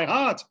thee to thy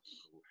heart.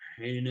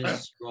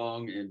 Heinous,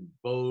 strong, and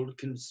bold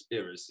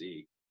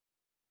conspiracy.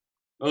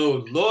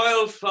 O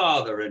loyal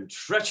father and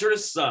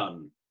treacherous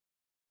son,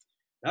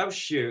 thou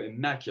sheer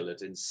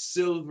immaculate and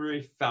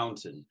silvery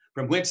fountain,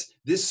 from whence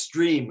this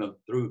stream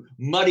through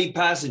muddy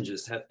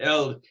passages hath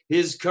held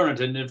his current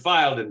and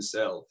defiled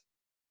himself.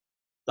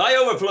 Thy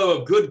overflow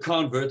of good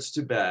converts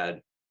to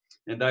bad,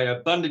 and thy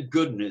abundant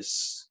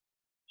goodness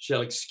shall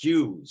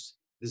excuse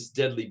this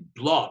deadly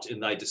blot in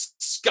thy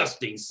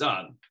disgusting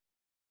son.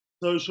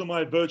 So shall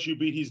my virtue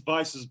be his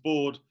vices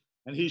board,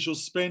 and he shall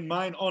spend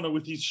mine honour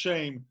with his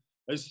shame,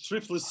 as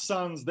thriftless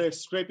sons their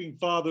scraping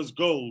father's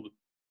gold.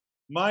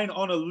 Mine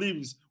honour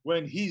lives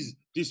when his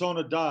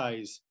dishonour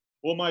dies,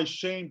 or my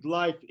shamed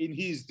life in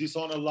his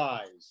dishonour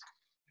lies.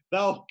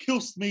 Thou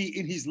kill'st me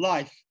in his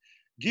life,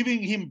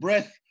 giving him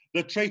breath,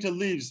 the traitor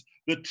lives,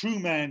 the true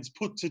man's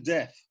put to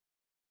death.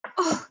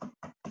 Oh,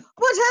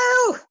 what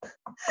ho!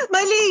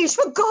 My liege,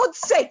 for God's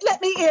sake,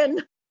 let me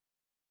in.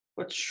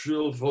 What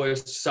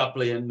shrill-voiced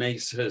suppliant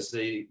makes us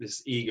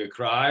this eager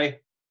cry?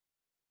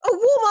 A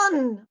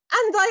woman,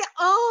 and thy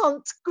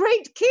aunt,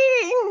 great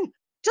king,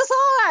 'tis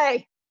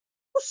I.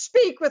 Oh,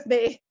 speak with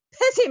me,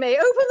 pity me,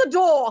 open the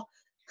door.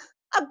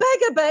 A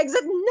beggar begs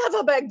that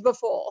never begged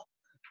before.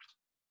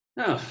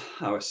 Oh,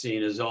 our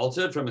scene is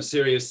altered from a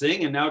serious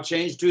thing and now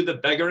changed to the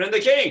beggar and the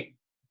king.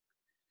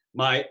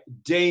 My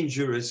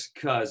dangerous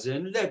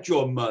cousin, let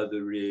your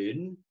mother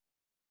in.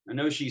 I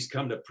know she's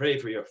come to pray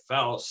for your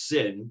foul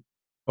sin.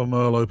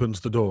 AUMERLE opens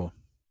the door.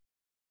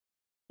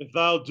 If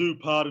thou do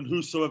pardon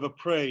whosoever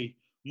pray,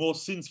 more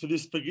sins for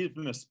this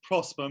forgiveness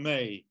prosper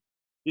may.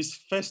 Is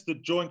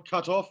festered joint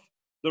cut off,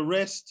 the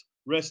rest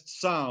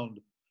sound.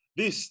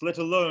 This, let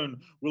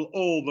alone, will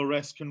all the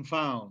rest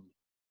confound.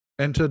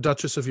 Enter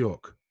Duchess of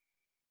York.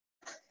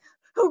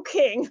 O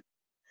king,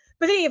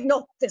 believe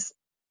not this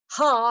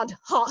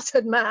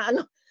hard-hearted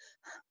man.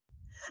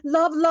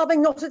 Love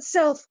loving not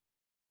itself,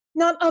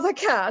 none other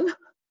can.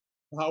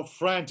 Thou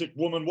frantic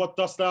woman, what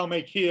dost thou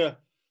make here?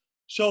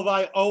 Shall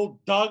thy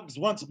old dugs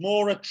once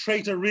more a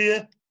traitor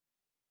rear?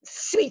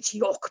 Sweet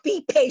York,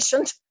 be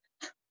patient.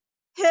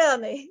 Hear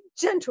me,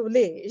 gentle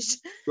liege.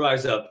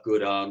 Rise up,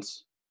 good aunt.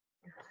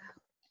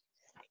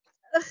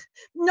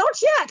 Not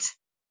yet.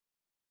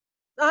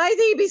 I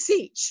thee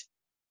beseech.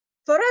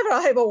 Forever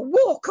I will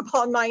walk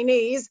upon my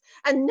knees,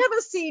 and never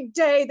see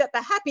day that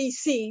the happy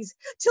sees,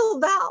 till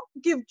thou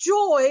give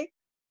joy,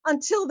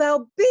 until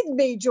thou bid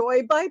me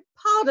joy by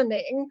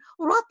pardoning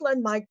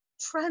Rutland, my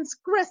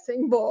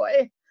transgressing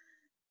boy.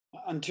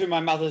 Unto my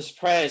mother's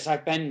prayers I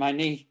bend my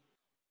knee.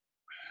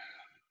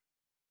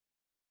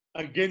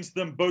 Against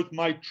them both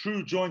my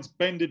true joints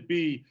bended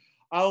be.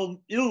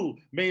 Ill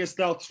mayest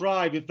thou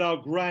thrive if thou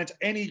grant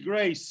any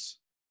grace.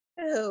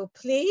 Oh,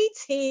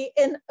 pleads he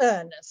in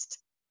earnest?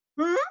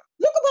 Look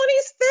upon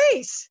his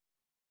face.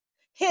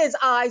 His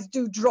eyes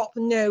do drop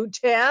no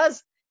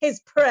tears. His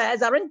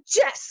prayers are in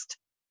jest.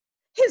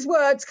 His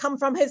words come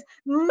from his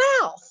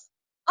mouth,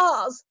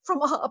 ours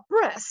from our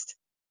breast.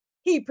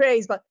 He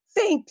prays but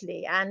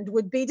faintly and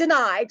would be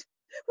denied.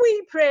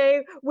 We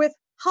pray with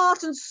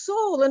heart and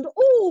soul and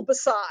all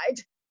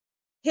beside.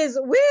 His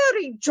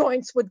weary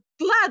joints would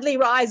gladly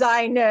rise,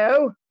 I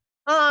know.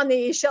 Our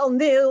knees shall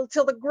kneel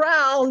till the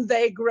ground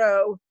they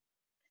grow.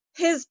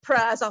 His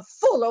prayers are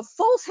full of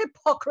false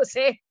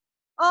hypocrisy,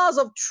 ours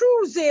of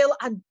true zeal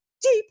and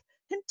deep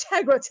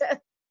integrity.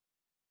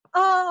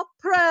 Our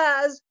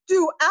prayers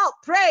do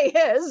outpray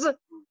his.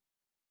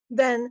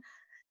 Then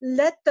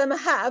let them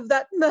have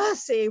that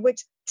mercy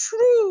which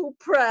true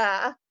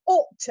prayer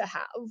ought to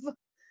have.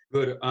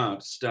 Good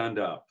aunt, stand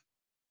up.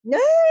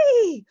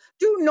 Nay,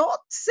 do not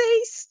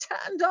say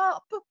stand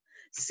up.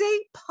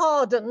 Say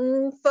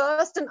pardon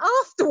first and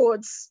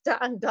afterwards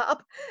stand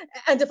up.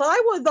 And if I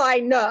were thy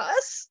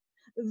nurse,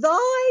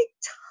 thy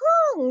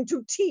tongue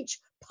to teach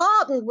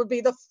pardon would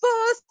be the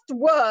first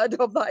word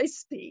of thy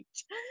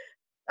speech.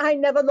 I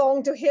never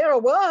longed to hear a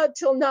word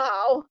till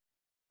now.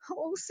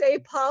 Oh, say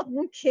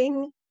pardon,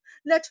 king,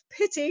 let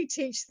pity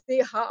teach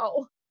thee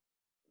how.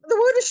 The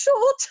word is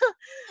short,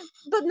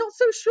 but not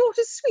so short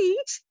as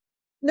sweet.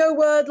 No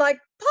word like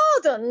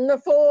pardon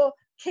for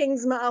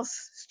king's mouth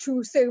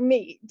to so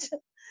meet.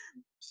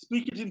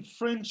 Speak it in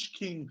French,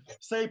 king.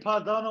 Say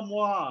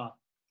pardonne-moi.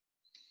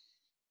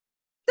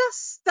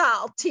 Dost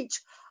thou teach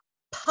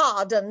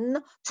pardon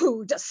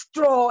to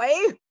destroy?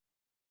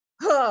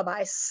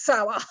 My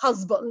sour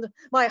husband,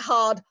 my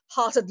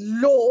hard-hearted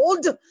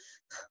lord,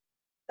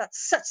 that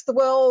sets the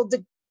world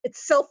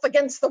itself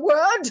against the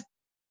word.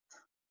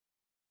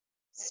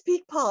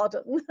 Speak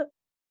pardon,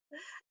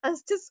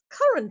 as 'tis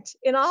current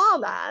in our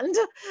land,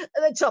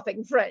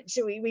 chopping French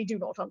we do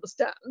not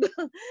understand.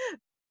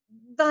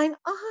 Thine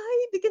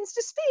eye begins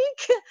to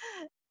speak.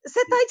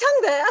 Set thy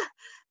tongue there.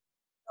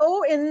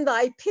 Oh, in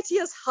thy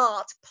piteous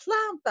heart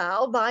plant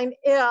thou thine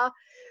ear,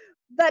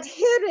 that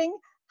hearing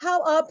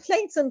how our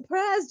plaints and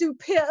prayers do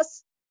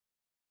pierce,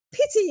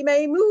 pity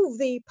may move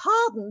thee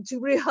pardon to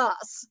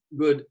rehearse.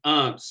 Good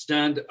aunt,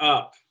 stand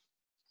up.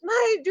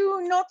 I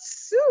do not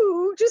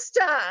sue to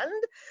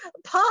stand.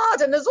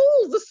 Pardon is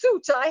all the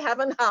suit I have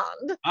in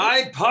hand.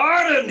 I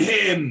pardon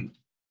him,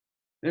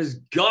 as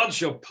God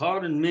shall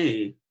pardon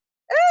me.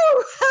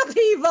 Oh,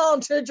 happy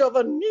vantage of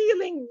a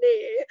kneeling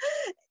knee!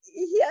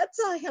 Yet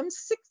I am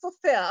sick for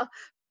fear.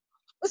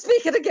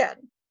 Speak it again.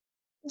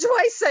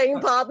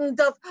 Twice-saying pardon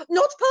doth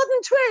not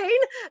pardon twain,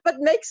 but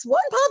makes one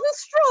pardon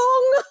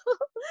strong.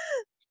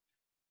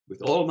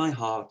 With all my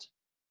heart,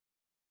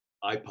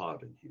 I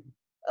pardon him.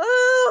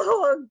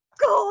 Oh,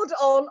 God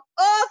on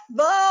earth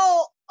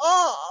thou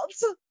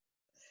art!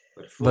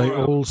 But They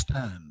all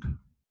stand.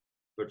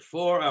 But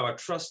for our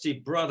trusty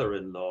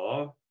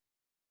brother-in-law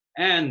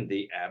and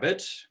the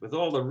abbot, with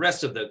all the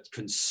rest of the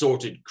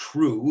consorted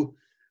crew,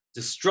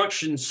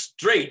 destruction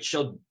straight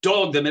shall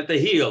dog them at the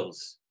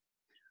heels.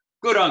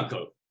 Good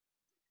uncle,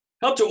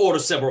 help to order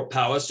several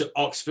powers to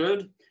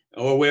Oxford,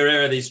 or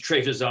where'er these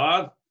traitors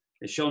are.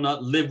 They shall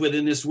not live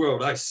within this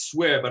world, I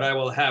swear, but I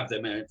will have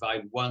them if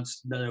I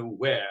once know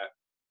where.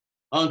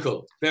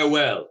 Uncle,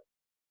 farewell.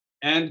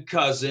 And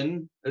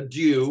cousin,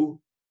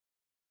 adieu.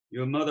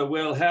 Your mother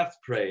well hath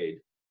prayed,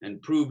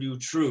 and proved you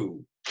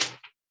true.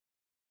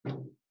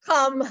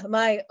 Come,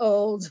 my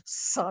old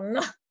son.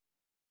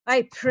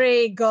 I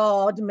pray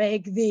God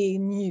make thee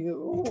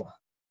new.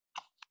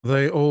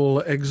 They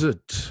all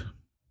exit.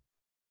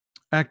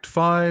 Act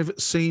 5,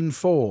 Scene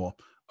 4,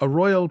 a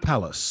royal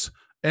palace.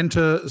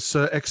 Enter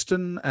Sir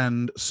Exton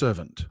and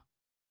servant.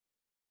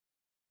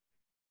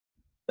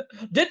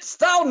 Didst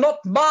thou not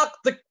mark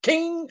the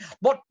king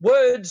what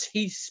words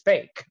he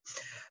spake?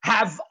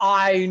 Have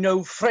I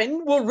no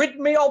friend will rid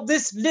me of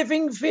this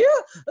living fear?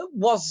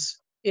 Was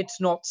it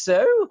not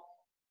so?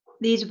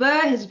 These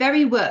were his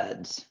very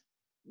words.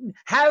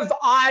 Have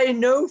I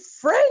no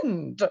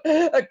friend?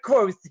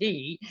 Quoth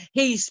he.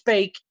 He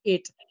spake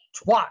it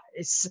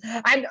twice,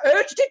 and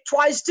urged it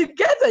twice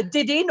together,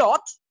 did he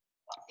not?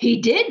 He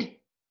did.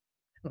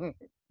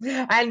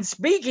 And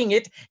speaking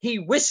it, he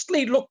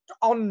wistly looked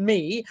on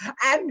me,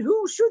 and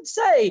who should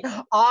say,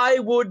 I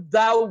would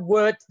thou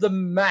wert the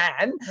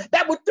man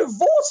that would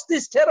divorce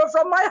this terror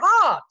from my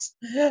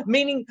heart,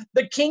 meaning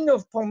the king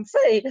of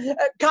Pompeii.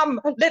 Come,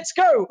 let's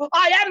go.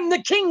 I am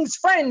the king's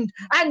friend,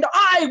 and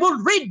I will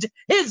rid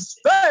his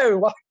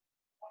foe.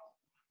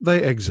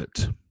 They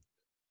exit.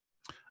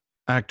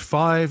 Act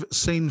 5,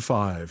 Scene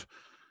 5,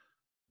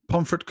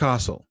 Pomfret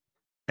Castle.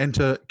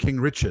 Enter King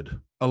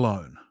Richard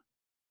alone.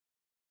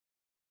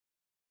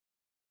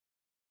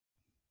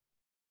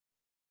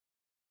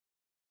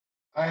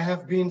 I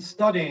have been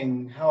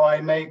studying how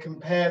I may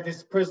compare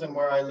this prison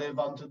where I live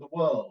unto the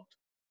world.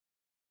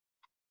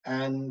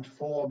 And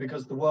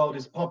because the world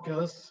is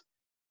populous,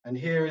 and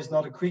here is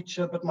not a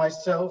creature but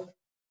myself,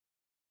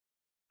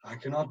 I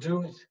cannot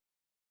do it.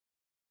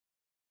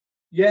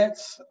 Yet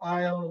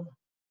I'll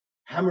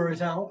hammer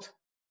it out.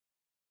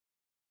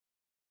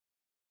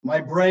 My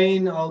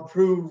brain I'll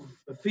prove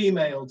the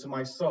female to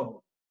my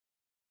soul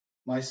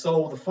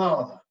the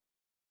father,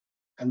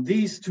 and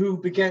these two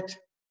beget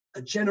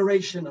a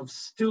generation of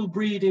still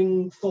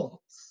breeding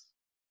thoughts.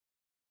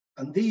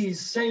 And these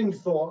same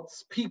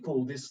thoughts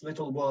people this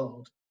little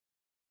world,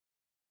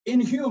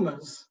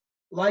 inhumors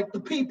like the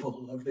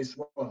people of this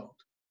world,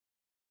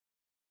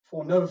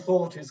 for no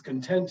thought is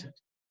contented.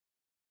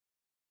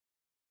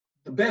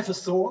 The better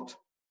sort,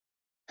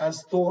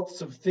 as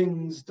thoughts of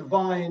things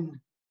divine,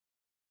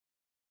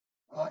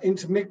 are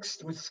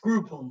intermixed with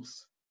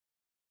scruples,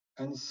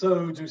 and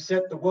so do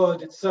set the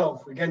word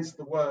itself against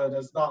the word,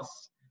 as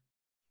thus,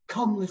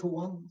 come little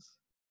ones,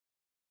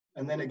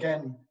 and then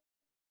again,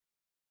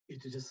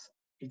 it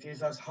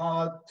is as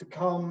hard to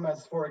come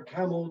as for a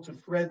camel to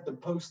thread the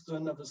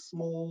postern of a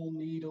small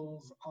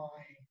needle's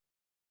eye.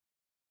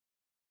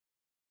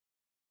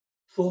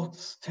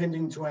 Thoughts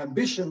tending to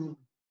ambition,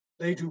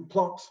 they do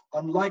plot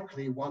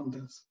unlikely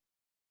wonders.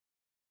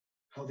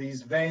 How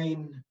these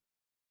vain,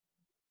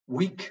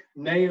 weak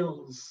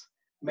nails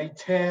may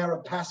tear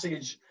a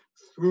passage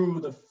through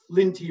the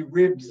flinty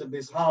ribs of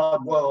this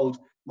hard world,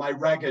 my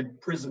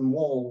ragged prison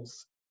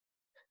walls.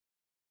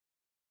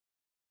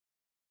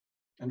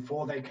 And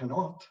for they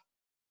cannot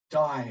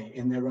die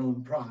in their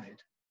own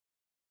pride.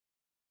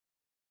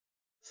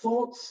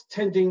 Thoughts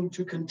tending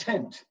to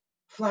content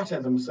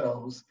flatter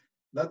themselves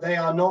that they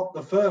are not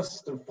the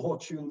first of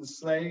fortune's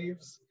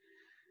slaves,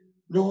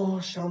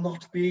 nor shall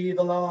not be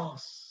the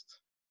last.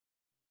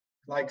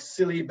 Like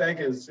silly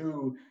beggars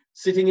who,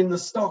 sitting in the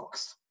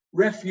stocks,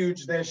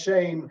 refuge their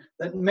shame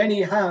that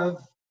many have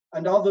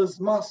and others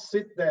must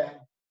sit there.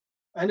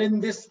 And in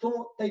this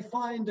thought they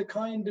find a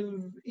kind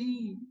of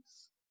ease,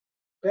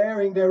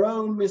 bearing their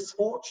own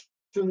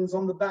misfortunes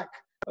on the back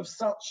of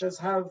such as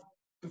have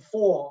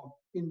before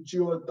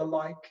endured the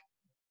like.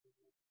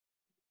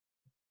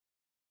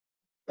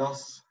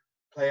 Thus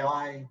play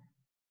I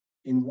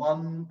in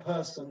one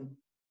person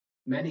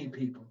many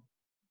people,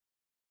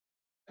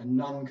 and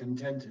none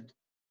contented.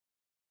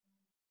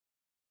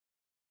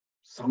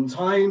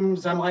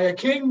 Sometimes am I a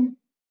king,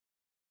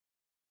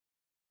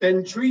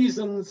 then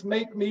treasons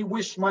make me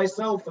wish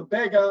myself a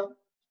beggar,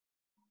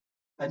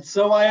 and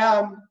so I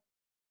am.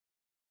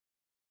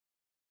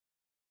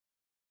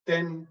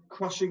 Then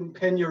crushing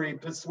penury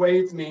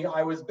persuades me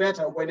I was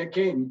better when a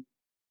king.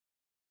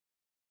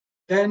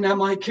 Then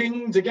am I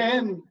kinged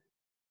again,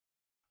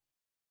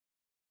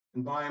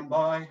 and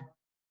by,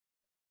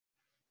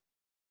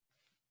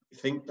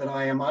 think that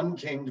I am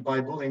unkinged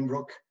by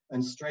Bolingbroke,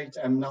 and straight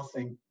am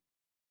nothing.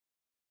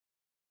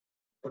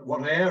 But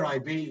whate'er I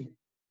be,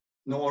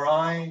 nor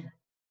I,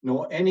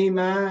 nor any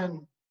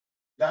man,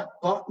 that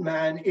but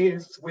man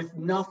is, with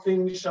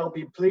nothing shall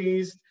be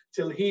pleased,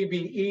 till he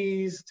be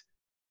eased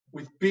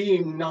with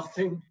being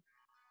nothing.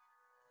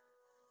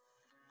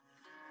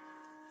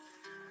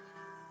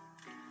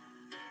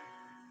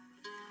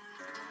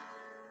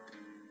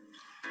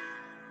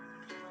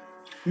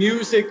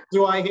 Music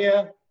do I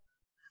hear?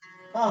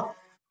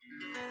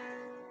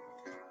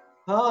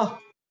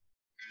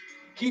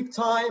 Keep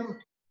time.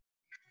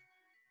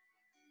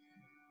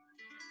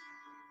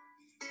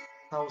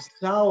 How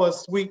sour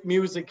sweet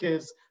music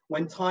is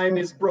when time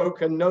is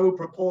broken, no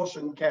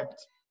proportion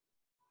kept.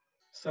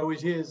 So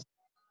it is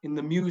in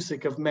the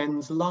music of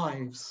men's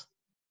lives.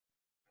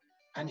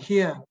 And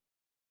here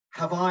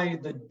have I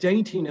the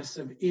daintiness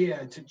of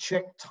ear to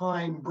check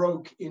time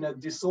broke in a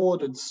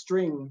disordered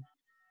string.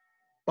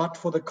 But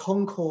for the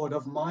concord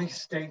of my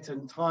state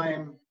and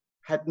time,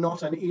 had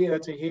not an ear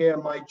to hear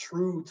my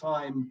true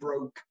time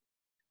broke.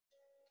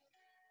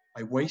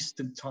 I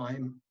wasted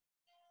time,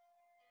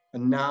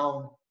 and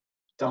now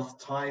doth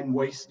time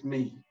waste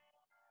me.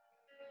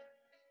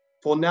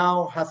 For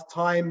now hath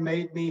time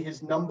made me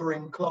his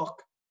numbering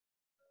clock.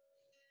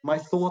 My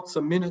thoughts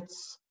are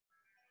minutes,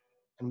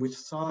 and with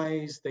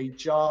sighs they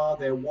jar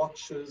their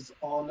watches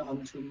on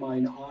unto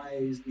mine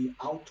eyes the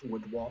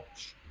outward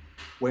watch,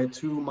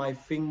 whereto my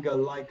finger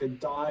like a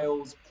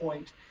dial's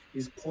point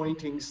is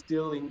pointing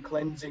still in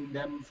cleansing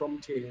them from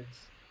tears.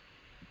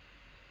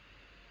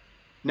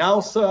 Now,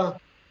 sir,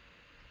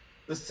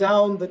 the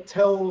sound that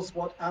tells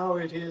what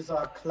hour it is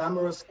are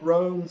clamorous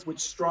groans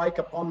which strike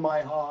upon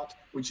my heart,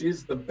 which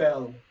is the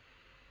bell.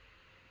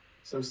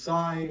 So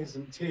sighs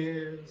and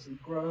tears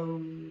and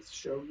groans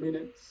show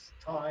minutes,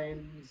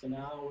 times and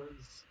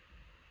hours.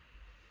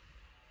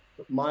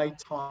 But my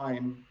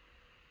time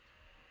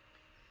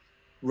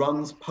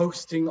runs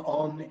posting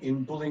on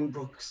in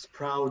Bolingbroke's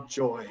proud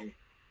joy,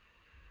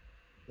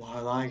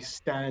 while I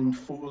stand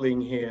fooling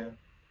here,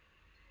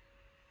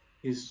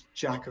 his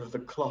jack of the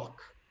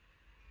clock.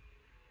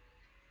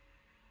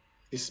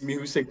 This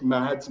music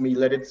mads me,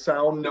 let it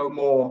sound no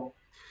more.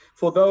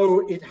 For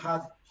though it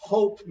hath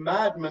holp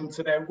madmen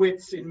to their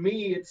wits, in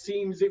me it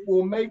seems it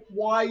will make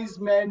wise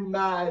men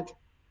mad.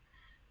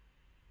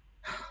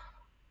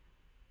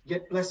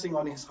 Yet blessing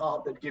on his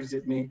heart that gives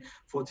it me,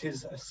 for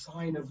 'tis a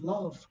sign of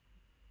love.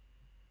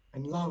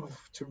 And love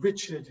to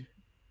Richard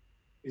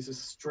is a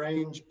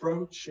strange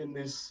brooch in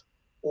this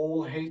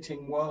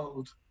all-hating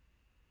world.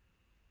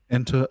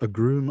 Enter a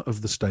groom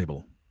of the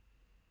stable.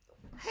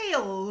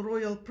 Hail,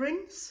 royal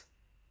prince.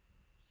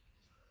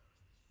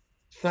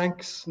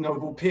 Thanks,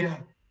 noble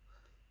peer.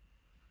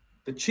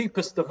 The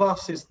cheapest of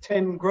us is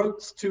 10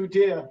 groats too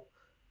dear.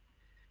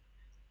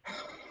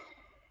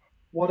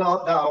 What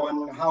art thou,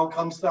 and how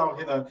comest thou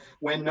hither,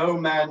 where no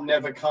man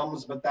never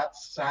comes but that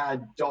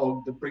sad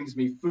dog that brings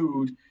me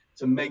food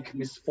to make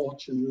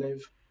misfortune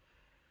live?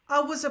 I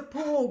was a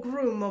poor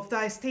groom of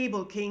thy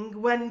stable,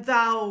 king, when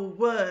thou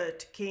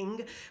wert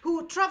king,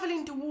 who,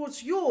 travelling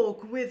towards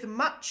York with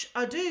much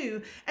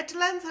ado, at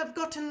length have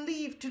gotten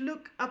leave to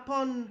look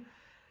upon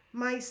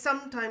my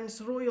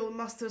sometimes royal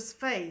master's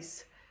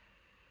face.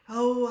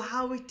 Oh,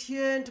 how it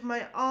yearned my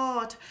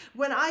heart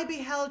when I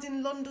beheld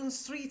in London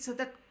streets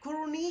that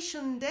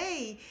coronation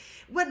day,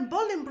 when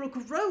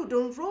Bolingbroke rode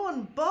on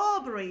roan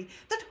Barbary,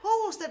 that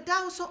horse that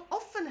thou so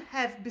often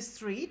have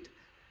bestreed,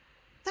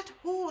 that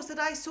horse that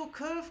I so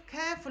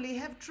carefully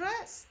have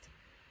dressed.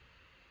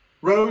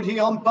 Rode he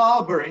on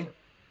Barbary?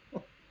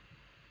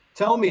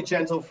 Tell me,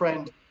 gentle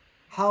friend,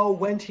 how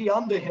went he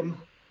under him?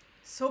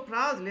 So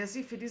proudly as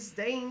if it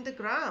disdained the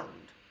ground.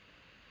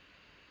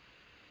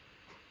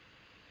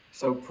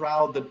 So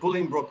proud that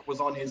Bolingbroke was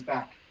on his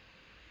back.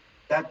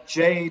 That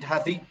jade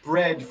hath eat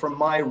bread from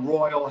my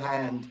royal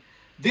hand.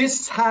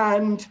 This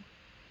hand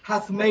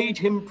hath made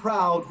him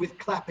proud with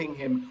clapping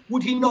him.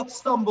 Would he not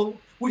stumble?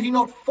 Would he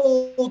not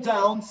fall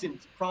down,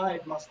 since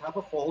pride must have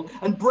a fall,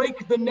 and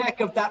break the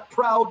neck of that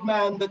proud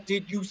man that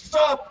did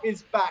usurp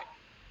his back?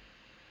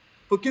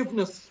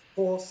 Forgiveness,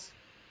 force.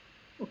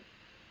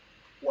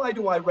 Why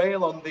do I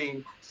rail on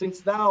thee,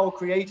 since thou,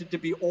 created to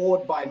be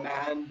awed by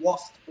man,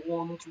 wast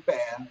born to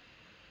bear?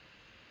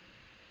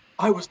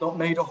 I was not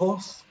made a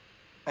horse,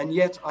 and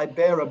yet I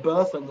bear a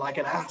burthen like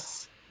an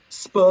ass,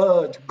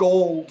 spurred,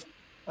 galled,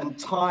 and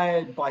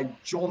tired by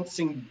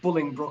jauncing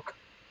Bolingbroke.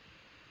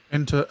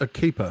 Enter a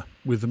keeper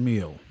with a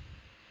meal.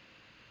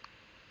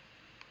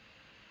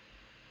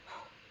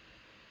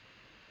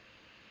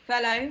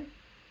 Fellow,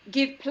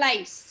 give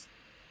place.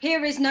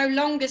 Here is no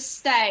longer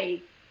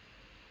stay.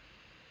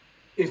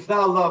 If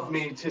thou love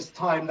me, 'tis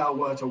time thou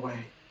wert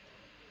away.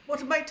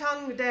 What my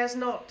tongue dares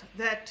not,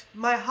 that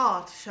my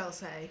heart shall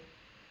say.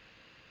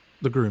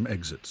 The groom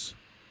exits.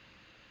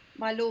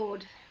 My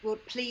lord,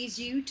 will't please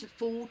you to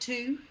fall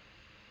to?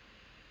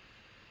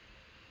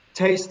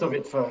 Taste of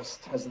it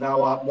first, as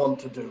thou art wont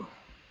to do.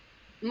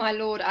 My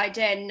lord, I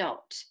dare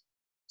not.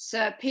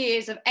 Sir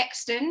Piers of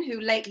Exton, who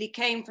lately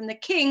came from the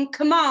king,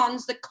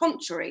 commands the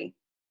contrary.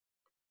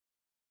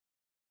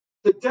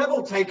 The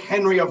devil take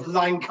Henry of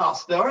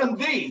Lancaster and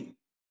thee.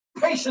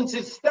 Patience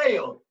is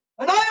stale,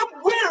 and I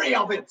am weary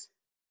of it.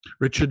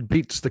 Richard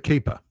beats the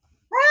keeper.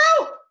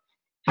 Help!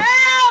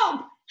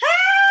 Help!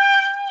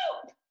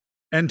 Help!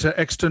 Enter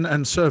Exton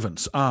and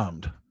servants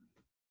armed.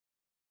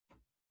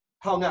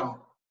 How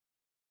now?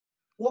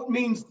 What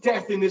means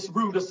death in this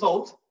rude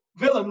assault?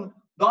 Villain,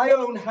 thy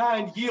own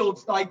hand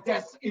yields thy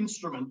death's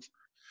instrument.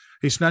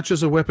 He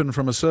snatches a weapon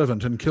from a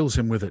servant and kills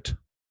him with it.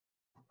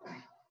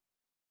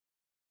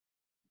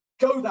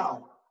 Go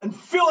thou and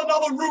fill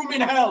another room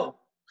in hell.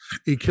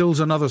 He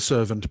kills another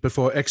servant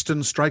before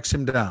Exton strikes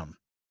him down.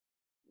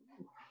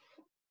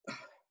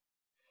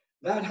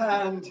 That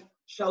hand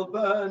shall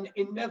burn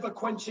in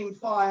never-quenching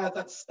fire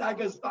that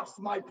staggers thus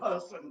my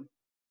person.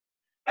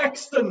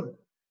 Exton,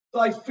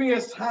 thy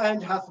fierce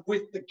hand hath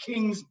with the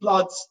king's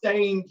blood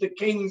stained the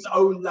king's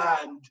own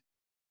land.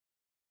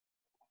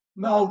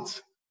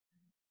 Mount,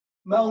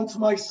 mount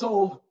my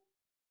soul.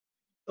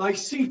 Thy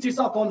seat is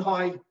up on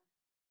high,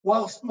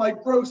 whilst my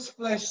gross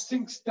flesh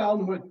sinks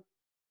downward,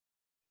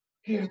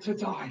 here to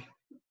die.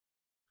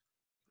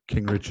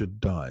 King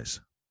Richard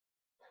dies.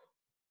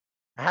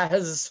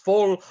 As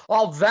full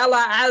of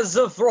valour as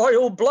of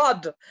royal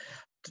blood,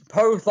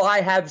 both I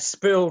have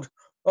spilled.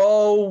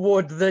 Oh,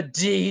 would the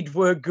deed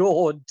were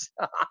good.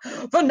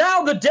 For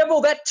now the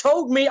devil that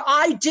told me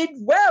I did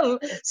well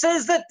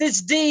says that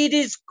this deed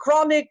is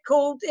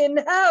chronicled in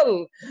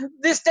hell.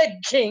 This dead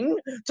king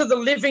to the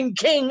living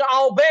king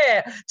I'll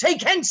bear.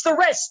 Take hence the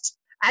rest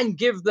and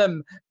give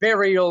them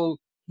burial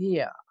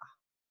here.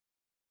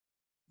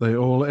 They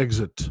all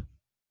exit.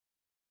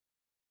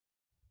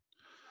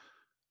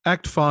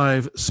 Act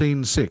 5,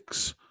 Scene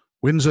 6,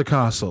 Windsor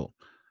Castle.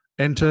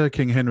 Enter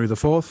King Henry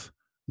IV,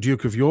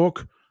 Duke of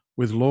York,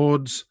 with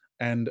lords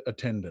and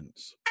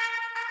attendants.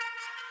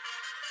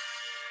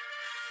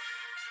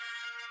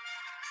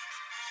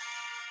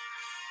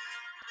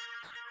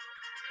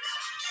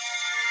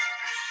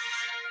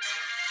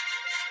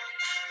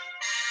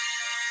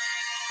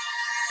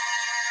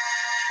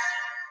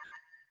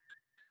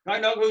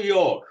 Kind Uncle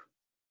York,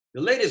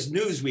 the latest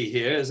news we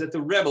hear is that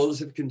the rebels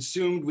have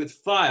consumed with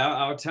fire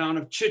our town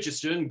of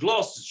Chichester in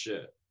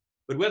Gloucestershire,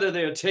 but whether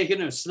they are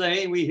taken or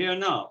slain, we hear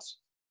not.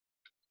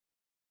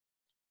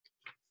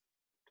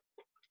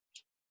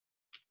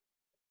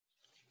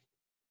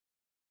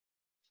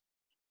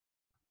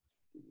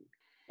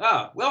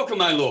 Ah, welcome,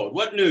 my lord.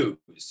 What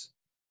news?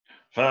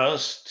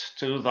 First,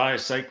 to thy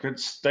sacred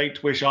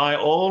state wish I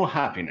all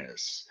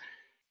happiness.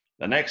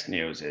 The next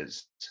news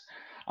is,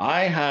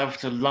 I have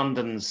to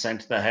London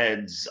sent the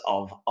heads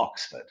of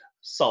Oxford,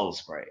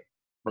 Salisbury,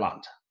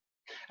 Blunt,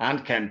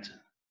 and Kent.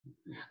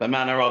 The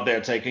manner of their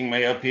taking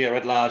may appear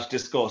at large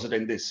discoursed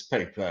in this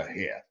paper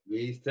here.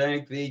 We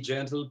thank thee,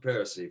 gentle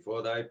Percy,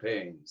 for thy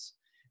pains,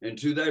 and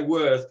to thy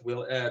worth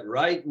will add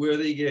right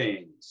worthy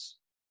gains.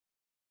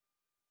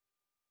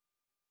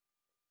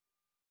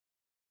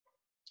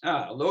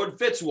 Ah, Lord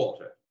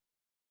Fitzwater.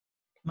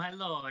 My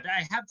lord,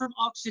 I have from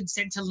Oxford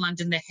sent to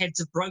London the heads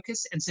of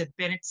Brocas and Sir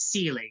Bennet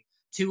Seeley,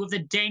 two of the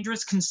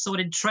dangerous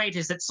consorted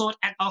traitors that sought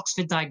at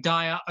Oxford thy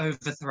dire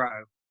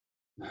overthrow.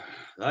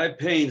 Thy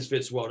pains,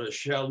 Fitzwater,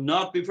 shall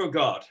not be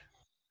forgot.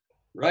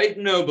 Right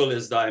noble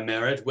is thy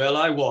merit, well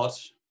I wot.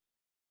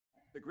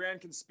 The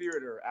grand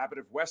conspirator, Abbot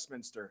of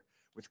Westminster,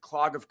 with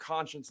clog of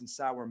conscience and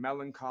sour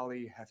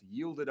melancholy, hath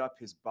yielded up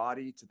his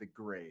body to the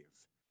grave.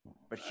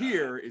 But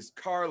here is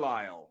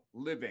Carlisle,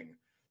 living,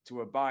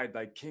 to abide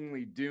thy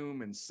kingly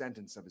doom and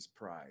sentence of his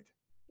pride.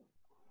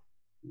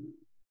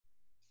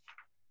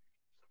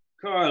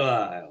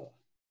 Carlisle.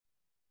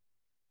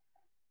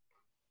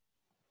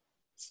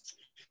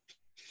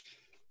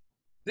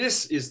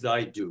 This is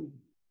thy doom.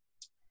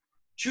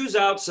 Choose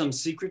out some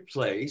secret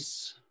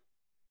place,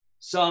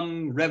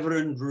 some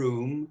reverend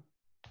room,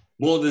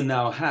 more than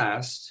thou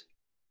hast,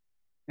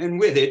 and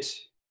with it,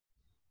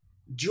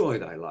 joy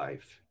thy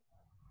life.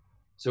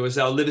 So as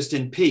thou livest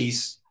in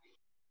peace,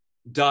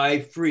 die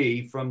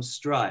free from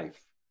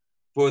strife.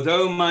 For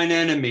though mine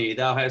enemy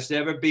thou hast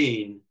ever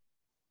been,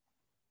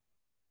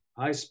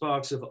 high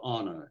sparks of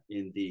honor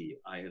in thee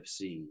I have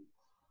seen.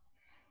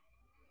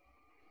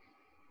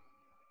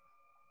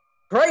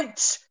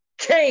 Great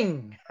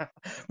King,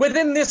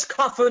 within this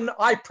coffin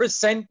I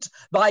present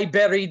thy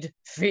buried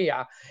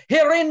fear.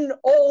 Herein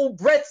all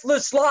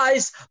breathless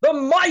lies the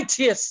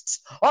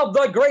mightiest of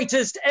the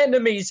greatest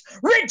enemies,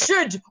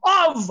 Richard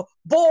of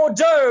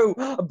Bordeaux,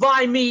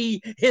 by me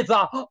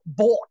hither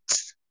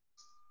brought.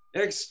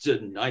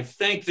 Exton, I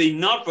thank thee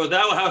not, for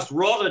thou hast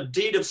wrought a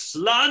deed of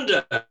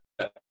slander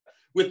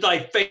with thy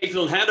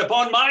fatal hand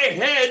upon my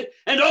head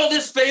and all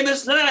this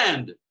famous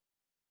land.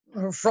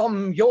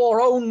 From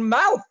your own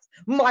mouth,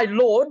 my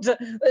lord,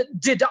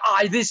 did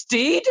I this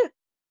deed?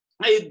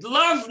 I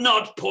love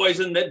not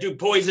poison that do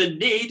poison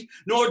need,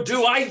 nor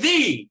do I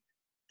thee.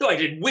 Though I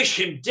did wish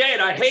him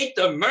dead, I hate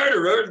the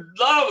murderer,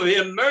 love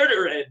him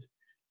murdered.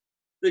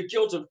 the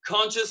guilt of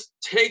conscience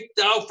take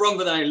thou from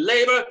thy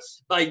labour,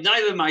 by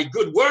neither my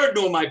good word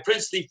nor my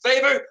princely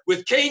favour,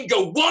 with Cain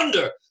go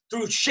wander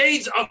through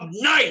shades of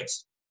night,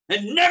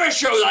 and never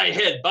show thy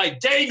head by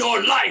day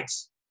nor light.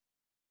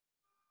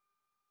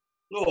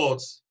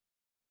 Lords,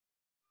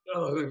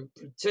 oh, I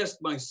protest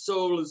my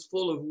soul is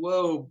full of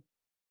woe,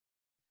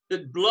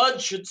 that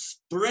blood should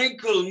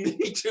sprinkle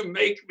me to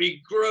make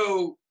me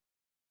grow.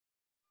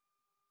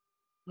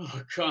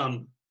 Oh,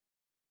 come,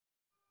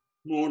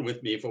 mourn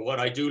with me for what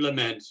I do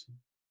lament,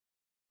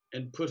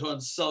 and put on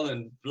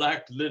sullen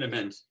black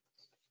liniment.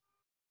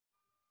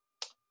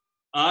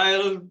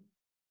 I'll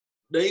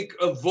make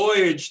a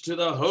voyage to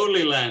the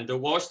Holy Land to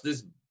wash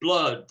this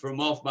blood from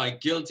off my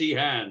guilty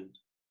hand.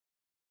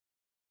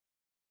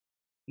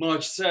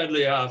 March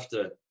sadly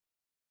after,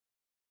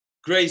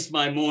 grace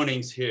my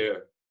mornings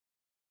here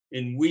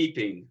in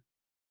weeping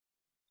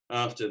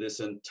after this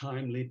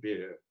untimely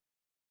bier.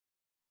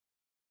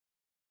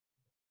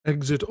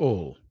 Exit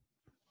all.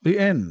 The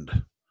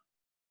end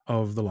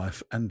of the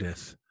life and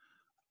death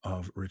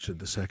of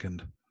Richard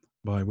II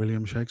by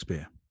William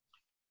Shakespeare.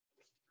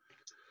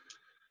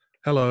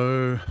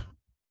 Hello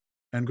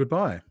and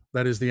goodbye.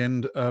 That is the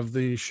end of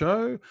the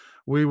show.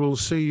 We will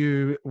see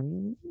you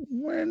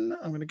when,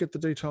 I'm going to get the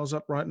details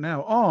up right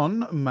now,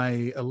 on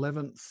May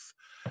 11th,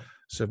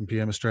 7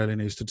 p.m.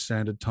 Australian Eastern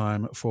Standard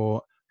Time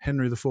for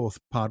Henry IV,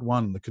 Part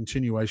 1, the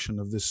continuation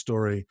of this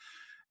story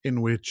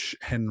in which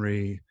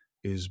Henry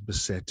is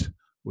beset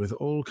with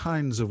all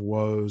kinds of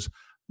woes,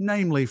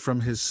 namely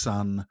from his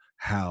son,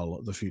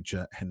 Hal, the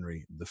future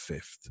Henry V.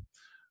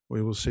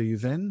 We will see you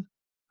then.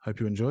 Hope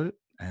you enjoyed it,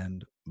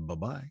 and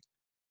bye-bye.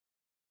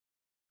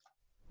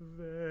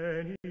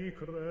 Veni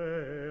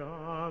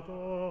Creator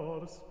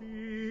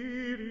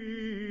Spiritus